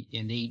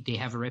and they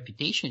have a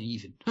reputation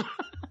even,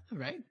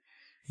 right?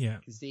 Yeah.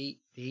 Because they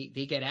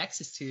get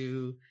access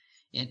to,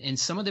 and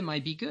some of them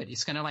might be good.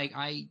 It's kind of like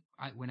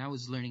when I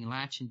was learning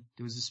Latin,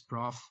 there was this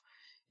prof,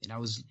 and I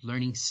was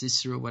learning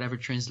Cicero,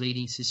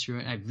 translating Cicero,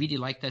 and I really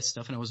liked that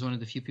stuff, and I was one of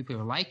the few people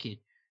who like it.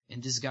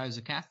 And this guy was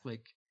a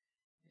Catholic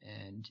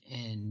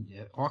and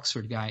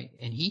Oxford guy,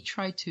 and he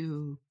tried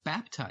to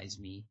baptize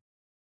me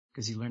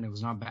because he learned I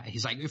was not baptized.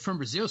 He's like, "You're from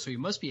Brazil, so you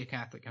must be a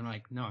Catholic." I'm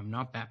like, "No, I'm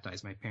not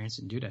baptized. My parents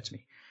didn't do that to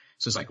me."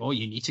 So it's like, "Oh,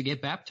 you need to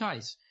get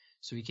baptized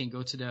so we can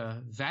go to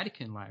the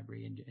Vatican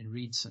Library and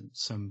read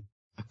some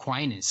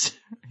Aquinas."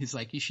 He's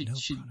like, you should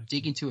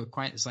dig into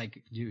Aquinas. It's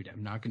like, dude,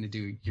 I'm not going to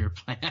do your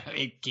plan. Are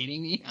you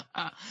kidding me?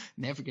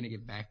 Never going to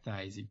get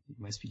baptized. You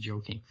must be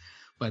joking.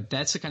 But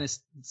that's the kind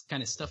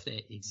of stuff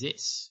that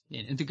exists.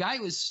 And the guy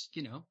was,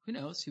 who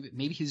knows?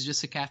 Maybe he's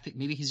just a Catholic.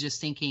 Maybe he's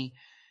just thinking,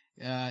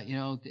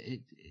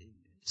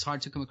 it's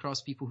hard to come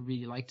across people who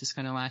really like this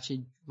kind of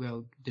Latin.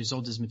 Well, there's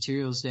all these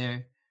materials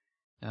there,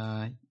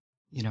 but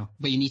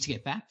you need to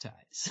get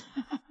baptized.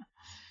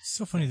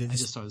 So funny that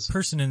this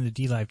person in the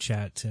DLive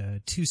chat,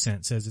 2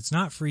 Cent, says, "It's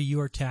not free, you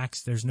are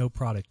taxed, there's no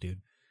product,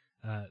 dude."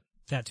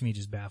 That to me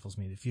just baffles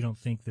me. If you don't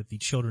think that the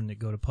children that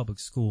go to public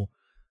school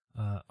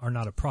are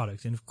not a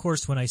product. And of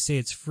course, when I say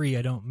it's free,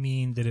 I don't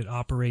mean that it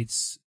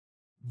operates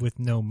with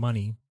no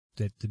money,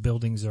 that the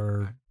buildings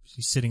are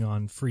sitting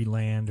on free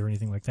land or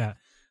anything like that.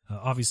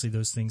 Obviously,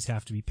 those things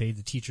have to be paid.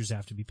 The teachers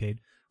have to be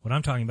paid. What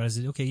I'm talking about is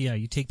that, okay, yeah,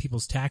 you take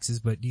people's taxes,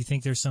 but do you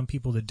think there's some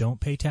people that don't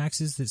pay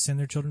taxes that send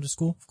their children to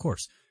school? Of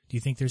course. Do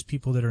you think there's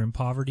people that are in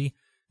poverty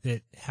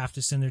that have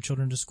to send their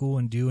children to school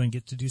and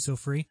get to do so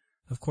free?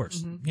 Of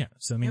course. Mm-hmm. Yeah.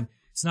 So, I mean,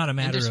 it's not a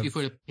matter of... there's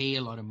people that pay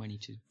a lot of money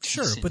to...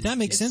 Sure, but that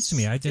makes sense to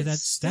me.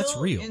 That's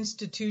real. It's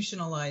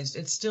institutionalized.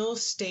 It's still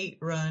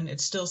state-run.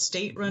 It's still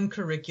state-run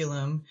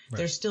curriculum. Right.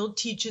 They're still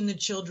teaching the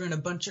children a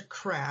bunch of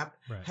crap.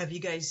 Right. Have you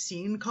guys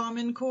seen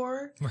Common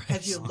Core? Right.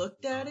 Have you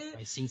looked at it?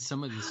 I've seen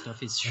some of this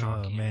stuff. It's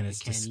shocking. Oh, man, it's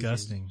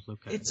disgusting.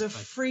 It's a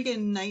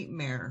friggin'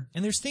 nightmare.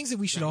 And there's things that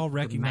we should all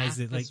recognize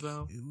that, like,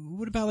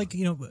 what about,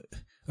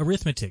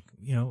 arithmetic,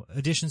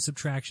 addition,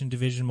 subtraction,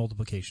 division,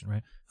 multiplication,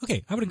 right?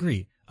 Okay, I would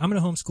agree. I'm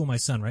going to homeschool my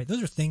son, right?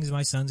 Those are things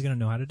my son's going to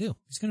know how to do.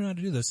 He's going to know how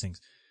to do those things.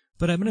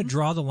 But I'm going to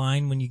draw the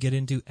line when you get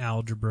into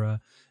algebra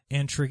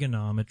and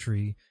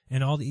trigonometry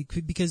and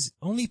because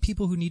only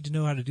people who need to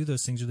know how to do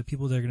those things are the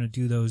people that are going to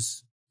do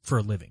those for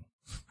a living,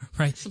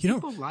 right? Some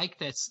people like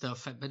that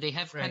stuff, but they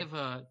have kind of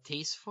a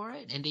taste for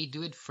it, and they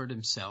do it for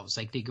themselves.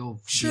 Like they go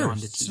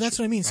beyond the teacher. So that's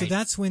what I mean. Right? So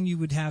that's when you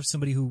would have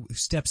somebody who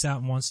steps out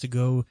and wants to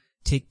go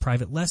take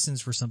private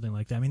lessons for something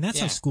like that. I mean, that's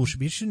how school should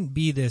be. It shouldn't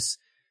be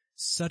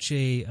such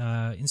a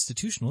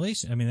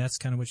institutionalization. I mean, that's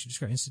kind of what you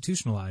described,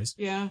 institutionalized.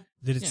 Yeah.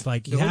 That it's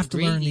like you have to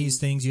learn these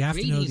things, you have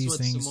to know these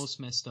things. What's the most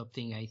messed up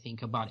thing I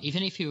think about?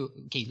 Even if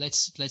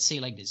let's say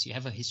like this, you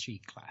have a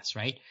history class,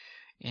 right?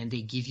 And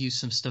they give you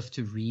some stuff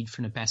to read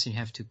from the past and you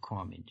have to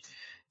comment.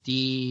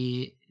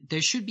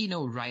 There should be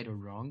no right or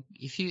wrong.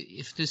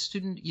 If the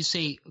student, you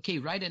say, okay,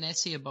 write an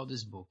essay about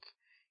this book,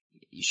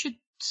 you should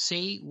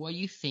say what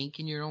you think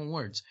in your own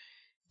words.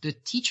 the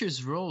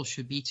teacher's role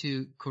should be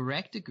to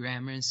correct the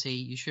grammar and say,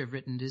 you should have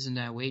written this in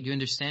that way. Do you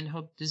understand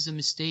how this is a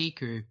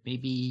mistake? Or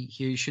maybe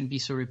here you shouldn't be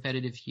so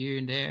repetitive here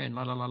and there and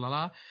la la la la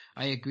la.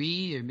 I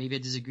agree, or maybe I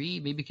disagree.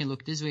 Maybe you can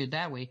look this way or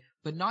that way,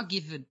 but not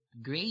give a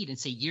grade and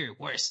say you're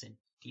worse than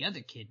the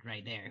other kid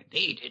right there.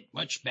 They did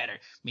much better.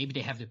 Maybe they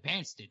have their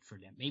parents did for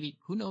them. Maybe,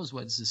 who knows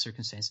what is the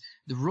circumstance.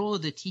 The role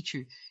of the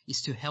teacher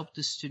is to help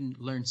the student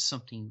learn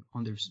something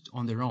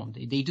on their own.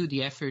 They do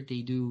the effort,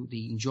 they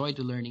enjoy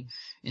the learning,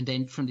 and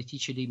then from the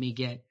teacher they may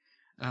get,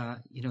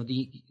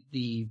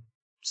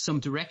 some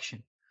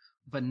direction,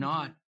 but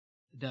not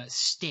the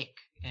stick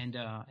and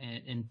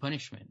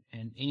punishment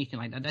and anything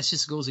like that. That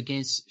just goes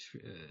against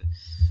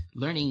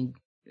learning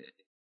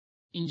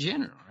in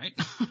general, right?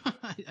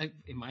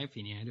 In my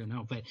opinion, I don't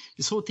know, but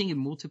this whole thing in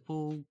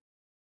multiple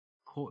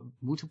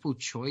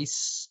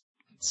choice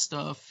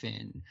stuff,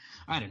 and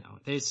I don't know.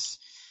 It's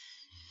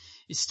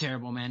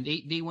terrible, man.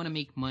 They want to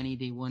make money.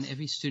 They want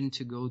every student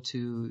to go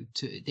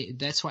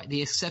that's why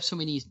they accept so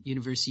many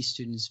university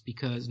students,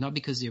 not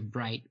because they're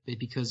bright, but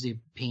because they're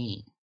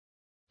paying,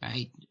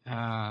 right?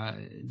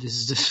 And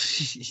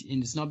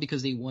it's not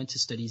because they want to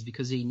study, it's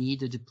because they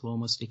need a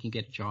diploma so they can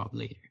get a job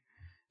later.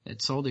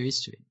 That's all there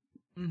is to it.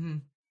 Mm-hmm.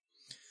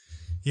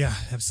 Yeah,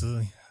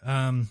 absolutely.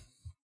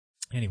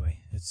 Anyway,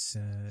 it's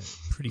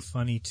pretty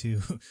funny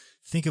to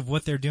think of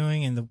what they're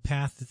doing and the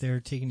path that they're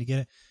taking to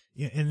get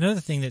it. And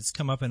another thing that's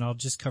come up, and I'll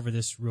just cover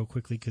this real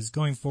quickly, because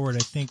going forward, I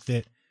think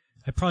that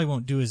I probably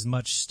won't do as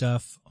much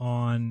stuff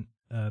on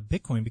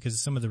Bitcoin because of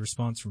some of the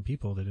response from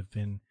people that have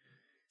been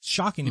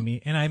shocking to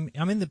me. And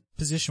I'm in the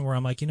position where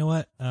I'm like, you know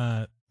what?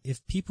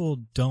 If people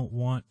don't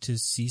want to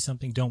see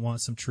something, don't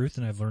want some truth,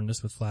 and I've learned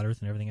this with Flat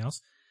Earth and everything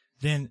else,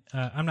 then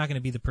I'm not going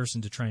to be the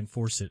person to try and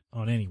force it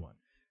on anyone.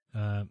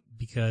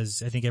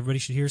 Because I think everybody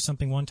should hear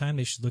something one time.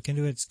 They should look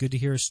into it. It's good to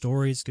hear a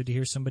story. It's good to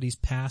hear somebody's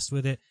past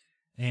with it.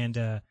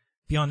 And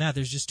beyond that,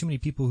 there's just too many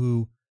people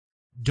who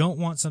don't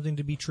want something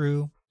to be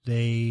true.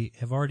 They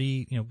have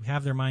already,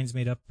 have their minds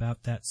made up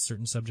about that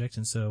certain subject.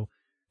 And so,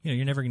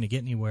 you're never going to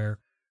get anywhere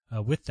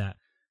with that.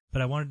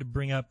 But I wanted to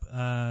bring up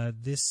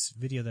this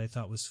video that I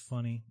thought was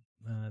funny.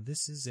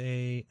 This is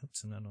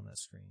oops, I'm not on that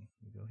screen.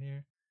 Let me go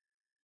here.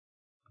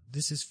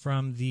 This is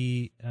from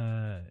the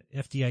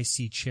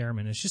FDIC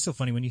chairman. It's just so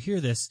funny when you hear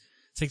this.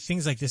 It's like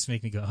things like this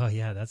make me go, oh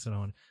yeah, that's what I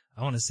want.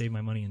 I want to save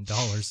my money in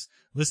dollars.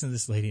 Listen to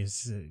this lady.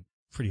 It's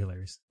pretty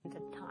hilarious.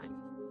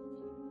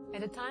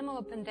 At a time of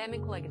a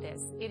pandemic like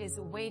this, it is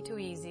way too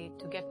easy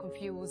to get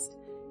confused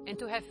and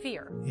to have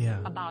fear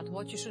about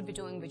what you should be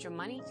doing with your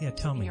money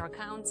in your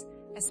accounts,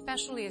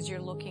 especially as you're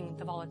looking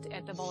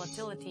at the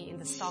volatility in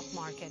the stock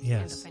market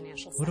and the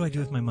financial sector. What do I do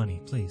with my money,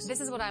 please?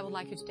 This is what I would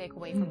like you to take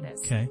away from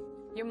this. Okay.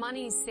 Your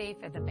money is safe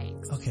at the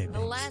banks. Okay,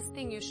 the last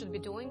thing you should be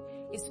doing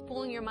is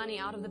pulling your money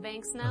out of the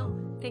banks now,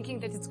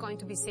 thinking that it's going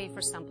to be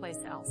safer someplace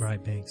else.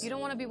 Right, banks. You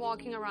don't want to be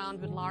walking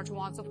around with large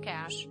wads of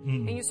cash,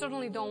 and you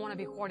certainly don't want to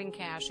be hoarding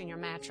cash in your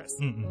mattress.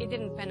 It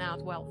didn't pan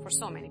out well for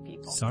so many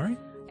people. Sorry?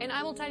 And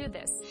I will tell you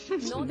this,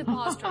 no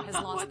depositor has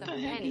lost a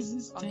penny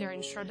of their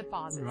insured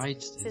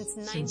deposits since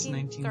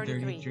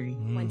 1933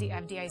 when the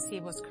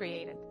FDIC was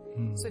created.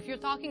 So if you're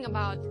talking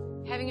about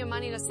having your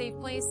money in a safe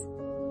place,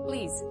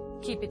 please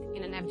keep it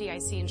in an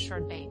FDIC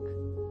insured bank.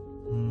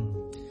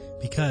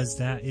 Because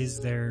that is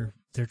their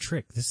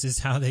trick. This is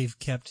how they've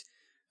kept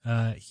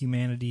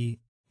humanity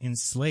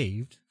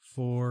enslaved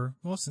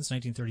since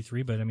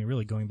 1933, but I mean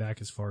really going back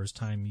as far as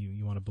time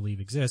you want to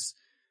believe exists.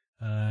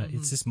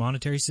 It's this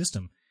monetary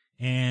system.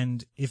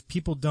 And if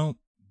people don't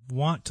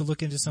want to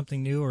look into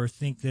something new or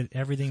think that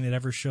everything that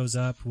ever shows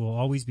up will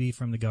always be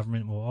from the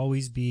government, will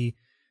always be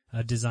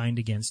designed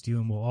against you,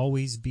 and will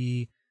always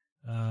be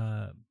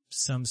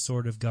some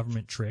sort of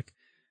government trick,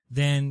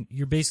 then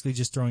you're basically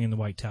just throwing in the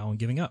white towel and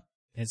giving up.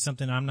 It's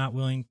something I'm not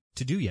willing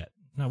to do yet.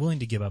 I'm not willing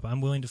to give up.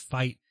 I'm willing to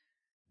fight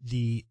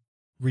the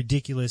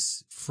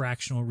ridiculous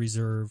fractional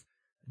reserve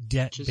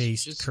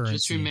debt-based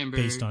currency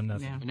based on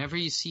nothing. Whenever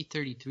you see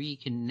 33,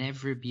 it can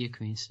never be a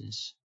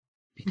coincidence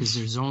because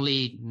there's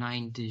only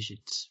 9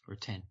 digits or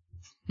 10.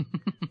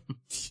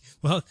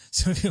 Well,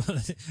 so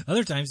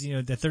other times,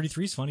 that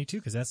 33 is funny too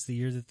because that's the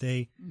year that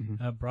they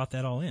brought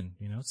that all in,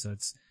 so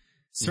it's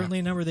certainly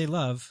a number they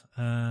love.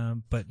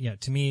 But yeah,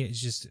 to me, it's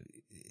just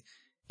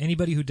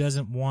anybody who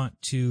doesn't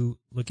want to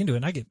look into it.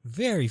 And I get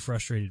very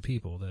frustrated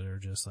people that are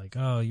just like,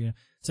 oh,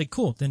 it's like,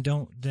 cool.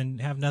 Then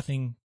have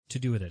nothing to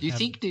do with it. Do you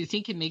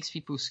think it makes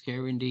people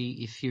scared when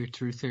if you're a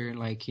truther,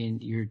 like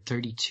you're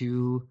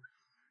 32,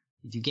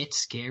 do you get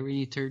scared when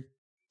you're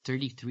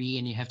 33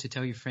 and you have to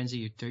tell your friends that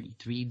you're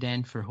 33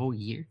 then for a whole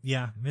year?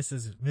 Yeah.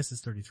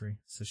 Mrs. 33.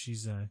 So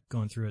she's,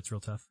 going through it. It's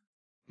real tough.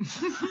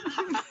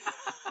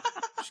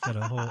 Got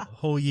a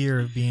whole year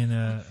of being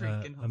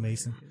a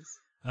Mason.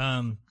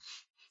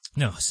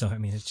 No, so I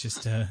mean, it's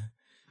just, it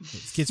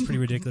gets pretty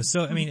ridiculous.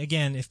 So, I mean,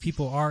 again, if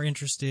people are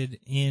interested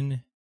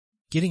in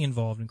getting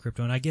involved in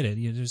crypto, and I get it,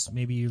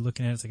 maybe you're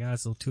looking at it, it's like,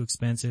 it's a little too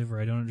expensive, or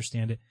I don't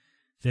understand it,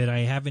 that I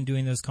have been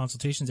doing those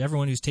consultations.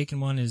 Everyone who's taken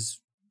one has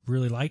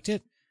really liked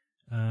it.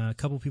 A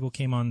couple of people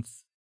came on,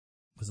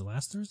 was it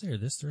last Thursday or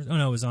this Thursday? Oh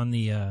no, it was on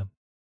the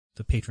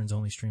patrons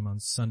only stream on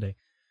Sunday.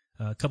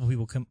 A couple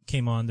people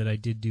came on that I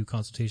did do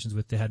consultations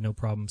with. They had no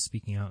problem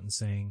speaking out and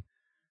saying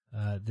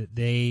that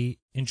they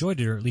enjoyed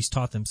it or at least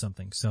taught them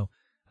something. So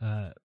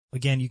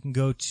again, you can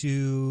go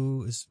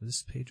to is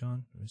this page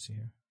on? Let me see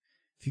here.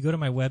 If you go to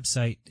my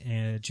website,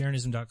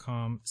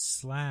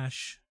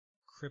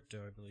 jeranism.com/crypto,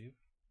 I believe.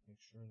 Make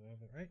sure that I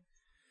have it right.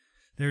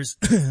 There's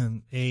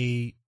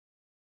a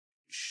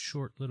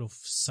short little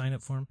sign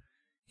up form.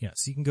 Yeah,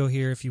 so you can go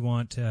here if you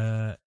want,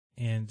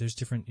 and there's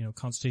different,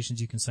 consultations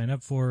you can sign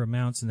up for,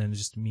 amounts, and then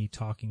just me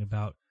talking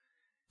about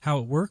how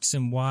it works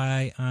and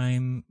why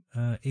I'm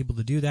able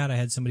to do that. I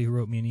had somebody who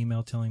wrote me an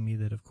email telling me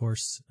that, of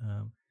course,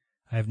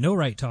 I have no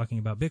right talking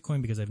about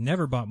Bitcoin because I've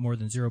never bought more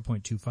than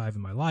 0.25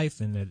 in my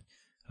life, and that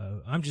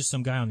I'm just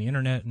some guy on the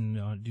internet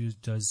and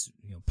does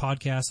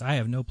podcasts. I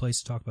have no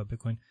place to talk about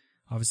Bitcoin.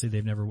 Obviously,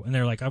 they've never, and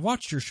they're like, I've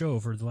watched your show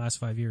for the last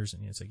 5 years,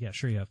 and it's like, yeah,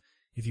 sure you have.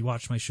 If you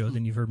watched my show,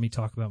 then you've heard me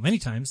talk about many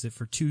times that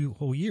for 2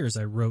 whole years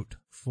I wrote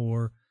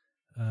for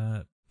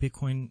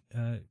Bitcoin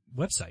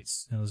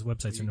websites. Now those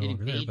websites are no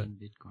longer there, but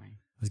Bitcoin.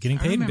 I was getting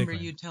paid in Bitcoin. I remember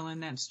you telling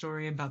that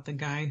story about the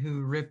guy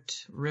who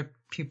ripped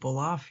people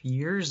off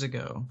years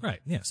ago. Right.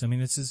 Yes. I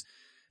mean, this has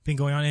been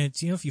going on, and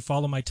it's, if you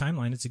follow my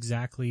timeline, it's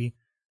exactly,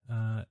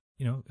 I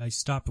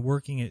stopped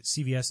working at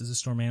CVS as a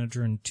store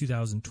manager in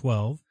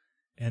 2012,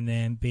 and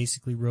then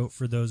basically wrote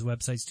for those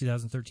websites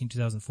 2013,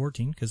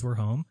 2014 because we're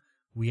home.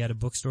 We had a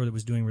bookstore that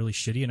was doing really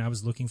shitty, and I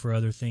was looking for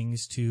other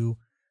things to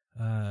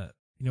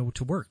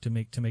work, to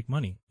make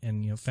money,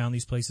 and, found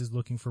these places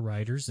looking for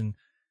writers and,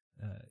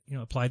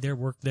 applied there,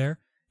 worked there.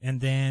 And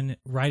then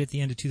right at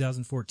the end of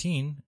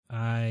 2014,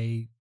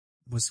 I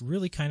was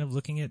really kind of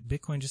looking at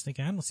Bitcoin, just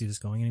thinking, I don't see this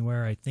going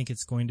anywhere. I think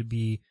it's going to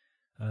be,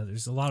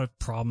 there's a lot of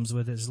problems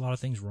with it. There's a lot of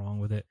things wrong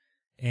with it.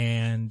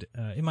 And,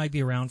 it might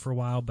be around for a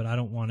while, but I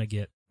don't want to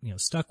get,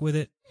 stuck with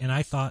it. And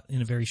I thought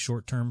in a very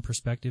short-term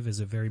perspective as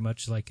a very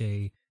much like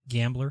a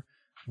gambler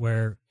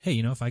where, hey,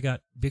 if I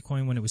got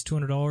Bitcoin when it was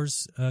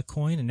 $200 a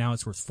coin and now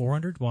it's worth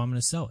 400, well, I'm going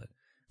to sell it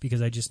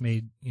because I just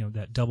made,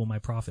 that double my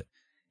profit.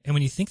 And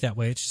when you think that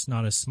way, it's just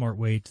not a smart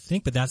way to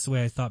think, but that's the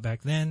way I thought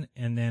back then.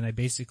 And then I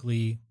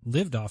basically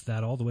lived off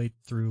that all the way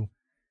through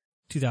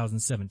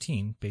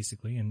 2017,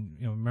 basically. And,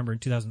 remember in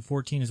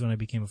 2014 is when I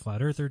became a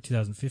flat earther.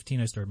 2015,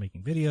 I started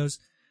making videos.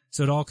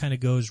 So it all kind of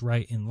goes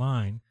right in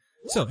line.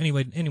 So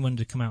anyway, anyone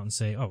to come out and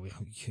say, oh,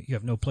 you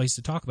have no place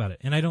to talk about it.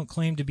 And I don't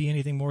claim to be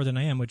anything more than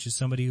I am, which is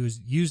somebody who's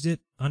used it,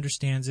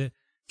 understands it,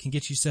 can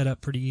get you set up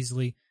pretty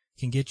easily,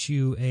 can get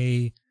you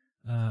a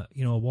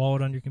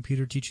wallet on your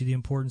computer, teach you the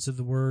importance of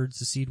the words,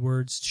 the seed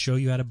words, show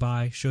you how to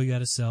buy, show you how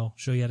to sell,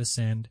 show you how to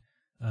send.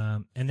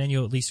 And then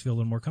you'll at least feel a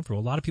little more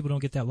comfortable. A lot of people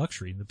don't get that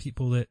luxury. The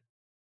people that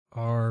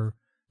are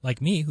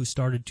like me, who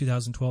started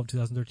 2012,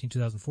 2013,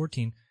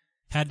 2014,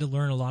 had to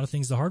learn a lot of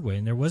things the hard way.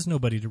 And there was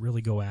nobody to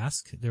really go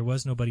ask. There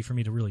was nobody for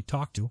me to really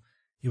talk to.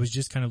 It was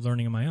just kind of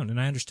learning on my own.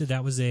 And I understood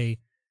that was a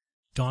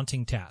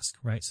daunting task,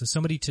 right? So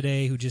somebody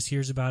today who just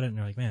hears about it and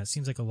they're like, man, it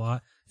seems like a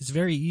lot. It's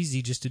very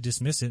easy just to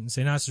dismiss it and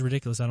say, no, this is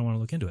ridiculous. I don't want to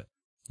look into it.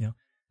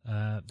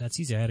 That's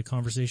easy. I had a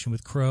conversation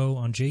with Crow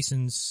on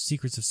Jason's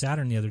Secrets of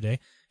Saturn the other day.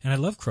 And I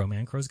love Crow,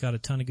 man. Crow's got a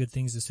ton of good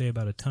things to say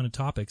about a ton of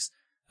topics.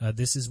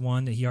 This is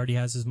one that he already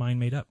has his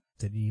mind made up,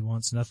 that he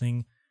wants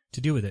nothing to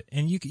do with it.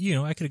 And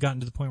I could have gotten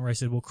to the point where I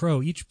said, well,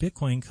 Crow, each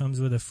Bitcoin comes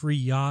with a free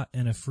yacht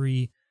and a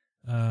free,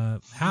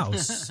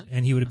 house.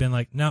 And he would have been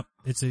like, no,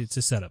 it's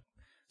a setup.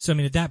 So, I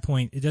mean, at that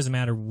point, it doesn't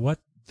matter what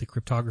the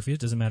cryptography is.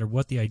 It doesn't matter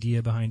what the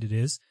idea behind it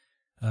is.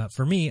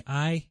 For me,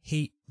 I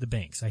hate the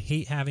banks. I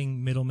hate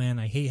having middlemen.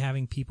 I hate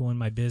having people in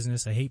my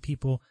business. I hate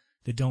people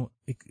that don't,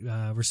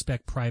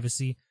 respect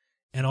privacy.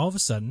 And all of a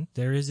sudden,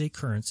 there is a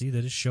currency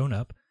that has shown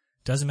up.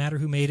 Doesn't matter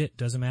who made it.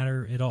 Doesn't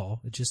matter at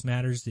all. It just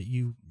matters that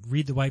you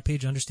read the white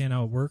page, understand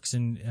how it works,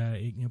 and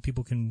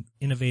people can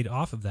innovate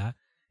off of that.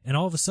 And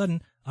all of a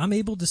sudden, I'm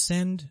able to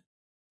send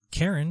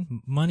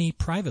Karen money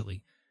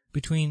privately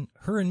between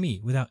her and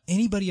me without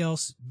anybody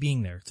else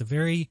being there. It's a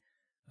very,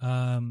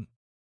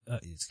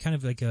 it's kind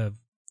of like a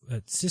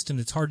system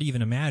that's hard to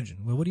even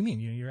imagine. Well, what do you mean?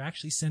 You're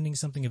actually sending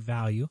something of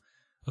value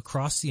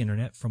across the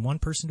internet from one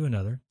person to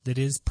another that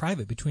is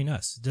private between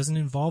us. It doesn't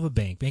involve a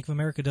bank. Bank of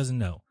America doesn't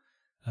know.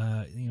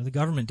 The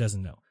government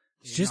doesn't know.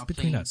 It's just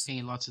between us.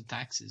 Paying lots of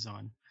taxes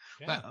on.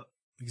 Yeah, but,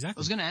 exactly. I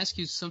was going to ask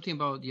you something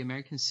about the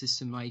American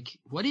system. Like,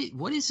 what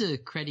is a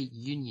credit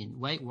union?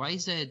 Why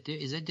is that?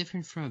 Is that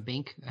different from a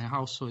bank?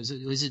 How so? Is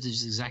it the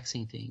exact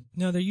same thing?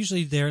 No,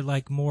 they're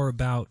like more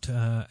about.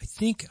 I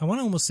think I want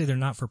to almost say they're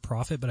not for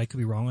profit, but I could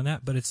be wrong on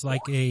that. But it's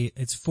like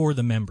it's for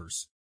the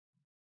members,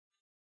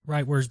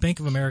 right? Whereas Bank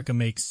of America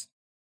makes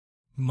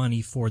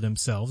money for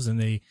themselves, and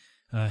they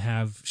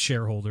have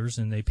shareholders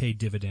and they pay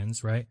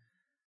dividends, right?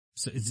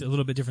 So it's a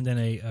little bit different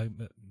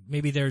than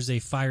maybe there's a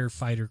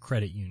firefighter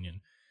credit union.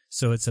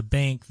 So it's a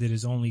bank that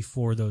is only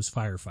for those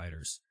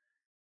firefighters.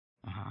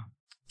 Uh-huh.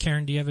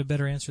 Karen, do you have a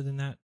better answer than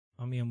that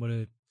on what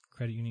a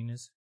credit union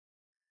is?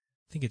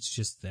 I think it's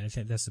just that. I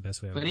think that's the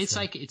best way. But it's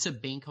like, it's a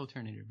bank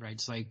alternative, right?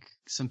 It's like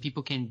some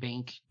people can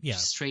bank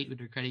straight with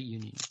their credit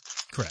union.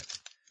 Correct.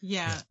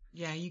 Yeah,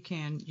 you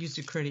can use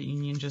a credit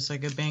union just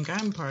like a bank. I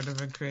have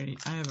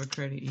a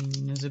credit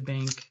union as a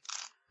bank.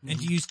 And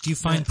do you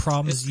find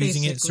problems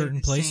using it at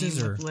certain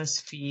places, or less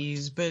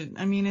fees? But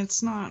I mean,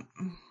 it's not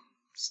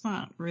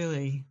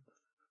really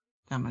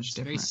that much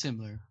different. Very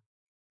similar.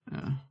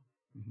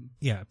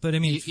 Yeah, but I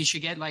mean, you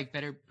should get like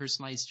better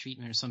personalized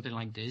treatment or something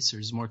like this, or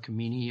is more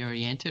community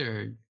oriented,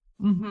 or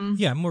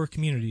yeah, more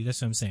community.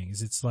 That's what I'm saying.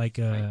 Is it's like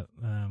I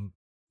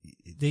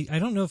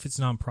don't know if it's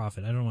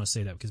nonprofit. I don't want to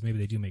say that because maybe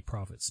they do make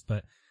profits,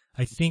 but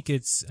I think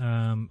it's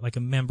like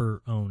a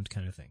member owned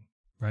kind of thing,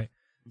 right?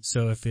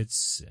 So if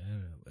it's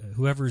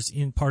whoever's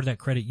in part of that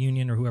credit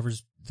union or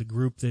whoever's the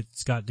group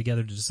that's got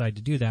together to decide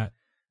to do that,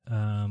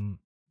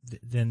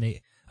 then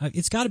they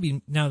it's got to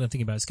be, now that I'm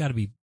thinking about it,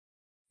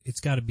 it's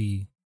got to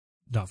be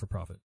not for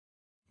profit.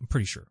 I'm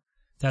pretty sure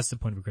that's the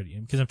point of a credit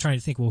union, because I'm trying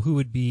to think, well, who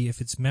would be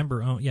if it's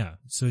member owned? Yeah,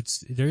 so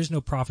there is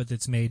no profit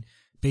that's made.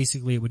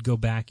 Basically, it would go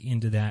back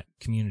into that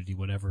community,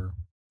 whatever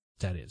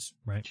that is,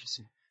 right?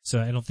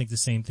 So I don't think the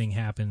same thing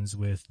happens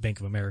with Bank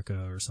of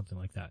America or something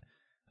like that.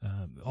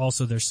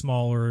 Also, they're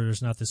smaller.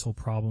 There's not this whole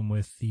problem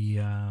with the,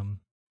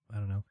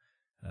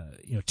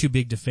 too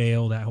big to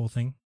fail, that whole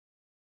thing.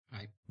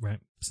 Right.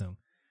 So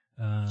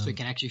it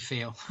can actually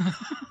fail.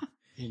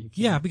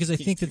 Yeah, because I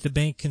think that the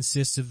bank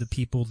consists of the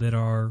people that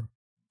are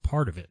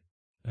part of it,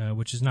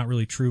 which is not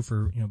really true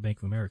for, Bank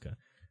of America.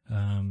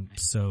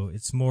 So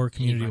it's more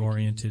community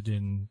oriented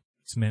and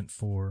it's meant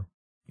for,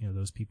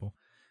 those people.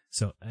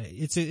 So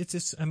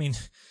I mean,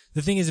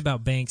 the thing is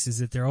about banks is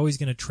that they're always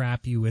going to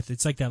trap you with,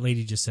 it's like that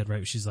lady just said,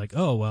 right? She's like,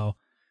 oh, well,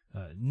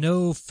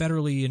 no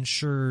federally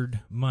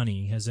insured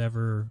money has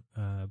ever,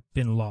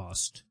 been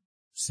lost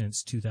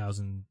since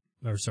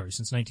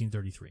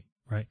 1933,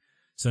 right?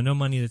 So no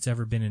money that's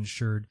ever been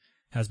insured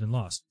has been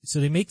lost. So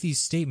they make these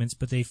statements,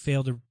 but they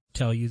fail to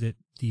tell you that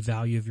the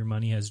value of your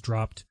money has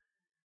dropped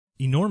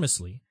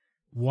enormously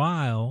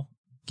while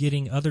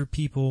getting other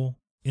people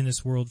in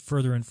this world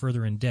further and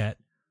further in debt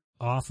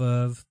off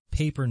of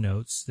paper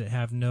notes that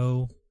have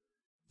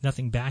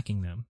nothing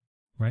backing them,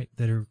 right?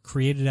 That are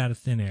created out of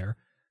thin air,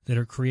 that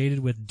are created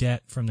with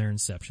debt from their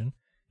inception.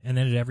 And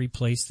then at every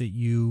place that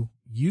you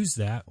use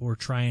that or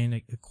try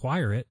and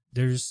acquire it,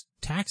 there's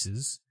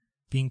taxes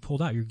being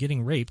pulled out. You're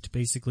getting raped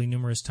basically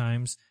numerous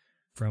times,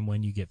 from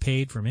when you get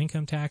paid from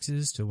income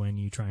taxes to when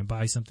you try and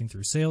buy something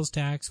through sales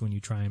tax, when you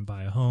try and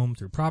buy a home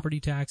through property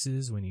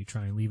taxes, when you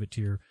try and leave it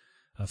to your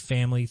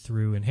family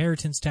through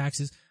inheritance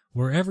taxes.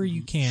 Wherever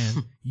you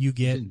can, you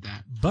get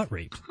butt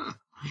raped.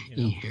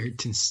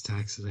 Inheritance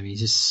taxes. I mean,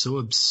 it's just so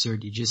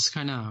absurd. You just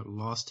kind of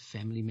lost a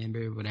family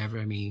member, whatever.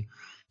 I mean,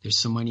 there's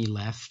some money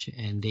left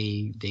and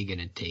they're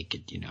gonna take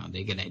it,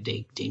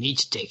 they need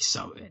to take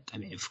some of it. I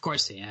mean, of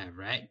course they have,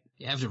 right?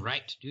 They have the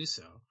right to do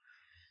so.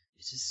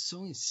 It's just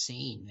so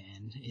insane,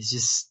 man. It's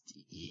just,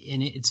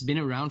 and it's been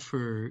around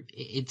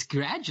it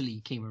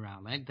gradually came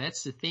around. Like,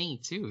 that's the thing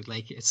too.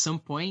 Like, at some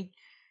point,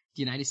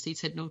 the United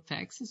States had no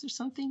taxes or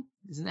something.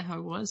 Isn't that how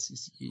it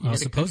was? Well,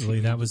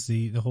 supposedly that was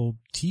the whole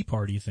Tea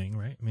Party thing,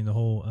 right? I mean, the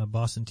whole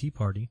Boston Tea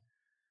Party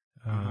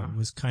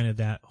was kind of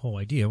that whole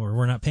idea where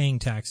we're not paying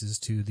taxes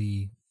to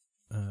the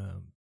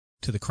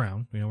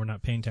crown. We're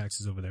not paying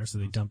taxes over there, so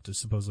they dumped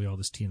supposedly all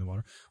this tea in the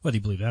water. Whether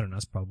you believe that or not,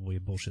 it's probably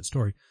a bullshit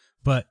story.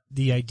 But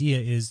the idea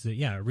is that,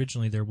 yeah,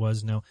 originally there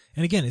was no,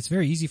 and again, it's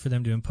very easy for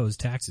them to impose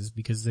taxes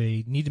because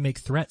they need to make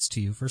threats to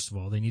you. First of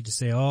all, they need to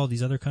say, oh,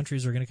 these other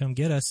countries are going to come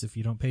get us if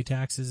you don't pay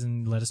taxes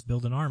and let us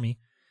build an army.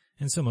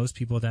 And so most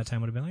people at that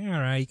time would have been like,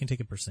 all right, you can take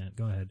 1%,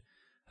 go ahead.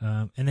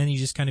 And then you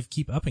just kind of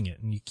keep upping it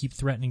and you keep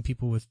threatening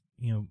people with,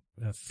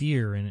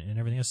 fear and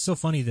everything. It's so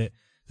funny that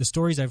the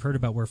stories I've heard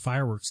about where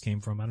fireworks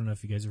came from, I don't know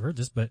if you guys have heard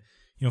this, but,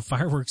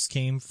 fireworks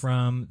came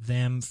from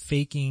them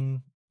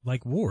faking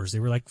like wars. They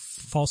were like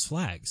false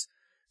flags.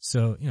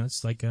 So,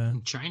 it's like,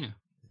 in China.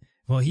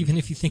 Well, even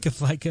if you think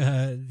of like,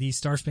 the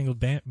Star Spangled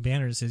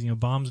Banner that says,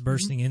 bombs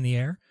bursting in the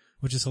air,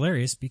 which is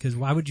hilarious because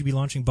why would you be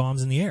launching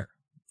bombs in the air?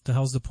 What the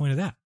hell's the point of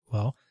that?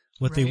 Well,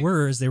 what they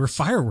were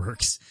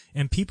fireworks,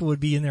 and people would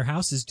be in their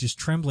houses just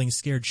trembling,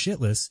 scared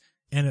shitless.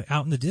 And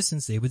out in the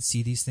distance, they would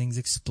see these things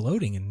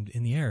exploding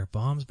in the air,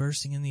 bombs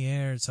bursting in the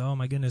air. It's, oh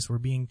my goodness, we're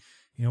being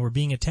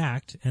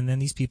attacked. And then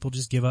these people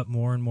just give up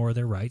more and more of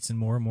their rights and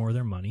more of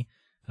their money,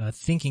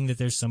 thinking that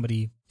there's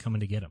somebody coming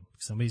to get them.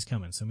 Somebody's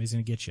coming. Somebody's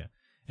going to get you.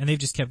 And they've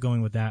just kept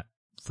going with that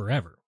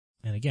forever.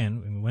 And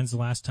again, when's the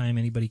last time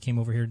anybody came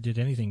over here and did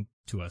anything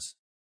to us?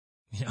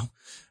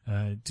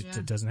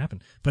 It doesn't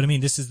happen. But I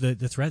mean, this is the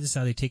threat. This is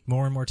how they take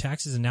more and more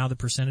taxes. And now the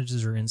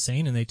percentages are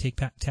insane and they take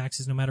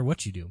taxes no matter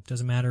what you do. It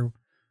doesn't matter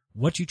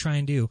what you try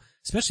and do.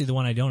 Especially the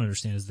one I don't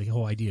understand is the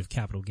whole idea of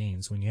capital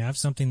gains. When you have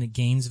something that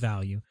gains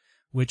value,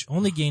 which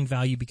only gained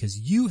value because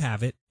you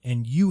have it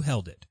and you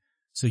held it.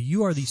 So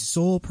you are the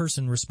sole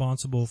person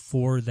responsible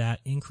for that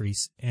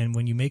increase. And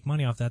when you make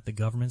money off that, the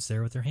government's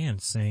there with their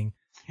hands saying,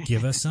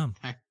 give us some.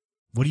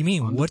 What do you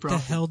mean? What the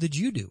hell did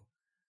you do?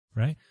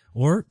 Right?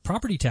 Or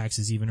property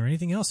taxes even, or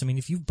anything else. I mean,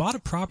 if you've bought a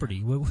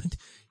property,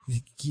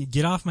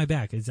 get off my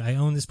back. I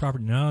own this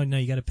property. No,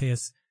 you got to pay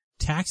us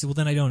taxes. Well,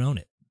 then I don't own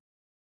it.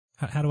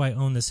 How do I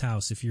own this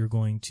house if you're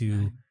going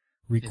to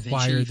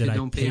require that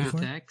I pay for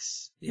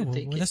tax, it? Yeah,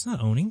 well, that's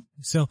not owning.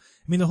 So, I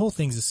mean, the whole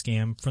thing's a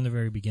scam from the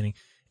very beginning.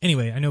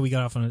 Anyway, I know we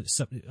got off on a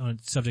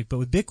subject, but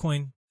with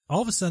Bitcoin,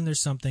 all of a sudden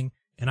there's something,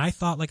 and I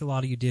thought like a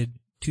lot of you did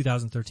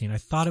 2013, I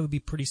thought it would be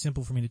pretty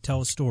simple for me to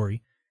tell a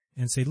story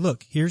and say,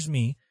 look, here's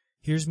me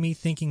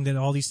thinking that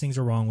all these things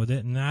are wrong with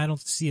it, and I don't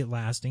see it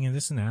lasting, and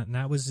this and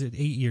that was 8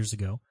 years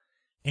ago.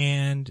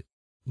 And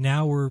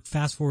now we're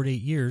fast forward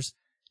 8 years,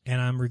 and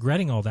I'm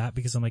regretting all that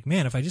because I'm like,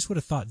 man, if I just would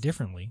have thought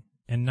differently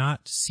and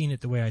not seen it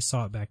the way I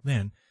saw it back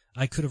then,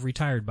 I could have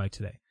retired by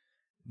today.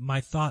 My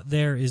thought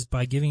there is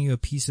by giving you a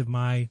piece of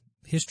my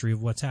history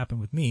of what's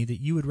happened with me,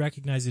 that you would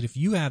recognize that if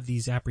you have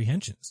these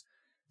apprehensions,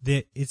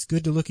 that it's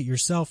good to look at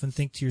yourself and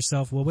think to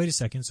yourself, well, wait a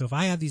second. So if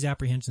I have these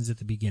apprehensions at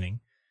the beginning,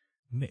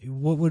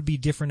 what would be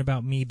different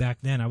about me back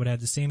then? I would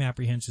have the same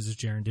apprehensions as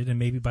Jaron did. And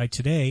maybe by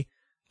today,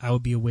 I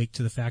would be awake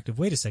to the fact of,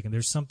 wait a second,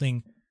 there's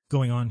something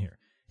going on here.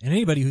 And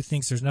anybody who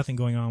thinks there's nothing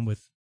going on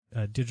with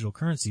digital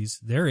currencies,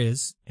 there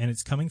is, and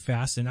it's coming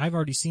fast. And I've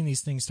already seen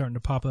these things starting to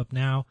pop up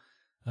now.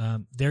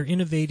 They're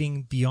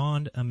innovating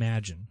beyond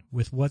imagine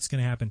with what's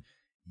going to happen.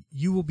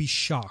 You will be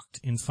shocked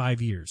in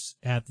 5 years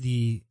at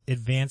the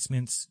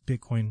advancements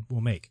Bitcoin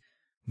will make.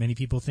 Many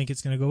people think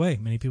it's going to go away.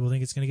 Many people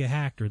think it's going to get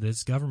hacked or that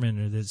it's government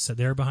or that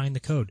they're behind the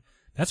code.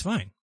 That's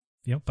fine.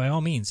 You know, by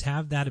all means,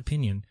 have that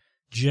opinion.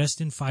 Just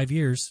in 5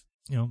 years,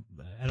 you know,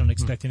 I don't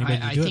expect anybody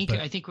to do it. But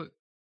I think what.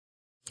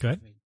 Go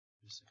ahead.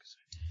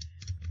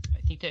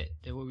 I think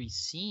that what we're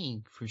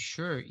seeing for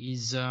sure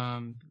is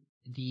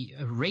the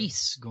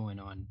race going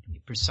on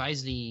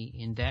precisely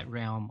in that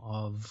realm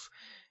of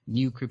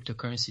new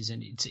cryptocurrencies,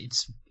 and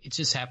it's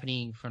just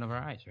happening in front of our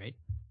eyes, right?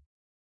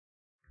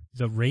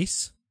 The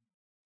race?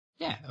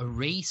 Yeah, a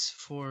race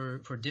for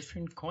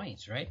different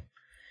coins, right?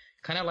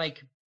 Kind of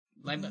like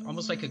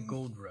almost like a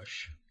gold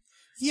rush.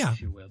 Yeah.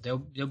 If you will.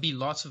 There'll be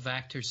lots of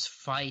actors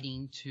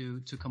fighting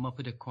to come up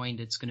with a coin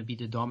that's going to be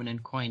the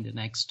dominant coin the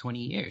next 20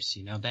 years.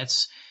 You know,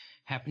 that's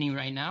happening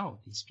right now.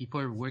 These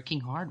people are working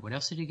hard. What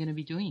else are they going to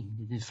be doing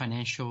in the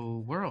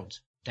financial world?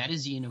 That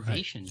is the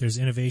innovation. Right. There's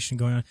innovation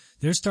going on.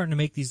 They're starting to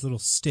make these little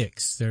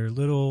sticks. They're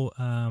little,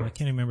 I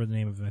can't remember the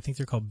name of them. I think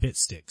they're called bit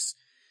sticks.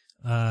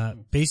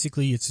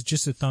 Basically it's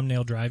just a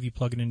thumbnail drive. You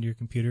plug it into your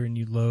computer and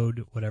you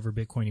load whatever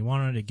Bitcoin you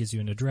want on it. It gives you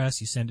an address.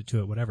 You send it to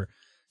it, whatever.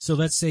 So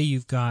let's say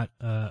you've got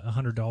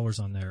 $100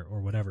 on there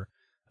or whatever.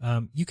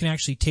 You can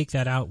actually take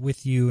that out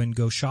with you and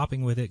go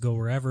shopping with it, go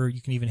wherever.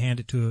 You can even hand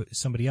it to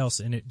somebody else,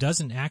 and it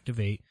doesn't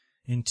activate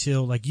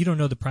until, like, you don't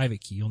know the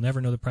private key. You'll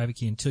never know the private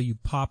key until you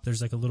pop.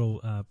 There's like a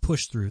little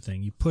push through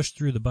thing. You push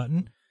through the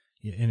button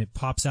and it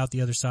pops out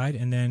the other side,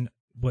 and then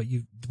what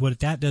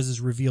that does is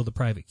reveal the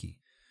private key.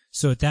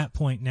 So at that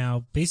point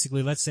now,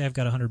 basically, let's say I've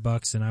got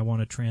 $100 and I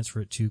want to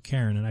transfer it to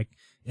Karen,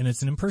 and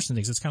it's an in-person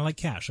thing. So it's kind of like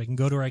cash. I can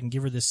go to her, I can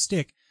give her this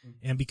stick,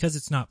 and because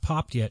it's not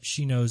popped yet,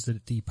 she knows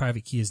that the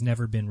private key has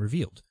never been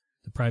revealed.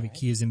 The private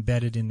key is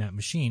embedded in that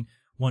machine.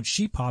 Once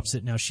she pops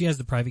it, now she has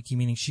the private key,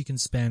 meaning she can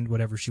spend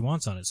whatever she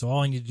wants on it. So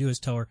all I need to do is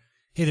tell her,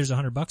 hey, there's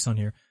 $100 on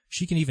here.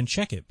 She can even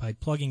check it by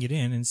plugging it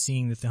in and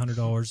seeing that the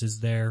 $100 is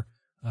there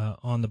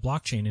on the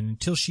blockchain. And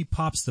until she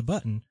pops the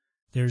button,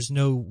 there's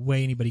no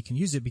way anybody can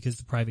use it because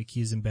the private key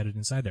is embedded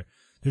inside there.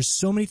 There's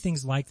so many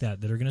things like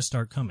that are going to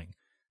start coming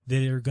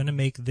that are going to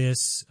make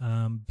this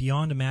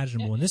beyond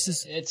imaginable. Yeah, and this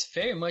is it's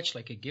very much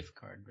like a gift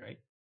card, right?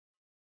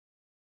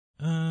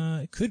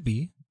 It could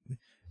be.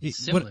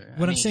 Similar.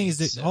 What I'm saying is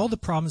that all the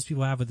problems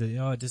people have with it,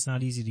 it's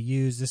not easy to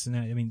use, this and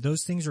that. I mean,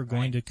 those things are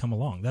going to come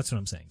along. That's what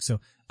I'm saying.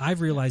 So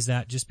I've realized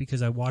that just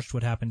because I watched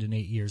what happened in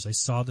 8 years. I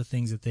saw the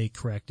things that they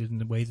corrected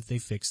and the way that they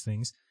fixed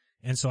things.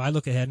 And so I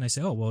look ahead and I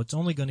say, oh, well, it's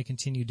only going to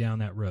continue down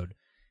that road.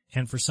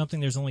 And for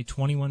something there's only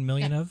 21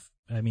 million of,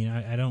 I mean,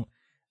 I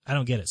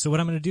don't get it. So what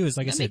I'm going to do is,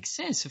 like I said, that makes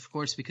sense, of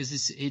course,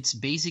 because it's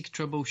basic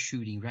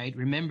troubleshooting, right?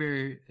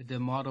 Remember, the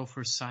model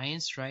for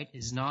science, right,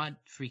 is not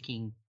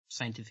freaking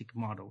scientific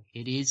model.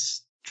 It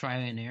is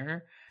trial and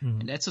error,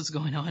 and that's what's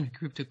going on in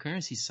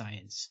cryptocurrency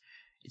science.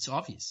 It's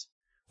obvious.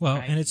 Well,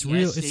 right? and it's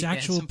real. It's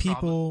actual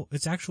people.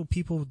 It's actual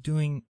people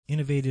doing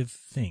innovative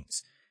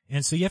things.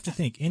 And so you have to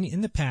think,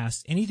 in the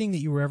past, anything that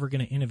you were ever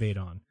going to innovate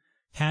on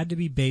had to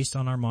be based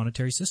on our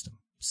monetary system.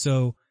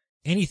 So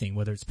anything,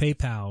 whether it's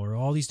PayPal or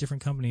all these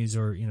different companies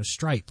or,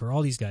 Stripe or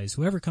all these guys,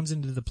 whoever comes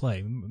into the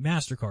play,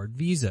 MasterCard,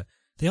 Visa,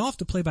 they all have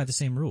to play by the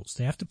same rules.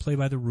 They have to play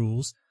by the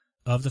rules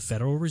of the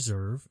Federal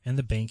Reserve and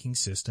the banking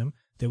system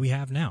that we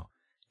have now.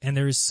 And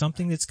there is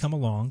something that's come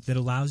along that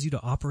allows you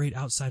to operate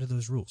outside of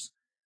those rules.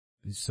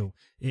 So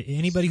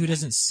anybody who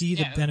doesn't see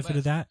the benefit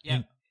of that,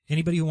 and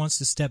anybody who wants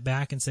to step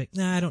back and say,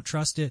 nah, I don't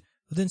trust it,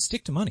 well, then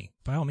stick to money.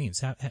 By all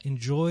means,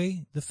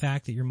 enjoy the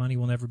fact that your money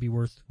will never be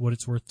worth what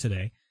it's worth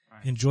today.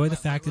 Right. Enjoy the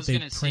fact that they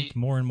print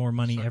more and more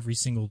money every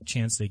single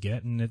chance they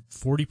get, and that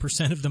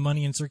 40% of the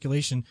money in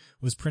circulation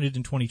was printed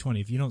in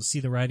 2020. If you don't see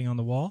the writing on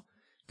the wall,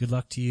 good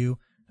luck to you.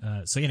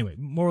 So anyway,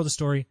 moral of the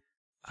story,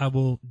 I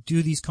will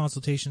do these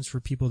consultations for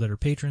people that are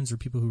patrons or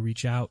people who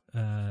reach out,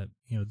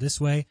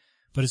 this way.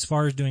 But as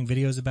far as doing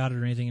videos about it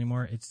or anything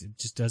anymore,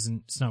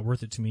 it's not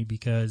worth it to me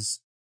because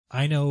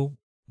I know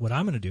what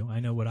I'm going to do. I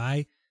know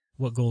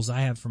what goals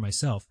I have for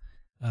myself.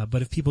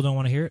 But if people don't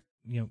want to hear it,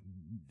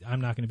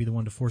 I'm not going to be the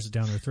one to force it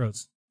down their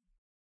throats.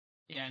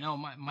 Yeah, no,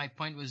 my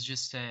point was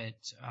just that,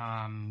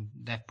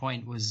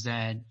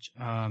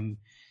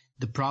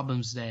 the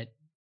problems that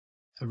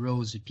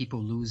arose with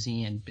people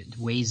losing and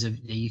ways that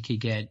you could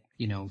get,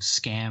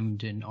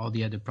 scammed and all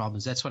the other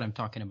problems. That's what I'm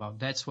talking about.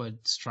 That's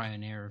what's trial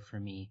and error for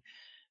me,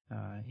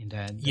 in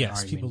that.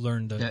 Yes. argument.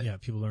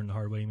 People learn the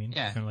hard way. You mean?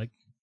 Yeah. Kind of like.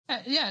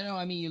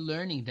 You're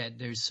learning that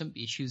there's some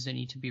issues that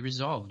need to be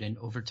resolved, and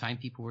over time,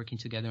 people working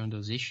together on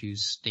those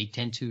issues, they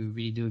tend to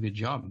really do a good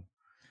job.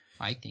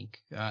 I think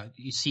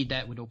you see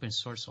that with open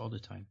source all the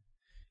time.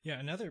 Yeah,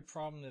 another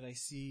problem that I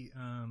see,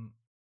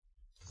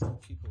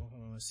 people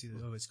see.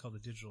 It's called the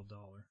digital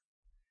dollar.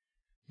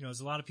 As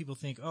a lot of people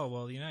think,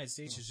 the United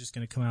States is just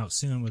going to come out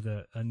soon with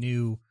a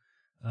new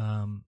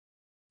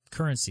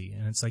currency,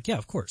 and it's like, yeah,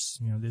 of course,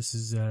 this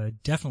is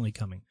definitely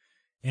coming,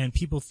 and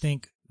people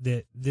think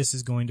that this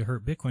is going to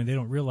hurt Bitcoin. They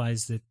don't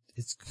realize that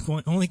it's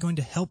only going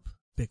to help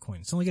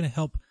Bitcoin. It's only going to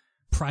help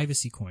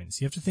privacy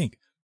coins. You have to think,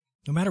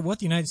 no matter what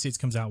the United States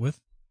comes out with,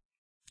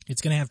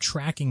 it's going to have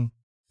tracking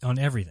on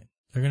everything.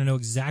 They're going to know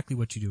exactly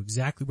what you do,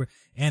 exactly where,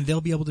 and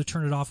they'll be able to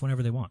turn it off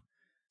whenever they want.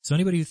 So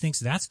anybody who thinks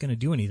that's going to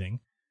do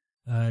anything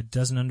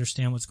doesn't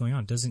understand what's going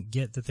on, doesn't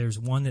get that there's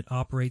one that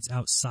operates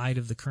outside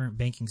of the current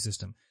banking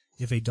system.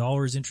 If a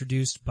dollar is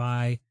introduced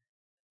by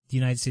the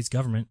United States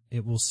government,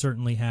 it will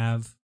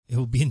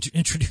be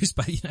introduced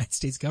by the United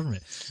States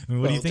government. I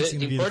mean, what do you think is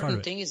going to be the part of it? The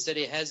important thing is that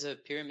it has a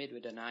pyramid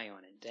with an eye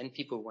on it. Then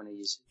people want to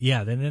use it.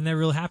 Yeah, then they're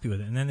real happy with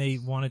it. And then they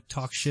want to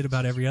talk shit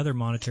about every other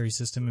monetary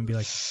system and be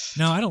like,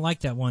 no, I don't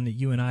like that one that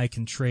you and I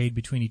can trade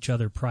between each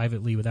other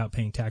privately without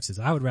paying taxes.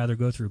 I would rather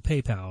go through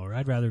PayPal, or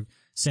I'd rather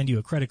send you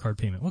a credit card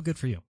payment. Well, good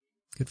for you.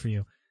 Good for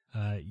you.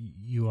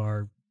 You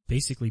are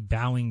basically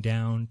bowing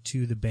down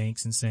to the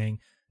banks and saying,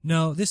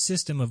 no, this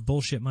system of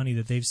bullshit money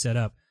that they've set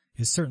up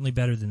is certainly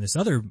better than this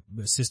other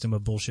system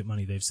of bullshit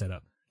money they've set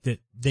up that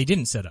they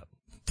didn't set up.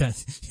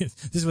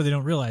 This is what they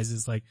don't realize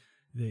is like,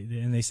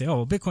 they say,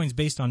 Bitcoin's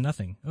based on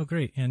nothing. Oh,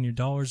 great. And your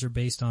dollars are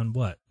based on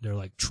what? They're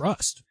like,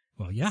 trust.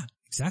 Well, yeah,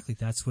 exactly.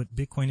 That's what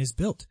Bitcoin is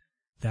built.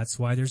 That's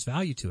why there's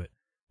value to it.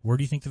 Where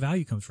do you think the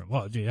value comes from?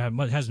 Well,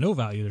 it has no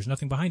value. There's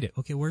nothing behind it.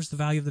 Okay, where's the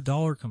value of the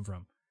dollar come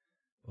from?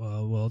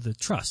 Well, the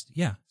trust.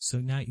 Yeah. So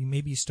now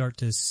maybe you start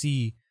to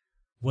see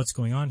what's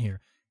going on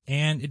here.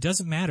 And it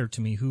doesn't matter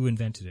to me who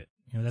invented it.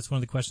 That's one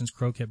of the questions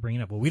Crow kept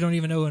bringing up. Well, we don't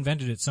even know who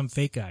invented it. Some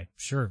fake guy.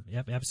 Sure.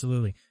 Yep.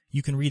 Absolutely.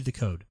 You can read the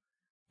code.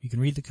 You can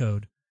read the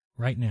code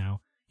right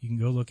now. You can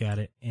go look at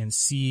it and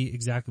see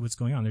exactly what's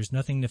going on. There's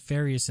nothing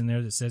nefarious in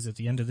there that says at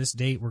the end of this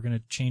date, we're going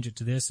to change it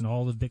to this and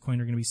all of Bitcoin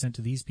are going to be sent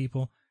to these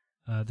people.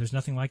 There's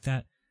nothing like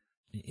that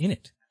in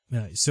it.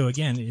 So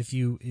again, if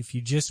you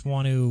just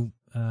want to,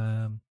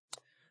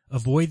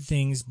 avoid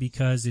things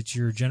because it's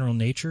your general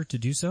nature to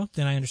do so,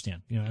 then I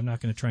understand. I'm not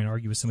going to try and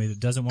argue with somebody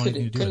that doesn't want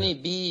anything to do with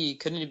it.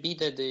 Couldn't it be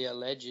that the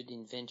alleged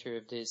inventor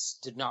of this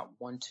did not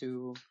want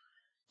to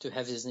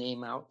have his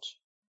name out?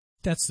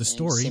 That's the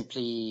story.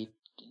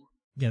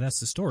 Yeah,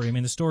 that's the story. I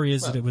mean, the story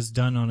is that it was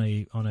done on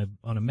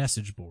a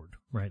message board,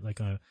 right?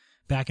 Like a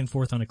back and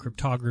forth on a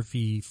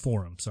cryptography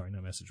forum. Sorry,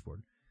 not message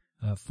board,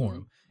 forum.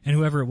 Mm-hmm. And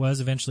whoever it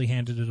was eventually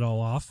handed it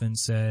all off and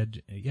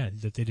said,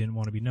 that they didn't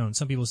want to be known.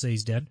 Some people say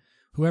he's dead.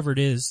 Whoever it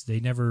is, they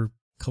never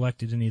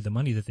collected any of the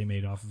money that they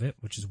made off of it,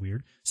 which is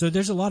weird. So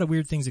there's a lot of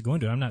weird things that go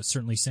into it. I'm not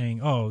certainly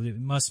saying, it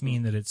must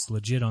mean that it's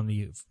legit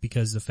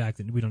because the fact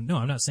that we don't know.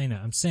 I'm not saying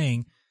that. I'm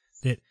saying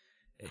that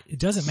it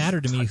doesn't matter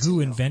to me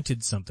who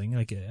invented something.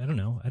 Like, I don't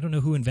know. I don't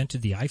know who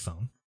invented the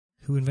iPhone.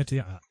 Who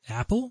invented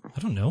Apple? I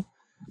don't know.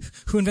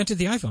 Who invented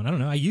the iPhone? I don't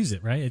know. I use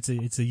it, right?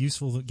 It's a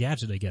useful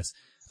gadget, I guess.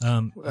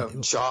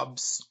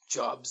 Jobs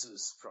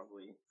is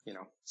probably,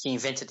 he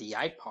invented the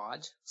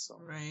iPod. So.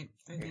 Right.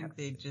 I think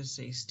they just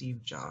say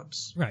Steve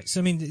Jobs. Right.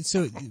 So,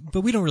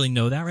 but we don't really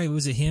know that, right?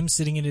 Was it him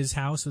sitting in his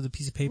house with a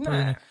piece of paper?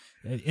 Nah.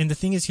 And the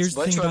thing is, here's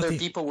the thing about other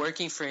people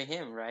working for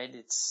him, right?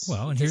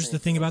 And here's the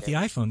thing about the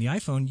iPhone. The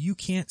iPhone, you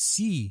can't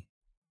see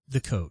the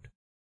code.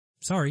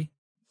 Sorry.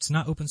 It's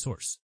not open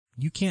source.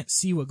 You can't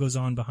see what goes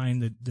on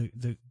behind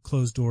the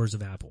closed doors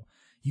of Apple.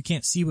 You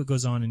can't see what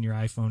goes on in your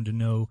iPhone to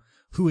know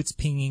who it's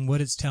pinging, what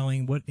it's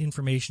telling, what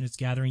information it's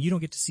gathering. You don't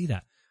get to see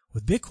that.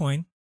 With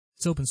Bitcoin,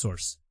 it's open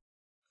source.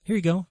 Here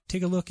you go.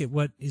 Take a look at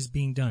what is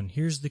being done.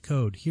 Here's the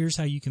code. Here's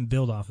how you can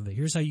build off of it.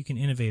 Here's how you can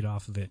innovate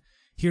off of it.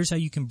 Here's how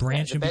you can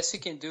branch. The best you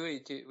can do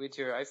with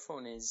your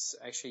iPhone is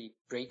actually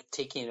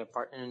taking it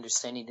apart and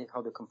understanding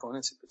how the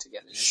components are put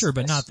together. Sure,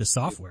 but not the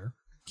software.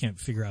 Can't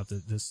figure out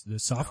the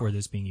software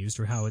that's being used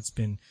or how it's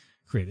been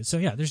created. So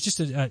yeah, there's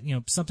just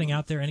something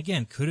out there. And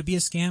again, could it be a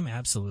scam?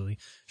 Absolutely.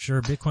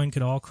 Sure, Bitcoin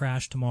could all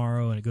crash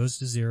tomorrow and it goes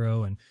to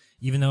zero. And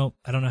even though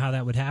I don't know how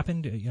that would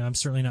happen, I'm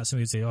certainly not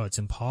somebody who'd say, it's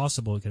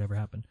impossible it could ever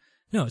happen.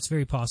 No, it's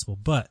very possible.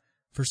 But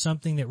for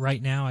something that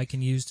right now I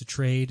can use to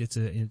trade, it's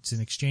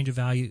an exchange of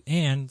value.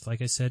 And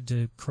like I said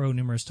to Crow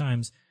numerous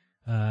times,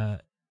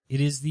 it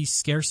is the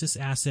scarcest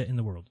asset in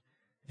the world.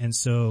 And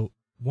so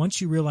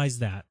once you realize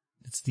that,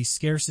 It's the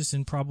scarcest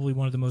and probably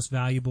one of the most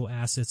valuable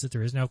assets that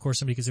there is. Now, of course,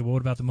 somebody could say, well,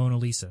 what about the Mona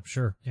Lisa?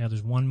 Sure. Yeah,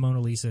 there's one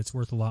Mona Lisa. It's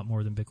worth a lot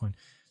more than Bitcoin.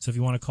 So if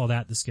you want to call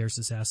that the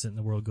scarcest asset in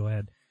the world, go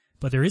ahead.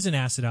 But there is an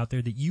asset out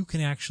there that you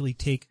can actually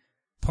take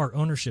part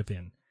ownership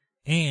in.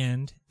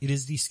 And it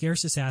is the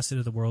scarcest asset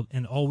of the world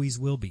and always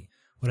will be.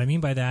 What I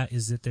mean by that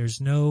is that there's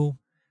no,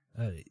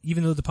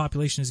 even though the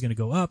population is going to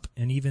go up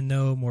and even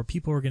though more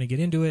people are going to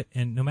get into it,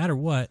 and no matter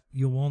what,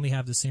 you'll only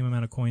have the same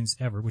amount of coins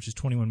ever, which is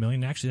 21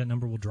 million. Actually, that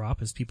number will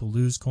drop as people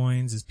lose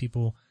coins, as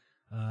people,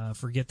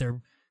 forget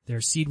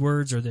their seed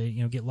words or they,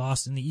 get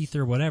lost in the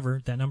ether or whatever.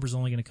 That number is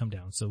only going to come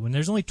down. So when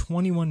there's only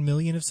 21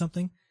 million of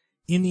something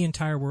in the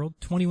entire world,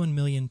 21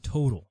 million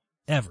total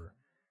ever.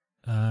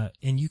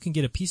 And you can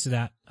get a piece of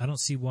that. I don't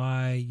see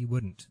why you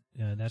wouldn't.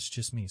 That's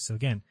just me. So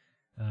again,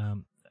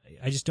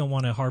 I just don't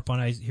want to harp on.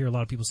 I hear a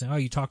lot of people saying, "Oh,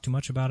 you talk too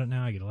much about it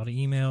now." I get a lot of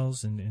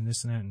emails and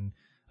this and that,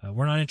 and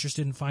we're not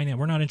interested in finance.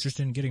 We're not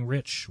interested in getting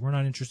rich. We're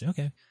not interested.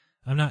 Okay,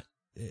 I'm not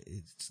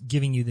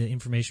giving you the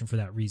information for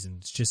that reason.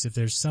 It's just if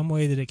there's some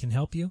way that it can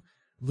help you,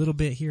 a little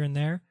bit here and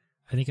there,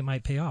 I think it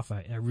might pay off.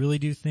 I really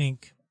do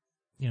think,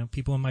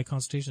 people in my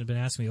consultation have been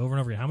asking me over and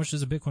over again, how much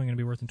is a Bitcoin going to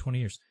be worth in 20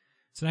 years?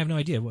 I said, I have no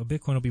idea. Well,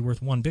 Bitcoin will be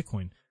worth one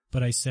Bitcoin.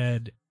 But I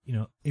said,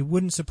 it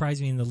wouldn't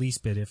surprise me in the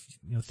least bit if,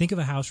 think of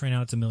a house right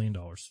now, it's $1 million.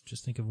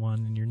 Just think of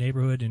one in your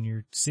neighborhood, in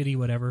your city,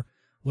 whatever,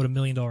 what $1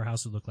 million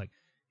house would look like.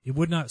 It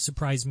would not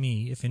surprise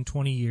me if in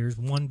 20 years,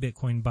 one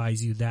Bitcoin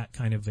buys you that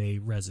kind of a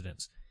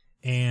residence.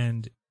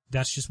 And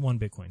that's just one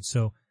Bitcoin.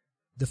 So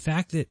the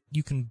fact that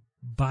you can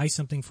buy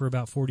something for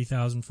about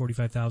 $40,000,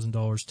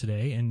 $45,000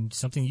 today and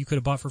something you could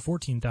have bought for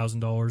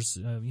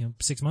 $14,000,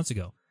 6 months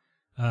ago.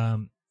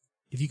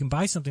 If you can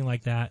buy something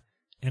like that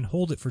and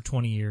hold it for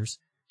 20 years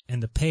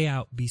and the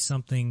payout be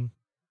something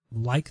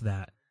like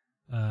that,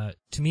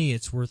 to me,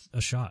 it's worth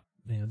a shot.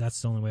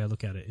 That's the only way I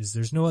look at it, is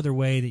there's no other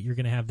way that you're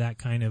going to have that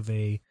kind of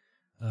a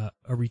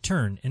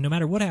return. And no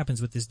matter what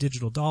happens with this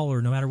digital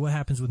dollar, no matter what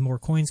happens with more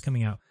coins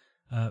coming out,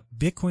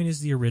 Bitcoin is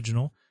the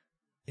original.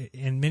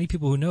 And many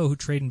people who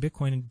trade in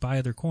Bitcoin and buy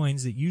other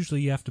coins, that usually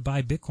you have to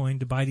buy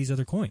Bitcoin to buy these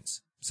other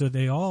coins. So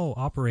they all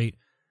operate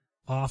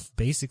off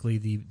basically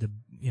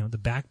the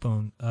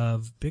backbone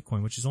of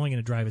Bitcoin, which is only going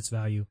to drive its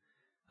value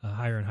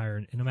higher and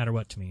higher, no matter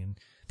what, to me. And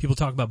people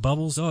talk about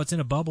bubbles. Oh, it's in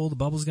a bubble. The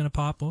bubble's going to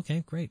pop.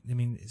 Okay, great. I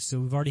mean, so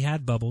we've already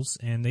had bubbles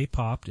and they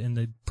popped and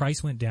the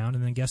price went down,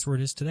 and then guess where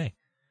it is today?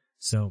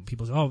 So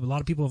people say, oh, a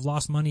lot of people have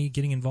lost money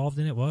getting involved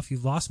in it. Well, if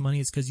you've lost money,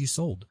 it's because you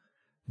sold.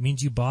 It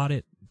means you bought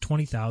it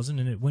 20,000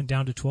 and it went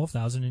down to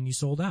 12,000 and you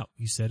sold out.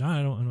 You said,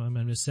 I'm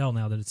going to sell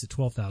now that it's at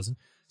 12,000.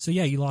 So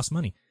yeah, you lost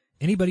money.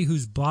 Anybody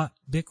who's bought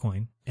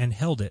Bitcoin and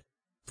held it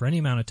for any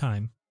amount of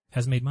time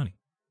has made money.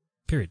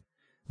 Period.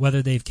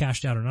 Whether they've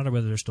cashed out or not, or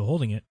whether they're still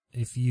holding it.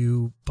 If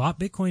you bought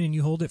Bitcoin and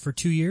you hold it for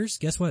 2 years,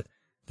 guess what?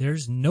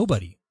 There's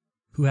nobody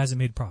who hasn't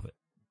made profit.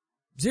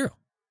 Zero.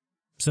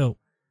 So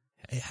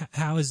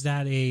how is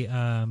that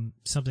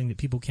something that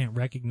people can't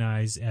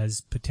recognize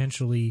as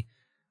potentially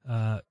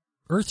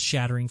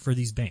earth-shattering for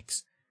these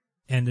banks?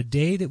 And the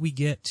day that we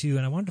get to,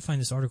 and I wanted to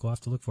find this article, I'll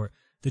have to look for it,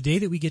 the day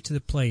that we get to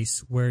the place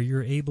where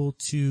you're able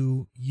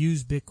to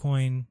use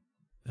Bitcoin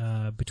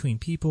between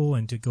people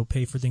and to go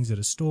pay for things at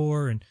a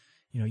store, and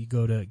you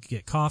go to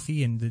get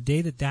coffee, and the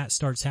day that that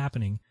starts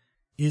happening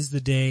is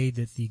the day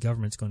that the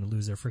government's going to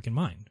lose their freaking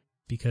mind.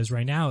 Because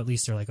right now, at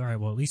least they're like, all right,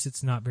 well, at least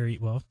it's not very,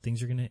 well,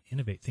 things are going to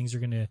innovate. Things are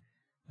going to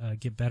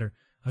get better.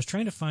 I was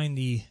trying to find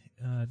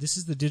this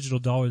is the digital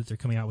dollar that they're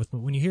coming out with, but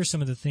when you hear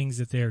some of the things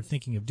that they're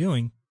thinking of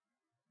doing,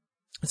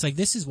 it's like,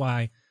 this is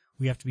why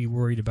we have to be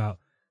worried about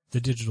the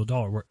digital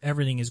dollar, where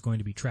everything is going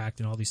to be tracked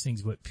and all these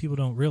things. What people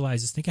don't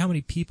realize is, think how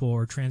many people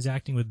are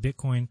transacting with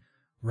Bitcoin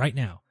right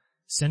now,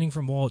 sending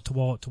from wallet to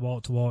wallet to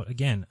wallet to wallet.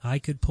 Again, I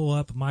could pull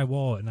up my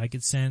wallet and I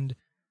could send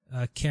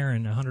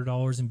Karen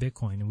 $100 in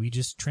Bitcoin, and we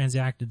just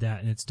transacted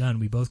that and it's done.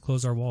 We both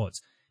close our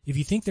wallets. If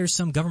you think there's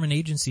some government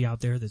agency out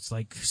there that's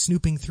like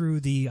snooping through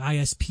the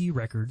ISP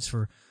records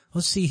for,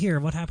 let's see here,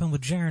 what happened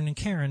with Jaron and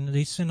Karen,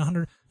 they send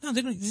 100. No,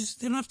 they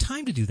don't have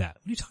time to do that.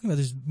 What are you talking about?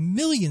 There's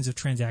millions of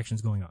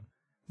transactions going on.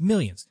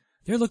 Millions.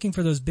 They're looking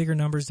for those bigger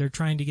numbers. They're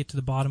trying to get to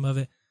the bottom of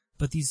it.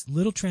 But these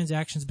little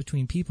transactions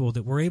between people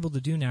that we're able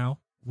to do now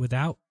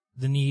without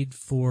the need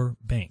for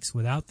banks,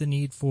 without the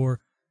need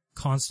for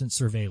constant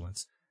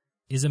surveillance,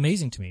 is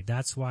amazing to me.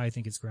 That's why I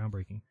think it's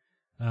groundbreaking.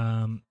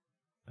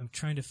 I'm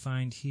trying to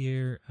find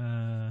here.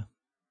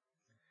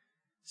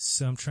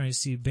 So I'm trying to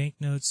see,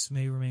 banknotes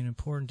may remain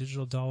important.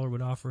 Digital dollar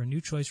would offer a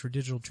new choice for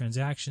digital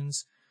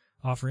transactions,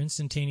 offer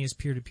instantaneous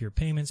peer-to-peer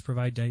payments,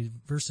 provide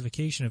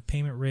diversification of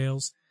payment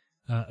rails.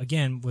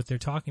 Again, what they're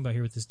talking about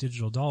here with this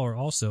digital dollar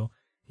also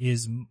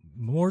is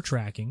more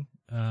tracking.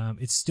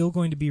 It's still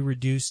going to be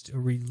reduced or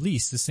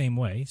released the same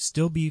way,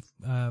 still be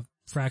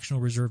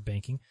fractional reserve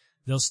banking.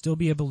 They'll still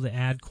be able to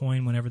add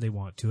coin whenever they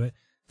want to it.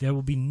 There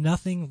will be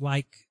nothing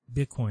like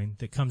Bitcoin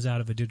that comes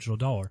out of a digital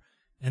dollar.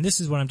 And this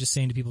is what I'm just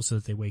saying to people so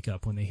that they wake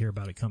up when they hear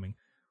about it coming.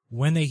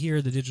 When they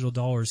hear the digital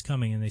dollar is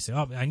coming and they say,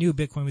 oh, I knew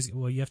Bitcoin was,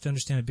 well, you have to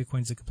understand that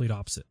Bitcoin's the complete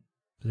opposite.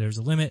 There's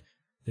a limit.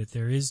 that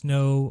there is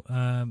no,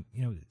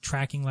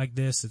 tracking like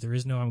this, that there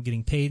is no, I'm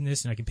getting paid in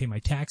this and I can pay my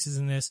taxes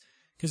in this.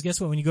 Because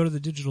guess what? When you go to the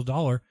digital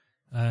dollar,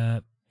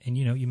 and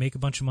you make a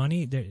bunch of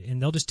money,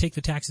 and they'll just take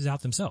the taxes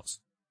out themselves.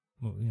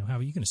 Well, how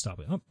are you going to stop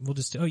it?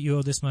 Oh, you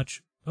owe this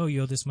much. Oh,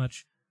 you owe this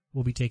much.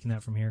 We'll be taking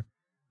that from here.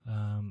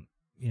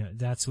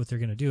 That's what they're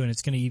going to do. And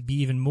it's going to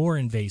be even more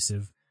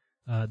invasive,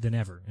 than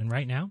ever. And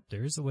right now,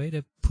 there is a way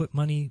to put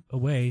money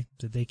away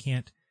that they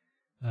can't,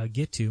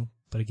 get to.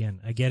 But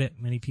again, I get it.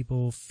 Many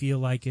people feel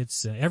like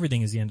it's,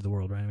 everything is the end of the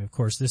world, right? I mean, of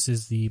course, this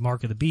is the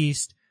mark of the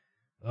beast.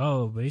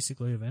 Oh,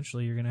 basically,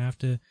 eventually you're going to have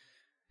to,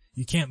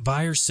 you can't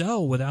buy or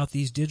sell without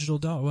these digital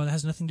dollars. Well, it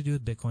has nothing to do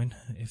with Bitcoin.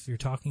 If you're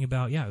talking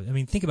about,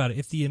 think about it.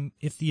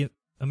 If the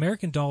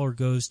American dollar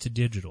goes to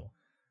digital,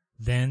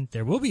 then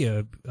there will be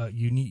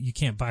you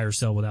can't buy or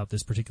sell without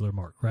this particular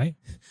mark, right?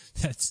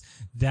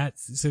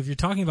 So if you're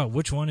talking about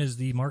which one is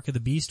the mark of the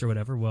beast or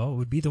whatever, well, it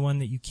would be the one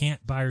that you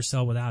can't buy or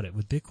sell without it.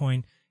 With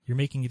Bitcoin, you're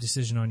making a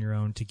decision on your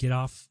own to get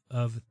off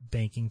of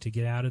banking, to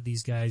get out of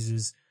these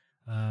guys'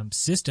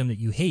 system that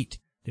you hate,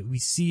 that we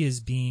see as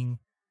being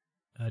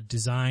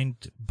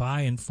designed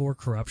by and for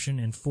corruption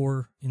and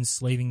for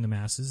enslaving the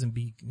masses and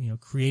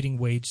creating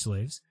wage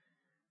slaves.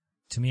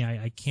 To me,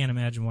 I can't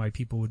imagine why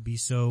people would be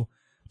so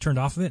turned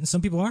off of it. And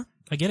some people are.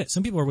 I get it.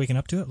 Some people are waking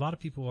up to it. A lot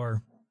of people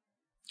are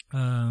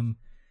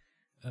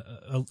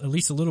at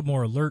least a little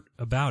more alert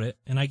about it.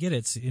 And I get it.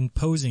 It's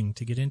imposing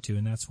to get into.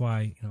 And that's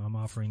why I'm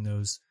offering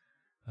those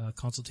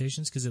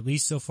consultations, because at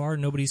least so far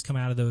nobody's come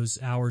out of those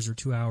hours or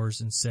 2 hours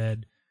and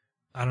said,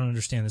 I don't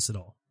understand this at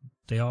all.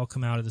 They all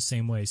come out of the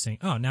same way saying,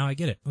 oh, now I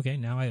get it. Okay,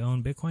 now I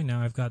own Bitcoin.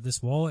 Now I've got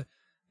this wallet,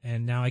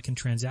 and now I can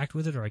transact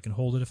with it, or I can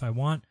hold it if I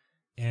want.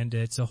 And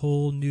it's a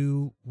whole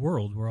new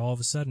world where all of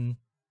a sudden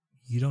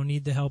you don't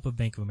need the help of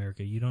Bank of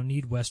America. You don't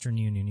need Western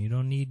Union. You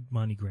don't need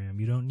MoneyGram.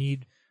 You don't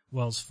need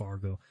Wells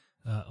Fargo.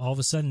 All of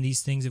a sudden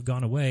these things have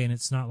gone away, and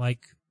it's not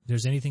like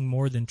there's anything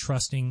more than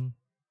trusting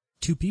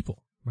two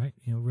people, right?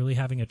 Really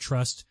having a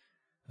trust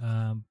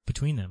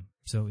between them.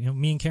 So,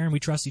 me and Karen, we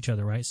trust each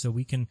other, right? So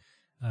we can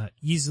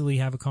easily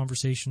have a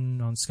conversation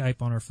on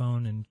Skype on our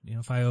phone, and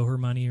if I owe her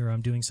money or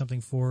I'm doing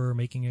something for her, or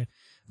making a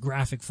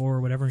graphic for her,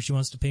 or whatever, and she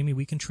wants to pay me,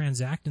 we can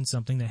transact in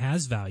something that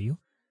has value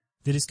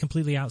that is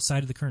completely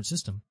outside of the current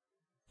system.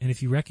 And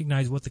if you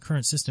recognize what the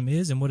current system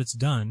is and what it's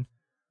done,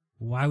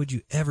 why would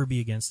you ever be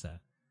against that?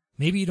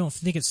 Maybe you don't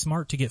think it's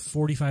smart to get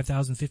 $45,000,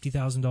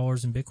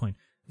 $50,000 in Bitcoin.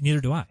 Neither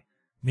do I.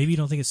 Maybe you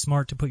don't think it's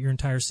smart to put your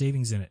entire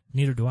savings in it.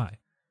 Neither do I.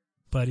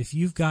 But if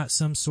you've got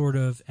some sort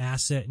of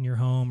asset in your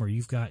home, or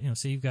you've got,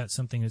 say you've got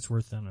something that's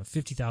worth, I don't know,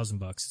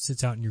 $50,000, it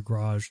sits out in your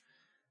garage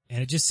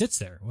and it just sits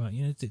there. Well,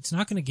 it's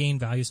not going to gain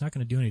value. It's not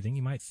going to do anything.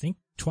 You might think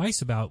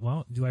twice about,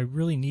 well, do I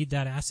really need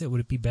that asset?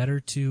 Would it be better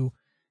to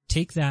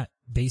take that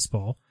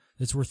baseball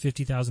that's worth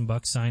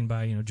 $50,000 signed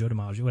by, Joe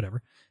DiMaggio,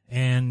 whatever,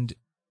 and,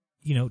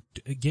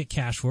 get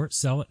cash for it,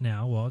 sell it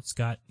now while it's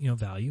got,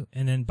 value,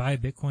 and then buy a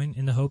Bitcoin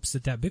in the hopes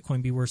that that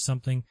Bitcoin be worth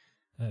something.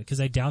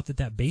 Because I doubt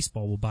that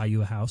baseball will buy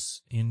you a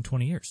house in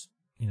 20 years.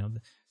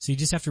 So you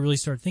just have to really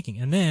start thinking.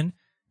 And then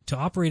to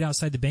operate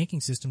outside the banking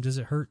system, does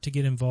it hurt to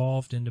get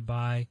involved and to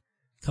buy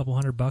a couple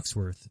 $100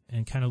 worth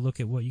and kind of look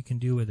at what you can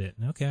do with it?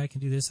 And okay, I can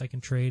do this. I can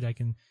trade. I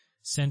can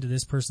send to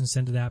this person,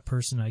 send to that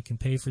person. I can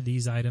pay for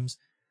these items.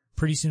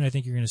 Pretty soon, I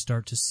think you're going to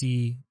start to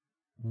see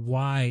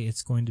why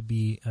it's going to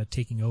be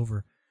taking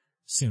over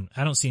soon.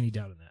 I don't see any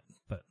doubt in that,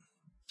 but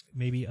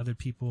maybe other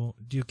people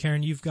do.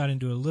 Karen, you've got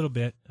into it a little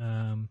bit.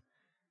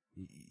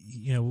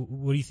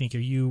 What do you think? Are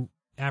you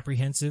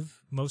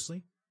apprehensive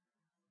mostly?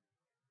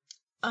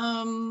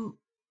 No,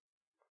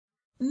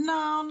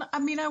 I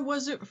mean, I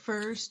was at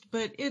first,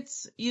 but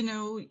it's,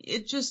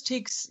 it just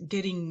takes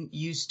getting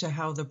used to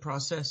how the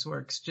process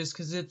works, just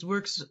because it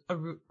works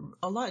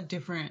a lot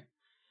different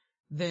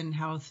than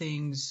how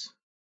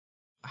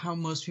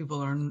most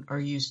people are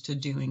used to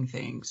doing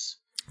things.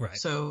 Right.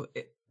 So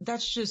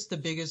that's just the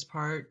biggest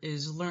part,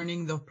 is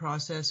learning the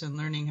process and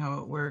learning how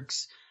it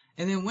works.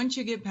 And then once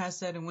you get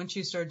past that and once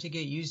you start to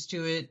get used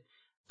to it,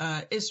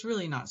 it's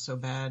really not so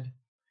bad,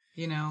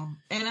 And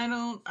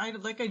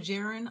like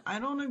Jaron, I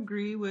don't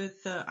agree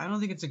with, I don't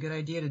think it's a good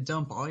idea to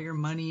dump all your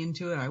money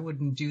into it. I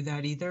wouldn't do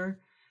that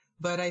either.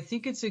 But I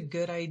think it's a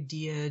good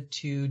idea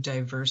to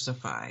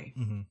diversify.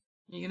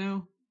 Mm-hmm.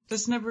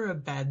 That's never a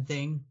bad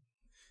thing.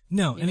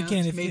 No. And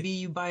again, if maybe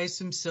you buy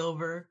some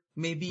silver,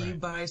 maybe you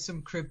buy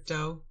some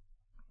crypto,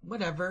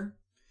 whatever.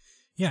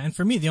 Yeah, and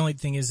for me, the only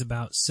thing is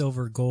about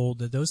silver, gold,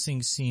 that those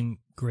things seem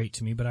great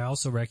to me, but I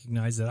also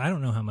recognize that I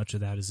don't know how much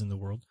of that is in the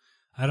world.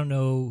 I don't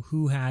know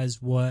who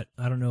has what.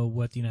 I don't know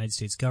what the United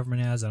States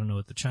government has. I don't know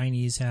what the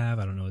Chinese have.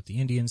 I don't know what the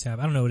Indians have.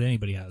 I don't know what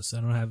anybody has.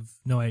 I don't have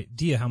no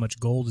idea how much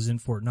gold is in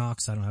Fort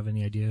Knox. I don't have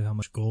any idea how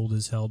much gold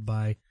is held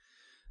by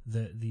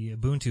the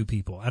Ubuntu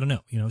people. I don't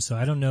know, so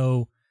I don't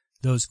know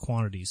those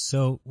quantities.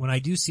 So when I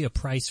do see a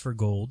price for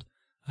gold,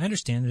 I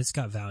understand that it's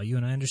got value,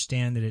 and I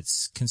understand that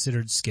it's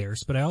considered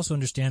scarce, but I also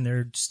understand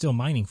they're still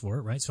mining for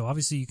it, right? So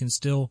obviously you can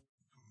still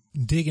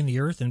dig in the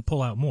earth and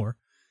pull out more.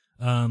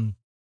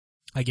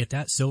 I get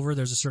that. Silver,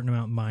 there's a certain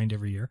amount mined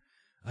every year.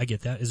 I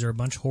get that. Is there a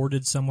bunch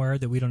hoarded somewhere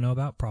that we don't know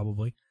about?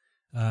 Probably.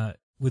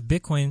 With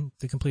Bitcoin,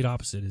 the complete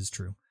opposite is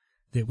true.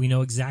 That we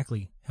know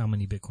exactly how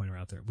many Bitcoin are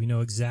out there. We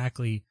know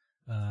exactly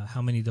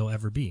how many there'll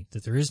ever be.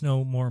 That there is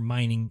no more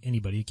mining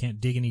anybody. You can't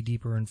dig any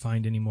deeper and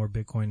find any more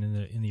Bitcoin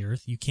in the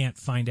earth. You can't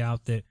find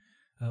out that.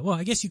 Well,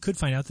 I guess you could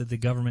find out that the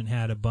government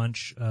had a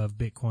bunch of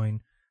Bitcoin,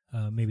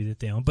 maybe that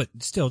they own, but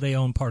still they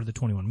own part of the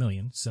 21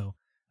 million. So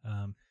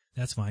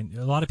that's fine.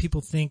 A lot of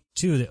people think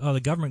too that the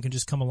government can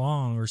just come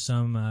along or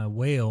some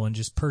whale and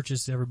just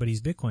purchase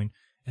everybody's Bitcoin,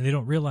 and they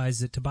don't realize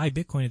that to buy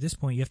Bitcoin at this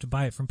point you have to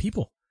buy it from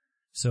people.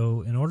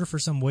 So in order for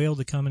some whale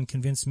to come and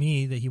convince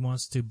me that he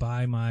wants to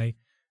buy my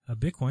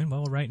Bitcoin,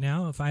 well, right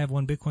now, if I have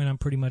one Bitcoin, I'm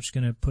pretty much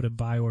going to put a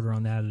buy order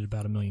on that at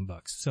about $1 million.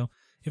 So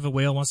if a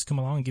whale wants to come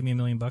along and give me $1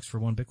 million for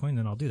one Bitcoin,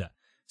 then I'll do that.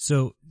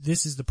 So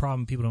this is the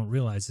problem people don't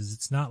realize is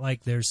it's not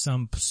like there's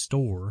some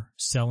store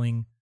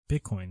selling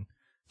Bitcoin,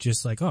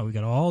 just like, oh, we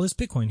got all this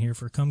Bitcoin here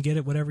for come get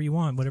it, whatever you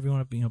want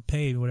to,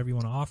 pay, whatever you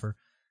want to offer.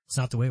 It's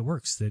not the way it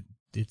works. That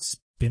it's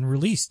been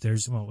released.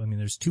 There's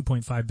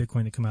 2.5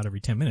 Bitcoin that come out every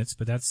 10 minutes,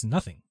 but that's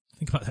nothing.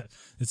 Think about that.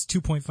 It's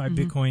 2.5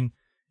 Bitcoin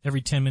every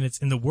 10 minutes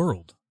in the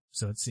world.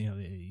 So it's,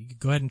 you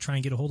go ahead and try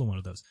and get a hold of one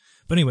of those.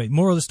 But anyway,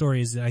 moral of the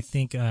story is that I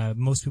think,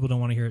 most people don't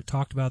want to hear it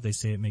talked about. They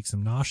say it makes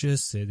them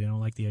nauseous. Say they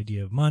don't like the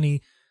idea of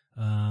money.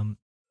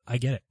 I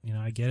get it.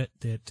 I get it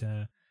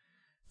that,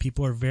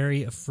 people are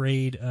very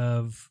afraid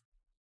of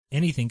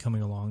anything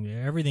coming along.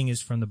 Everything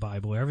is from the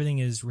Bible. Everything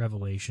is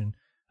revelation,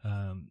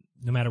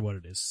 no matter what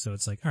it is. So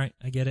it's like, all right,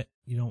 I get it.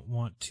 You don't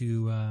want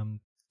to,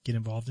 get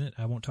involved in it.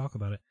 I won't talk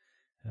about it.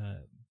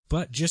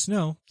 But just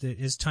know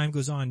that as time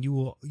goes on, you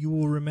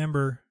will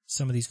remember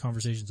some of these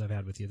conversations I've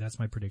had with you. That's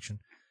my prediction.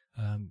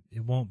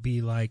 It won't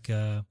be like,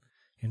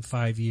 in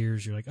 5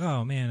 years, you're like,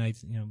 oh man,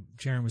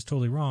 Jaron was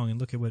totally wrong and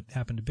look at what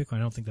happened to Bitcoin.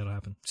 I don't think that'll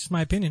happen. It's just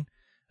my opinion,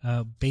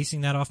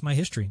 basing that off my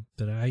history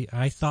that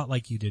I thought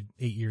like you did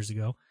 8 years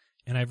ago.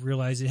 And I've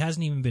realized it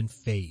hasn't even been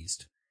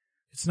phased.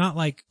 It's not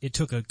like it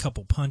took a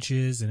couple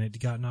punches and it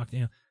got knocked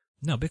down.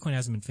 No, Bitcoin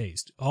hasn't been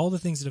phased. All the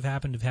things that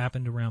have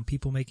happened around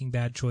people making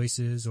bad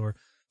choices or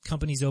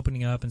companies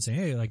opening up and saying,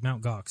 hey, like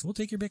Mt. Gox, we'll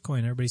take your Bitcoin.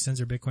 Everybody sends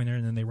their Bitcoin there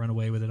and then they run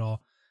away with it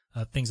all.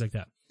 Things like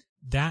that.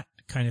 That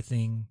kind of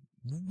thing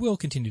will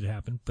continue to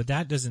happen, but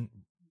that doesn't,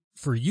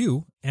 for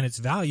you and its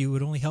value,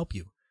 would only help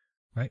you,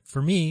 right?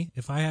 For me,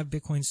 if I have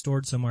Bitcoin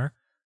stored somewhere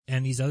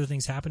and these other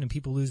things happen and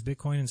people lose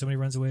Bitcoin and somebody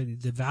runs away,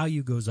 the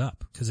value goes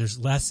up because there's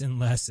less and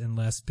less and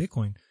less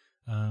Bitcoin.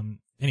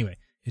 Anyway,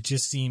 it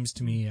just seems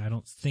to me, I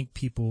don't think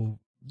people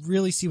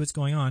really see what's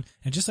going on.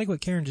 And just like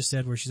what Karen just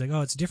said, where she's like,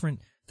 oh, it's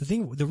different.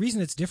 The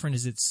reason it's different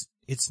is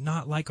it's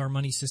not like our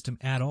money system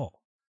at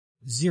all.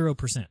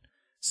 0%.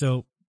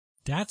 So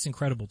that's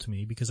incredible to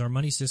me because our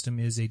money system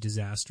is a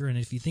disaster. And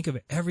if you think of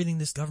everything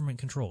this government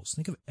controls,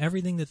 think of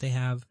everything that they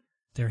have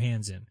their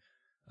hands in.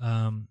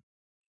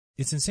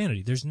 It's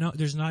insanity. There's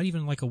not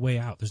even like a way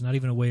out. There's not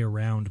even a way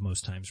around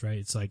most times, right?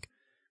 It's like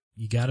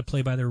you got to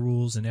play by their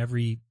rules in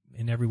every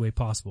way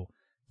possible.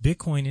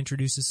 Bitcoin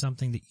introduces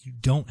something that you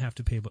don't have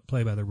to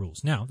play by the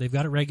rules. Now, they've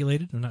got it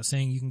regulated. I'm not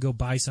saying you can go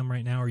buy some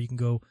right now or you can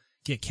go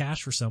get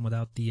cash for some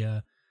without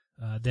the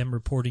them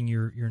reporting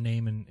your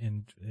name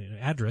and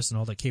address and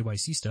all that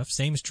KYC stuff.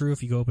 Same is true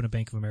if you go open a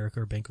Bank of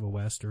America or Bank of the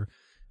West or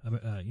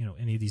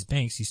any of these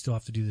banks. You still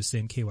have to do the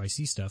same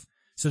KYC stuff.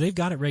 So they've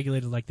got it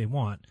regulated like they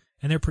want,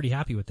 and they're pretty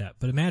happy with that.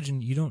 But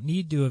imagine you don't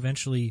need to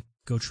eventually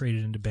go trade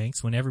it into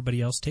banks when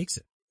everybody else takes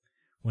it.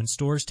 When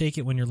stores take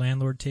it, when your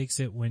landlord takes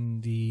it,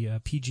 when the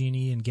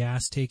PG&E and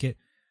gas take it,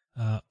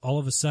 all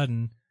of a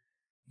sudden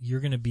you're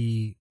going to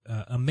be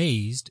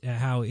amazed at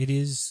how it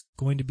is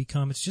going to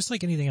become. It's just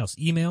like anything else.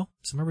 Email.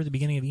 So remember at the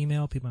beginning of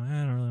email, people, I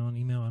don't really want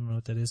email. I don't know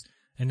what that is.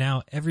 And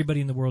now everybody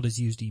in the world has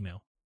used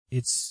email.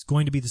 It's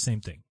going to be the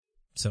same thing.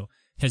 So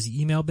has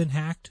email been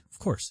hacked? Of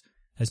course.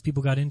 Has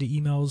people got into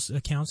email's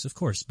accounts? Of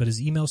course. But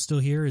is email still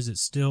here? Is it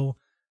still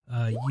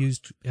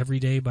used every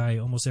day by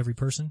almost every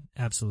person?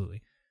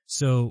 Absolutely.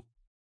 So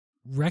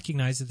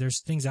recognize that there's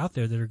things out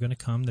there that are going to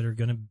come that are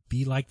going to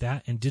be like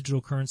that, and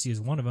digital currency is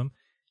one of them.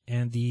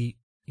 And the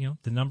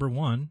number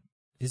one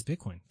is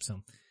Bitcoin.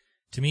 So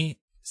to me, it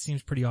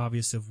seems pretty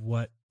obvious of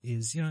what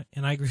is,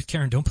 and I agree with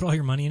Karen, don't put all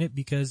your money in it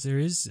because there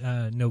is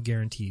no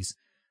guarantees.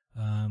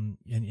 And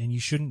you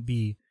shouldn't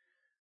be,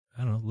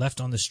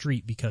 left on the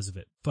street because of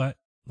it. But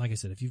like I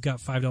said, if you've got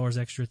 $5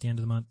 extra at the end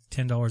of the month,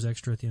 $10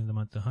 extra at the end of the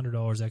month,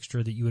 $100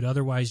 extra that you would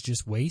otherwise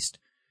just waste,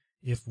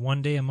 if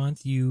one day a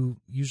month you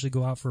usually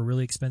go out for a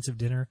really expensive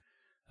dinner,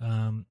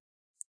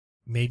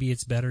 maybe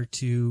it's better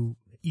to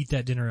eat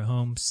that dinner at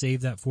home,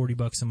 save that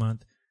 $40 a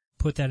month,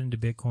 put that into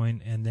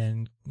Bitcoin, and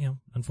then,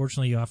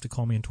 unfortunately you'll have to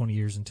call me in 20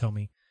 years and tell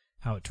me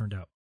how it turned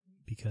out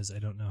because I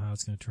don't know how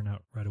it's going to turn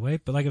out right away.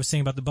 But like I was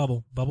saying about the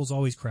bubbles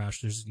always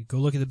crash. You go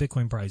look at the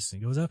Bitcoin price.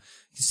 It goes up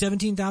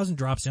 17,000,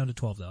 drops down to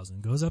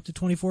 12,000, goes up to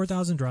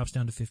 24,000, drops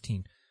down to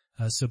 15.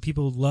 So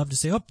people love to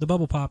say, oh, the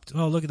bubble popped.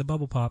 Oh, look at the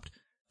bubble popped.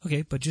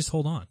 Okay, but just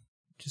hold on.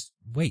 Just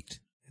wait.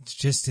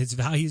 Its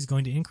value is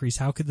going to increase.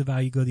 How could the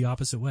value go the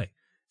opposite way?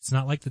 It's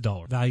not like the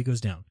dollar. Value goes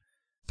down.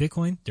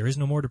 Bitcoin, there is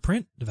no more to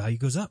print. The value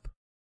goes up.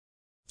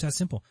 It's that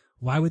simple.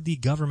 Why would the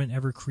government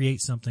ever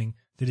create something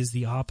that is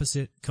the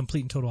opposite,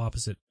 complete and total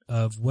opposite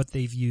of what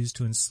they've used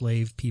to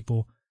enslave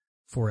people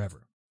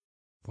forever?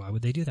 Why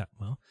would they do that?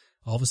 Well,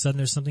 all of a sudden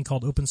there's something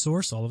called open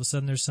source. All of a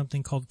sudden there's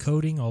something called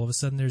coding. All of a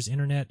sudden there's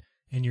internet,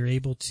 and you're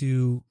able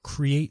to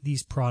create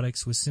these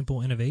products with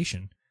simple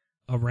innovation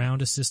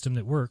around a system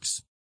that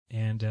works.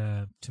 And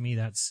to me,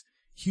 that's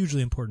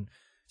hugely important.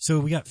 So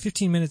we got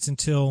 15 minutes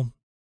until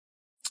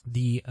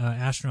the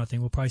astronaut thing.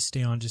 We'll probably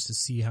stay on just to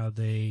see how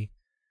they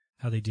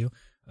do.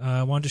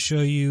 I wanted to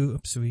show you.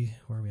 Oops,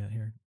 where are we at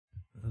here?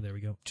 Oh, there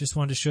we go. Just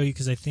wanted to show you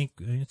because I think,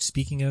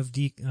 speaking of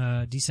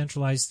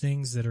decentralized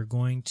things that are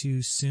going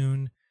to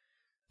soon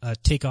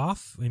take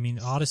off. I mean,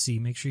 Odyssey.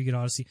 Make sure you get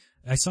Odyssey.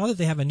 I saw that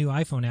they have a new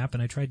iPhone app,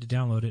 and I tried to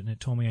download it, and it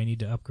told me I need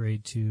to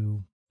upgrade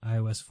to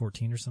iOS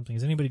 14 or something.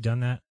 Has anybody done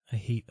that? I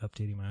hate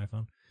updating my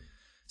iPhone.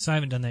 So I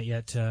haven't done that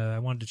yet. I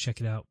wanted to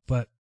check it out.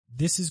 But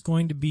this is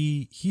going to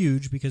be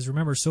huge because,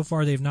 remember, so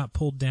far they've not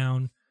pulled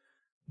down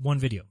one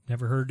video.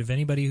 Never heard of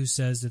anybody who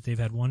says that they've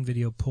had one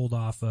video pulled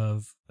off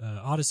of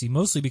Odyssey,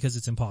 mostly because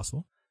it's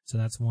impossible. So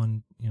that's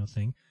one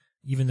thing.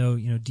 Even though,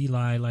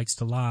 DLi likes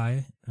to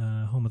lie,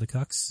 home of the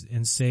cucks,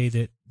 and say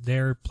that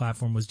their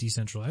platform was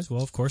decentralized.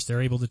 Well, of course,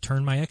 they're able to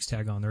turn my X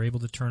tag on. They're able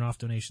to turn off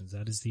donations.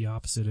 That is the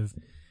opposite of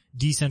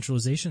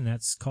decentralization.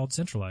 That's called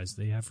centralized.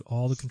 They have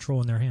all the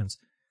control in their hands.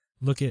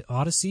 Look at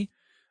Odyssey.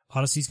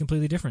 Odyssey's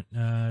completely different.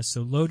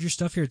 So load your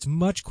stuff here. It's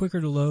much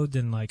quicker to load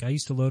than, like, I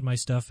used to load my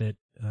stuff at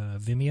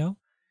Vimeo.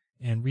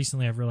 And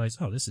recently I've realized,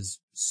 this is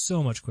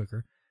so much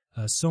quicker,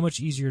 so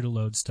much easier to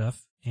load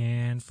stuff.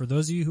 And for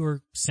those of you who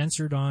are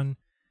censored on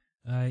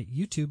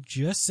YouTube,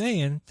 just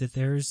saying that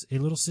there's a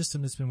little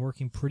system that's been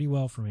working pretty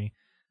well for me.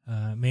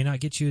 May not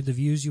get you the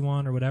views you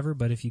want or whatever,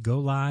 but if you go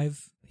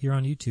live here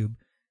on YouTube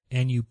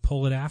and you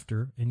pull it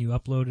after and you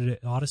upload it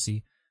at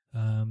Odyssey,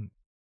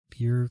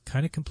 you're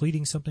kind of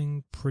completing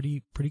something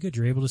pretty good.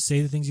 You're able to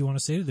say the things you want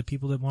to say to the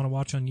people that want to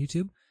watch on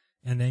YouTube,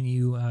 and then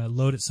you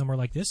load it somewhere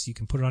like this. You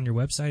can put it on your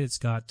website. It's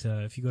got,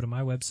 if you go to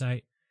my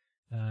website,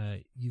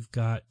 you've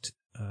got,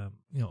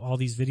 all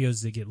these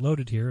videos that get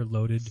loaded here are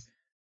loaded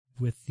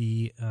with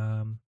the,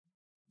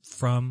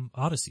 from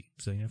Odyssey.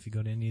 So, if you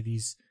go to any of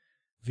these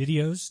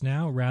videos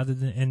now, rather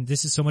than, and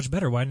this is so much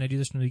better. Why didn't I do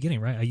this from the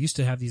beginning, right? I used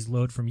to have these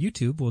load from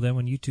YouTube. Well, then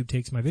when YouTube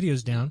takes my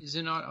videos down. Is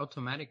it not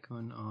automatic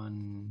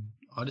on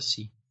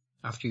Odyssey?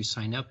 After you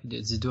sign up,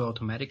 does it do it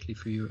automatically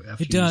for you?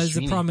 After it does.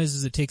 The problem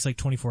is it takes like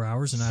 24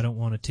 hours, and I don't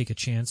want to take a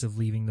chance of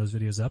leaving those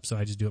videos up, so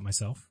I just do it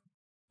myself.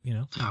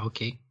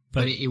 Okay.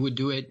 But it would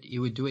do it. It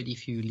would do it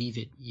if you leave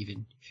it,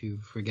 even if you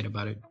forget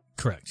about it.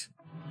 Correct.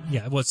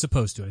 Yeah. Well, it's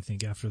supposed to. I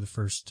think after the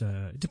first.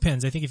 It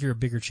depends. I think if you're a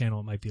bigger channel,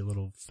 it might be a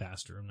little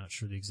faster. I'm not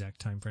sure the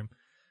exact time frame.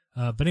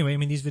 But anyway, I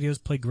mean, these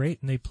videos play great,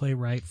 and they play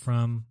right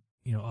from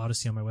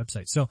Odyssey on my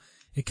website. So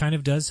it kind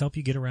of does help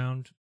you get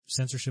around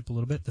censorship a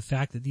little bit. The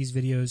fact that these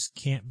videos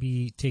can't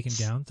be taken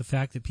down, the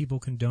fact that people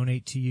can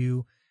donate to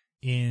you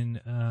in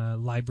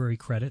library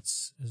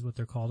credits is what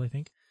they're called, I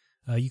think.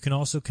 You can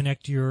also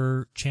connect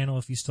your channel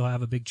if you still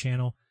have a big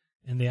channel,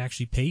 and they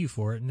actually pay you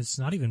for it, and it's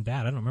not even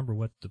bad. I don't remember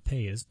what the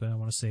pay is, but I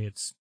want to say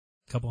it's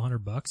a couple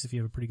 $100 if you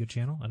have a pretty good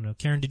channel. I don't know.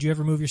 Karen, did you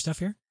ever move your stuff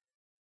here?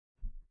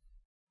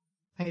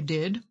 I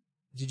did.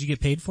 Did you get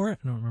paid for it?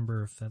 I don't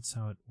remember if that's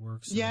how it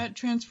works. Yeah, it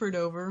transferred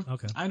over.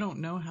 Okay. I don't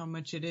know how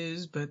much it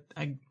is, but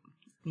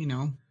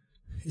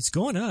it's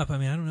going up. I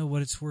mean, I don't know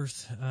what it's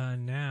worth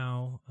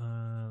now.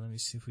 Let me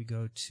see if we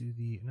go to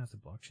not the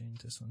blockchain,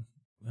 this one.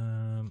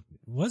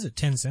 Was it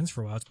 10 cents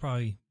for a while?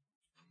 It's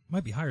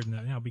might be higher than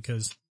that now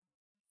because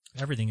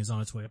everything is on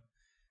its way up.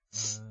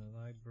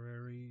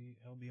 Library,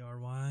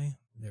 LBRY.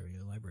 There we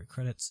go, library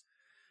credits.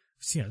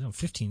 See,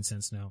 15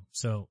 cents now.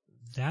 So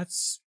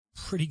that's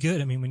pretty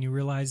good. I mean, when you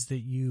realize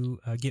that you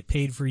get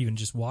paid for even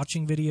just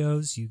watching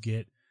videos, you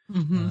get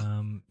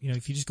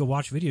if you just go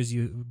watch videos,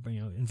 you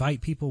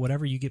invite people,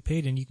 whatever, you get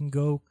paid, and you can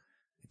go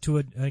to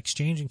an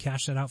exchange and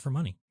cash that out for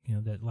money,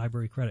 that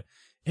library credit.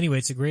 Anyway,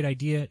 it's a great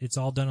idea. It's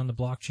all done on the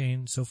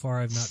blockchain. So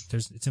far,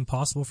 it's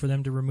impossible for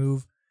them to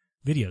remove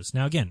videos.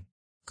 Now, again,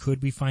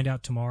 could we find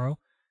out tomorrow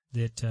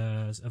that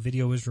a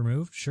video was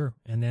removed? Sure.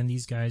 And then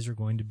these guys are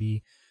going to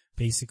be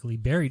basically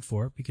buried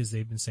for it because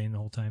they've been saying the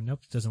whole time, nope,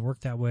 it doesn't work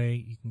that way.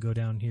 You can go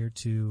down here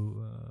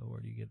to,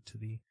 where do you get to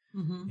the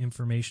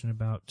information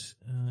about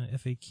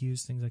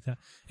FAQs, things like that.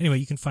 Anyway,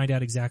 you can find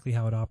out exactly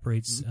how it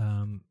operates,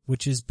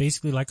 which is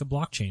basically like a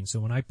blockchain. So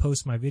when I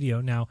post my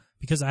video, now,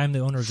 because I am the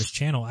owner of this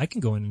channel, I can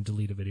go in and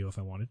delete a video if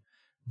I wanted,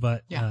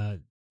 but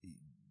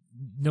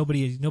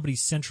nobody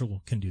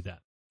central can do that,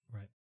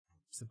 right?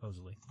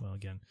 Supposedly. Well,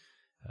 again,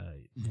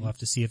 we'll have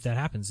to see if that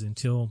happens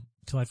until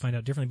I find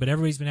out differently. But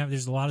everybody's been having,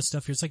 there's a lot of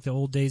stuff here. It's like the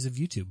old days of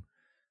YouTube.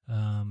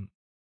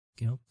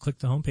 Click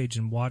the homepage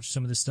and watch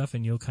some of this stuff,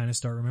 and you'll kind of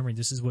start remembering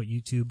this is what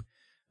YouTube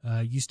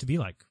used to be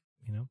like,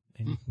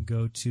 and you can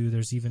go to,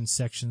 there's even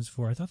sections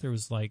for, I thought there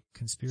was like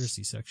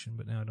conspiracy section,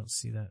 but now I don't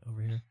see that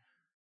over here.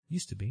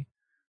 Used to be.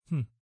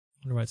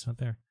 Wonder why it's not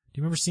there. Do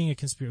you remember seeing a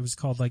conspiracy? It was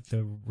called like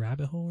the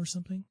Rabbit Hole or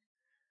something.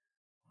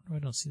 I wonder why I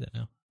don't see that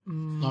now.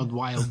 Not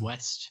Wild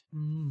West. I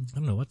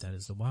don't know what that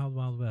is. The Wild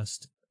Wild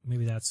West.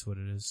 maybe that's what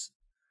it is.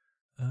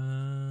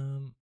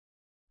 The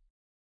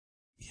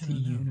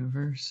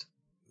universe.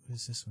 What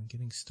is this one?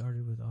 Getting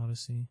started with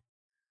Odyssey.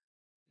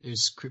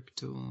 There's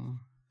crypto.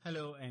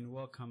 Hello and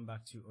welcome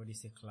back to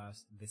Odyssey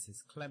class. This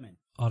is Clement.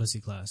 Odyssey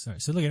class. All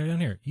right. So look at it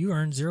down here. You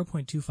earned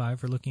 0.25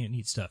 for looking at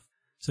neat stuff.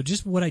 So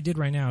just what I did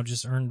right now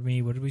just earned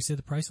me, what did we say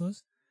the price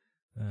was?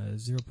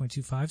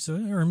 0.25. So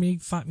it earned me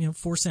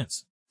 4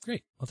 cents.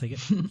 Great. I'll take it.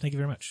 Thank you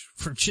very much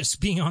for just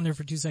being on there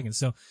for 2 seconds.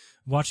 So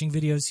watching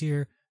videos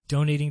here,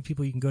 donating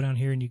people, you can go down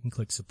here and you can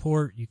click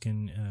support. You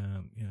can,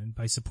 and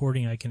by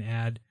supporting, I can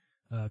add,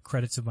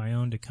 credits of my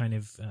own to kind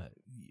of,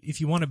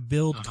 if you want to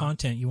build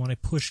content, you want to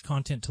push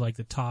content to like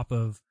the top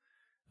of,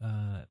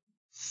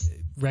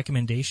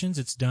 recommendations.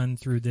 It's done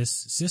through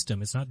this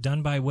system. It's not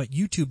done by what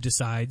YouTube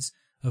decides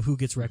of who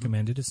gets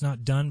recommended. It's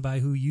not done by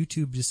who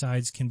YouTube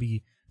decides can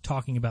be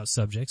talking about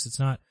subjects. It's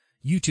not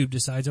YouTube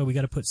decides, we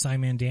got to put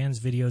Simon Dan's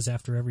videos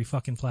after every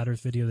fucking Flat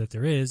Earth video that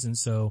there is. And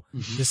so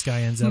this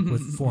guy ends up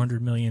with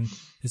 400 million.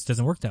 This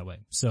doesn't work that way.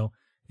 So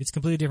it's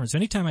completely different. So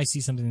anytime I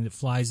see something that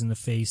flies in the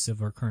face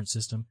of our current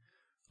system,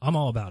 I'm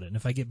all about it. And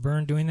if I get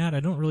burned doing that, I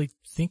don't really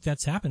think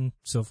that's happened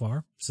so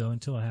far. So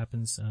until it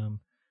happens,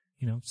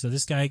 so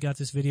this guy got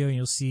this video and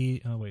you'll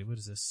see, wait, what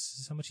is this? Is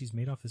this how much he's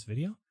made off this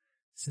video?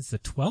 Since the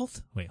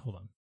 12th? Wait, hold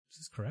on. Is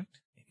this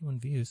correct? 81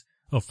 views.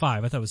 Oh,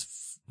 5. I thought it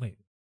was,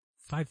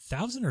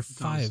 5,000 or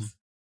 5?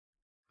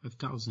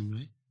 5,000,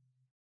 right?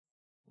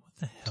 What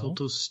the hell?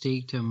 Total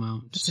staked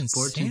amount. That's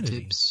Support insanity.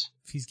 and tips.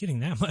 If he's getting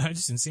that much,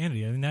 that's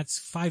insanity. I mean, that's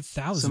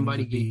 5,000.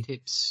 Somebody gave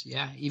tips.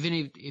 Yeah,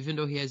 even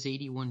though he has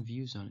 81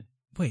 views on it.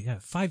 Wait, yeah,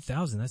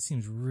 5,000. That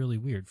seems really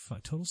weird.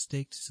 Total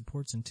staked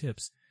supports and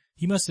tips.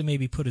 He must have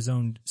maybe put his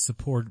own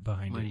support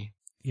behind it.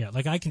 Yeah,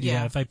 like I can do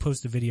that. If I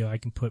post a video, I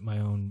can put my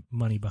own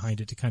money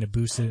behind it to kind of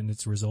boost it and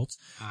its results.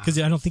 Because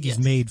I don't think he's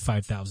made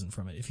 5,000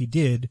 from it. If he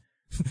did,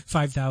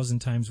 5,000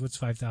 times, what's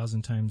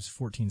 5,000 times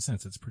 14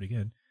 cents? That's pretty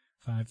good.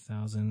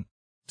 5,000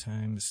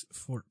 times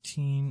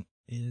 14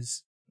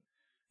 is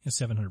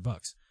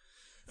 $700.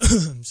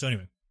 So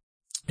anyway,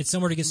 it's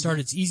somewhere to get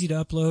started. It's easy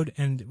to upload.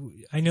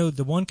 And I know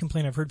the one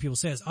complaint I've heard people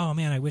say is, oh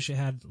man, I wish it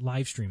had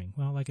live streaming.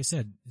 Well, like I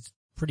said, it's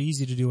pretty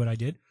easy to do what I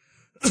did,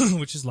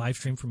 which is live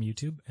stream from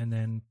YouTube and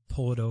then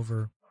pull it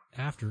over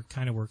after.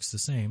 Kind of works the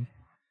same.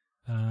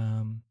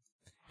 And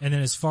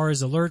then as far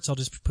as alerts, I'll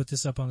just put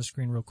this up on the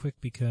screen real quick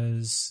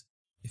because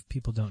if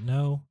people don't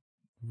know,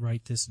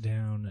 write this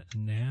down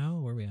now.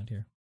 Where are we at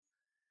here?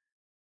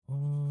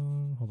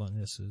 Hold on.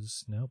 This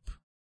is, nope.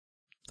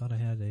 Thought I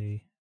had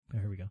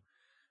here we go.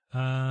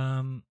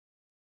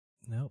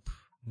 Nope.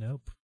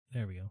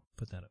 There we go.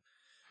 Put that up.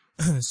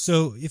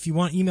 So if you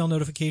want email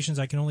notifications,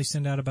 I can only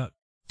send out about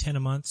 10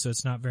 a month, so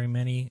it's not very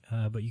many,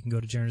 but you can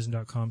go to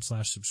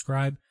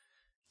jeranism.com/subscribe.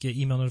 Get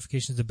email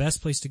notifications. The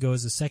best place to go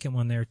is the second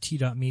one there,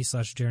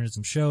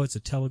 t.me/Jeranism show. It's a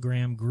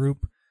Telegram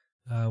group,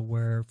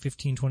 where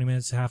 15, 20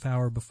 minutes, a half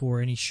hour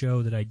before any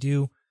show that I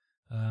do,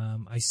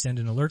 I send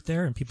an alert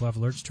there and people have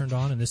alerts turned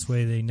on, and this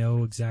way they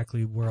know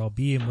exactly where I'll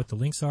be and what the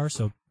links are.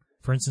 So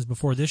for instance,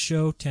 before this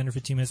show, 10 or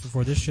 15 minutes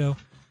before this show,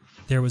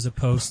 there was a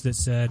post that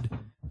said,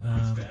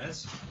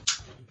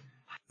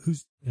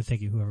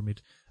 thank you, whoever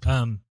made,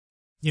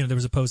 there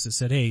was a post that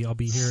said, hey, I'll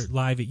be here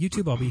live at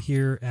YouTube. I'll be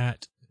here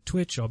at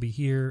Twitch. I'll be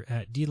here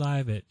at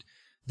DLive at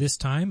this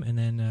time. And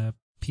then,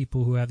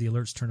 people who have the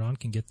alerts turned on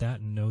can get that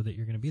and know that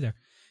you're going to be there.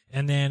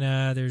 And then,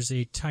 there's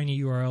a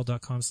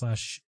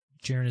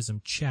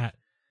tinyurl.com/Jeranism chat.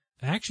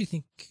 I actually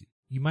think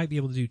you might be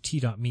able to do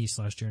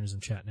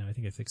t.me/Jeranism chat now. I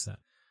think I fixed that.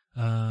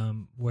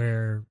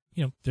 Where,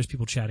 there's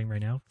people chatting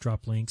right now,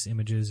 drop links,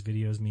 images,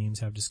 videos,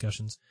 memes, have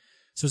discussions.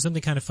 So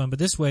something kind of fun, but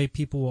this way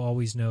people will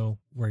always know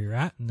where you're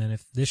at. And then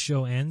if this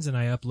show ends and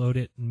I upload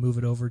it and move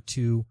it over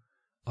to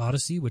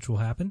Odyssey, which will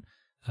happen,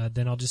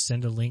 then I'll just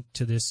send a link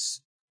to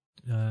this,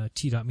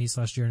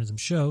 t.me/Jeranism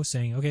show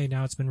saying, okay,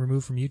 now it's been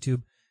removed from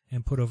YouTube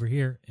and put over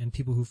here. And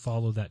people who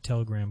follow that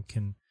Telegram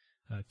can,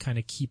 kind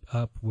of keep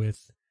up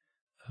with,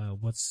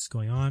 what's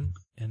going on.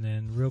 And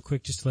then real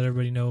quick, just to let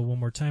everybody know one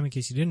more time, in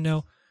case you didn't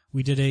know,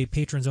 we did a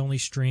patrons only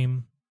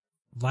stream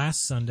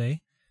last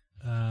Sunday,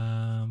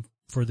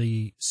 for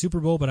the Super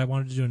Bowl, but I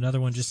wanted to do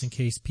another one just in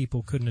case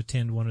people couldn't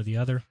attend one or the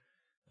other.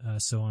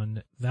 So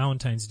on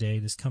Valentine's Day,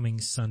 this coming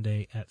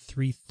Sunday at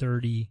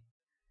 3:30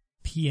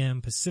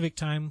 p.m. Pacific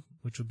time,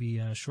 which will be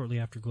shortly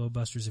after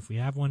Globebusters if we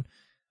have one,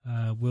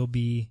 will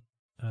be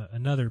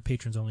another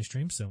patrons only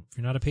stream. So if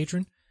you're not a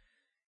patron,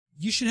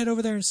 you should head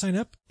over there and sign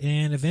up.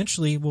 And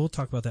eventually, we'll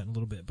talk about that in a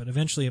little bit, but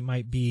eventually it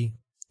might be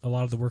a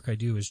lot of the work I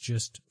do is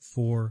just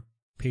for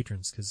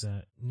patrons because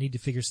I need to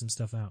figure some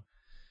stuff out.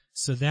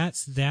 So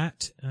that's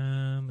that.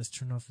 Let's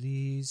turn off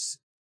these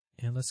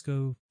and let's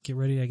go get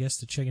ready, I guess,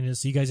 to check in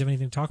this. So you guys have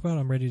anything to talk about?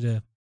 I'm ready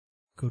to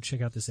go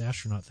check out this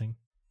astronaut thing.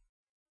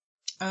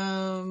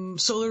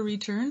 Solar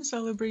Return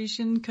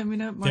celebration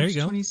coming up March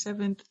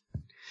 27th,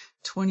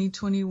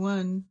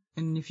 2021.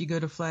 And if you go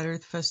to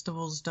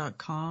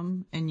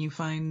flatearthfestivals.com and you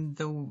find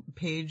the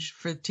page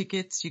for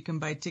tickets, you can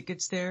buy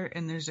tickets there.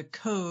 And there's a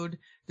code.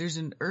 There's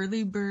an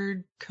early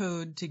bird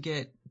code to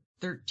get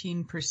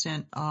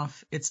 13%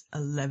 off. It's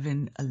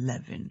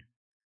 11/11.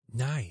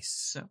 Nice.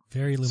 So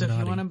very Illuminati. So if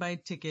you want to buy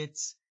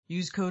tickets,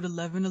 use code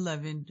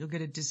 11/11. You'll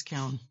get a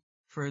discount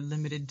for a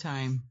limited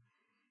time.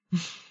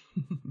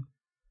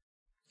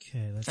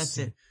 Okay, that's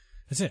it.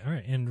 That's it. All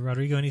right. And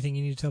Rodrigo, anything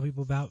you need to tell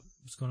people about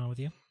what's going on with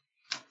you?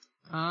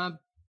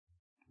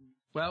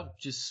 Well,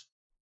 just,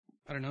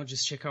 I don't know,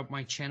 just check out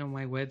my channel,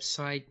 my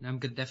website. I'm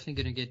definitely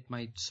going to get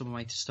some of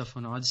my stuff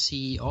on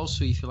Odyssey.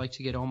 Also, if you like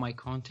to get all my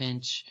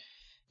content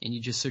and you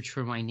just search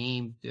for my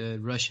name, the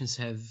Russians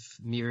have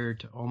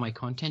mirrored all my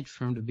content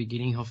from the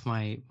beginning of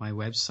my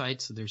website.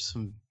 So there's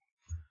some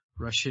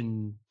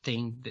Russian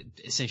thing that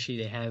essentially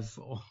they have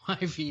all my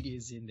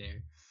videos in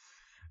there.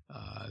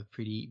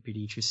 Pretty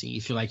interesting.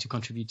 If you like to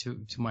contribute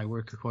to my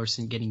work, of course,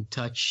 and get in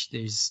touch,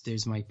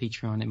 there's my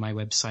Patreon and my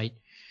website,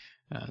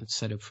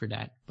 set up for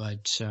that.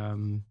 But,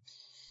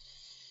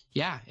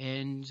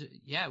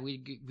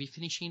 we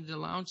finishing the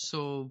launch,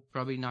 so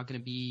probably not going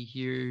to be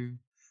here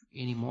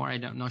anymore.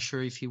 I'm not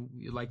sure if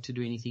you'd like to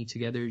do anything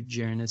together,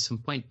 Jaren, at some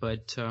point,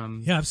 but,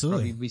 yeah,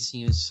 absolutely. Probably be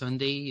seeing you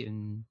Sunday,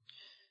 and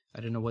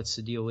I don't know what's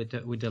the deal with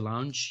the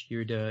launch.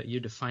 You're the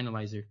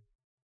finalizer.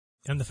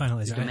 I'm the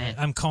finalizer. You're the man.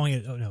 I'm calling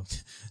it. Oh no.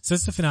 So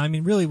it's the finale. I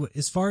mean, really,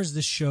 as far as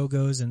this show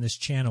goes and this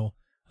channel,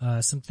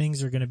 some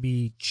things are going to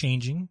be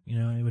changing,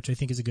 which I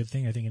think is a good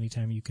thing. I think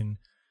anytime you can,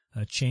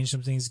 change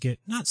some things, get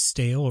not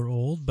stale or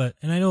old,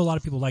 and I know a lot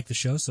of people like the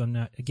show. So I'm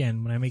not,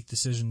 again, when I make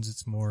decisions,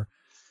 it's more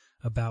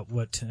about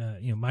what,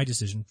 my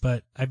decision,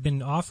 but I've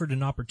been offered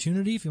an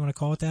opportunity, if you want to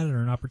call it that, or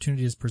an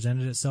opportunity has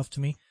presented itself to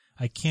me.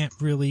 I can't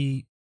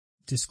really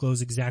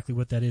disclose exactly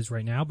what that is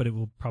right now, but it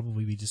will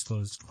probably be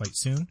disclosed quite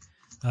soon.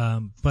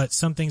 But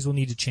some things will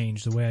need to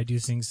change. The way I do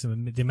things,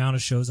 the amount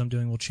of shows I'm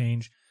doing will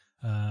change.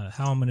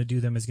 How I'm going to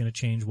do them is going to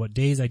change. What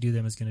days I do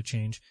them is going to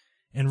change.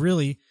 And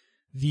really,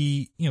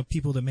 the,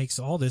 people that makes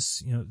all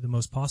this, the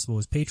most possible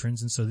is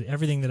patrons. And so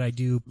everything that I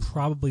do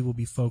probably will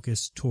be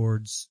focused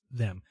towards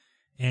them.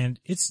 And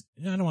I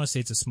don't want to say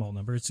it's a small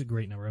number. It's a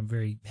great number. I'm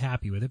very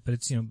happy with it, but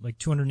it's, like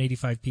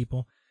 285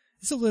 people.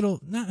 It's a little,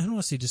 I don't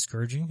want to say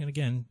discouraging. And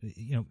again,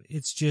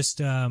 it's just,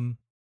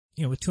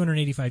 with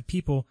 285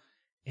 people,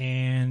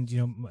 and,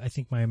 I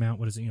think my amount,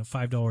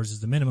 $5 is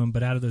the minimum,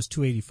 but out of those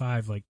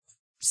 285, like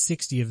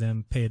 60 of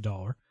them pay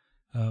 $1,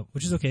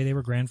 which is okay. They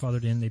were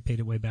grandfathered in. They paid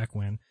it way back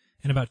when.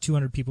 And about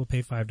 200 people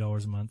pay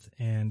 $5 a month.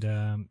 And,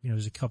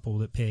 there's a couple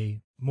that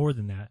pay more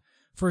than that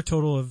for a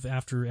total of,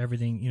 after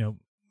everything,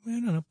 I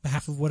don't know,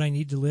 half of what I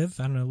need to live.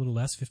 I don't know, a little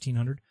less,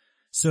 1,500.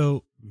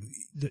 So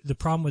the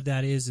problem with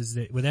that is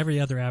that with every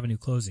other avenue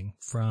closing,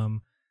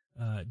 from,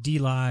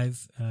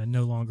 DLive,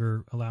 no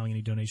longer allowing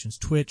any donations,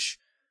 Twitch,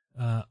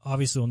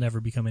 obviously will never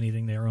become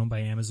anything. They are owned by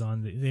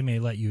Amazon. They may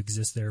let you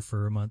exist there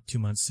for a month, 2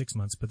 months, 6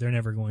 months, but they're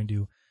never going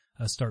to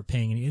start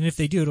paying any. And if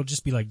they do, it'll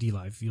just be like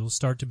DLive. You'll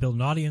start to build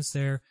an audience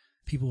there.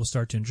 People will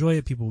start to enjoy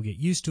it. People will get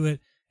used to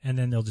it, and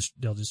then they'll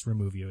just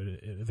remove you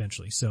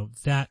eventually. So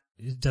that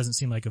it doesn't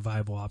seem like a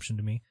viable option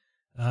to me.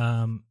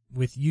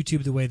 With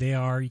YouTube the way they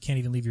are, you can't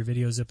even leave your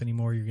videos up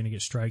anymore. You're going to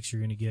get strikes.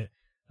 You're going to get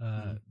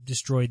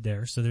destroyed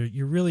there. So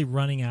you're really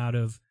running out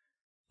of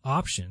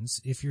options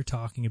if you're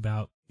talking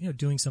about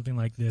doing something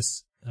like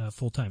this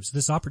full time. So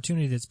this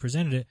opportunity that's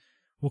presented it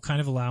will kind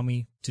of allow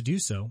me to do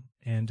so.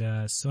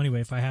 And so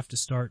anyway, if I have to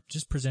start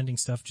just presenting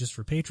stuff just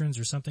for patrons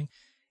or something,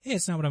 hey,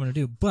 it's not what I'm going to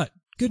do. But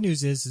good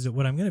news is that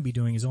what I'm going to be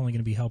doing is only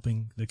going to be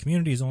helping the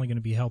community, is only going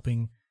to be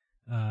helping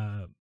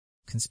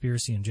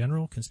conspiracy in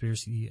general,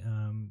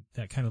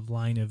 that kind of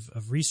line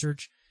of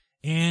research.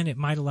 And it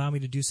might allow me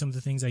to do some of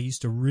the things I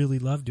used to really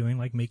love doing,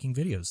 like making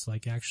videos,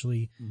 like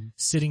actually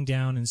sitting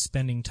down and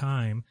spending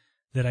time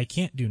that I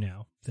can't do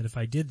now. That if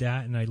I did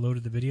that and I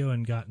loaded the video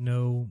and got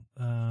no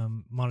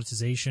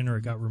monetization, or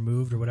it got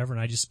removed or whatever,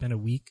 and I just spent a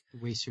week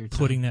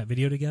putting that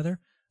video together,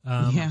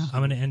 I'm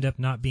going to end up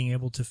not being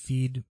able to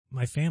feed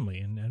my family.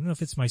 And I don't know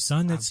if it's my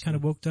son that's kind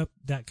of woke up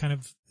that kind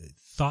of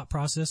thought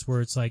process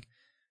where it's like,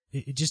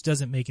 it just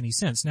doesn't make any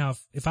sense. Now,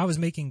 if I was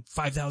making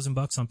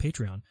 $5,000 on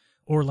Patreon,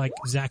 or like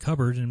Zach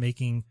Hubbard and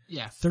making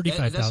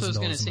 $35,000. That's what I was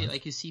going to say.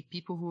 Like, you see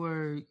people who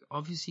are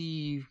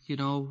obviously,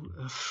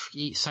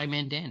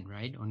 Simon Den,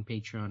 right, on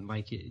Patreon.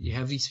 Like, you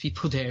have these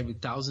people there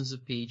with thousands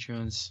of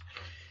patrons,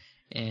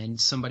 and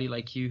somebody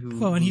like you who.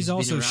 Well, and he's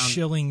also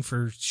shilling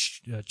for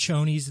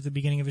chonies at the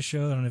beginning of his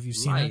show. I don't know if you've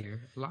seen that.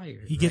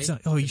 Liar. He gets.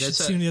 Right? You should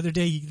see him the other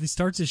day. He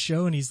starts his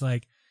show and he's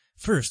like,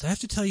 "First, I have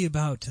to tell you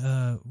about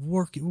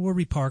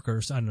Warby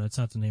Parker. I don't know. It's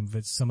not the name of it.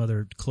 It's some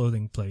other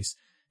clothing place."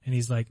 And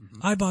he's like,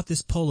 I bought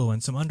this polo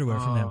and some underwear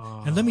from them.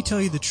 And let me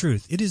tell you the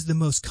truth. It is the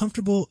most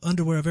comfortable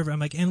underwear I've ever. I'm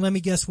like, and let me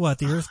guess what?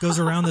 The earth goes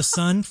around the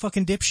sun?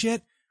 Fucking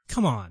dipshit?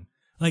 Come on.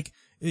 Like,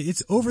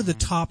 it's over the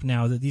top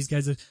now that these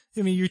guys are,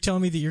 you're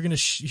telling me that you're going to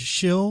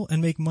shill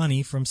and make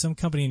money from some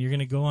company, and you're going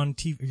to go on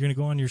TV, you're going to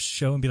go on your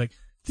show and be like,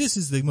 this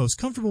is the most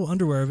comfortable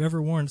underwear I've ever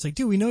worn. It's like,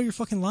 dude, we know you're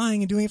fucking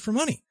lying and doing it for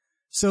money.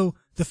 So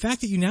the fact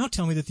that you now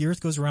tell me that the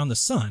earth goes around the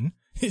sun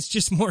is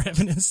just more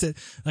evidence that,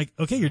 like,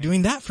 okay, you're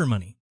doing that for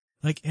money.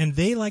 Like, and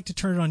they like to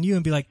turn it on you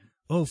and be like,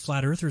 oh,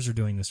 flat earthers are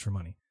doing this for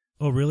money.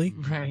 Oh, really?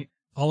 Right.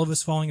 all of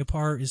us falling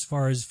apart as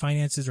far as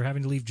finances or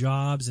having to leave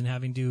jobs and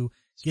having to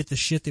get the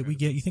shit that we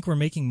get. You think we're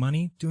making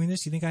money doing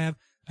this? You think I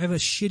have a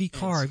shitty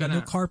car. I got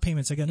no car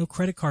payments. I got no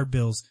credit card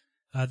bills.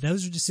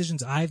 Those are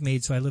decisions I've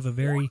made. So I live a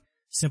very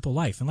simple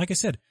life. And like I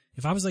said,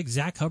 if I was like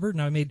Zach Hubbard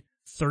and I made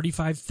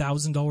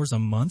 $35,000 a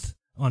month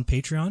on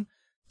Patreon,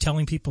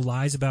 telling people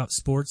lies about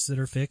sports that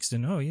are fixed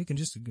and, oh, you can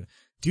just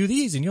do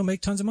these and you'll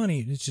make tons of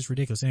money. It's just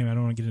ridiculous. Anyway, I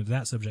don't want to get into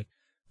that subject,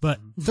 but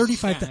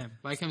 35. Yeah,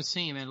 like I'm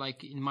saying, man,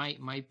 like in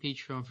my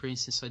Patreon, for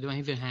instance, I don't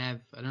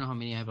know how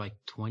many I have, like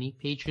 20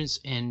 patrons,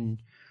 and,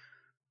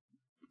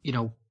 you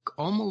know,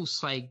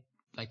 almost like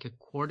a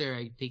quarter,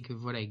 I think,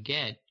 of what I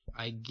get,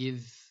 I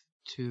give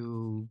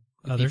to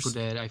the people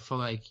that I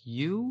follow, like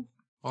you,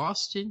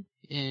 Austin,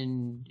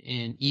 and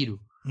Iru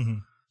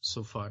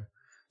so far.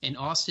 And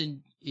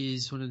Austin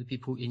is one of the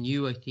people, and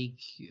you, I think,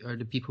 are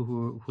the people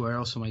who are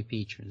also my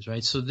patrons,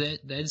 right? So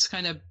that's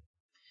kind of,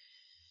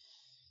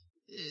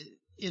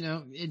 you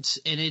know,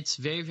 it's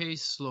very, very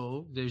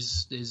slow.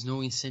 There's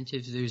no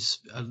incentive.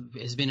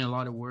 It's been a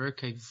lot of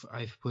work.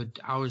 I've put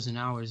hours and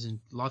hours and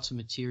lots of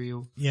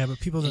material. Yeah, but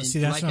people don't see.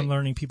 That's what I'm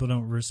learning. People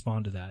don't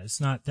respond to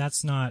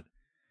that.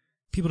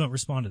 People don't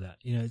respond to that.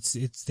 You know,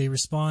 they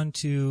respond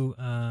to,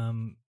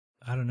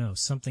 I don't know,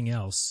 something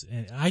else.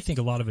 And I think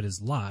a lot of it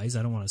is lies.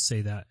 I don't want to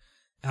say that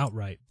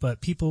outright,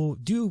 but people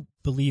do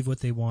believe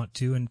what they want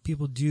to, and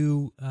people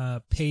do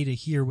pay to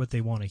hear what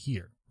they want to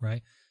hear,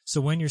 right?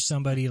 So when you're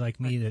somebody like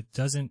me that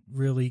doesn't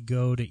really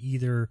go to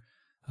either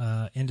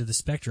end of the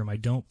spectrum, I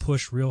don't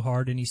push real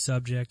hard any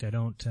subject.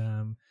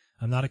 I'm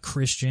not a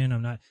Christian.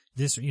 I'm not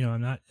this, you know,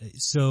 I'm not.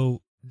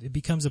 So it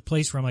becomes a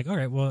place where I'm like, all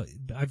right, well,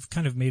 I've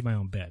kind of made my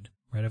own bed,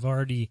 right? I've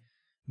already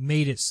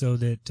made it so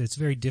that it's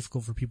very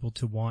difficult for people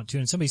to want to.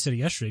 And somebody said it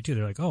yesterday too.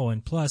 They're like, oh,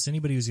 and plus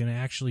anybody who's going to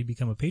actually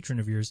become a patron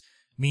of yours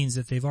means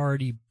that they've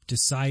already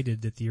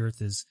decided that the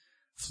earth is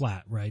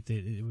flat, right?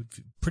 It would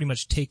pretty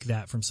much take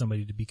that from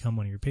somebody to become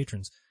one of your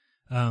patrons.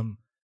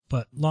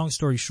 But long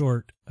story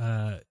short,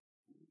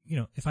 you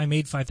know, if I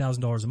made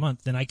 $5,000 a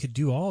month, then I could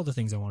do all the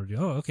things I want to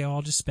do. Oh, okay.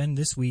 I'll just spend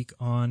this week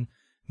on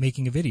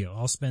making a video.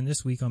 I'll spend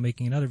this week on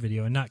making another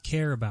video and not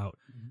care about,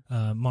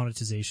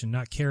 monetization,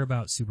 not care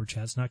about super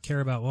chats, not care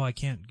about, well, I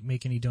can't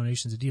make any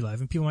donations to DLive.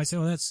 And people might say,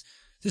 oh, this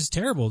is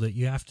terrible that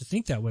you have to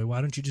think that way.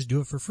 Why don't you just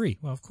do it for free?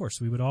 Well, of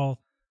course, we would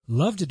all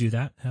love to do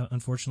that.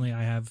 Unfortunately,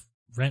 I have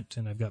rent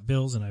and I've got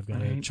bills and I've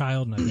got a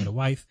child and I've got a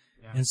wife.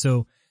 Yeah. And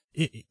so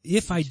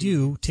if I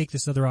do take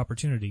this other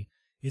opportunity,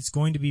 it's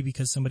going to be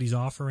because somebody's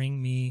offering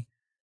me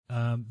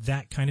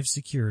that kind of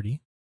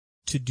security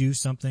to do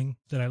something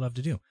that I love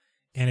to do.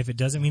 And if it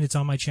doesn't mean it's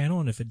on my channel,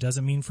 and if it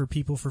doesn't mean for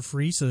people for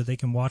free so that they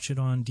can watch it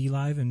on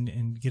DLive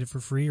and get it for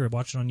free, or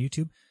watch it on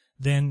YouTube,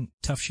 then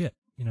tough shit.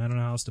 You know, I don't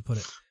know how else to put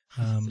it.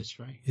 That's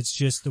right. It's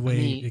just the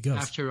way it goes.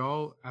 After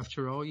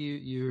all,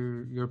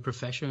 you're a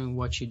professional in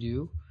what you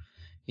do,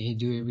 and you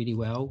do it really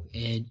well.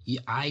 And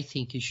I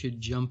think you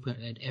should jump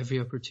at every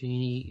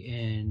opportunity.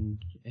 And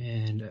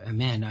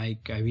man, I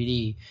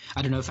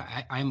don't know if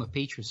I'm a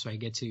patron, so I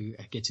get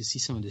to see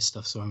some of this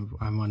stuff. So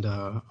I'm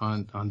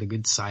on the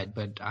good side,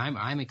 but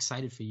I'm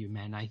excited for you,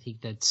 man. I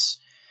think that's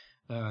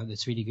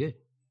really good.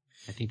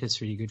 I think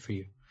that's really good for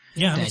you.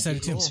 Yeah, I'm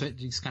excited too.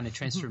 This kind of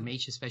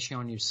transformation, especially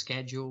on your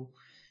schedule.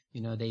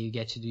 You know, that you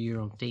get to do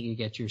your own thing, you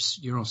get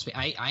your own space.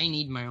 I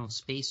need my own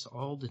space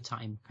all the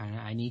time, kind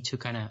of. I need to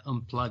kind of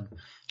unplug.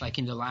 Like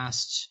in the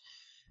last,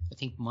 I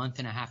think, month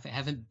and a half,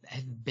 I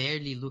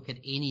barely look at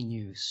any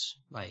news.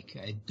 Like,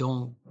 I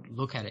don't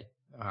look at it.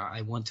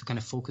 I want to kind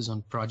of focus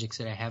on projects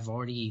that I have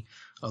already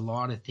a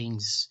lot of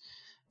things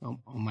on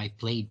my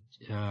plate,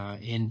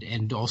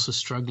 and also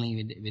struggling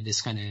with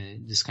this kind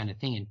of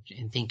thing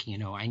and thinking, you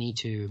know, I need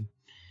to,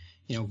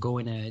 you know, go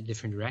in a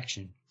different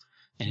direction.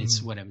 And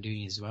it's what I'm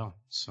doing as well.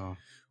 So,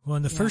 well,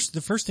 and the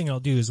first thing I'll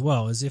do as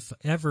well is if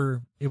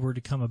ever it were to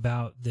come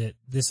about that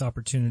this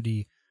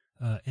opportunity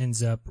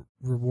ends up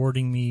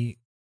rewarding me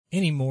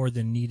any more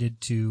than needed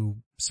to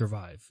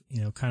survive,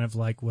 you know, kind of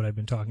like what I've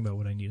been talking about,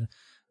 what I need.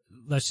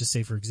 Let's just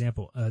say, for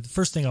example, the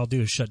first thing I'll do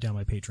is shut down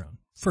my Patreon.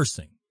 First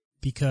thing,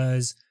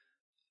 because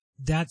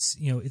that's,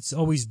 you know, it's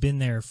always been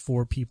there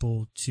for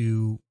people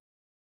to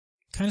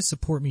kind of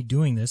support me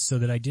doing this so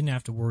that I didn't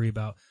have to worry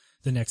about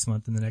the next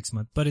month and the next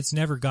month, but it's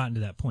never gotten to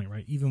that point,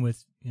 right? Even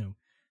with, you know,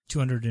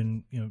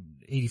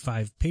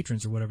 285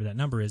 patrons or whatever that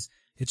number is,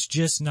 it's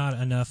just not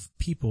enough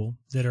people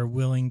that are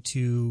willing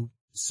to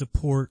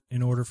support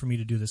in order for me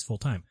to do this full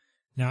time.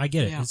 Now I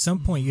get it. At some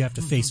point you have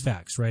to face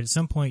facts, right? At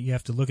some point you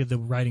have to look at the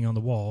writing on the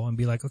wall and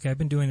be like, okay, I've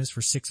been doing this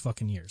for 6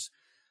 fucking years.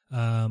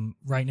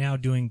 Right now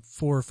doing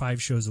 4 or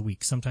 5 shows a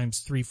week,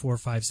 sometimes 3, 4,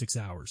 5, 6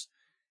 hours.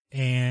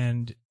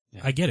 And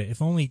I get it.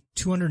 If only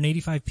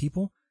 285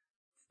 people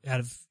out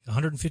of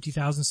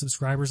 150,000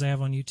 subscribers I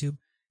have on YouTube,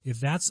 if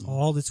that's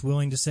all that's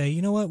willing to say,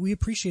 you know what, we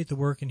appreciate the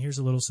work and here's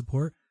a little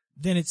support,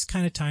 then it's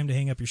kind of time to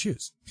hang up your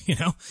shoes. You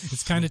know,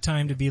 it's kind of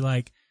time to be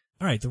like,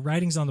 all right, the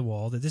writing's on the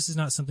wall that this is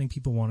not something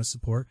people want to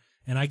support.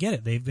 And I get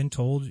it. They've been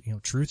told, you know,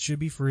 truth should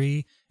be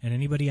free and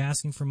anybody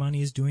asking for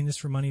money is doing this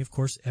for money. Of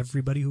course,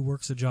 everybody who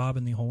works a job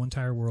in the whole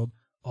entire world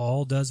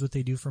all does what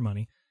they do for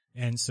money.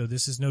 And so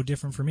this is no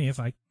different for me if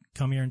I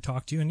come here and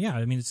talk to you. And yeah,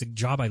 I mean, it's a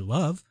job I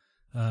love,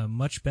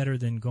 much better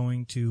than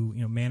going to,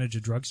 manage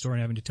a drugstore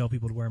and having to tell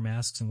people to wear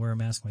masks and wear a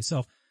mask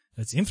myself.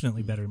 That's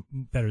infinitely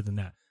better than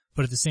that.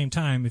 But at the same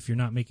time, if you're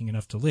not making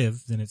enough to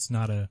live, then it's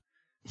not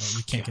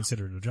you can't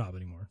consider it a job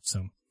anymore.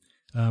 So,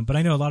 but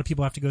I know a lot of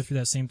people have to go through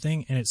that same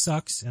thing, and it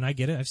sucks, and I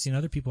get it. I've seen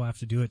other people have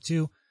to do it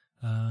too,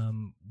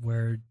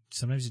 where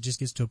sometimes it just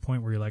gets to a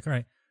point where you're like, all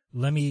right,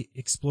 let me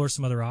explore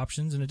some other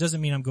options. And it doesn't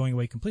mean I'm going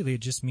away completely.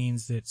 It just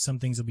means that some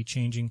things will be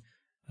changing.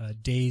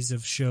 Days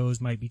of shows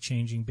might be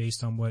changing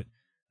based on what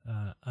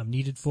I'm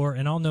needed for,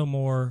 and I'll know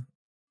more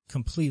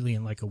completely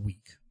in like a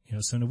week.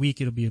 So in a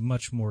week it'll be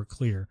much more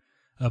clear.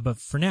 But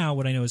for now,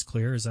 what I know is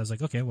clear is I was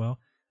like, okay, well,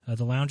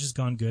 the lounge has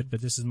gone good,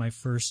 but this is my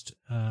first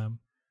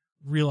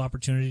real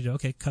opportunity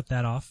to cut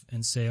that off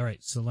and say, all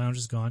right, so the lounge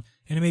is gone,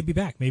 and it may be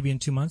back. Maybe in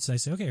 2 months I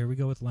say, okay, here we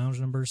go with lounge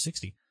number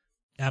 60.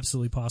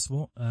 Absolutely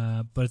possible.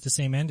 But at the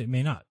same end, it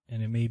may not.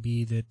 And it may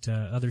be that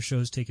other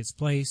shows take its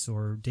place,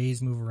 or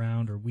days move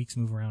around, or weeks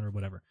move around, or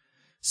whatever.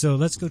 So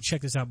let's go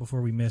check this out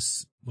before we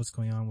miss what's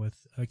going on with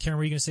Karen,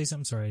 were you going to say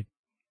something? Sorry, I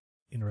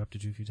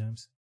interrupted you a few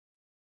times.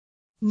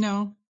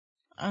 No,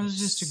 I was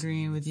just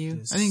agreeing with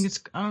you. I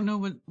think I don't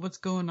know what's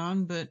going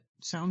on, but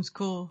sounds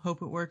cool.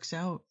 Hope it works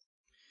out.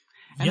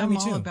 And yeah, I'm me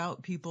all too.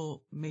 about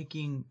people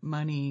making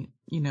money,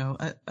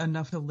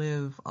 enough to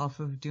live off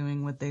of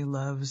doing what they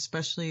love,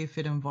 especially if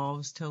it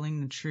involves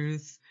telling the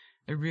truth.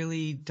 I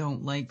really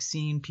don't like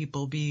seeing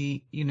people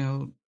be,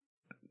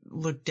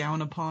 looked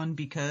down upon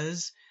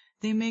because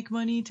they make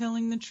money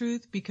telling the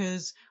truth,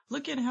 because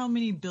look at how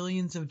many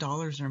billions of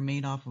dollars are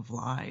made off of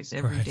lies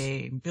every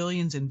day.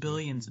 Billions and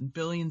billions and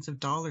billions of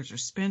dollars are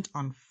spent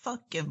on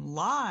fucking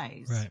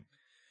lies. Right.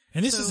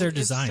 And this is their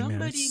design, if man.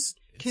 somebody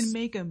can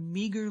make a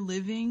meager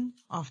living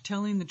off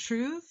telling the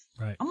truth,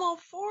 right, I'm all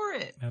for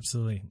it.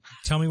 Absolutely.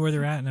 Tell me where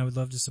they're at, and I would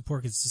love to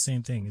support. It's the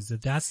same thing, is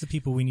that's the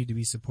people we need to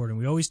be supporting.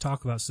 We always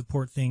talk about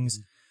support things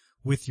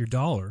with your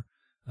dollar.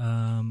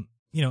 And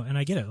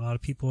I get it. A lot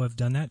of people have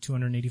done that,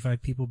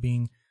 285 people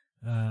being,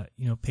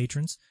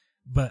 patrons.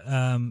 But,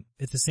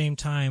 at the same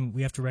time,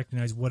 we have to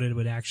recognize what it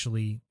would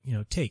actually,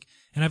 take.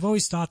 And I've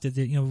always thought that,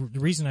 the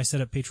reason I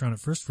set up Patreon at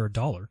first for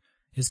 $1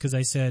 is because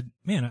I said,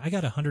 man, I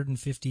got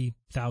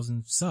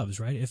 150,000 subs,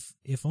 right?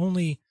 If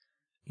only,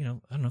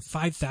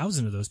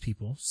 5,000 of those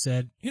people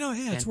said, hey,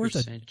 it's worth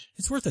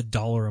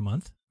 $1 a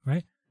month,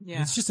 right?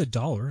 Yeah. It's just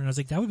 $1. And I was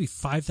like, that would be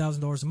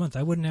 $5,000 a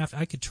month.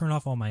 I could turn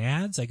off all my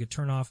ads. I could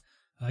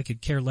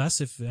care less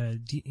if,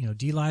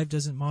 DLive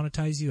doesn't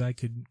monetize you. I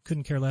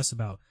couldn't care less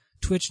about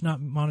Twitch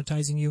not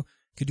monetizing you.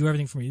 Could do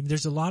everything for you.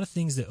 There's a lot of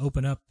things that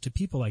open up to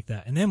people like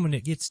that. And then when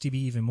it gets to be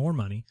even more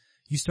money,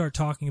 you start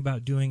talking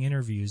about doing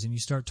interviews, and you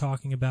start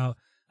talking about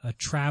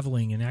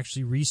traveling and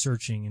actually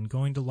researching and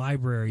going to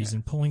libraries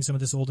and pulling some of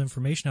this old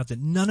information out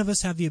that none of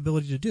us have the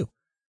ability to do.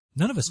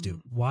 None of us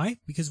do. Why?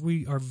 Because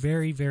we are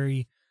very,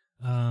 very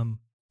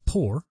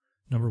poor,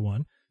 number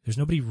one. There's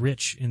nobody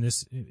rich in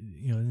this,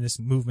 in this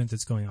movement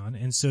that's going on.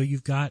 And so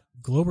you've got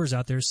Globers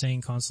out there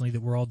saying constantly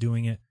that we're all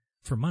doing it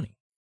for money,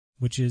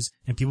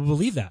 and people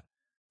believe that.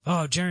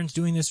 Oh, Jaren's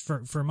doing this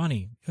for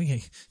money.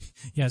 Okay.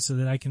 Yeah. So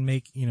that I can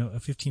make,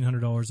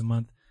 $1,500 a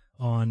month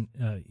on,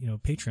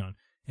 Patreon.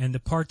 And the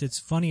part that's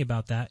funny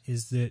about that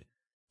is that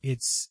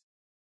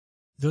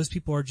those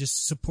people are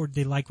just support.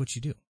 They like what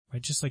you do,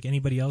 right? Just like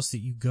anybody else that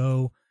you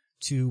go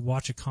to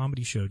watch a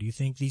comedy show. Do you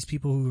think these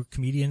people who are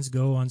comedians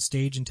go on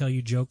stage and tell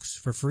you jokes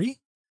for free?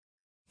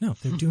 No,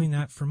 they're doing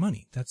that for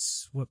money.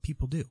 That's what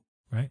people do,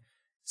 right?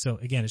 So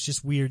again, it's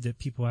just weird that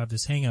people have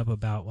this hang up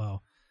about,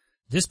 well,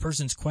 this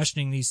person's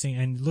questioning these things,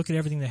 and look at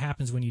everything that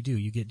happens when you do.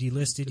 You get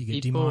delisted, you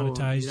get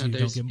demonetized, you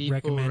don't get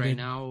recommended. Right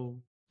now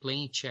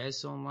playing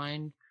chess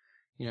online,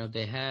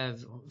 they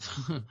have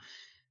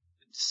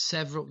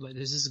several.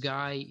 There's this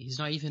guy. He's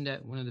not even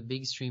that one of the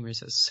big streamers.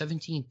 Has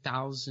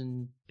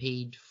 17,000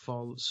 paid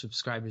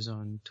subscribers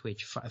on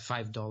Twitch.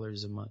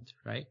 $5 a month,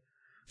 right?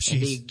 Jeez.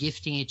 And they're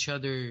gifting each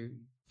other.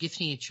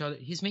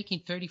 He's making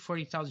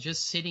 30,000-40,000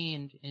 just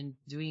sitting and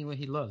doing what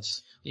he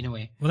loves in a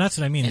way. Well, that's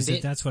what I mean.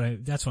 That's what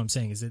I'm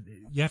saying is that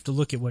you have to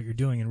look at what you're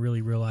doing and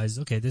really realize,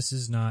 okay, this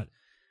is not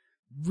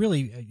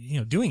really,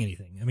 doing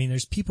anything. I mean,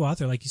 there's people out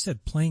there, like you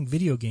said, playing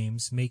video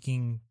games,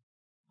 making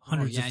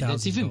hundreds of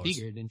thousands. That's even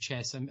bigger than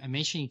chess. I'm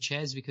mentioning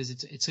chess because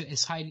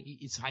it's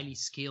highly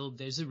skilled.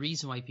 There's a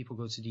reason why people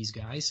go to these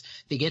guys.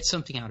 They get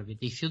something out of it.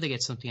 They feel they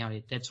get something out of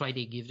it. That's why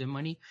they give them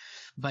money.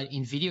 But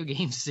in video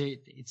games,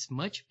 it's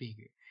much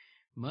bigger.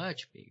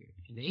 Much bigger.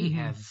 They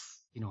have,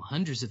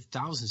 hundreds of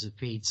thousands of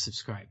paid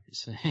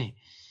subscribers.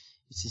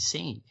 It's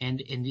insane.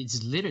 And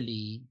it's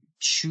literally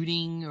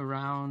shooting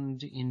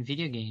around in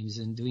video games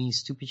and doing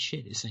stupid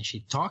shit,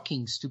 essentially.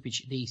 Talking stupid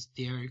shit.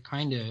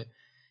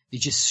 They're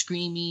just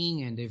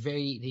screaming, and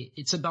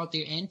it's about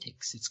their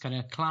antics. It's kind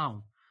of a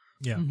clown.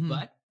 Yeah.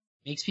 But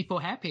makes people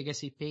happy. I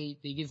guess they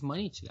give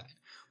money to that.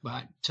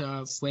 But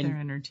when their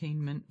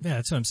entertainment, yeah,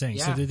 that's what I'm saying.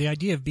 Yeah. So the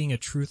idea of being a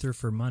truther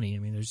for money. I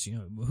mean, there's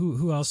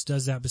who else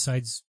does that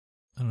besides,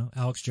 I don't know,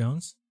 Alex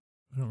Jones,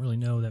 don't really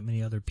know that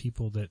many other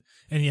people that,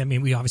 and yeah, I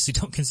mean, we obviously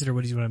don't consider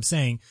what I'm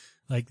saying.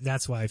 Like,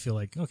 that's why I feel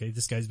like, okay,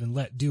 this guy's been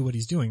let do what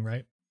he's doing,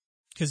 right?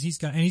 Cause he's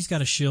got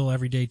a shill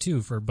every day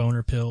too for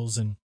boner pills.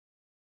 And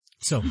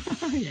so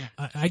yeah.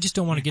 I just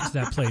don't want to get to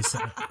that place.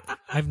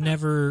 I've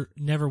never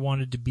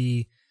wanted to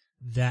be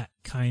that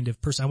kind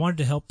of person. I wanted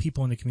to help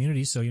people in the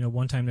community. So,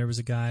 one time there was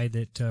a guy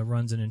that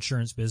runs an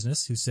insurance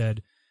business who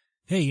said,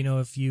 hey,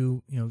 if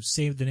you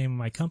save the name of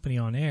my company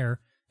on air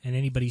and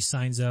anybody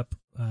signs up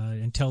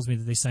and tells me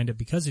that they signed up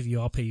because of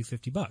you, I'll pay you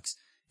 $50.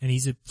 And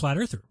he's a flat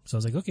earther. So I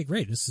was like, okay,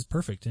 great. This is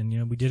perfect.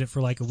 And, we did it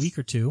for like a week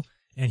or two.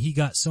 And he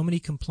got so many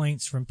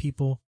complaints from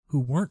people who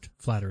weren't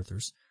flat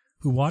earthers,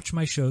 who watched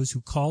my shows, who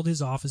called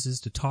his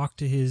offices to talk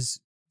to his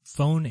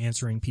phone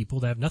answering people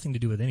that have nothing to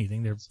do with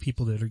anything. They're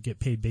people that get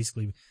paid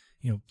basically,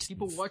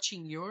 people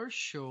watching your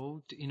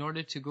show in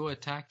order to go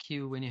attack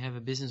you when you have a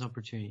business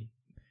opportunity.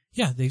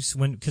 Yeah,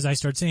 because I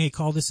started saying, hey,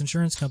 call this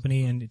insurance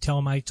company and tell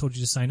them I told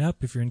you to sign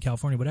up if you're in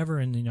California, whatever,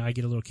 and I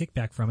get a little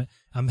kickback from it.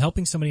 I'm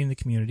helping somebody in the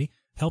community,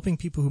 helping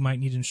people who might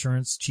need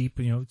insurance cheap,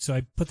 so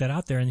I put that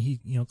out there, and he,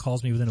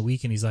 calls me within a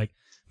week, and he's like,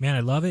 man, I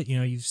love it.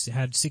 You've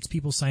had 6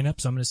 people sign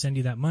up, so I'm going to send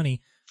you that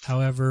money.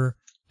 However,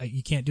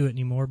 you can't do it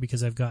anymore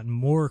because I've gotten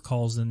more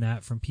calls than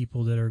that from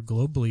people that are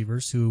Globe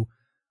believers who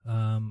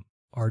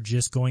are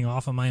just going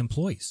off on my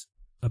employees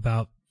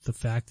about the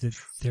fact that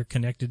they're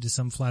connected to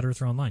some flat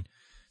earther online.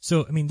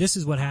 So, I mean, this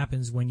is what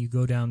happens when you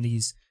go down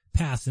these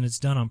paths, and it's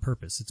done on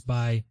purpose. It's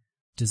by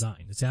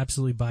design. It's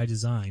absolutely by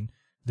design.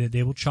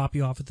 They will chop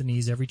you off at the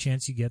knees every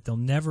chance you get. They'll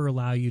never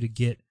allow you to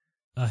get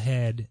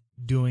ahead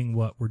doing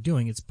what we're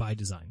doing. It's by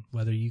design.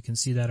 Whether you can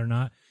see that or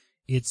not,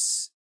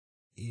 it's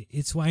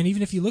why, and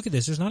even if you look at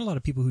this, there's not a lot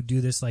of people who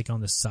do this like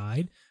on the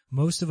side.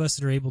 Most of us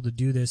that are able to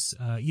do this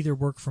either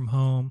work from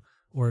home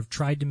or have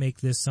tried to make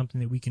this something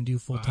that we can do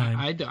full time.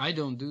 I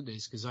don't do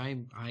this because I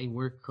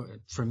work,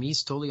 for me,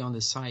 it's totally on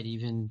the side,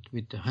 even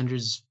with the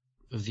hundreds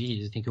of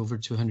videos. I think over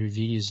 200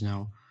 videos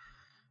now.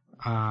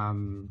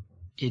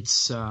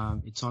 It's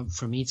on,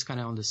 for me, it's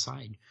kind of on the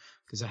side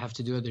because I have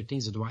to do other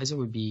things. Otherwise I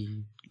would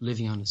be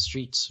living on the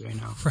streets right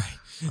now. Right.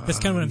 That's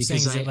kind of what I'm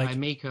saying. Is that, like, I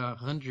make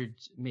 100,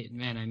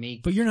 man, I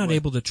make. But you're not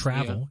able to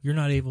travel. Yeah. You're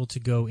not able to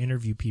go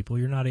interview people.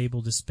 You're not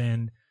able to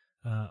spend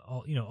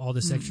all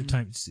this extra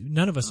time.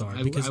 None of us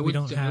are because we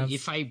don't have.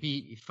 If I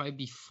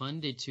be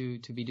funded to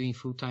be doing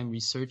full-time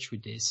research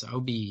with this,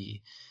 I'll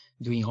be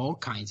doing all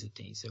kinds of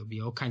things. There'll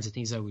be all kinds of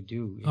things I would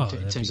do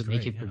in terms of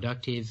making it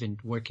productive and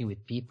working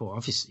with people,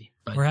 obviously.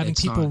 But or having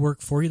people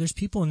work for you. There's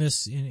people in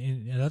this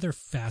in other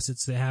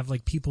facets that have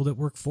like people that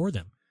work for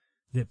them,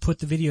 that put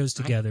the videos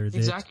together.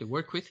 Exactly.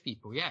 Work with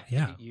people. Yeah.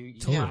 Yeah.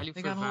 Totally.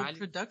 They got whole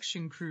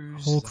production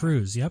crews. Whole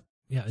crews. Yep.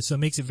 Yeah, so it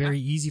makes it very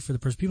easy for the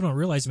person. People don't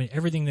realize, I mean,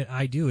 everything that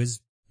I do is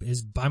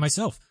by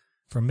myself,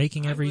 from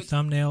making every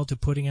thumbnail to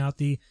putting out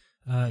the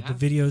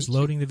videos,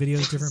 loading the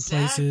videos different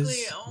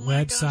places,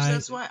 website. Gosh,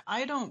 that's why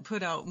I don't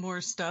put out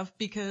more stuff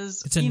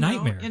because it's a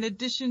nightmare. In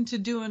addition to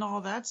doing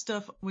all that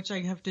stuff, which I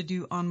have to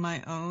do on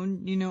my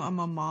own, I'm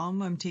a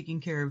mom, I'm taking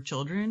care of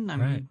children,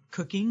 I'm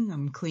cooking,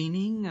 I'm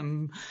cleaning,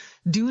 I'm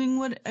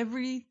doing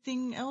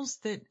everything else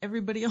that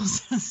everybody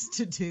else has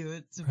to do.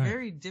 It's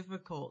very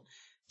difficult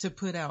to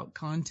put out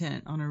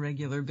content on a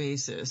regular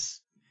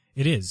basis.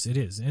 It is.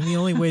 And the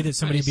only way that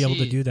somebody would be able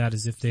to do that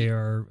is if they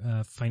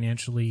are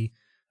financially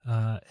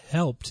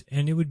helped.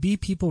 And it would be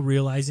people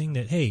realizing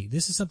that, hey,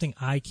 this is something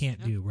I can't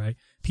do, right?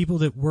 People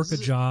that work a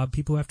job,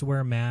 people who have to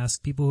wear a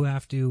mask, people who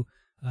have to...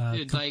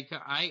 Dude, like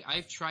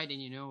I've tried,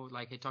 and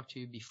like I talked to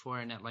you before,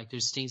 and that, like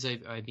there's things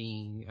I've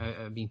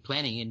been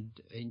planning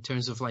in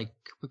terms of like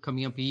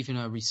coming up with even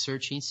a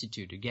research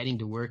institute or getting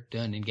the work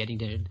done and getting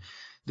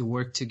the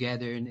work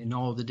together and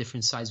all the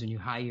different sides. When you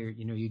hire,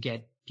 you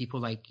get people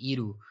like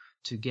Iru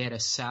to get a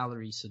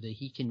salary so that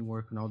he can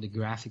work on all the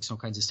graphics, all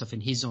kinds of stuff,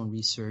 and his own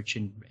research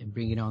and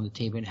bring it on the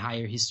table, and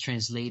hire his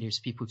translators,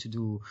 people to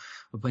do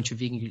a bunch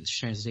of English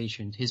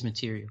translation, his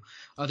material,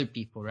 other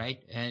people, right?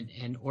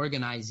 And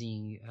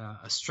organizing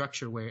a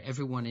structure where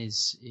everyone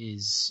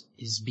is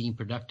being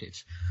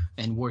productive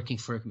and working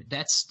for it.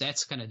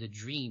 That's kind of the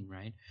dream,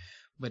 right?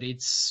 But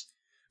it's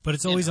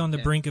always on the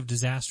brink of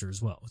disaster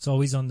as well. It's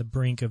always on the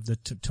brink of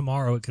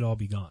tomorrow it could all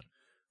be gone.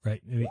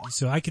 Right.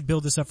 So I could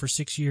build this up for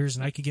 6 years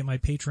and I could get my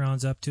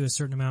Patreons up to a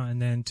certain amount, and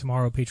then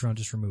tomorrow Patreon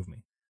just remove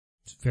me.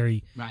 It's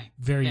very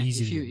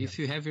easy. If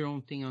you have your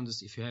own thing on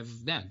this, if you have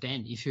that,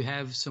 then if you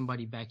have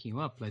somebody backing you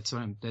up, that's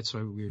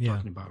what we were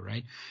talking about,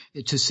 right?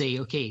 To say,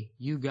 okay,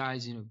 you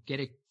guys, get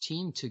a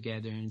team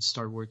together and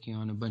start working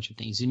on a bunch of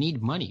things. You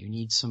need money. You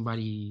need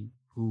somebody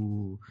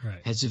who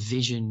has a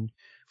vision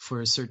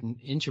for a certain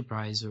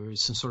enterprise or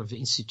some sort of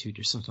institute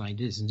or something like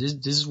this. And this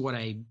is what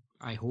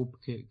I hope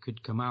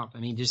could come out. I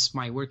mean,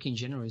 my work in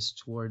general is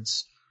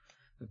towards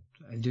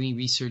doing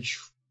research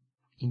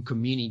in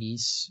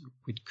communities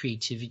with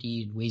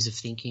creativity and ways of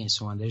thinking and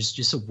so on. There's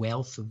just a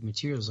wealth of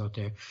materials out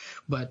there,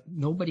 but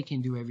nobody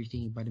can do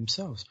everything by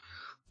themselves.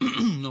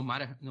 no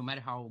matter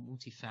how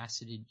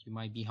multifaceted you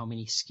might be, how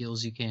many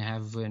skills you can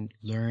have and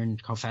learn,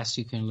 how fast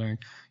you can learn,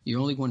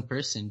 you're only one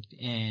person,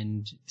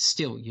 and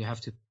still you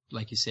have to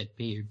like you said,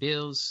 pay your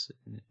bills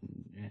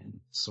and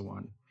so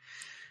on.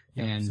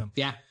 Yeah, and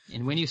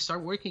and when you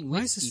start working with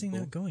why is this people, thing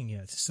not going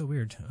yet? It's so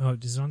weird. Oh,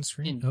 is it on the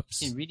screen?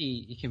 Oops.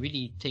 It can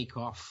really take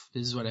off.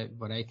 This is what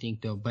I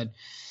think though. But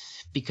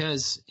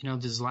because,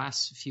 this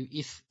last few,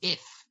 if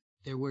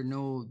there were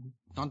not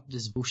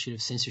this bullshit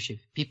of censorship,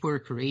 people are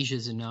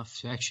courageous enough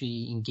to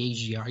actually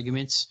engage the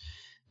arguments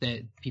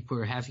that people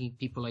are having.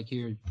 People like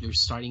you, they're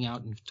starting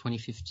out in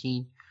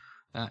 2015.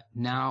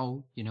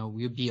 Now,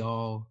 we'll be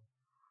all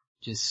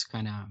just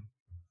kind of,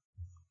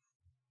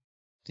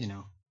 I don't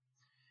know.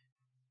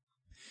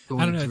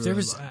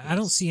 I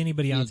don't see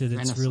anybody out there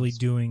that's really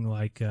doing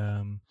like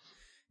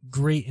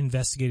great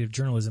investigative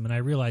journalism, and I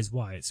realize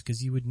why. It's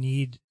because you would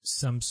need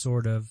some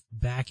sort of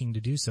backing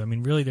to do so. I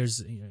mean, really,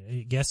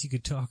 I guess you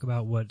could talk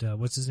about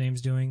what's his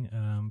name's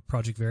doing,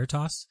 Project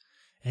Veritas,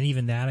 and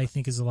even that I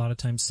think is a lot of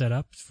times set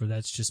up for.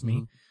 That's just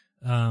me.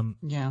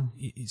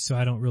 Mm-hmm. So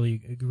I don't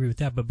really agree with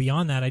that. But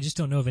beyond that, I just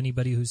don't know of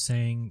anybody who's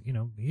saying,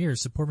 here,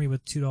 support me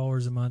with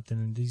 $2 a month,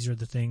 and these are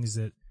the things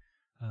that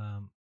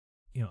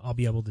I'll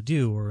be able to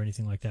do, or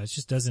anything like that. It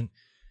just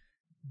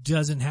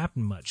doesn't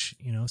happen much,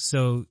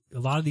 So a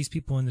lot of these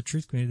people in the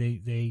truth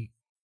community, they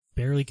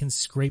barely can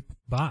scrape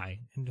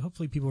by, and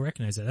hopefully people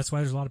recognize that. That's why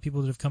there's a lot of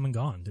people that have come and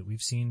gone that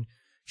we've seen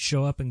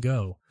show up and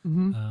go,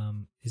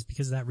 is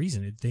because of that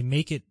reason. They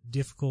make it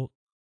difficult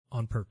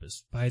on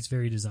purpose by its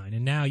very design.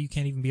 And now you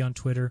can't even be on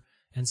Twitter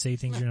and say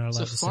things you're not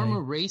allowed to say. So form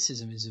of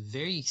racism is a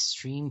very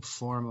extreme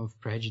form of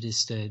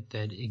prejudice that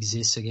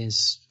exists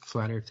against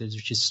flat earthers,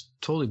 which is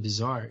totally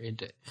bizarre.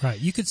 Right.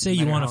 You could say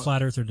you want a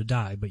flat earther to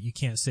die, but you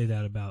can't say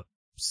that about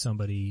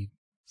somebody,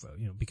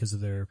 because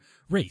of their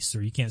race,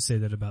 or you can't say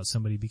that about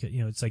somebody because,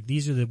 it's like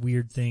these are the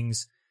weird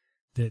things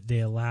that they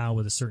allow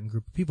with a certain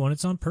group of people, and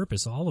it's on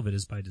purpose. All of it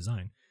is by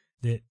design.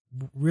 That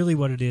really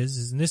what it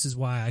is, and this is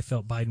why I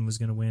felt Biden was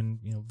going to win,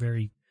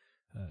 very,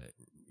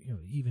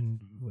 even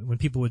when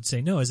people would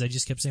say no, as I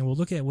just kept saying, well,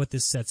 look at what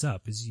this sets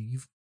up is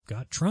you've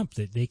got Trump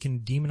that they can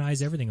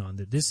demonize everything on,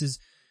 that this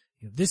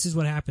is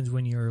what happens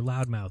when you're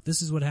loudmouth.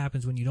 This is what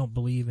happens when you don't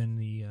believe in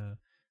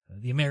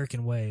the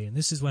American way. And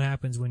this is what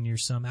happens when you're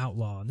some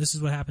outlaw. And this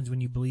is what happens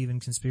when you believe in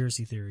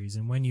conspiracy theories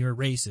and when you're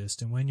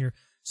racist and when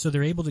so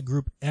they're able to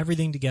group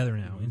everything together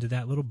now into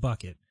that little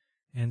bucket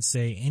and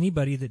say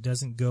anybody that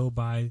doesn't go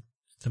by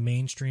the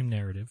mainstream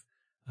narrative,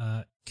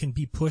 can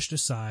be pushed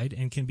aside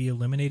and can be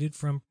eliminated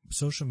from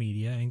social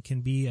media and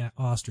can be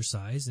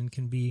ostracized and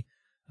can be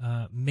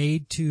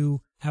made to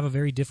have a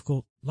very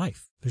difficult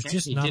life. There's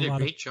just not a lot of... You did a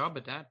great job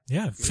at that.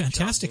 Yeah,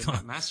 fantastic.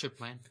 That master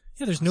plan.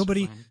 Yeah, there's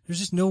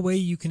just no way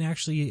you can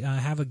actually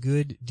have a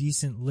good,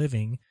 decent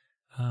living.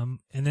 And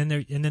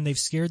then they've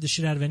scared the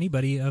shit out of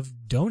anybody of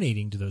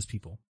donating to those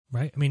people,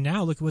 right? I mean,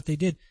 now look at what they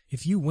did.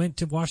 If you went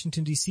to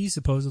Washington, D.C.,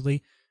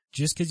 supposedly,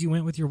 just because you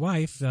went with your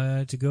wife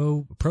to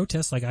go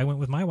protest, like I went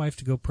with my wife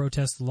to go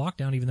protest the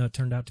lockdown, even though it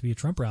turned out to be a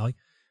Trump rally.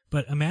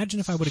 But imagine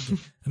if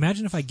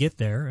I get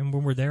there, and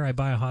when we're there, I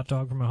buy a hot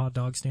dog from a hot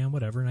dog stand,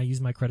 whatever, and I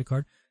use my credit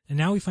card. And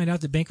now we find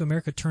out that Bank of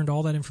America turned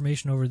all that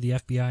information over to the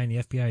FBI, and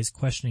the FBI is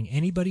questioning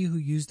anybody who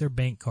used their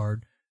bank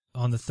card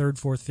on the 3rd,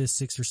 4th,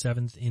 5th, 6th, or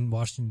 7th in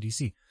Washington,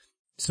 D.C.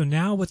 So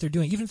now what they're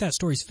doing, even if that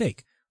story's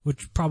fake,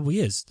 which probably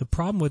is, the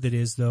problem with it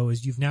is, though,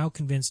 is you've now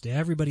convinced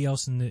everybody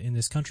else in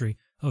this country,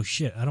 oh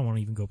shit, I don't want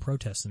to even go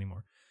protest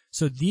anymore.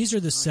 So these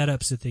are the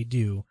setups that they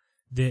do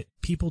that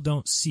people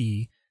don't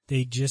see.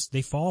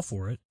 They fall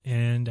for it.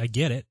 And I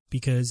get it,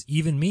 because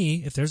even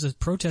me, if there's a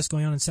protest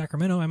going on in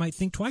Sacramento, I might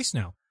think twice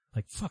now.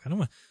 Like, fuck,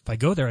 if I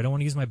go there, I don't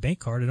want to use my bank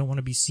card. I don't want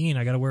to be seen.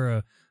 I got to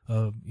wear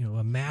a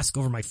mask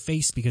over my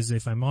face, because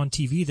if I'm on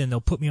TV, then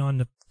they'll put me on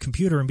the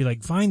computer and be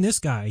like, find this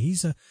guy.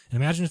 And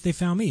imagine if they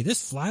found me.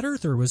 This flat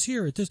earther was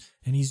here at this,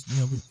 and he's,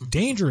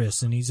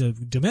 dangerous, and he's a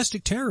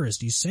domestic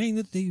terrorist. He's saying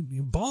that the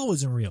ball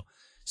isn't real.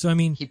 So, I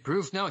mean. He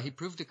proved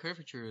the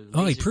curvature.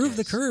 He proved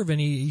the curve,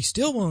 and he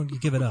still won't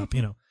give it up,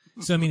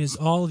 So, I mean, it's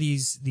all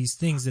these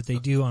things that they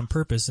do on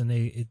purpose, and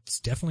it's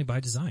definitely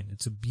by design.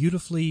 It's a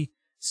beautifully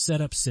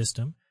set up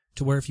system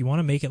to where if you want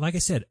to make it, like I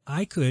said,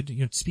 I could,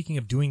 speaking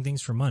of doing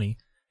things for money,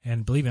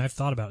 and believe me, I've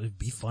thought about it, it'd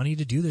be funny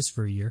to do this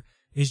for a year,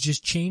 is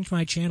just change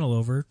my channel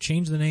over,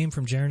 change the name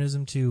from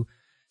Jeranism to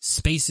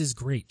Space is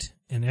Great.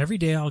 And every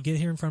day I'll get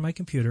here in front of my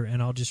computer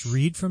and I'll just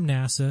read from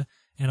NASA,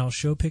 and I'll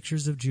show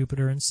pictures of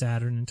Jupiter and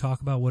Saturn and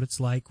talk about what it's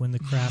like when the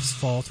crafts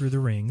fall through the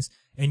rings,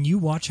 and you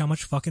watch how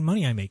much fucking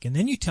money I make. And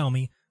then you tell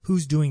me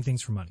who's doing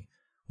things for money.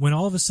 When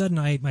all of a sudden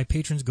my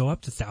patrons go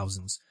up to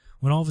thousands,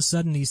 when all of a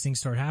sudden these things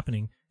start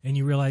happening, and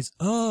you realize,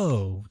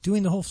 oh,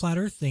 doing the whole flat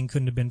earth thing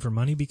couldn't have been for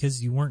money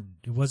because it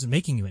wasn't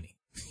making you any.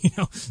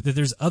 That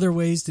there's other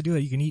ways to do it.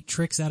 You can eat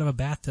tricks out of a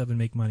bathtub and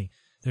make money.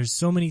 There's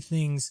so many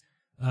things,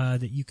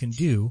 that you can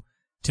do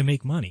to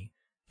make money.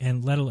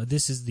 And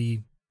this is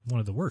one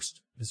of the worst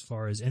as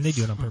far as, and they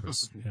do it on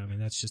purpose. I mean,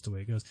 that's just the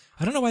way it goes.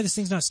 I don't know why this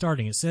thing's not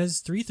starting. It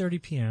says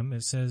 3:30 p.m.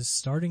 It says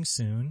starting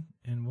soon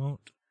and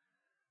won't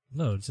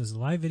load. It says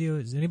live video.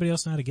 Does anybody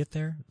else know how to get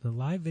there? The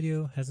live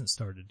video hasn't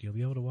started. You'll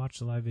be able to watch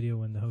the live video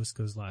when the host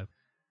goes live.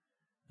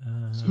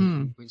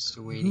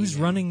 Who's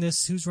running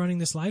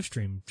this live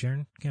stream?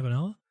 Jaron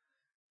Campanella?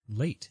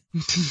 late.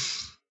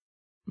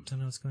 Don't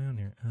know what's going on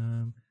here.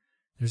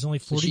 There's only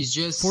 40, so she's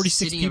just 46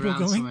 sitting people around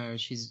going. Somewhere.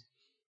 She's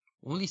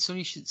only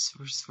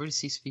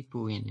 46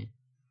 people in it.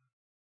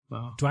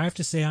 Wow. Do I have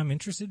to say I'm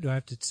interested? Do I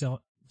have to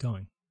tell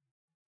going?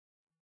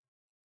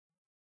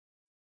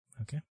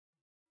 Okay.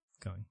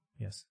 Going.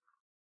 Yes.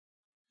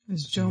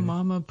 Is Joe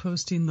Mama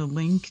posting the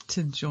link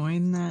to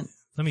join that?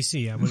 Let me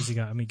see. What has he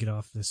got? Let me get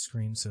off this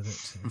screen so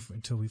that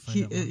until we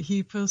find out more.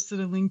 He posted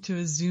a link to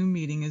a Zoom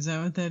meeting. Is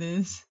that what that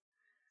is?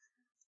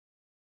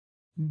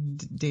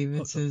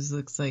 David says,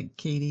 looks like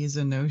Katie is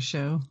a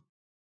no-show.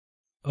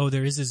 Oh,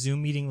 there is a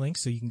Zoom meeting link,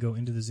 so you can go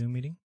into the Zoom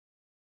meeting.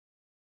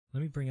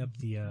 Let me bring up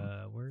the,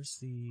 where's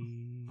this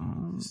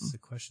is the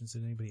questions.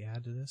 Did anybody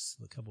add to this?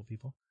 A couple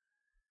people.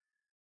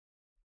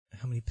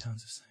 How many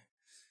pounds of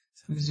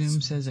science?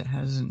 Zoom says it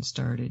hasn't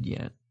started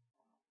yet.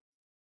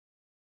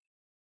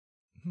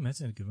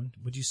 That's a good one.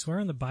 Would you swear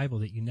on the Bible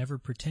that you never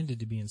pretended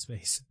to be in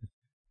space?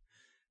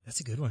 That's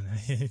a good one.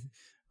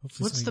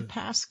 What's the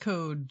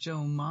passcode,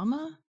 Joe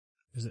Mama?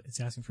 It's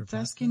asking for a passcode?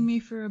 It's asking me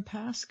for a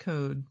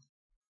passcode.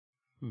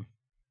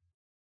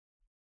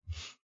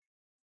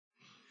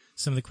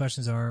 Some of the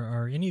questions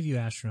are any of you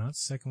astronauts?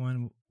 Second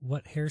one,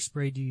 what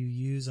hairspray do you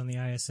use on the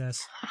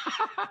ISS?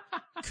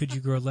 Could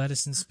you grow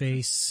lettuce in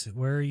space?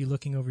 Where are you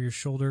looking over your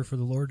shoulder for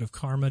the Lord of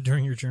Karma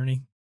during your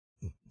journey?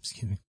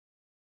 Excuse me.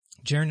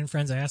 Jaren and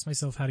friends, I asked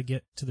myself how to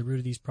get to the root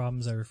of these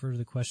problems. I refer to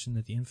the question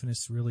that the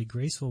infamous Really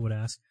Graceful would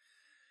ask,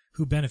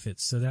 who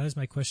benefits? So that is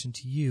my question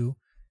to you,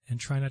 and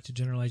try not to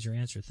generalize your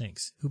answer.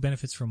 Thanks. Who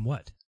benefits from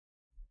what?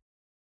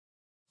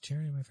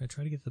 Jaren, my friend,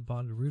 try to get to the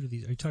bottom of the root of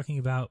these. Are you talking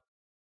about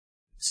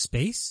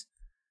space?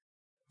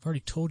 I've already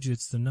told you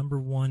it's the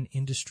 #1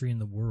 industry in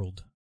the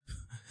world.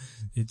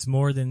 It's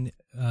more than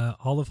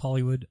all of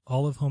Hollywood,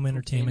 all of home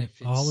entertainment,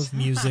 all of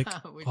music,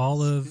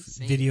 all of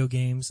video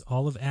games,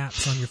 all of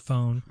apps on your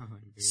phone.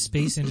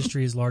 Space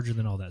industry is larger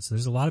than all that. So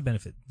there's a lot of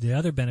benefit. The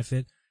other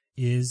benefit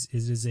is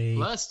a...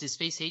 Plus, the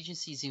space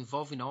agency is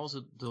involved in all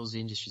of those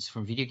industries,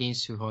 from video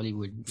games to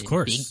Hollywood. Of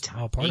course. Big time.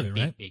 All part of it,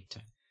 right? Big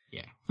time.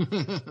 Yeah.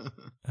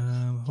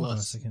 Hold on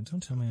a second.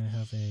 Don't tell me I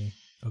have a...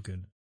 Oh,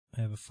 good.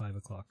 I have a 5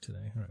 o'clock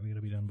today. All right, we got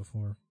to be done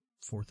before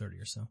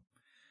 4:30 or so.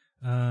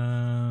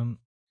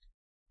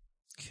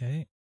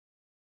 Okay.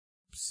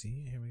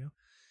 See, here we go.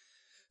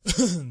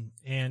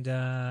 And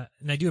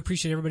I do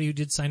appreciate everybody who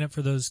did sign up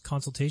for those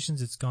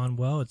consultations. It's gone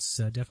well. It's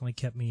definitely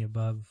kept me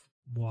above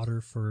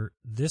water for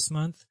this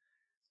month.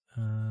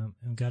 And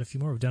we've got a few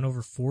more. We've done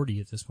over 40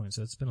 at this point,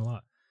 so it's been a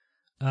lot.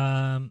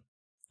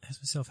 Ask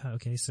myself how.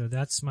 Okay, so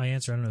that's my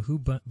answer. I don't know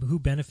who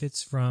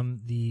benefits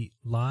from the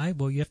lie.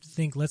 Well, you have to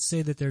think. Let's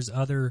say that there's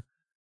other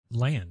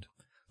land.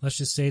 Let's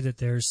just say that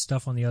there's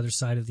stuff on the other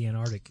side of the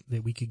Antarctic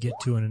that we could get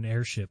to in an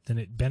airship. Then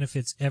it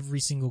benefits every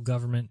single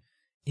government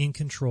in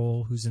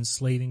control who's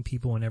enslaving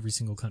people in every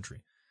single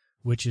country,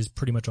 which is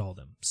pretty much all of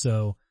them.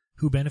 So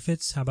who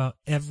benefits? How about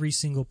every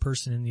single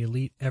person in the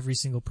elite, every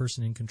single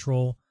person in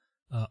control,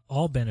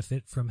 all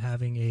benefit from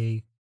having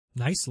a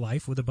nice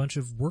life with a bunch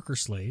of worker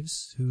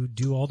slaves who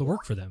do all the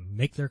work for them,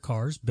 make their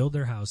cars, build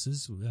their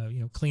houses,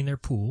 clean their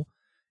pool,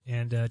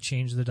 and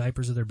change the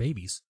diapers of their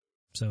babies.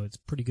 So it's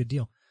a pretty good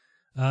deal.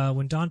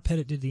 When Don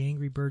Pettit did the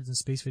Angry Birds in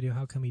Space video,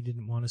 how come he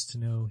didn't want us to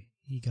know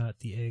he got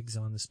the eggs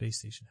on the space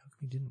station? How come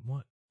he didn't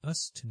want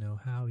us to know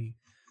how he...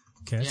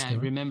 Okay, yeah, I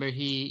remember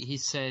he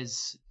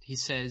says,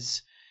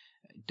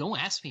 don't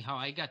ask me how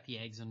I got the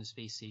eggs on the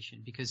space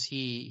station, because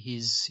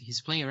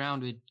he's playing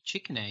around with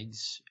chicken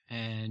eggs,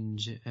 and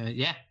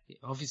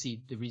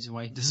obviously the reason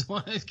why he doesn't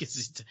want it,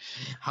 because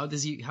how do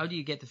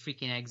you get the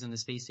freaking eggs on the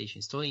space station?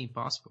 It's totally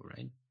impossible,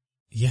 right?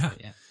 Yeah.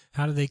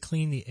 How do they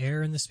clean the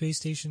air in the space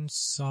station?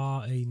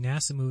 Saw a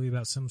NASA movie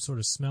about some sort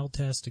of smell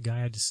test. A guy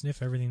had to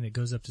sniff everything that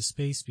goes up to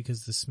space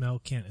because the smell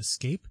can't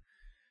escape.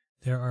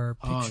 There are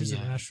pictures of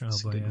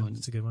astronauts.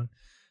 That's a good one.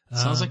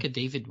 Sounds like a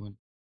David one.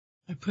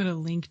 I put a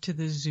link to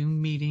the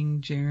Zoom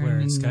meeting,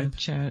 Jaren,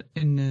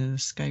 in the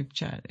Skype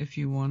chat, if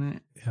you want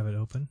it. Have it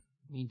open.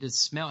 I mean, the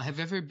smell. Have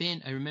you ever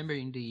been? I remember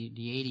in the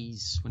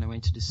 80s when I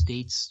went to the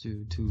States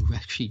to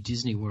actually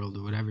Disney World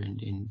or whatever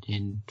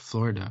in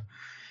Florida.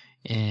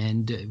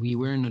 And we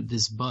were in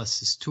this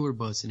tour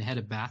bus, and it had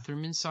a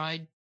bathroom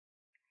inside,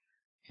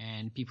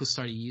 and people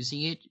started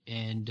using it,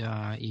 and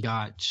it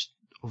got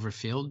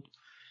overfilled.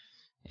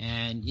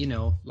 And I don't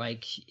know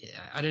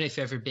if you've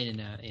ever been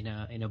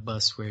in a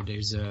bus where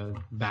there's a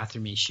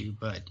bathroom issue,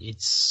 but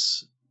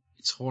it's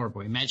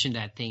horrible. Imagine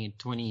that thing in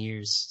 20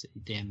 years,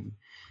 them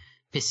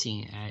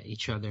pissing at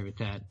each other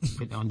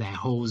on that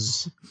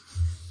hose.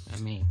 I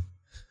mean,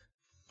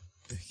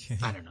 okay.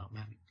 I don't know,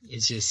 man.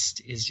 It's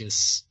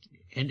just.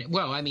 And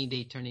well, I mean,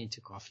 they turn it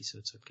into coffee, so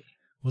it's okay.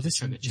 Will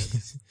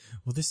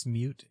this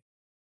mute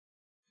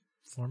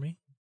for me?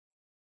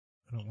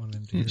 I don't want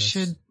them to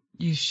hear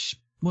us.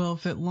 Well,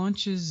 if it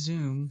launches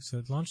Zoom. So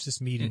it launched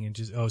this meeting and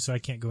so I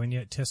can't go in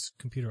yet. Test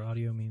computer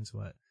audio means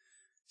what?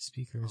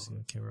 Speakers.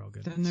 Okay, we're all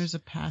good. Then there's a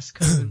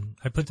passcode.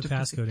 I put the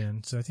passcode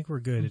in, so I think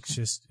we're good. Okay. It's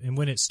just, and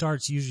when it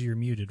starts, usually you're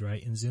muted,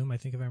 right? In Zoom, I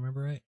think, if I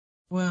remember right.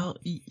 Well,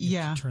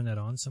 yeah. Turn that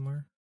on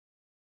somewhere.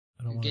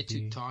 I don't want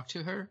to talk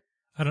to her.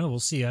 I don't know. We'll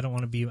see. I don't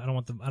want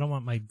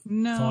my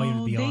volume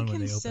to be on when they open. No, they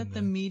can set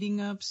the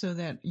meeting up so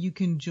that you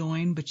can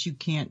join, but you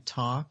can't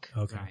talk.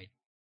 Okay. Right.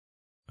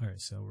 All right.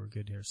 So we're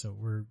good here. So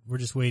we're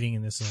just waiting,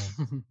 and this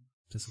will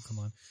come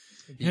on.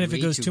 And if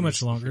it goes too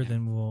much longer,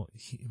 then we'll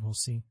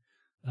see.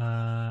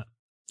 So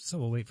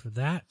we'll wait for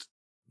that.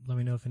 Let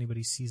me know if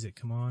anybody sees it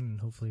come on, and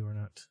hopefully we're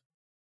not.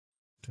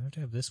 Do I have to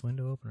have this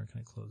window open, or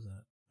can I close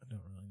that? I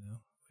don't really know.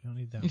 We don't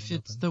need that. If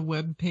it's the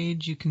web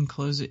page, you can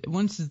close it.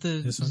 Once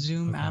the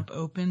Zoom app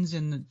opens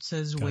and it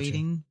says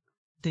waiting,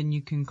 then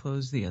you can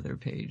close the other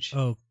page.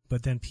 Oh,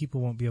 but then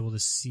people won't be able to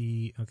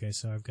see. Okay,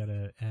 so I've got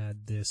to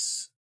add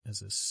this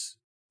as this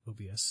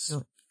OBS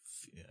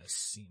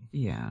scene.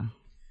 Yeah.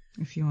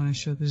 If you want to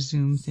show the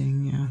Zoom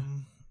thing, yeah.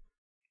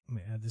 Let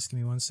me add this. Give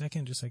me 1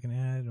 second, just so I can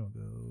add. I'll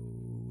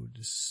go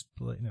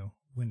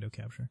window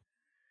capture.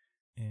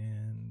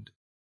 And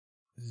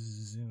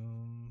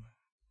Zoom.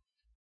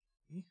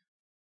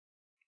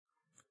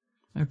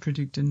 I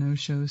predict a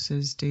no-show,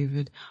 says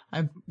David.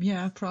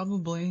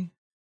 Probably.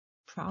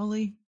 All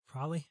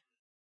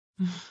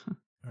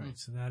right,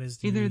 so that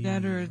is either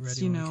that or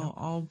it's,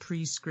 all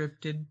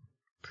pre-scripted,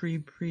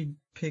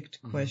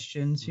 pre-picked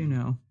questions,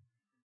 Yeah,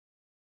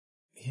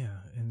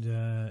 and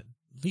at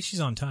least she's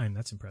on time.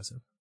 That's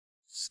impressive.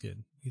 It's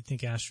good. You'd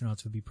think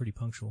astronauts would be pretty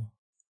punctual.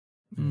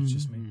 It's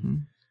just me.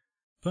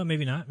 But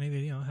maybe not.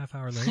 Maybe, half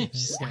hour late.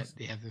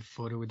 They have a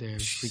photo with their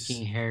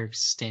freaking hair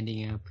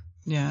standing up.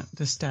 Yeah,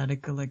 the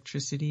static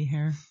electricity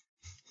hair.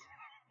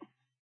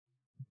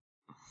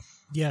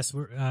 Yes,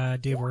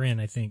 Dave, we're in,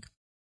 I think.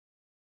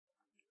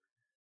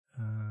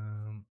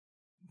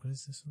 What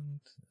is this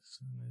one? This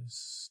one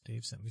is,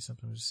 Dave sent me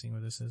something. I'm just seeing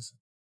what this is.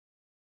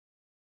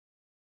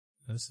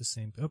 That's the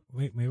same. Oh,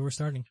 wait, maybe we're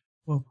starting.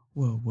 Whoa.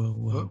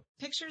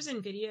 Pictures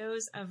and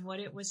videos of what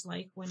it was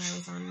like when I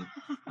was on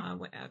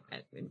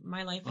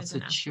my life as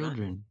an astronaut.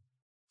 Children.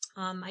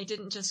 I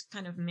didn't just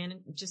kind of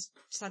just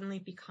suddenly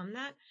become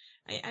that.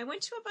 I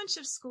went to a bunch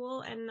of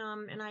school and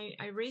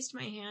I raised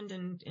my hand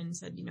and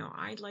said,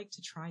 I'd like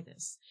to try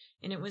this.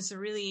 And it was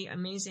really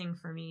amazing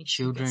for me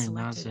to get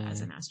selected as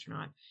an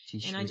astronaut.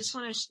 And I just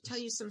want to tell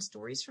you some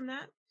stories from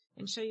that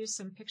and show you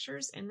some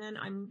pictures. And then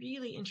I'm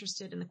really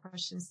interested in the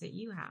questions that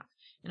you have.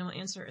 And I'll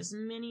answer as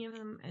many of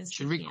them as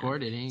you can. Should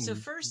record it. So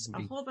first,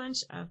 a whole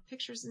bunch of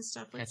pictures and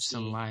stuff. Let's see.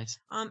 Some lies.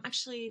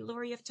 Actually,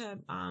 Laura, you have to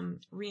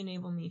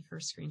re-enable me for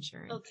screen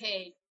sharing.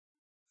 Okay.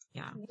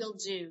 Yeah. Will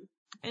do.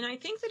 And I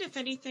think that if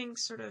anything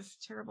sort of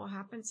terrible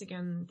happens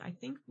again, I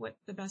think what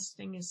the best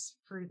thing is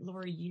for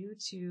Laura, you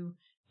to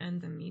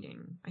end the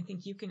meeting. I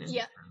think you can end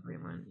it for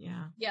everyone.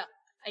 Yeah. Yeah.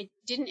 I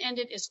didn't end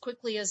it as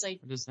quickly as I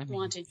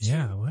wanted to.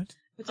 Yeah, what?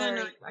 But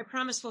then I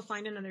promise we'll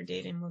find another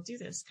date and we'll do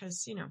this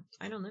because,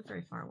 I don't live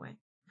very far away.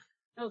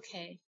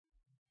 Okay.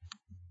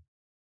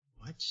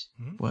 What?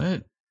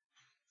 What?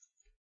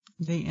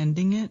 They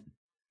ending it?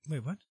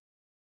 Wait, what?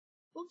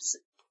 Oops.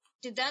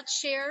 Did that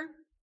share?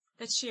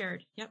 That's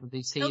shared. Yep. Well,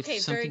 they say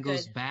if something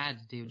goes bad,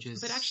 they'll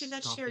just. But actually,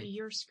 that's shared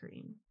your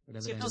screen.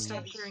 So you have to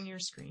stop sharing your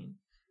screen.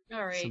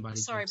 All right.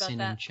 Sorry about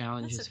that.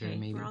 Challenges that's okay. Here,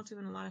 maybe. We're all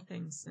doing a lot of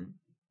things. And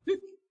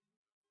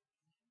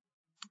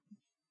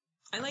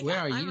I like. Where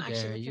are I'm you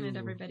actually there? looking at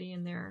everybody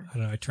in there. I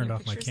don't know. I turned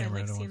off my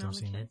camera. I don't want them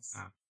seeing it.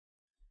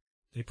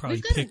 They probably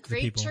We've got picked a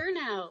great the people.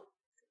 turnout.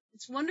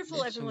 It's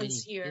wonderful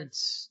everyone's here.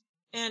 Kids.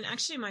 And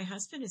actually, my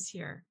husband is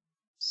here.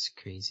 It's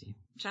crazy.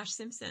 Josh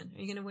Simpson.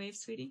 Are you going to wave,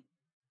 sweetie?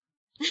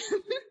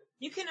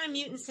 You can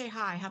unmute and say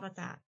hi. How about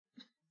that?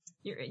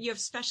 You have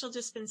special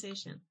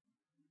dispensation.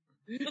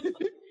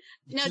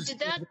 Now, did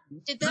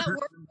that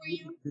work for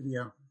you?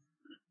 Video.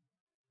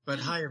 But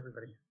hi,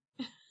 everybody.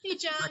 Hey,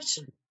 Josh.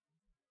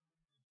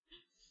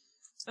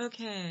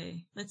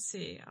 Okay, let's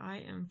see. I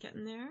am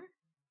getting there.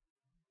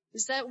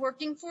 Is that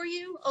working for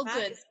you? Oh, that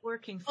good. Is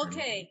working for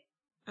me.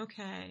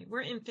 Okay,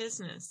 we're in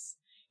business.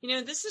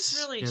 This is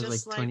really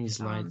just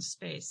like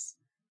space.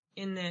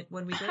 In that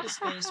when we go to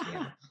space, we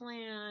have a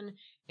plan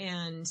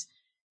and,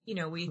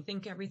 we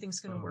think everything's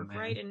going to work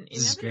right. And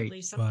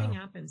inevitably something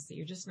happens that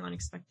you're just not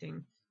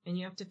expecting and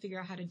you have to figure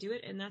out how to do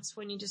it. And that's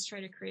when you just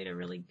try to create a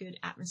really good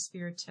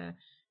atmosphere to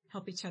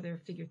help each other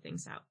figure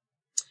things out.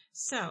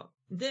 So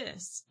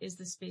this is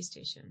the space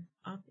station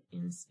up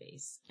in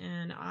space.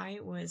 And I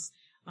was,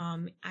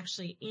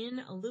 actually in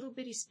a little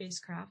bitty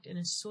spacecraft in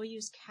a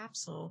Soyuz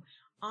capsule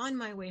on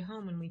my way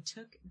home when we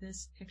took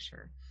this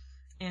picture.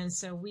 And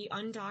so we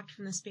undocked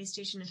from the space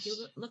station. If you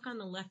look on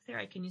the left there,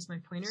 I can use my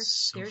pointer.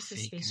 There's the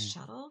space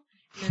shuttle.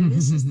 And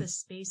this is the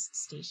space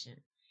station.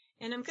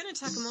 And I'm going to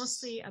talk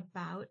mostly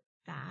about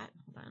that.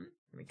 Hold on.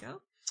 Here we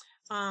go.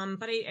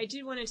 But I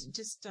do want to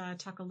just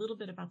talk a little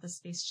bit about the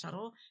space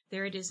shuttle.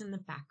 There it is in the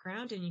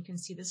background. And you can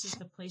see this is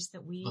the place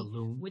that we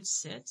would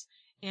sit.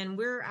 And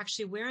we're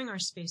actually wearing our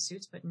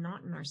spacesuits, but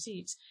not in our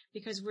seats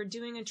because we're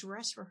doing a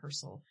dress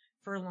rehearsal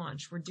for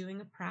launch. We're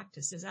doing a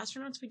practice. As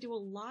astronauts, we do a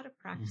lot of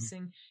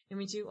practicing and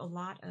we do a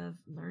lot of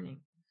learning.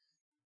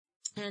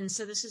 And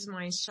so this is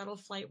my shuttle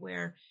flight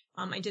where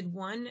I did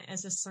one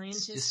as a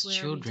scientist where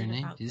children, we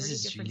did about 30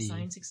 different really...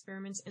 science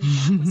experiments. And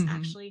that was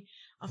actually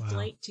a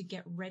flight to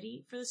get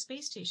ready for the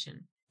space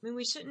station. I mean,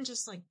 we shouldn't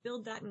just like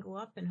build that and go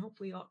up and hope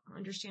we all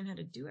understand how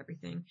to do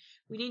everything.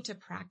 We need to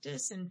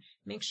practice and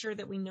make sure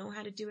that we know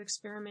how to do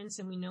experiments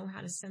and we know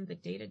how to send the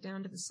data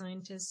down to the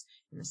scientists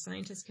and the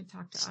scientists can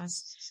talk to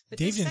us. But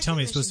Dave didn't tell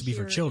me it's supposed to be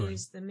for children.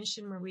 Is the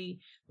mission where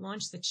we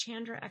launched the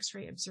Chandra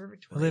X-ray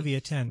Observatory.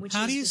 Olivia 10. Which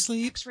how is do you this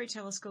sleep? X-ray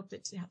telescope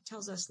that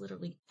tells us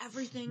literally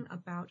everything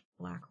about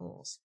black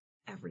holes.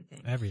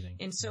 Everything.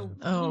 And so we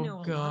oh,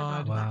 know a God.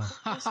 lot about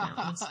black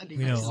holes now.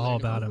 We know all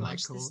about them.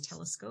 Launched this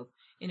telescope,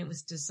 and it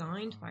was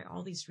designed by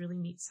all these really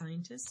neat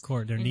scientists. Of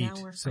course, they're and neat.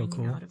 Now we're so finding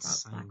cool. out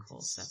about black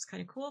holes. That's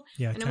kind of cool.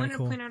 Yeah, and I wanted to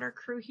point out our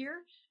crew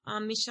here.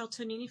 Michel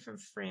Tonini from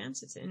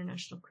France. It's an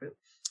international crew.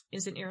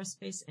 Is an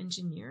aerospace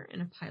engineer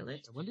and a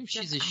pilot. I wonder if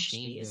Jeff she's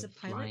ashamed is a of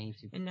pilot, flying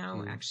to and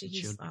now actually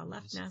he's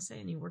left NASA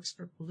and he works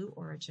for Blue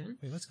Origin.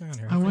 Wait, what's going on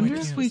here? I wonder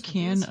if we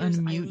can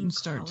unmute and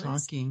start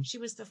talking. She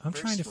was the I'm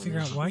trying to figure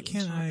out why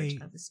can't I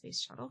of the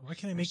space shuttle. Why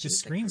can't I make the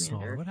screen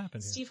smaller? What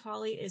happened here? Steve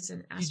Hawley is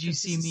an astrophysicist. Did you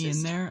see me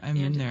in there? I'm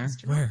in there.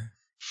 Where?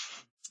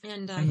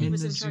 And I'm he in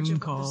was the in charge Zoom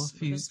of call. the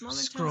if you smaller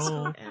scroll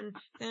telescope, and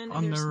then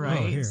on there's the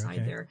right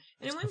inside there.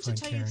 And I wanted to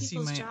tell you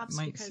people's jobs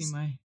might because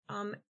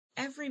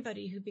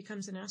everybody who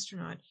becomes an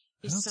astronaut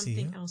is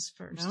something else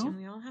first, and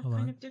we all have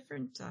kind of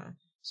different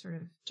sort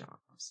of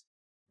jobs.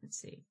 Let's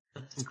see.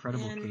 That's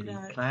incredible, Katie.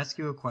 Can I ask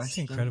you a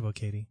question? That's incredible,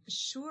 Katie.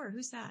 Sure.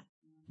 Who's that?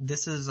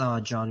 This is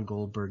John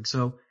Goldberg.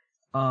 So,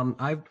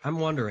 I'm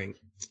wondering,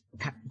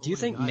 do you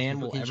think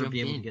man will ever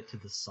be able to get to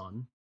the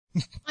sun?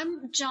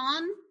 I'm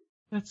John.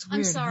 That's weird.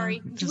 I'm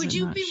sorry. Huh? Would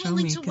you be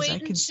willing to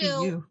wait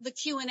until the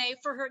Q&A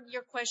for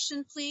your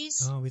question,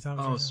 please? Oh, we thought.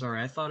 Oh,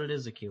 sorry. I thought it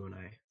is a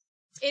Q&A.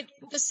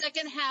 The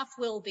second half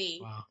will be.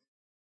 Wow.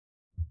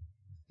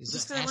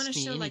 Just because I want to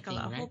show like a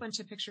whole bunch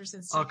of pictures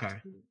and stuff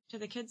to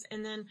the kids,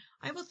 and then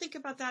I will think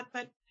about that.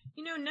 But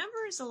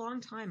never is a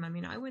long time. I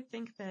mean, I would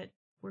think that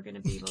we're going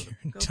to be able to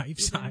go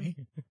even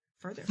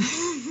further.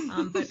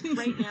 But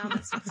right now,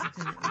 that's not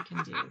something that we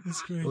can do.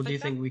 That's great. Well, do you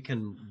think we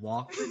can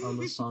walk on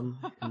the sun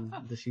in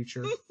the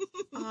future?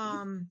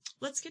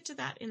 Let's get to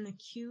that in the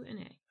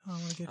Q&A.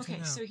 Oh,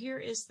 okay, so here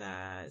is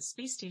the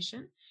space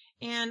station.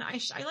 And I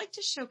like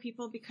to show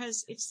people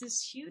because it's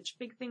this huge,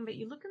 big thing, but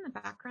you look in the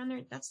background there,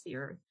 that's the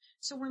Earth.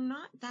 So we're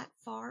not that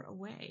far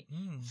away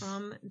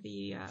from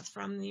the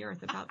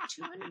Earth, about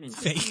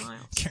 250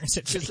 miles. Karen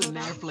said just an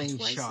airplane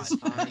shot.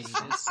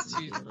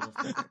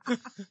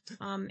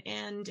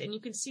 And you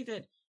can see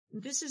that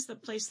this is the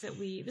place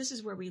this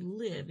is where we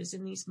live, is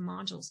in these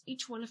modules.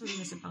 Each one of them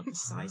is about the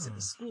size of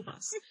a school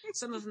bus.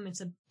 Some of them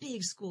it's a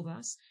big school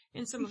bus,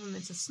 and some of them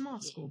it's a small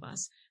school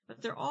bus.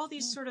 But they're all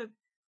these sort of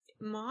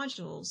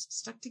modules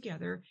stuck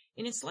together,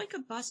 and it's like a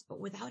bus but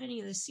without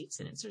any of the seats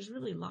in it. So there's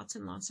really lots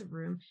and lots of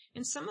room,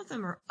 and some of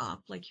them are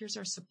up, like here's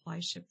our supply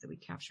ship that we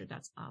captured,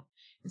 that's up,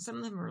 and some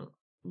of them are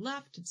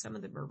left, and some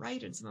of them are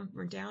right, and some of them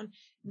are down.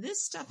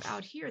 This stuff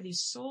out here,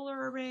 these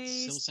solar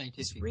arrays,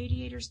 these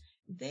radiators,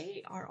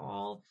 they are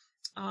all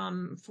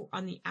on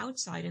the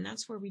outside, and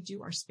that's where we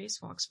do our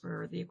spacewalks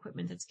for the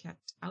equipment that's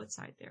kept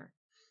outside there.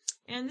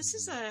 And this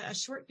is a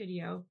short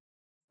video.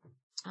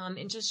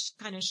 It just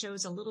kind of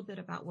shows a little bit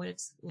about what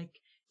it's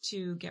like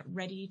to get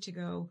ready to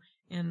go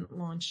and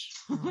launch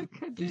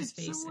into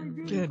space.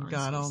 Good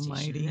God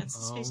Almighty! That's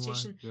the space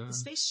station. The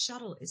space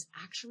shuttle is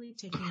actually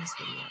taking this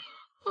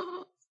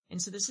video,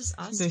 and so this is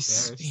us.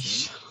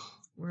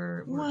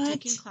 We're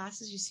taking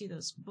classes. You see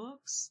those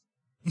books.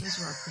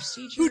 Those are our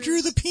procedures. Who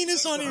drew the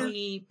penis on here?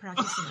 We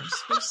practice in our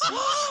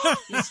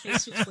spacesuits. These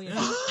spacesuits weigh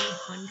about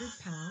 300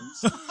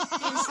 pounds.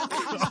 Can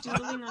somebody who's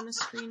doodling on the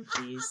screen,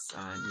 please?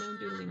 No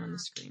doodling on the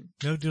screen.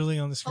 No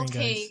doodling on the screen,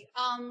 guys. Okay,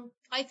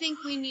 I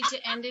think we need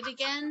to end it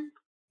again.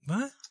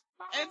 What?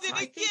 End it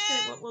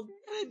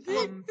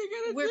again!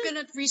 We're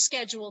gonna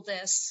reschedule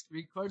this.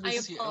 I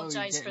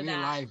apologize for that.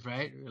 We're live,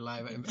 right? We're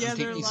live. I'm they're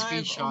taking live.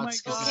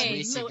 screenshots.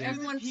 Okay, so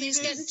everyone please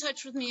get in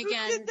touch with me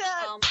again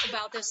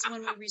about this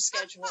when we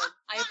reschedule.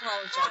 I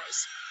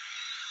apologize.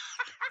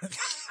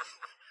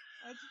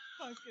 That's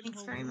fucking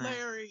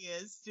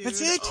hilarious, dude.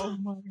 That's it? Oh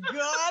my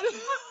god.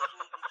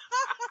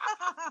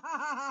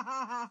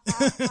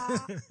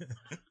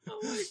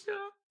 Oh my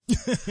god.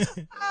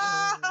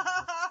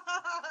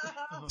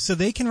 So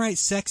they can write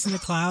sex in the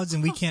clouds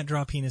and we can't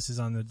draw penises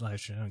on the live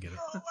stream. I don't get it.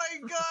 Oh my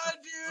god,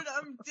 dude,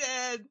 I'm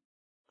dead.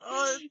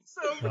 Oh, it's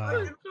so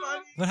fucking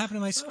funny. What happened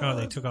to my screen? Oh,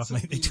 they took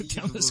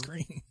down the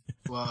screen.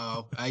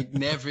 Wow, I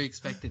never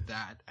expected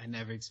that. I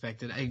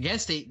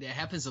guess that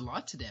happens a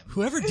lot to them.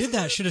 Whoever did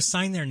that should have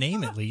signed their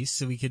name at least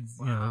so we could,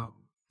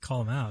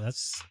 call them out. That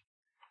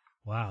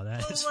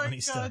is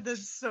funny stuff. Oh my god,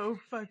 that's so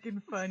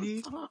fucking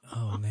funny.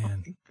 Oh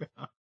man.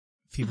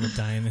 People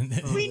dying in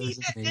there. We need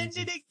to end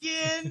it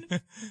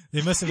again.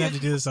 They must have had to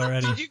do this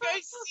already. Did you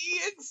guys see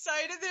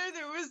inside of there?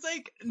 There was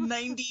like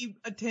 90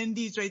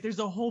 attendees, right? There's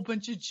a whole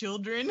bunch of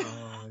children.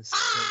 Oh, so...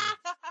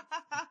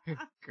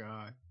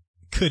 God.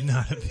 Could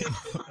not have been.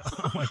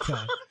 Oh my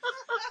god.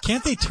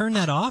 Can't they turn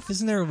that off?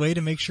 Isn't there a way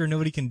to make sure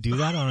nobody can do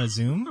that on a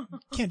Zoom? You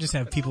can't just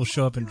have people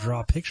show up and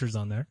draw pictures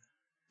on there.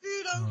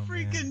 Dude, I'm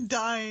freaking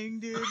dying,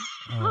 dude.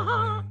 Oh,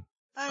 man.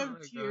 I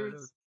have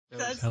tears.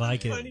 That's I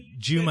like it. funny.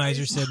 Jew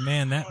Miser said,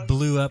 man, that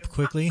blew up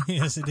quickly.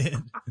 Yes, it did.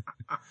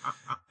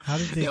 How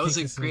did they That was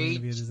think a this was going great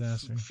to be a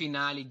disaster?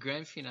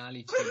 grand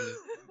finale to the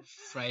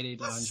Friday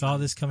launch. Saw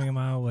this coming a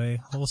mile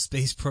away. Whole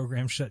space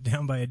program shut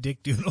down by a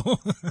dick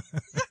doodle.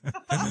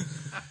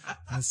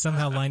 And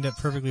somehow lined up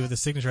perfectly with the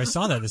signature. I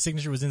saw that. The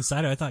signature was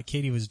inside it. I thought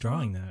Katie was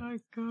drawing that. Oh my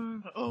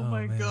god. Oh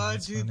my man, god,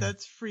 that's dude, funny.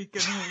 that's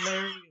freaking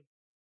hilarious.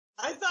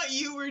 I thought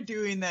you were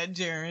doing that,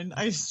 Jaren.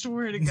 I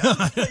swear to God,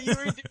 I thought you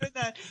were doing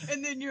that.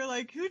 And then you're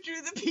like, who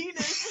drew the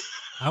penis?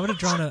 I would have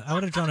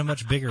drawn a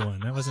much bigger one.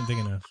 That wasn't big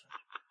enough.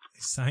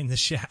 Sign the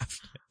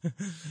shaft.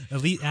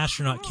 Elite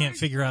astronaut can't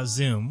figure out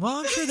Zoom. Well,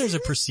 I'm sure there's a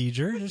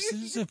procedure.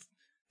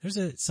 There's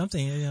a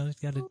something, you know,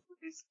 got to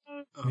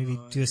maybe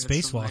do a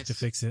spacewalk to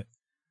fix it.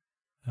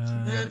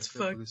 That's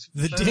fucking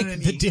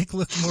the dick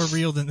looked more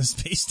real than the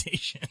space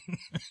station.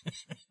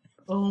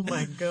 Oh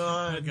my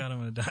god. Oh god, I'm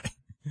gonna die.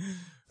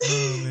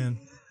 Oh man.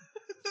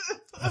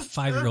 A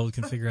 5-year-old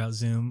can figure out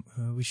Zoom.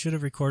 We should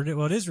have recorded it.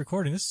 Well, it is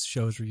recording. This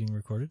show is being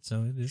recorded,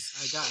 so it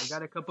is. I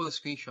got a couple of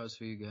screenshots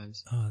for you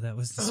guys. Oh, that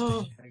was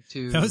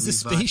the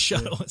space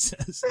shuttle. It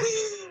says.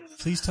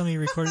 Please tell me you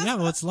recorded. Yeah,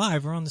 well, it's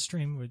live. We're on the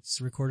stream. It's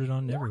recorded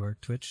on everywhere.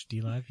 Twitch,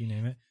 DLive, you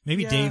name it.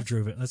 Maybe Dave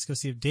drew it. Let's go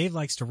see if Dave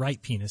likes to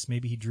write penis.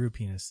 Maybe he drew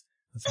penis.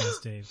 Let's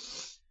ask Dave.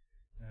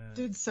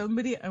 Dude,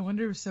 I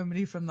wonder if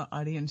somebody from the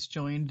audience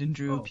joined and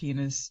drew a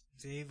penis.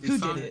 Dave, who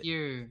did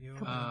it?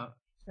 Come on,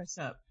 press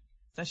up.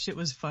 That shit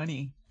was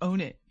funny.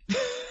 Own it.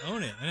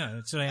 Own it. Yeah,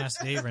 that's what I asked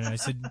Dave right now. I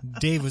said,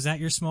 Dave, was that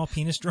your small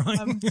penis drawing?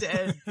 I'm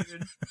dead,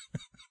 dude.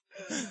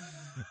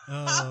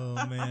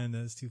 Oh man,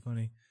 that's too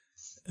funny.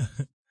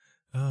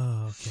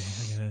 Oh,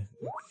 okay.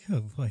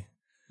 Oh boy.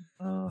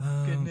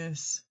 Oh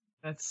goodness.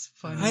 That's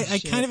funny. I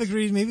kind of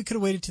agree. Maybe we could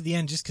have waited to the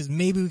end just because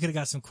maybe we could have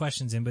got some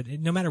questions in, but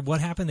no matter what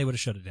happened, they would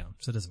have shut it down.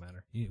 So it doesn't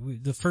matter.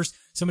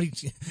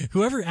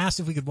 Whoever asked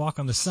if we could walk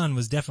on the sun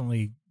was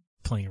definitely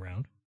playing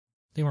around.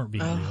 They weren't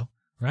being real,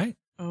 right?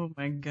 Oh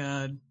my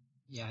god.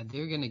 Yeah,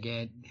 they're gonna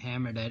get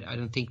hammered. I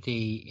don't think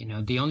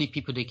the only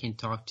people they can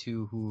talk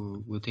to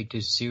who will take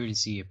this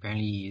seriously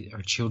apparently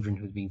are children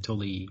who've been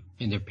totally,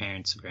 and their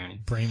parents apparently.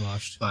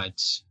 Brainwashed.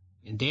 But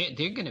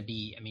they're gonna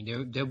be,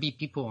 there'll be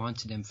people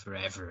onto them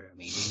forever.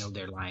 They know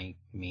they're lying.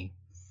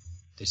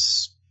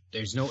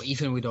 There's no,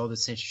 even with all the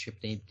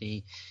censorship,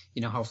 they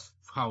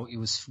how it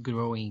was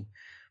growing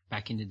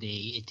back in the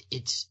day.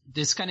 It's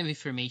this kind of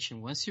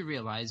information. Once you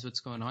realize what's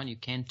going on, you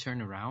can't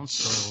turn around.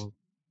 So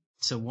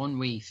it's a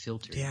one-way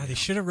filter. Yeah, they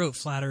should have wrote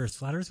Flat Earth.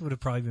 Flat Earth would have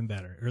probably been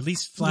better, or at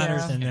least Flat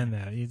Earth and then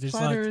that. There's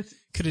Flat Earth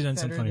could have done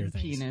some funnier than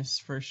things. Penis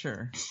for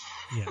sure.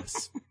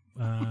 Yes.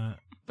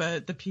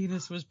 But the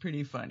penis was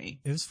pretty funny.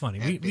 It was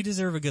funny. We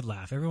deserve a good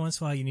laugh. Every once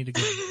in a while, you need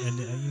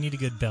a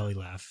good belly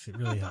laugh. It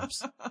really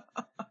helps.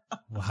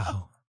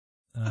 Wow.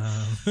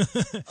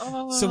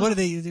 So what do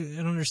they do? I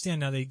don't understand.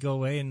 Now they go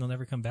away and they'll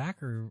never come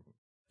back, or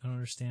I don't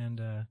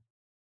understand.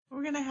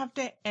 We're gonna have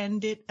to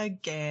end it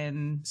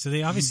again. So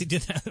they obviously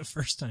did that the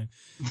first time.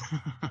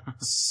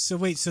 So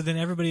wait, so then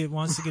everybody that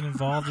wants to get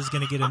involved is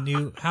going to get a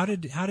new. How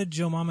did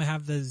Joe Mama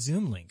have the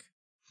Zoom link?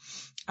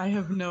 I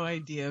have no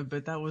idea,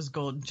 but that was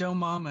gold. Joe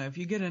Mama, if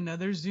you get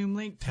another Zoom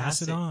link,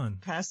 pass it on.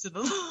 Pass it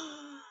along.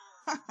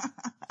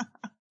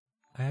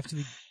 I have to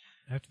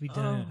be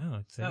done.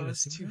 Oh, that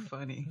was too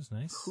funny. That was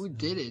nice. Who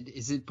did it?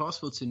 Is it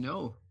possible to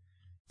know?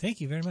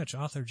 Thank you very much.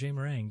 Author Jay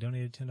Meringue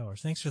donated $10.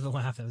 Thanks for the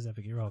laugh. That was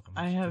epic. You're welcome.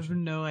 I have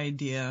no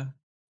idea.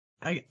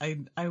 I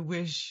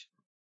wish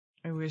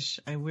there was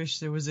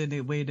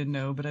a way to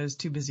know, but I was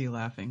too busy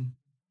laughing.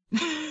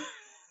 I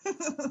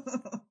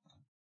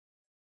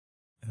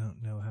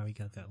don't know how he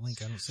got that link.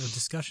 So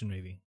discussion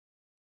maybe.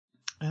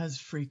 That's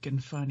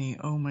freaking funny.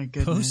 Oh my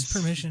goodness. Post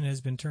permission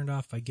has been turned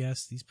off, I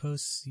guess. These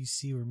posts you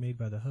see were made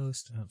by the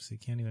host. Oh, so you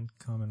can't even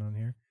comment on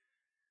here.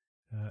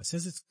 It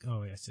says it's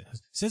going.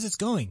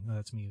 Oh,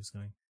 that's me who's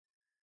going.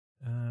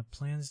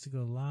 Plans to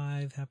go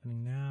live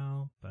happening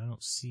now, but I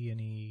don't see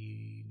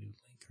any new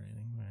link or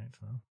anything. All right,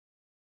 well,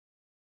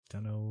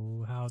 don't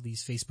know how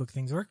these Facebook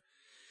things work,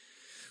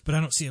 but I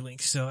don't see a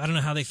link, so I don't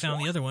know how they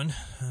found the other one.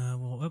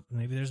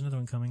 Maybe there's another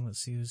one coming. Let's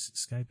see who's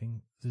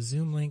Skyping. The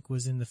Zoom link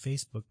was in the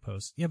Facebook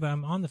post. Yeah, but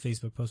I'm on the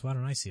Facebook post. Why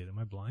don't I see it? Am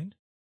I blind?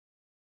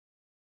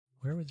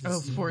 Where would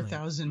this?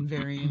 4,000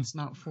 variants,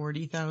 not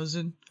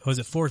 40,000. Oh, is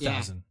it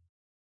 4,000?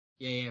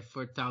 Yeah,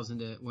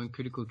 4,000. When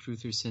Critical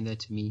Truther sent that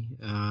to me,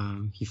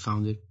 he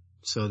found it.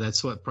 So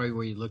that's probably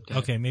where you looked at.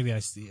 Okay, maybe I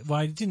see. Well,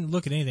 I didn't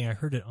look at anything. I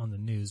heard it on the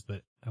news,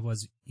 but I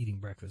was eating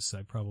breakfast, so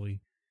I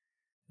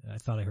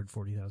thought I heard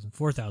 40,000.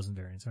 4,000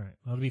 variants. All right.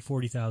 Well, it'll be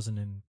 40,000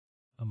 in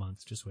a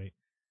month. Just wait.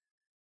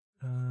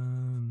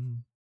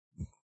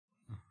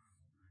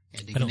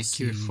 They're going to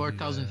cure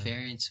 4,000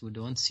 variants with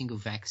one single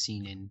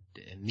vaccine and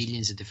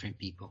millions of different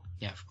people.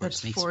 Yeah, of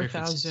course. That's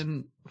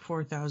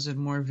 4,000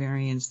 more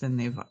variants than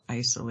they've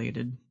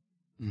isolated.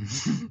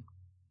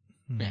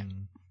 Yeah.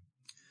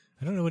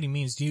 I don't know what he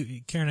means.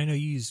 Karen, I know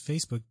you use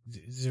Facebook.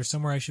 Is there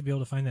somewhere I should be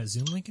able to find that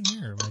Zoom link in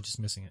here, or am I just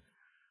missing it?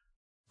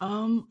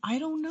 I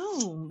don't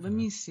know. Let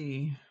me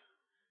see.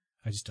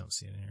 I just don't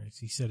see it in here.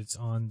 He said it's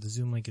on, the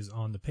Zoom link is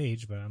on the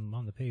page, but I'm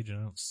on the page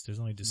and there's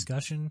only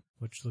discussion,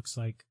 which looks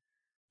like,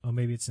 oh,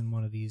 maybe it's in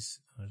one of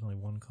these. There's only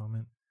one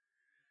comment.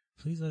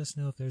 Please let us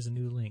know if there's a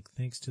new link.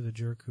 Thanks to the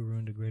jerk who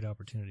ruined a great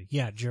opportunity.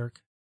 Yeah,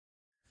 jerk.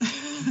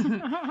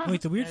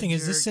 Wait, the weird thing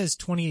is this says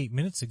 28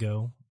 minutes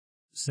ago.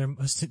 So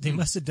they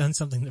must have done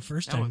something the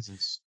first time.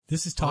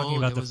 This is talking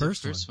about the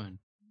first one.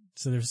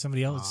 So there's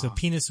somebody else. So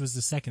penis was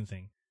the second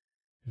thing.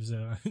 There's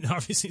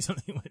obviously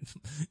something went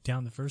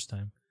down the first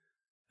time.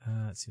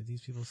 Let's see what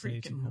these people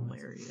say. Freaking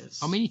hilarious.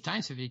 How many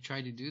times have they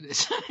tried to do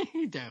this?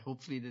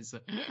 Hopefully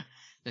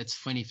that's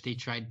funny if they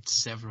tried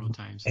several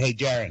times. Hey,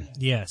 Jaron.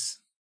 Yes.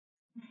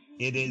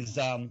 It is,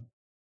 the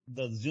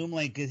Zoom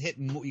link is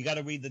you got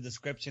to read the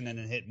description and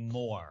then hit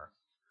more.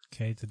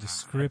 Okay, the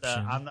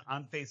description.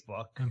 On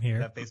Facebook. I'm here.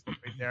 Is that Facebook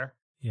right there?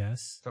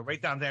 Yes. So right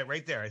down there,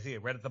 right there. I see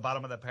it right at the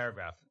bottom of that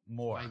paragraph.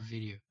 More. Live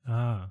video.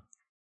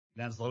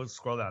 Then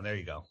scroll down. There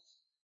you go.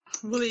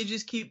 Will they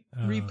just keep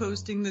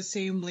reposting the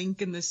same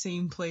link in the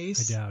same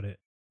place? I doubt it.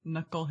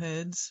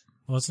 Knuckleheads.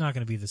 Well, it's not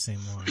going to be the same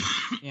one.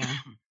 Yeah.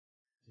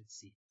 Let's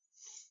see.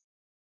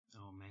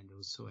 Oh man, that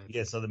was so epic.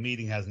 Yeah, so the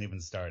meeting hasn't even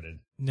started.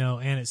 No,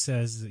 and it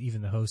says that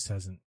even the host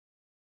hasn't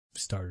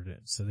started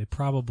it. So they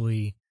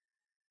probably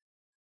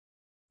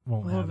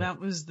won't have that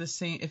was the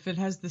same. If it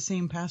has the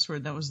same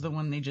password, that was the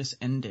one they just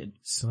ended.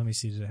 So let me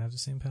see. Did it have the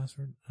same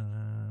password?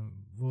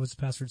 What was the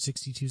password?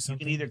 62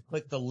 something? You can either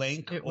click the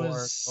link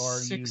or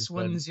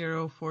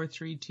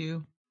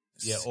 610432.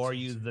 Yeah, or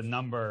use the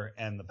number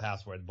and the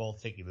password.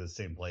 Both take you to the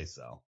same place,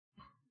 though.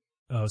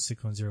 Oh,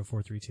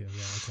 610432. Yeah,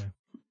 okay.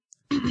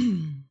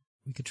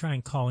 We could try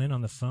and call in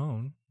on the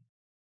phone.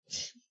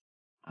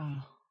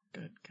 Oh,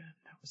 good.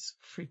 That was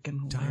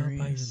freaking hilarious. Dial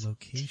by your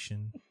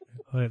location.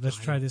 All right, let's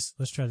try this.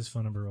 Let's try this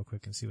phone number real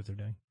quick and see what they're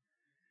doing.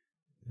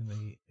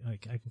 And I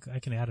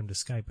can add them to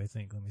Skype, I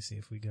think. Let me see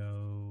if we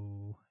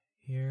go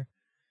here.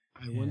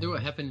 I wonder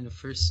what happened the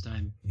first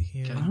time.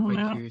 Here. I don't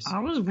know. I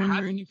was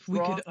wondering if we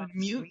could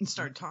unmute and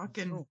start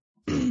talking.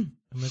 I'm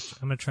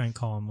gonna try and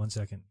call him 1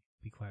 second.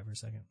 Be quiet for a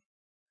second.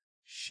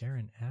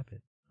 Sharon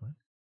Abbott. What?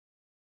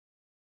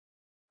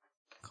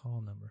 Call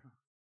number.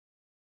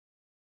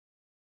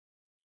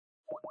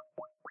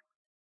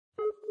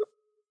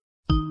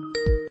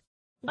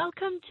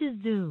 Welcome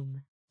to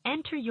Zoom.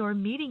 Enter your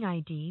meeting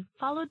ID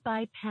followed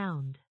by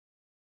pound.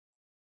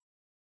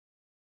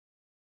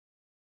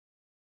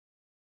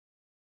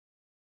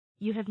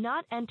 You have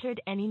not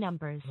entered any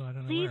numbers. Well,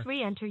 Please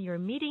re-enter your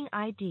meeting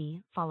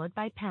ID followed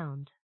by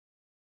pound.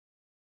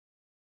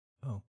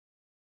 Oh.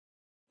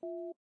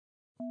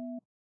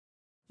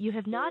 You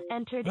have not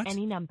entered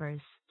any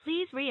numbers.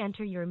 Please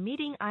re-enter your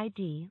meeting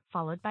ID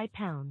followed by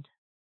pound.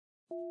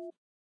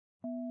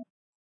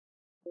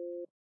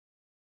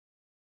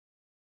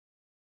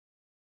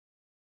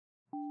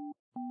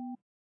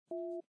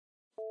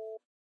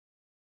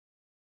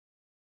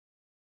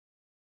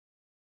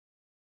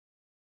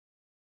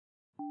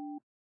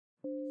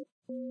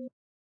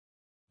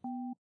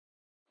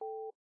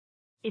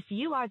 If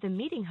you are the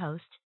meeting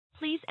host,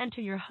 please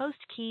enter your host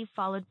key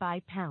followed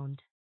by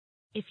pound.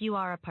 If you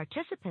are a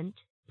participant,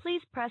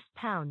 please press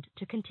pound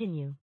to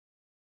continue.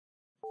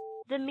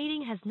 The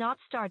meeting has not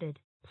started.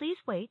 Please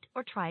wait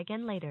or try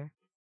again later.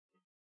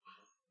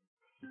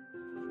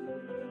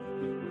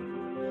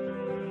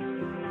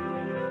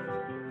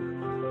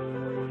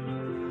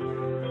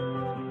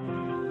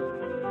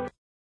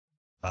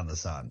 On the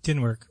sun.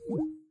 Didn't work.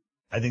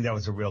 I think that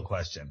was a real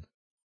question.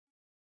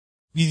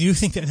 You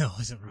think that? No, it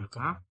wasn't real.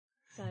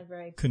 Sounded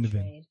very couldn't have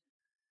been.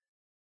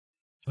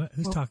 What?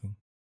 Who's talking?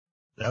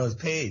 That was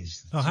Paige.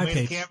 Oh, hi,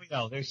 Paige.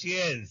 Cameo. There she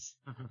is.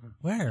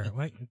 Where?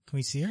 What? Can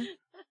we see her?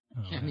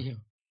 Oh, cameo.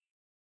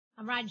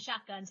 I'm riding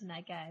shotgun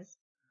tonight, guys.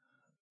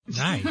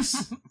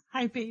 Nice.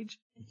 Hi, Paige.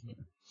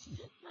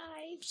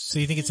 Hi. So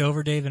you think it's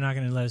over, Dave? They're not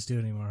going to let us do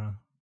it anymore, huh?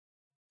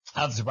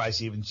 I'm surprised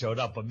she even showed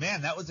up. But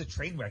man, that was a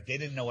train wreck. They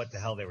didn't know what the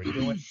hell they were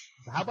doing.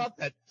 How about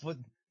that?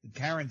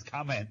 Karen's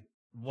comment.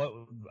 What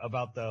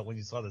about when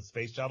you saw the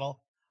space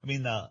shuttle? I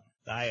mean, the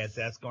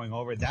ISS going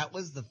over. That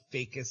was the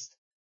fakest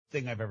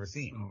thing I've ever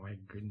seen. Oh my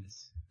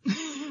goodness.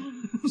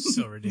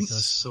 So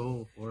ridiculous.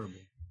 So horrible.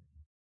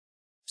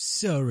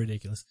 So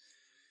ridiculous.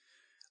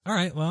 All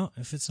right. Well,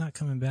 if it's not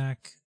coming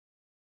back,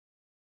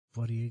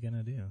 what are you going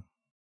to do?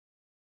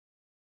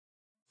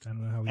 I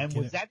don't know how we And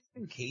was that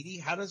even Katie?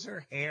 How does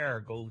her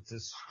hair go to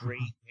straight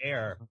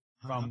hair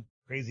from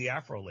Crazy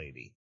Afro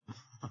Lady?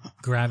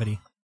 Gravity.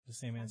 The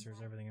same answer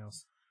as everything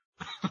else.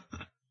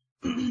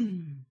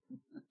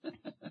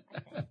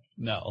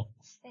 No.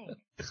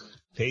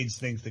 Paige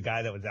thinks the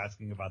guy that was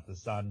asking about the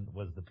sun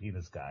was the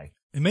penis guy.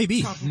 It may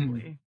be.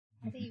 Probably.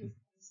 I think he was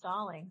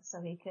stalling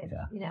so he could,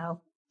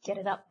 get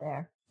it up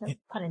there. No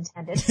pun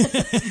intended.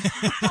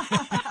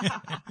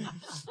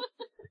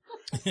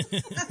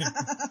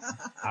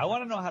 I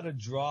want to know how to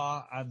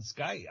draw on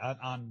Skype,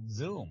 on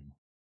Zoom.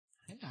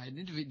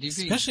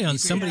 Especially on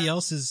somebody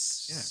else's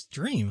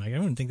stream. Like, I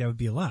wouldn't think that would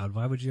be allowed.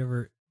 Why would you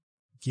ever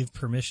give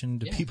permission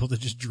to people to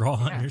just draw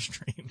on your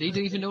stream? They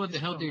don't even know what the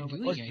hell they're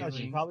doing.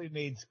 She probably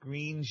made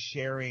screen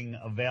sharing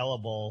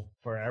available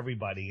for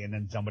everybody, and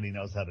then somebody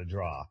knows how to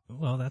draw.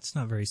 Well, that's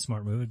not a very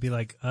smart move. It'd be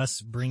like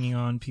us bringing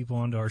on people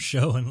onto our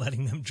show and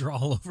letting them draw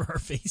all over our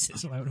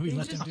faces. Why would we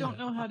let them do that? They just don't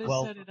know how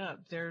to set it up.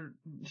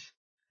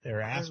 They're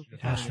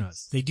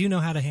astronauts. They do know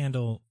how to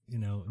handle,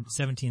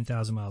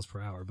 17,000 miles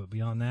per hour, but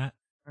beyond that,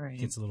 it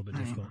gets a little bit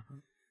difficult.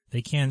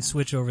 They can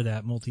switch over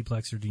that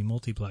multiplexer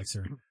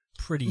demultiplexer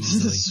pretty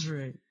easily. That's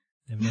right.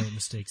 They have no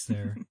mistakes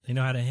there. They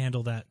know how to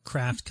handle that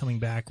craft coming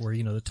back where,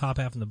 the top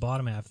half and the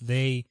bottom half,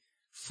 they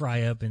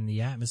fry up in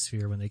the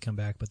atmosphere when they come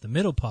back, but the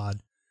middle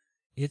pod,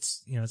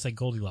 it's, it's like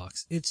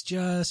Goldilocks. It's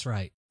just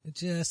right. It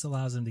just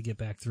allows them to get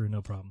back through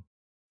no problem.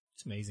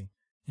 It's amazing.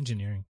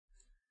 Engineering.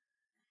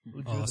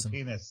 Who drew awesome.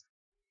 the penis?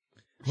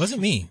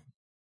 Wasn't me.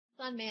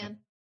 Fun man.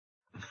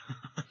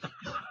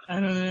 I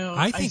don't know.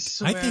 I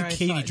think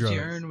Katie drove.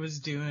 Jaren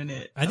was doing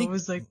it. I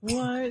was like, what?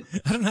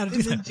 I don't know how to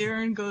do that. And then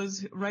Jaren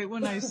goes, right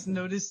when I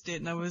noticed it,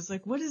 and I was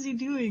like, what is he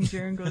doing?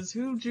 Jaren goes,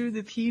 who drew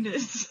the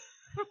penis?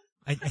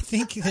 I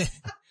think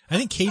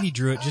Katie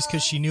drew it just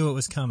because she knew it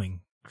was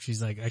coming.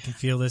 She's like, I can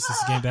feel this. This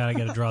is getting bad. I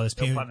got to draw this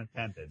penis. No pun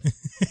intended.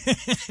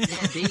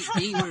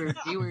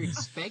 They were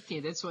expecting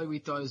it. That's why we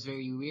thought it was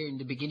very weird. In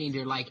the beginning,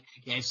 they're like,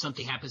 yeah, if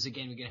something happens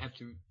again, we're going to have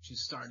to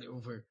start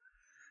over.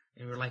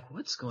 And we're like,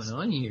 what's going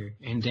on here?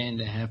 And then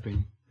that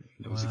happened.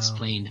 It was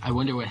explained. I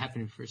wonder what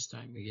happened the first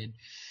time again.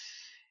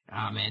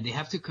 Ah, man, they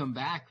have to come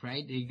back,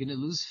 right? They're going to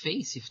lose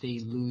face if they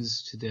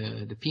lose to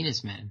the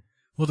penis man.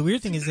 Well, the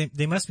weird thing is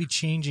they must be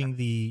changing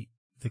the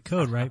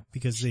code, right?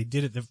 Because they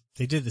did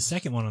the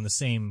second one on the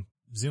same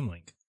Zoom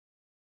link.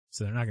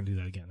 So they're not going to do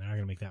that again. They're not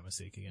going to make that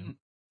mistake again.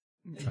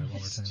 Try one more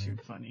time here.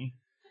 Too funny.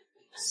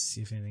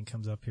 See if anything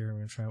comes up here. We're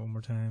going to try it one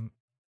more time.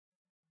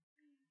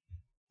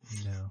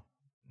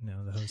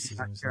 No, the host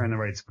isn't on the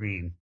right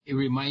screen. It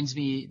reminds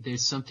me,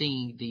 there's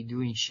something they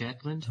do in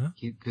Shetland,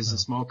 because it's a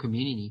small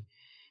community.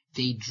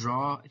 They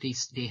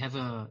have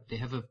a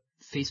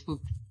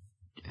Facebook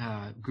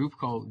group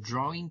called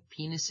Drawing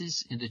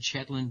Penises in the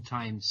Shetland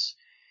Times.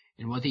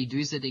 And what they do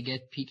is that they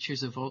get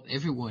pictures of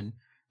everyone,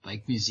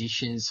 like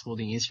musicians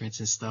holding instruments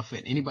and stuff.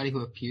 And anybody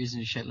who appears in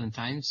the Shetland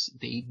Times,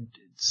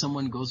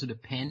 someone goes with a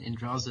pen and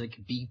draws like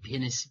big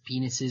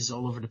penises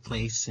all over the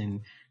place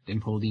and them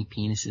holding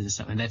penises and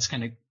stuff. And that's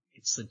kind of,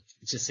 it's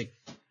just like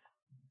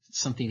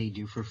something they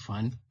do for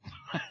fun.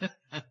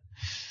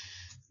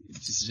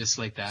 It's just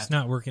like that. It's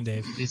not working,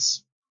 Dave.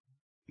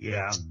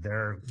 Yeah,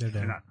 they're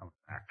not coming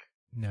back.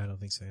 No, I don't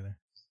think so either.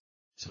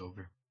 It's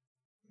over.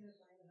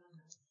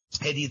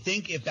 Hey, do you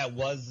think if that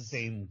was the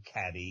same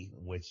caddy,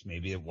 which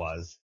maybe it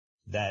was,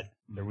 that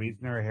the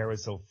reason her hair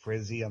was so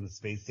frizzy on the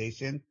space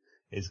station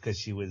is because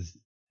she was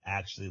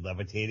actually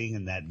levitating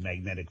in that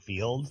magnetic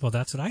field? Well,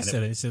 that's what I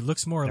said. I said it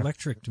looks more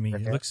electric to me.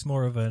 It looks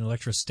more of an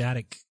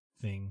electrostatic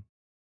thing.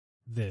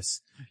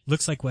 This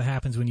looks like what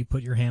happens when you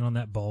put your hand on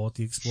that ball at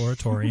the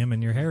Exploratorium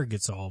and your hair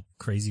gets all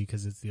crazy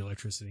because it's the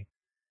electricity.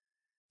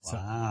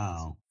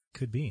 Wow. So,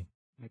 could be.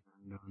 I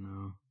don't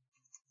know.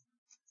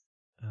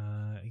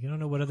 You don't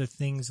know what other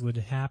things would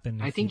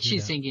happen. I think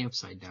she's hanging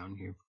upside down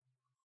here.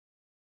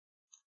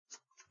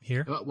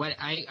 Here?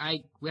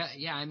 I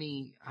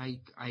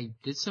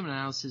did some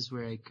analysis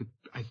where I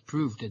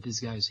proved that this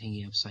guy is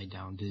hanging upside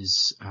down.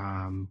 There's,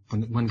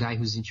 one guy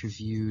who's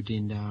interviewed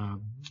in,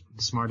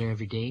 Smarter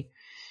Every Day.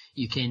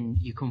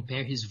 You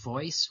compare his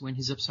voice when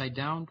he's upside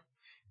down,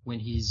 when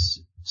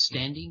he's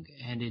standing,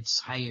 and it's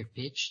higher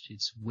pitched.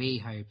 It's way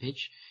higher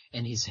pitched,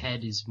 and his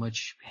head is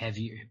much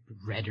heavier,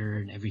 redder,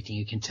 and everything.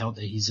 You can tell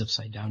that he's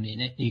upside down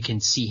in it. You can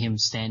see him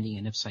standing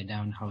and upside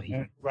down.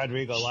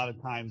 Rodrigo, a lot of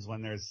times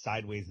when there's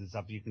sideways and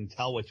stuff, you can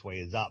tell which way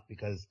is up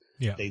because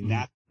they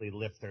naturally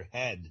lift their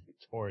head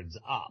towards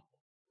up,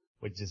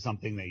 which is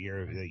something that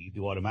you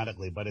do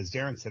automatically. But as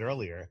Darren said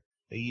earlier,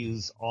 they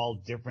use all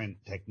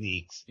different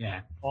techniques,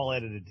 all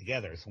edited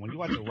together. So when you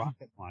watch a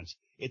rocket launch,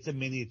 it's a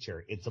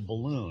miniature, it's a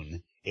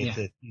balloon, it's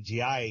a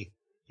CGI,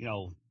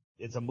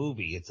 it's a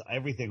movie, it's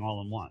everything all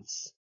in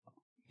once.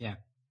 Yeah,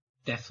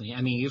 definitely.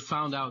 I mean, you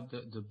found out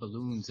the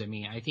balloons. I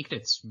mean, I think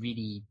that's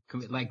really,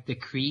 like the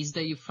crease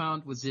that you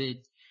found, was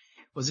it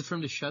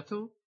from the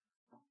shuttle?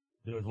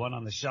 There was one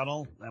on the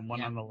shuttle and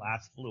one on the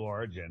last Blue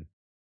Origin.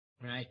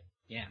 Right,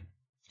 yeah.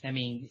 I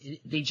mean,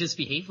 they just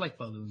behave like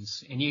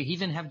balloons. And you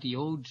even have the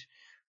old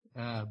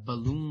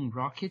balloon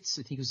rockets.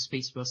 I think it was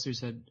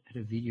Spacebusters had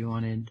a video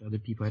on it. Other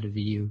people had a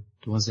video.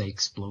 The ones that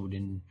explode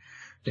and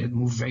that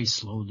move very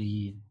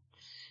slowly.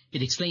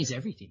 It explains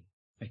everything,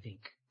 I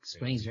think.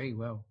 Explains very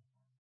well.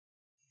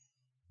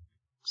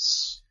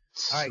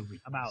 All right,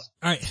 I'm out.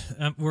 All right,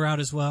 we're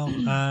out as well.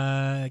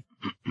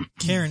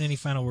 Karen, any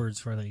final words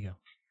before I let you go?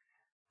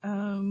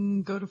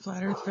 Go to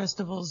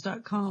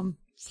flatearthfestivals.com.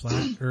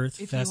 FlatEarthFestivals.com.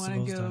 If you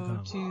want to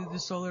go to the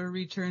Solar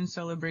Return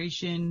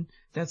Celebration,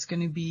 that's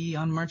going to be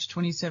on March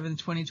 27th,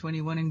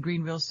 2021 in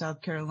Greenville,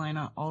 South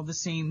Carolina. All the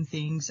same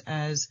things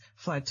as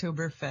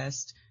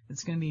Flattoberfest.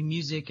 It's going to be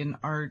music and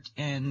art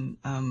and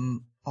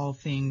all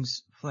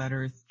things flat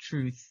Earth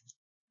truth.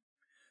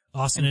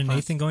 Austin and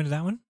Nathan going to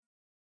that one?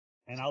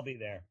 And I'll be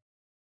there.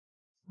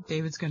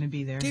 David's going to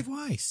be there. Dave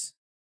Weiss.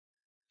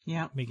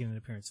 Yeah. Making an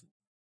appearance.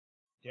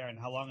 Darren,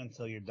 how long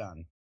until you're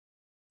done?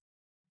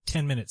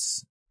 10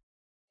 minutes.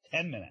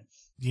 10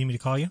 minutes. Do you need me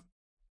to call you?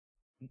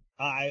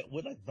 I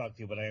would like to talk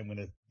to you, but I'm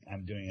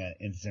doing an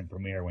instant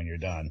premiere when you're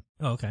done.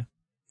 Oh, okay.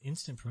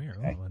 Instant premiere.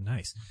 Okay. Oh,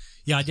 nice.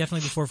 Yeah,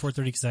 definitely before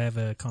 4:30 because I have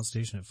a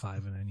consultation at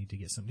 5 and I need to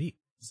get something to eat.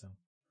 So.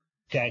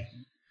 Okay.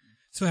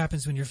 So what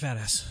happens when you're a fat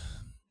ass.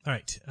 All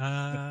right.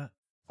 Tell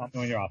me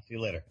when you're off. See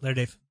you later. Later,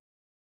 Dave.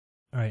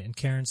 All right. And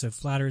Karen said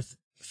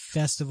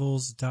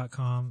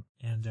flatearthfestivals.com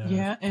and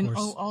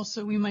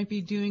also we might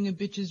be doing a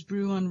Bitches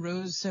Brew on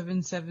Rose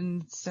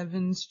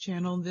 777's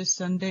channel this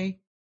Sunday,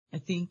 I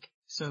think.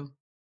 So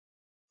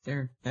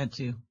that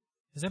too.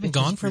 Has that been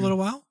gone for a little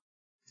while?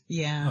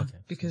 Yeah. Okay.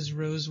 Because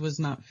Rose was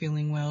not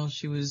feeling well.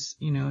 She was,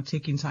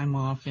 taking time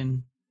off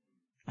and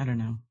I don't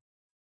know.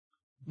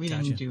 We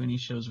didn't do any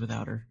shows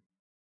without her.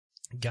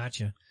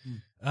 Gotcha.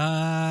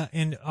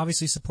 And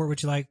obviously support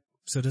what you like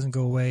so it doesn't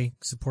go away.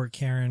 Support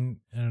Karen.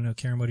 I don't know,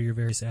 Karen, what are your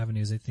various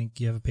avenues? I think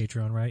you have a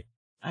Patreon, right?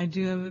 I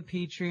do have a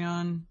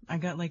Patreon. I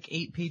got like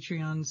 8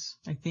 Patreons,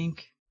 I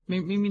think.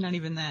 Maybe not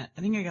even that.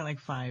 I think I got like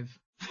 5.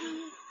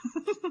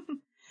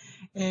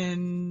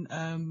 And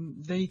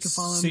then you can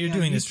follow me. So you're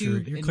doing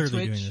YouTube you're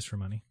clearly doing this for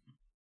money.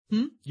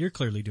 You're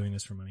clearly doing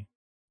this for money.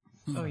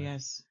 Oh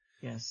yes.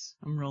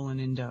 I'm rolling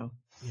in dough.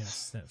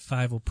 Yes, that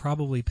 5 will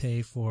probably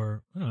pay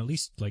for, I don't know, at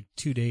least like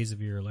 2 days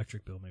of your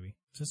electric bill, maybe.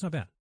 So it's not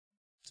bad.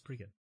 It's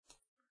pretty good.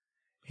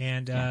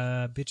 And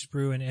Bitch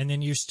Brew, and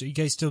then you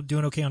guys still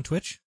doing okay on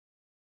Twitch?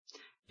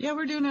 Yeah,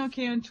 we're doing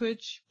okay on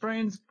Twitch.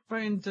 Brian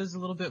does a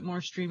little bit more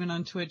streaming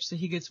on Twitch, so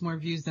he gets more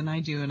views than I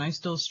do, and I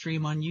still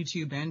stream on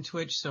YouTube and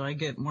Twitch, so I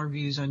get more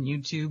views on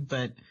YouTube.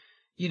 But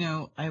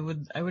I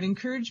would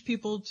encourage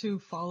people to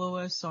follow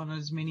us on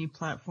as many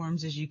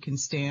platforms as you can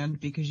stand,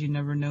 because you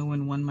never know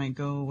when one might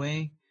go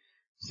away.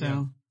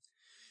 So,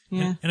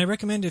 yeah. And I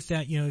recommend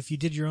if you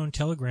did your own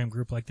Telegram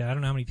group like that, I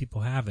don't know how many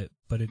people have it,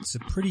 but it's a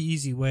pretty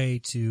easy way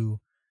to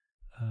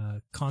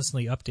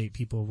constantly update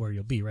people where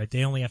you'll be, right?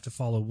 They only have to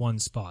follow one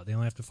spot. They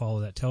only have to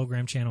follow that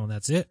Telegram channel and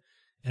that's it.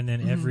 And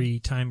then every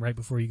time right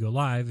before you go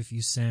live, if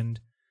you send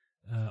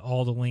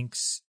all the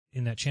links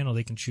in that channel,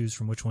 they can choose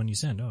from which one you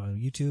send. Oh,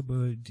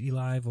 YouTube,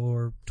 DLive,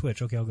 or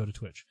Twitch. Okay, I'll go to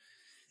Twitch.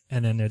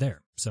 And then they're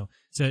there. So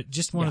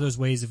just one of those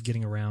ways of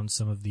getting around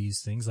some of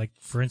these things. Like,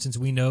 for instance,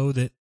 we know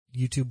that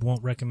YouTube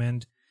won't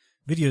recommend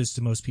videos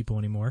to most people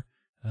anymore.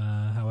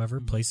 However,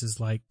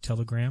 places like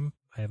Telegram,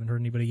 I haven't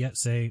heard anybody yet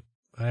say,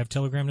 I have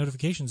Telegram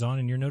notifications on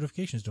and your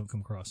notifications don't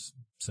come across.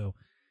 So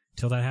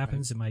till that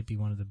happens, it might be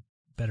one of the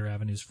better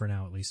avenues for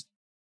now, at least.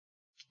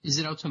 Is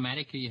it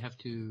automatic or you have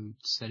to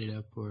set it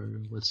up, or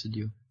what's the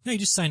deal? No, you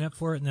just sign up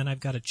for it, and then I've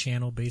got a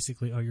channel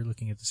basically. Oh, you're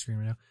looking at the screen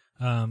right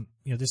now.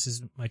 This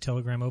is my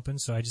Telegram open,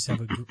 so I just have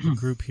a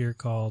group here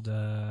called,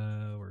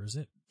 where is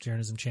it?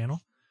 Jeranism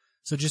Channel.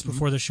 So just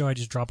before the show, I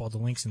just drop all the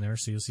links in there.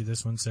 So you'll see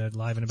this one said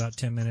live in about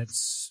 10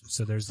 minutes.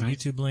 So there's the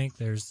YouTube link,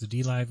 there's the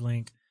DLive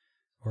link,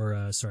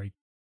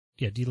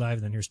 DLive,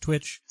 and then here's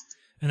Twitch,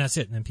 and that's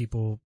it. And then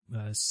people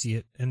see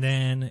it. And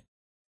then,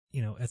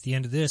 at the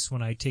end of this,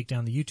 when I take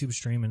down the YouTube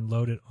stream and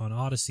load it on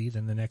Odyssey,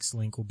 then the next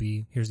link will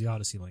be, here's the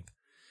Odyssey link.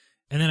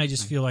 And then I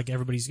just feel like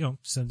everybody's,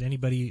 so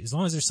anybody, as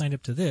long as they're signed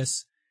up to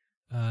this,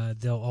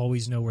 they'll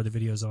always know where the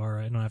videos are.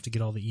 I don't have to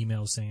get all the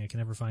emails saying I can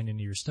never find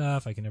any of your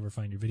stuff. I can never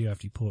find your video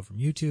after you pull it from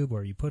YouTube.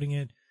 Where are you putting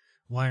it?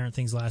 Why aren't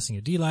things lasting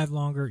at DLive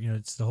longer?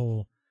 It's the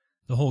whole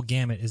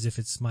gamut, as if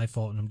it's my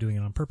fault and I'm doing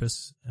it on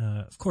purpose.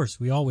 Of course,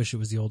 we all wish it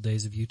was the old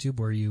days of YouTube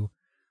where you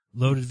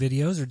loaded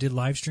videos or did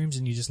live streams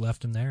and you just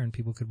left them there and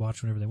people could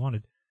watch whenever they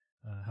wanted.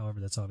 However,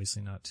 that's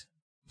obviously not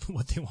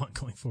what they want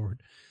going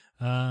forward.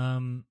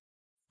 All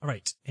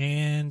right.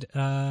 And,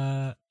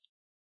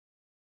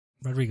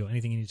 Rodrigo,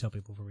 anything you need to tell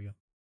people before we go?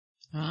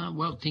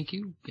 Well, thank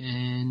you.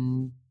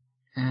 And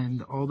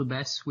all the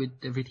best with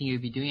everything you'll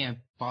be doing. I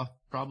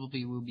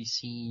probably will be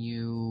seeing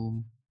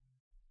you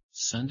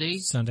Sunday,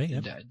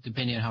 yep.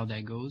 Depending on how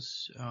that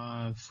goes,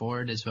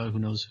 forward as well. Who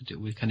knows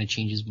what kind of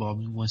changes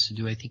Bob wants to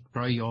do. I think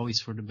probably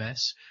always for the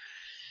best.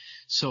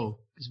 So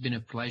it's been a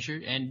pleasure.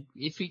 And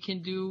if we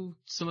can do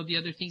some of the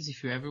other things,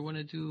 if you ever want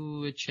to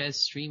do a chess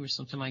stream or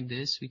something like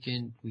this, we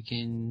can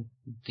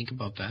think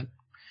about that.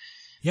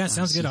 Yeah,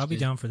 sounds good. I'll be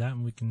down for that,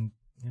 and we can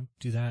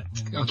do that.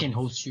 I can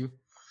host you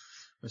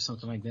or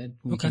something like that.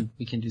 We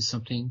can do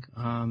something.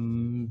 I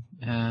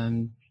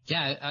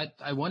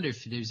wonder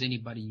if there's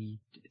anybody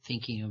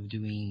thinking of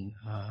doing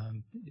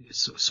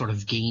sort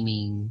of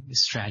gaming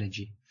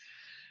strategy,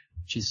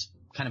 which is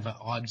kind of an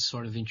odd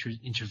sort of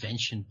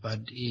intervention, but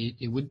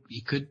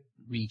it could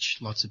reach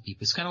lots of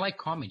people. It's kind of like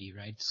comedy,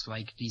 right? It's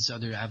like these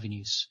other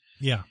avenues.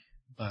 Yeah.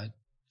 But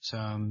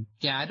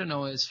I don't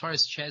know. As far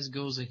as chess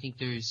goes, I think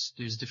there's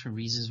different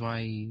reasons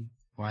why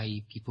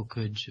people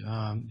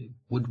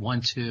would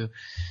want to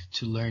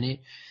learn it.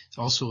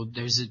 Also,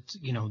 there's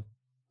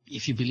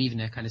if you believe in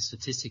that kind of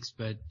statistics,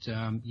 but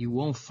you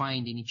won't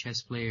find any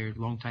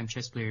long-time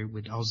chess player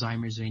with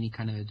Alzheimer's or any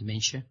kind of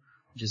dementia.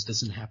 It just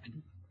doesn't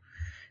happen.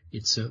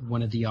 It's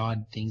one of the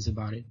odd things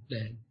about it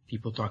that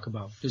people talk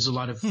about. There's a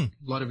lot of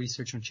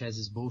research on chess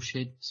is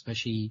bullshit,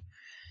 especially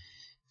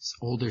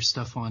older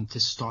stuff on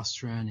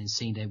testosterone and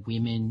saying that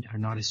women are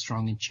not as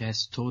strong in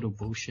chess. Total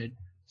bullshit.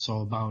 It's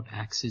all about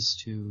access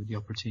to the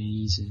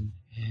opportunities,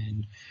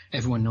 and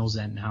everyone knows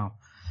that now.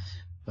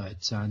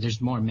 But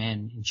there's more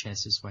men in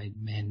chess. That's why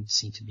men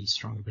seem to be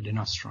stronger, but they're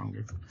not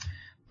stronger.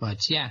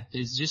 But yeah,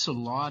 there's just a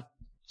lot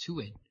to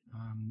it.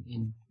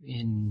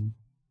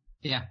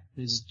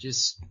 There's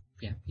just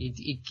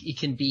it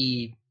can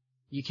be.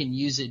 You can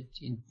use it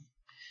in.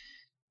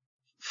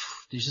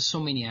 There's just so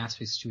many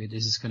aspects to it.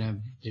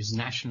 There's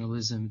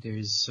nationalism.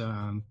 There's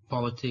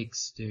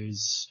politics.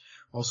 There's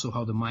also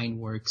how the mind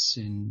works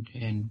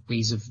and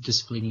ways of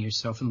disciplining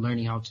yourself and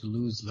learning how to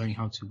lose, learning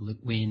how to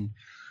win.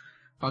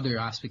 Other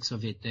aspects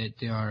of it that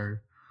they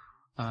are,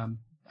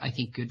 I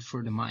think, good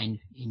for the mind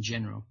in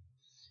general.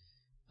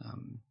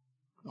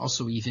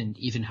 Also,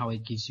 even how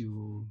it gives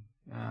you,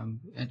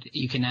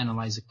 you can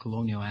analyze the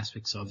colonial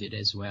aspects of it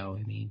as well.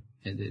 I mean,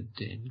 the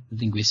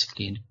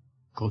linguistically and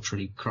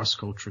culturally,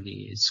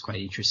 cross-culturally, it's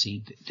quite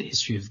interesting. The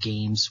history of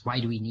games.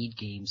 Why do we need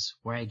games?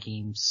 Why are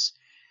games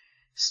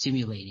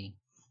stimulating?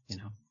 You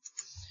know,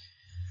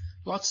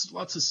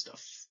 lots of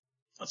stuff,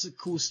 lots of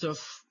cool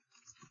stuff,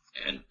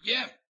 and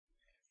yeah.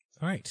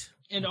 All right.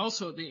 And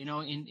also,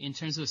 in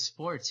terms of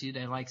sports,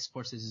 I like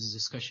sports as a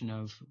discussion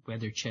of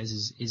whether chess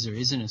is or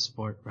isn't a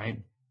sport,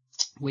 right?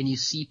 When you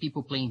see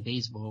people playing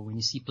baseball, when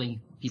you see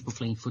people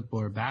playing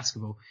football or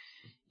basketball,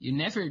 you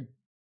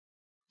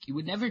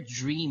would never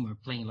dream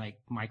of playing like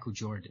Michael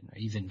Jordan or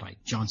even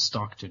like John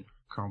Stockton,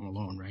 Karl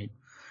Malone, right?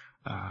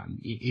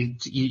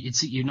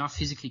 You're not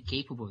physically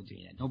capable of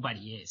doing that.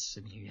 Nobody is.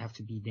 I mean, you have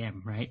to be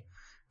them, right?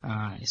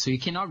 So you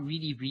cannot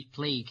really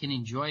replay. You can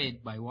enjoy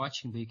it by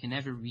watching, but you can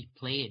never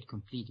replay it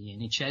completely.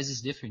 And in chess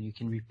is different. You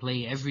can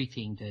replay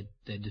everything that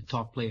the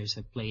top players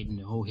have played in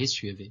the whole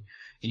history of it.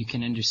 And you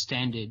can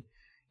understand it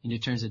in the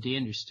terms that they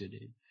understood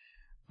it.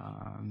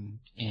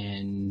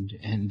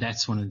 And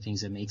that's one of the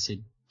things that makes it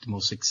the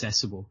most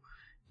accessible.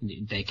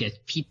 They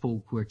get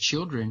people who are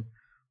children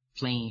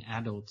playing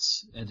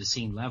adults at the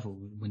same level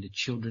when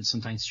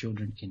sometimes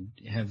children can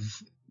have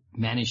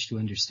managed to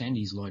understand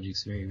these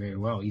logics very, very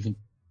well, even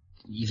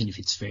if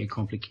it's very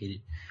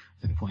complicated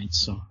at points.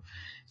 So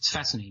it's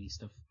fascinating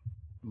stuff,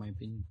 in my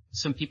opinion.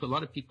 A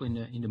lot of people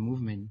in the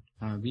movement,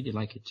 really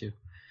like it too.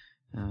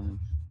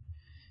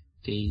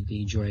 They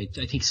enjoy it.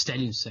 I think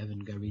Stallion 7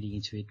 got really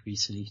into it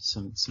recently.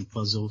 Some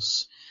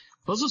puzzles.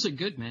 Puzzles are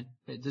good, man.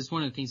 That's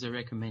one of the things I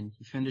recommend.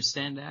 If you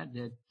understand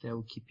that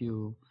will keep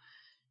you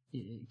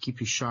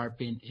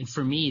sharp. And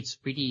for me, it's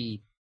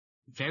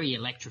very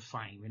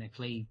electrifying. When I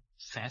play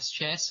fast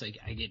chess,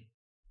 I get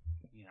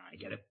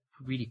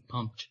really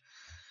pumped.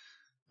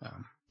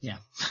 Yeah.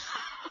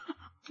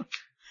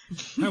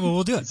 All right, well,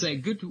 we'll do it. It's a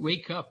good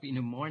wake up in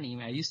the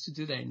morning. I used to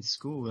do that in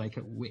school, like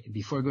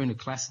before going to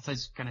class.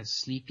 Sometimes kind of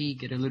sleepy,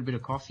 get a little bit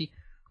of coffee,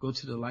 go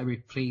to the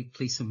library,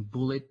 play some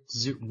Bullet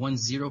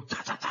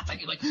 1-0.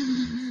 You like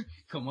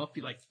come up,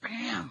 you like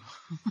bam.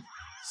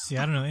 See,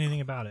 I don't know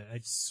anything about it.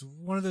 It's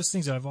one of those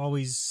things that I've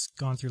always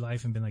gone through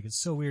life and been like,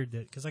 it's so weird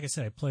that, because like I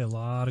said, I play a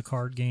lot of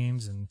card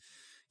games and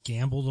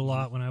gambled a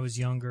lot when I was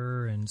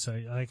younger, and so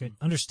I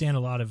understand a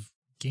lot of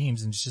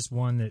games, and it's just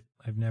one that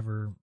I've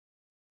never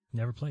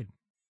played.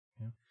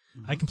 You know?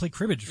 I can play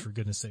cribbage, for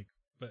goodness sake,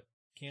 but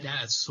can't.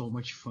 That's so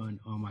much fun.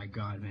 Oh my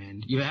god,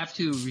 man! You have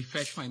to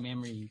refresh my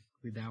memory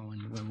with that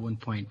one at one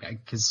point,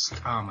 because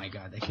oh my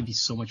god, that can be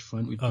so much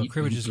fun.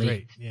 Cribbage is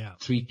great. Yeah,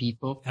 3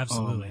 people.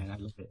 Absolutely, oh, man, I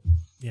love it.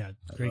 Yeah,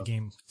 great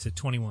game. To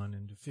 21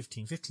 and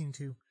 15,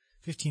 15-2,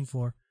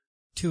 15-4,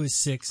 2 is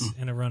 6,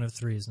 and a run of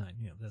 3 is 9.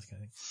 You know, that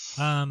kind of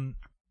thing.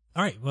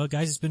 All right, well,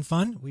 guys, it's been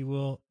fun. We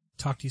will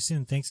talk to you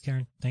soon. Thanks,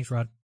 Karen. Thanks,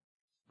 Rod.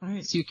 All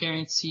right, see you,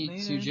 Karen. See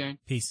you, Jaron.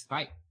 Peace.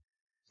 Bye.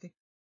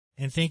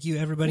 And thank you,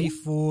 everybody,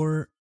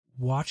 for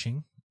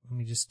watching. Let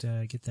me just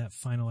get that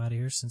final out of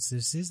here, since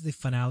this is the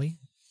finale.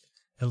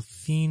 El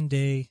fin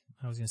de,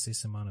 I was going to say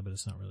semana, but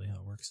it's not really how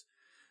it works.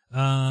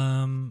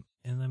 And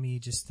let me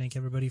just thank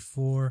everybody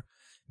for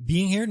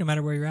being here, no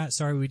matter where you're at.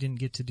 Sorry we didn't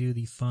get to do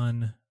the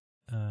fun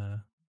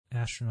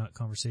astronaut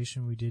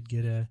conversation. We did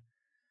get a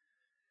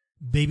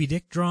baby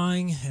dick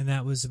drawing, and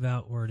that was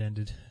about where it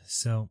ended.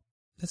 So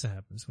that's what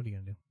happens. What are you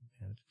going to do?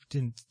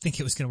 Didn't think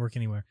it was going to work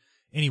anywhere.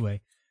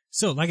 Anyway,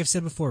 so like I've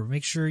said before,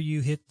 make sure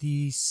you hit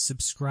the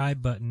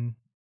subscribe button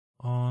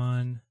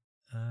on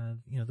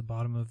the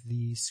bottom of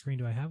the screen.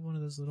 Do I have one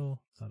of those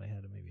little? Thought I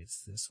had it. Maybe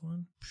it's this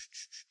one.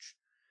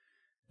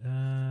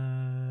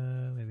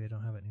 Maybe I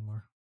don't have it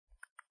anymore.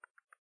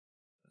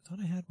 I thought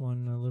I had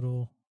one. A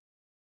little.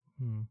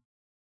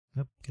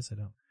 Nope. Guess I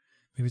don't.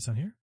 Maybe it's on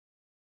here.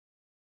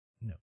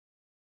 No.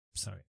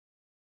 Sorry.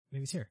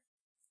 Maybe it's here.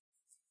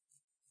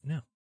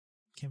 No.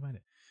 Can't find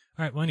it.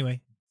 All right. Well,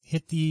 anyway,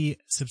 hit the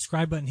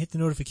subscribe button. Hit the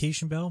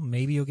notification bell.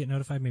 Maybe you'll get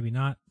notified. Maybe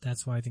not.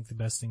 That's why I think the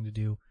best thing to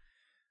do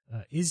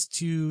is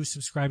to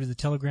subscribe to the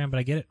Telegram, but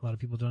I get it. A lot of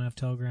people don't have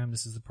Telegram.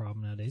 This is the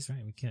problem nowadays,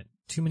 right? We can't,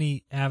 too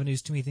many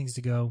avenues, too many things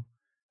to go.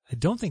 I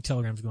don't think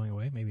Telegram's going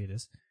away. Maybe it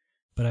is,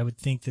 but I would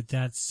think that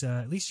that's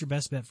at least your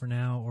best bet for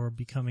now, or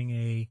becoming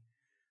a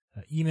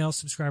email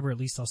subscriber. At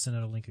least I'll send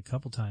out a link a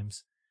couple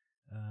times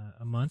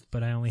a month,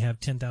 but I only have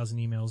 10,000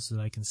 emails that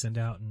I can send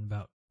out, and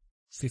about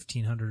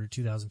 1,500 or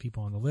 2,000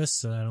 people on the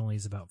list. So that only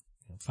is about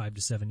 5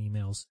 to 7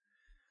 emails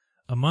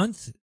a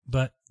month.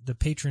 But the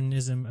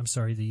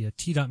the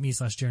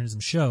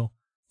t.me/Jeranism show,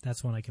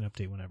 that's one I can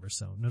update whenever.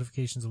 So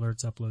notifications,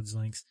 alerts, uploads,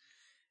 links.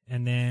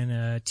 And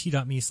then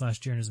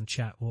t.me/Jeranism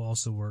chat will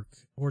also work,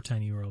 or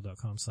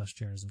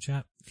tinyurl.com/Jeranism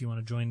chat if you want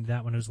to join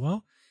that one as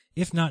well.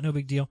 If not, no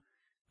big deal.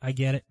 I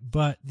get it.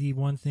 But the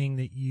one thing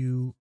that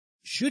you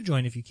should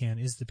join if you can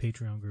is the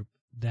Patreon group.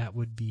 That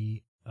would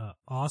be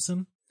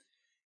awesome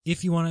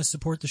if you want to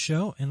support the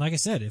show. And like I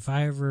said, if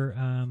I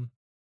ever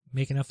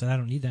make enough that I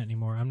don't need that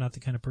anymore, I'm not the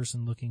kind of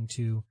person looking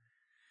to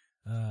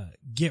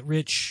get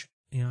rich.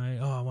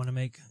 I want to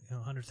make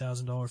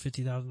 $100,000,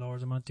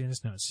 $50,000 a month doing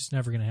this. No, it's just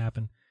never going to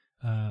happen.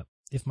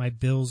 If my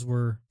bills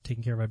were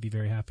taken care of, I'd be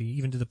very happy,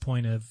 even to the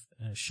point of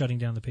shutting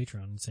down the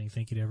Patreon and saying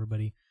thank you to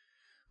everybody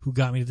who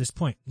got me to this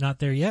point. Not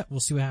there yet. We'll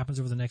see what happens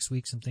over the next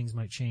week. Some things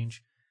might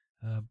change.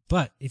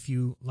 But if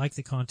you like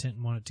the content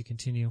and want it to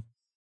continue,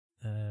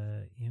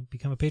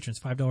 become a patron. It's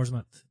 $5 a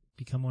month.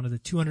 Become one of the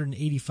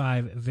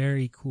 285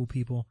 very cool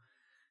people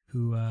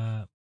who,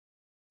 are,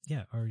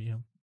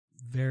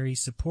 very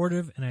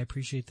supportive, and I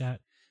appreciate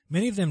that.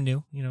 Many of them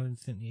new,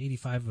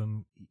 85 of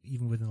them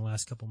even within the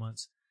last couple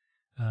months.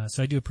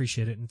 So I do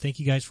appreciate it. And thank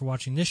you guys for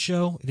watching this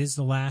show. It is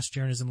the last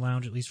Jeranism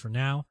Lounge, at least for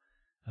now.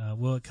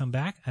 Will it come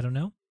back? I don't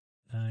know.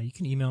 You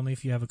can email me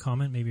if you have a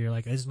comment. Maybe you're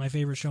like, this is my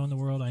favorite show in the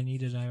world. I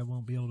need it. I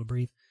won't be able to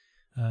breathe.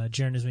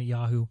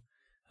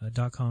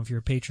 Jeranism@yahoo.com. If you're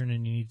a patron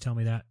and you need to tell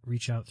me that,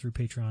 reach out through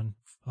Patreon,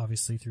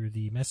 obviously through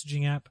the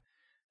messaging app.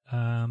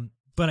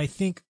 But I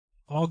think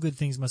all good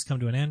things must come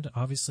to an end,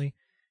 obviously.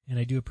 And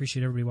I do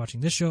appreciate everybody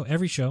watching this show,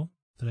 every show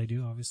that I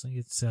do, obviously.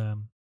 It's,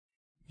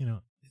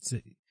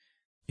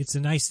 it's a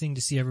nice thing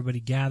to see everybody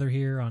gather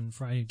here on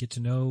Friday and get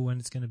to know when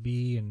it's going to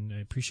be. And I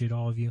appreciate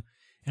all of you.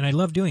 And I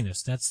love doing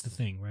this. That's the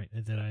thing, right?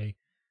 That I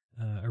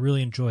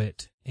really enjoy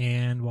it.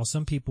 And while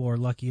some people are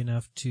lucky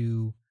enough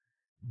to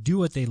do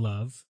what they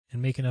love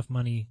and make enough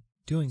money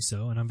doing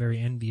so, and I'm very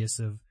envious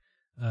of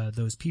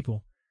those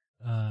people.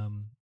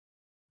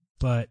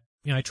 But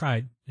I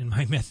tried, and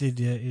my method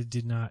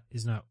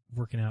is not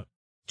working out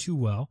too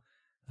well.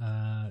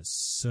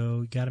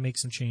 So you got to make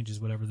some changes,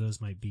 whatever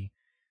those might be.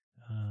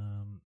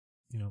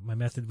 My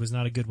method was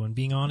not a good one.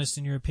 Being honest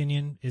in your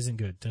opinion isn't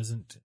good.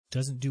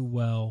 Doesn't do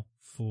well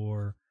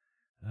for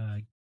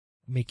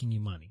making you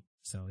money.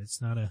 So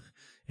it's not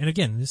and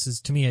again, this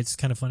is, to me, it's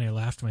kind of funny. I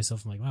laughed to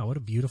myself. I'm like, wow, what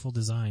a beautiful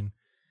design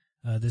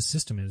this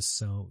system is.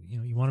 So,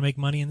 you want to make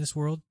money in this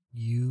world,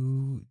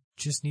 you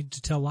just need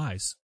to tell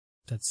lies.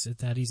 That's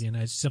that easy. And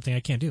it's something I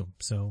can't do.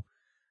 So,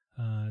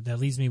 that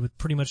leaves me with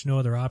pretty much no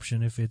other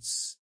option. If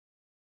it's,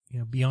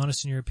 be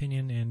honest in your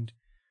opinion, and,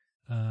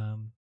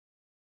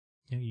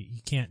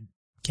 you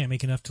can't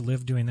make enough to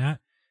live doing that.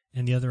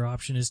 And the other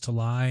option is to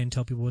lie and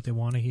tell people what they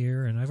want to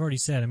hear. And I've already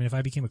said, if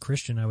I became a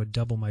Christian, I would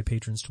double my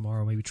patrons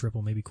tomorrow, maybe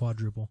triple, maybe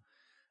quadruple.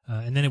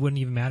 And then it wouldn't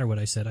even matter what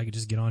I said. I could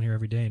just get on here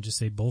every day and just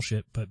say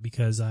bullshit. But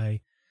because I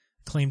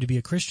claim to be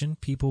a Christian,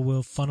 people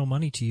will funnel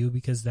money to you,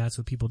 because that's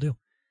what people do.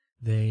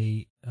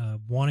 They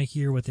want to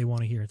hear what they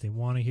want to hear. They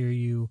want to hear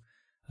you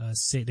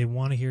they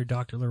want to hear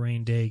Dr.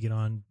 Lorraine Day get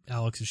on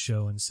Alex's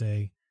show and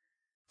say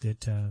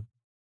that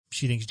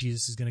she thinks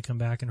Jesus is going to come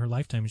back in her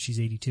lifetime and she's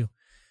 82.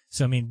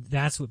 So,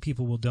 that's what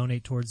people will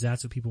donate towards.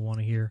 That's what people want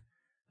to hear.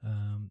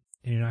 And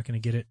you're not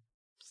going to get it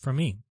from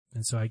me.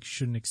 And so I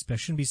shouldn't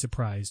be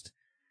surprised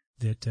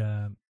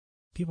that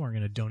people aren't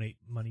going to donate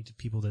money to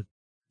people that,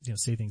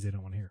 say things they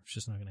don't want to hear. It's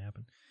just not going to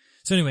happen.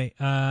 So anyway,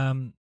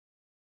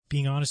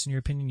 being honest in your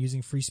opinion,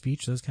 using free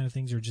speech, those kind of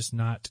things are just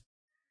not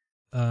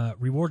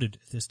rewarded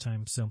at this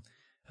time. So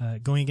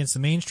going against the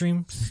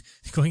mainstream,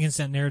 going against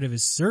that narrative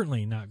is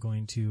certainly not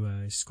going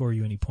to score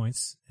you any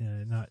points.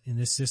 Not in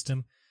this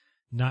system.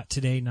 Not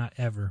today, not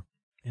ever.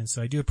 And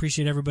so I do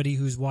appreciate everybody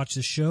who's watched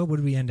this show. What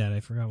did we end at? I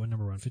forgot what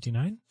number we're on.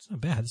 59? It's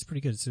not bad. It's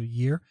pretty good. It's a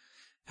year.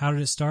 How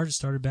did it start? It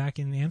started back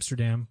in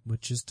Amsterdam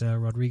with just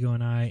Rodrigo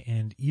and I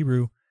and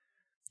Eru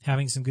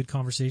having some good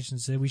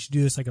conversations. We should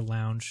do this like a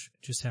lounge.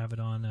 Just have it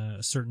on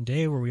a certain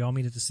day where we all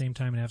meet at the same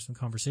time and have some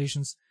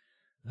conversations.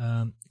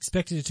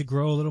 Expected it to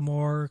grow a little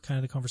more, kind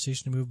of the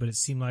conversation to move, but it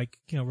seemed like,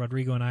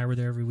 Rodrigo and I were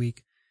there every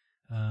week.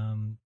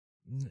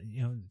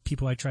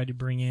 People I tried to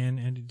bring in,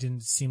 and it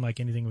didn't seem like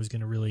anything was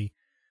going to really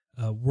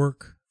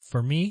work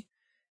for me.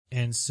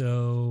 And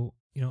so,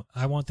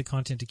 I want the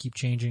content to keep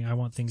changing. I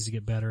want things to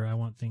get better. I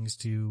want things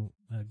to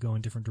go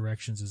in different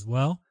directions as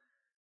well.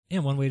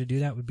 And one way to do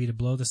that would be to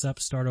blow this up,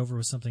 start over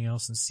with something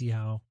else, and see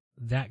how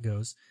that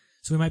goes.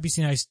 So we might be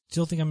seeing, I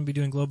still think I'm going to be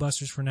doing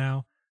Glowbusters for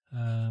now.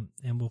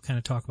 And we'll kind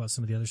of talk about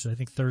some of the others. So I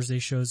think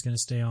Thursday's show is going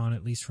to stay on,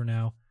 at least for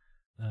now,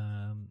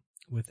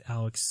 with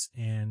Alex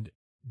and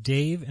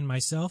Dave and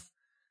myself.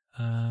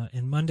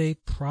 And Monday,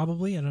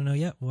 probably. I don't know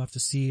yet. We'll have to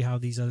see how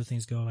these other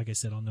things go. Like I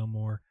said, I'll know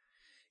more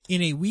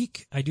in a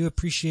week. I do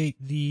appreciate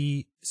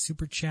the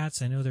super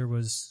chats. I know there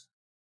was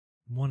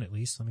one at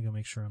least. Let me go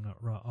make sure I'm not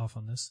off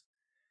on this.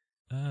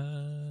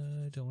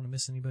 I don't want to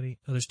miss anybody.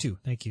 Oh, there's two.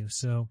 Thank you.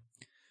 So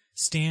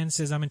Stan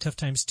says, I'm in tough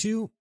times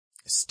too.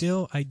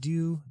 Still, I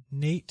do,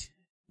 Nate,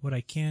 what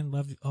I can.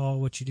 Love all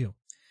what you do.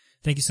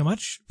 Thank you so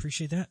much.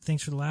 Appreciate that.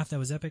 Thanks for the laugh. That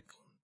was epic.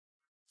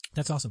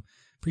 That's awesome.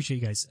 Appreciate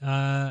you guys.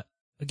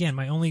 Again,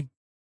 my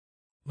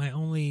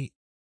only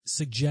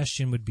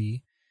suggestion would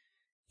be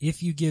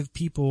if you give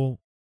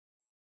people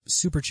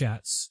super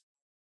chats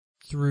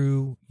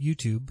through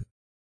YouTube,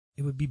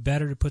 it would be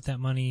better to put that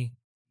money,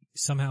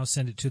 somehow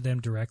send it to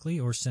them directly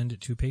or send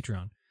it to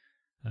Patreon.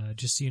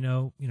 Just so you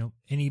know,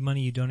 any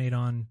money you donate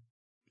on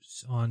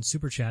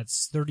super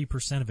chats,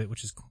 30% of it,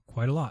 which is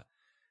quite a lot,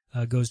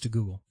 goes to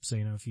Google. So,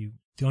 if you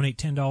donate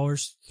 $10,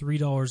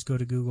 $3 go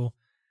to Google,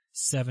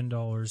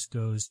 $7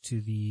 goes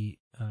to the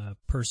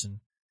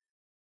person.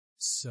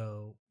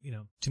 So,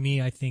 to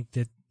me, I think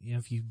that,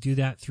 if you do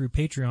that through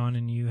Patreon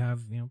and you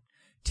have,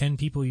 10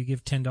 people you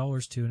give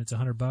 $10 to and it's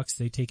 $100,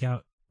 they take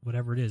out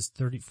whatever it is,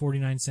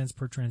 49 cents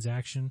per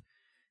transaction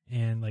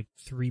and like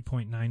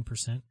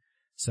 3.9%.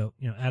 So,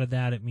 out of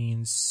that, it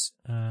means,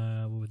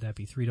 what would that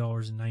be?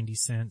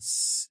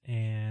 $3.90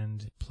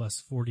 and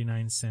plus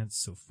 49 cents.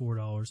 So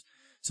 $4.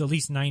 So at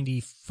least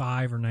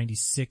 95 or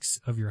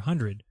 96 of your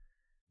 100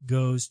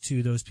 goes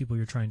to those people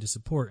you're trying to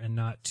support and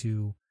not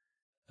to,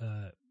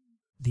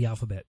 the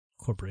Alphabet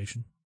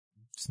Corporation.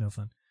 It's no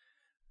fun.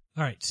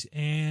 All right.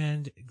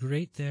 And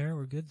great there.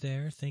 We're good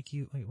there. Thank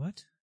you. Wait,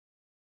 what?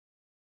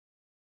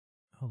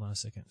 Hold on a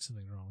second.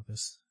 Something's wrong with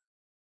this.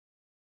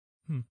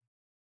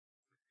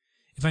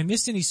 If I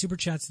missed any super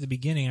chats at the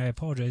beginning, I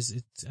apologize.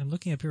 I'm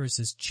looking up here. It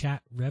says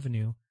chat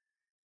revenue,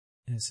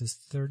 and it says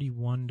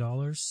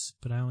 $31,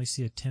 but I only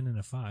see a 10 and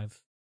a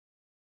 5.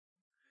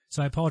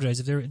 So I apologize.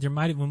 If there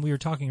might have, when we were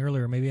talking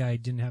earlier, maybe I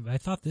didn't have. I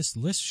thought this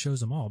list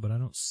shows them all, but I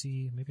don't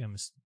see. Maybe I'm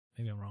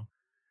wrong.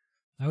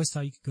 I always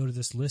thought you could go to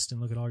this list and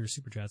look at all your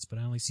super chats, but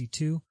I only see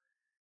 2,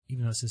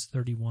 even though it says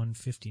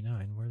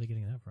 31.59. Where are they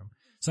getting that from?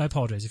 So I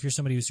apologize if you're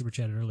somebody who super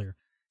chatted earlier.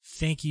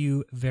 Thank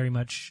you very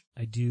much.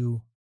 I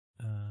do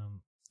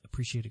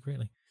appreciate it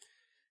greatly.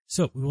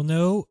 So we will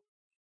know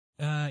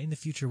in the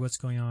future what's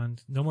going on.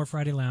 No more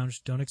Friday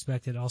Lounge. Don't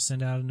expect it. I'll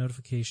send out a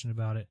notification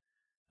about it.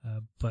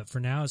 But for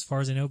now, as far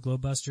as I know,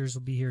 Globebusters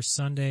will be here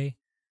Sunday,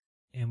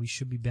 and we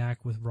should be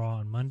back with Raw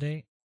on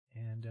Monday.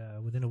 And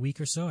within a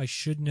week or so, I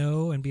should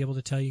know and be able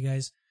to tell you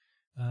guys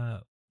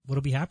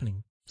what'll be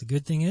happening. The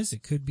good thing is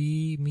it could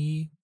be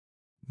me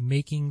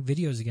making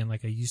videos again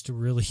like I used to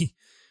really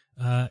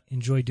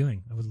enjoy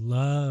doing. I would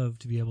love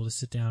to be able to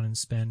sit down and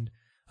spend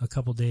a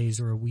couple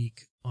days or a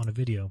week on a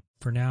video.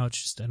 For now,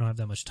 it's just I don't have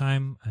that much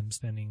time. I'm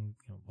spending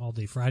all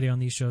day Friday on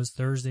these shows,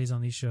 Thursdays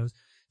on these shows,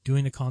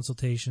 doing the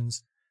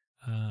consultations,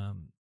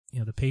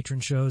 the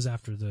patron shows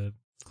after the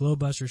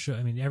Globebuster show.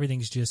 I mean,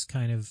 everything's just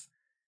kind of,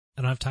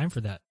 I don't have time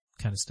for that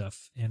kind of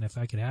stuff. And if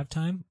I could have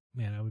time,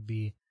 man, I would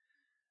be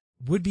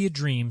a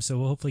dream. So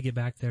we'll hopefully get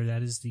back there.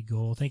 That is the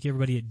goal. Thank you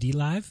everybody at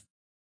DLive.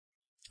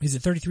 Is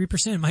it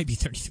 33%? It might be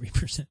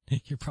 33%.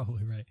 You're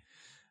probably right.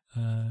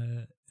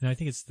 No, I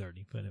think it's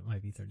 30, but it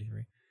might be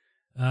 33.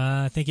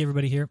 Thank you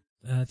everybody here.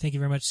 Thank you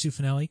very much, Sue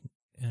Finelli.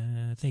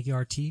 Thank you,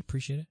 RT.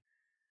 Appreciate it.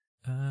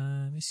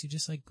 I miss you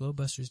just like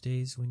Globebusters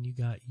days when you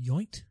got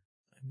yoinked.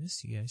 I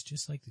miss you guys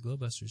just like the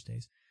Globebusters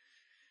days.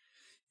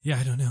 Yeah,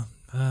 I don't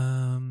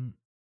know.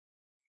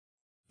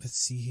 Let's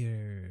see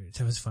here.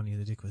 That was funny.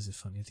 The dick was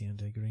funny at the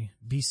end. I agree.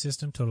 Beast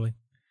System, totally.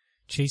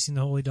 Chasing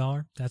the Holy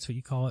Dollar. That's what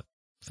you call it.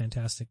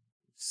 Fantastic.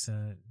 It's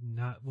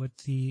not what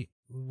the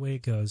way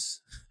it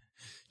goes.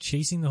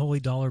 Chasing the Holy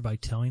Dollar by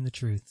telling the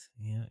truth.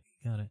 Yeah,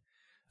 you got it.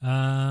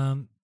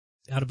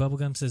 Out of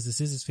Bubblegum says this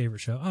is his favorite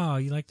show. Oh,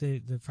 you like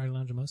the Friday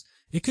Lounge the most?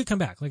 It could come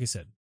back, like I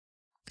said.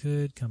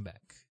 Could come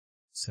back.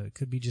 So it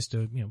could be just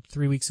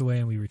 3 weeks away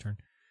and we return.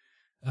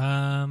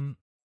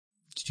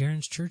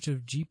 Jaren's Church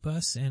of Jeep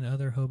Bus and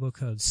other hobo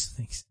codes.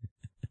 Thanks.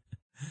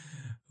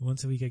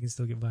 Once a week I can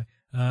still get by.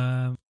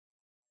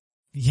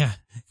 Yeah.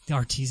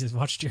 RT says,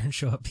 watch Jaren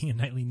show up being a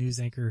nightly news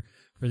anchor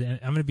for the,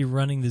 I'm going to be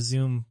running the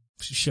Zoom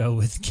show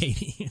with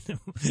Katie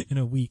in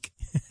a week.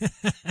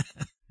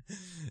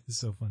 It's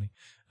so funny.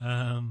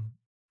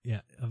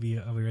 Yeah, I'll be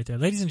right there.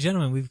 Ladies and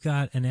gentlemen, we've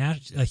got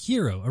a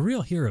hero, a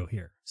real hero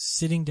here,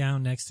 sitting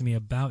down next to me,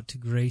 about to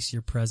grace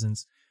your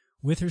presence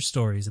with her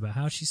stories about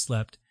how she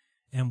slept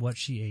and what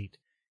she ate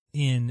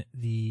in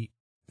the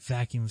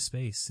vacuum of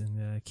space.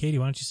 And Katie,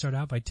 why don't you start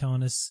out by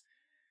telling us,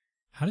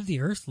 how did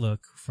the Earth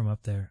look from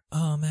up there?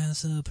 Oh man,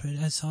 so pretty.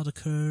 I saw the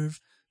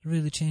curve. It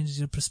really changes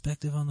your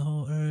perspective on the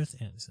whole Earth.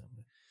 And so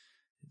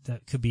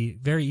that could be a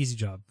very easy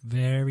job,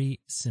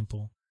 very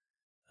simple.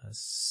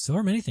 So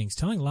are many things.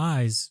 Telling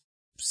lies,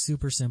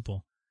 super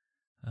simple.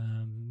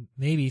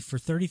 Maybe for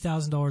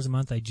 $30,000 a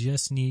month, I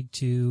just need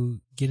to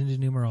get into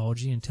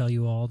numerology and tell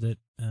you all that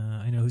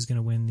I know who's going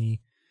to win the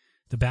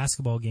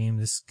basketball game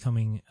this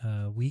coming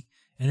week.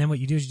 And then what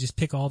you do is you just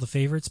pick all the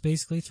favorites,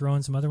 basically, throw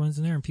in some other ones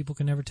in there, and people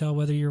can never tell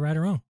whether you're right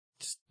or wrong.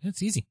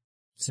 It's easy.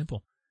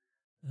 Simple.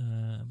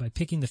 By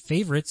picking the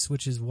favorites,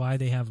 which is why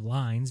they have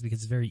lines, because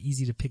it's very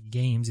easy to pick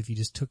games if you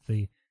just took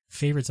the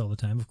favorites all the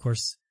time. Of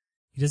course,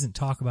 he doesn't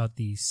talk about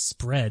the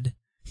spread.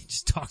 He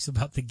just talks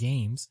about the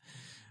games.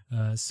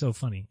 So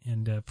funny.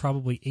 And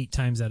probably 8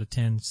 times out of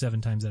 10, 7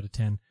 times out of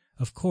 10,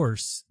 of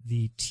course,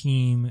 the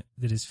team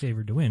that is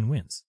favored to win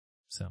wins.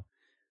 So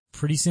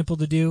pretty simple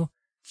to do.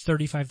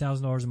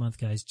 $35,000 a month,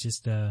 guys.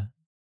 Just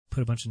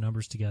put a bunch of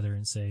numbers together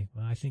and say,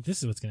 well, I think this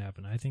is what's going to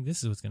happen. I think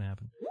this is what's going to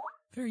happen.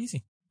 Very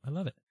easy. I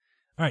love it.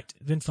 All right.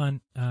 It's been fun.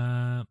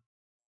 I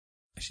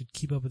should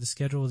keep up with the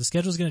schedule. The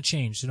schedule's going to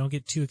change, so don't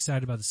get too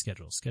excited about the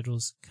schedule.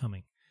 Schedule's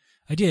coming.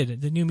 I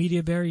did. The new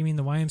Media Bear, you mean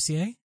the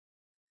YMCA?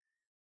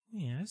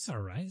 Yeah, it's all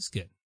right. It's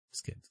good.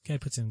 It's good. The guy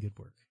puts in good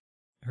work.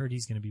 I heard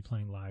he's going to be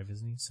playing live,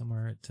 isn't he?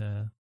 Somewhere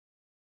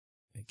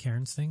at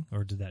Karen's thing?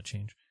 Or did that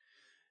change?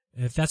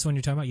 If that's what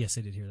you're talking about, yes,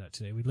 I did hear that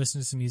today. We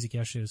listened to some music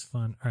yesterday. It was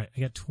fun. All right, I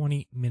got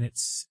 20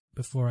 minutes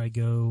before I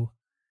go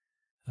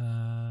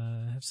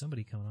have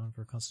somebody coming on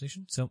for a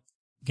consultation. So,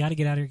 got to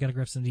get out of here. Got to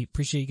grab something to eat.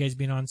 Appreciate you guys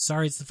being on.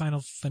 Sorry it's the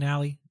final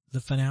finale.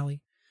 The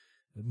finale.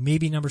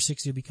 Maybe number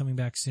 60 will be coming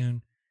back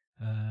soon.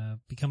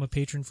 Become a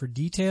patron for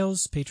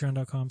details.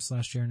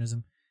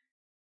 Patreon.com/Jeranism.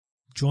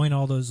 Join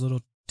all those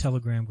little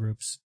Telegram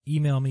groups.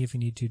 Email me if you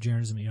need to.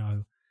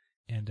 Jeranism@yahoo.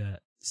 And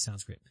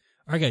sounds great.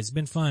 All right, guys. It's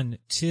been fun.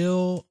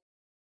 Till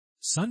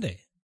Sunday,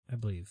 I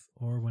believe.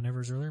 Or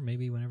whenever's earlier.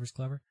 Maybe whenever's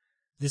clever.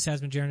 This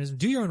has been Jeranism.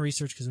 Do your own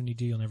research, because when you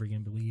do, you'll never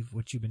again believe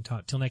what you've been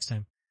taught. Till next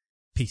time.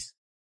 Peace.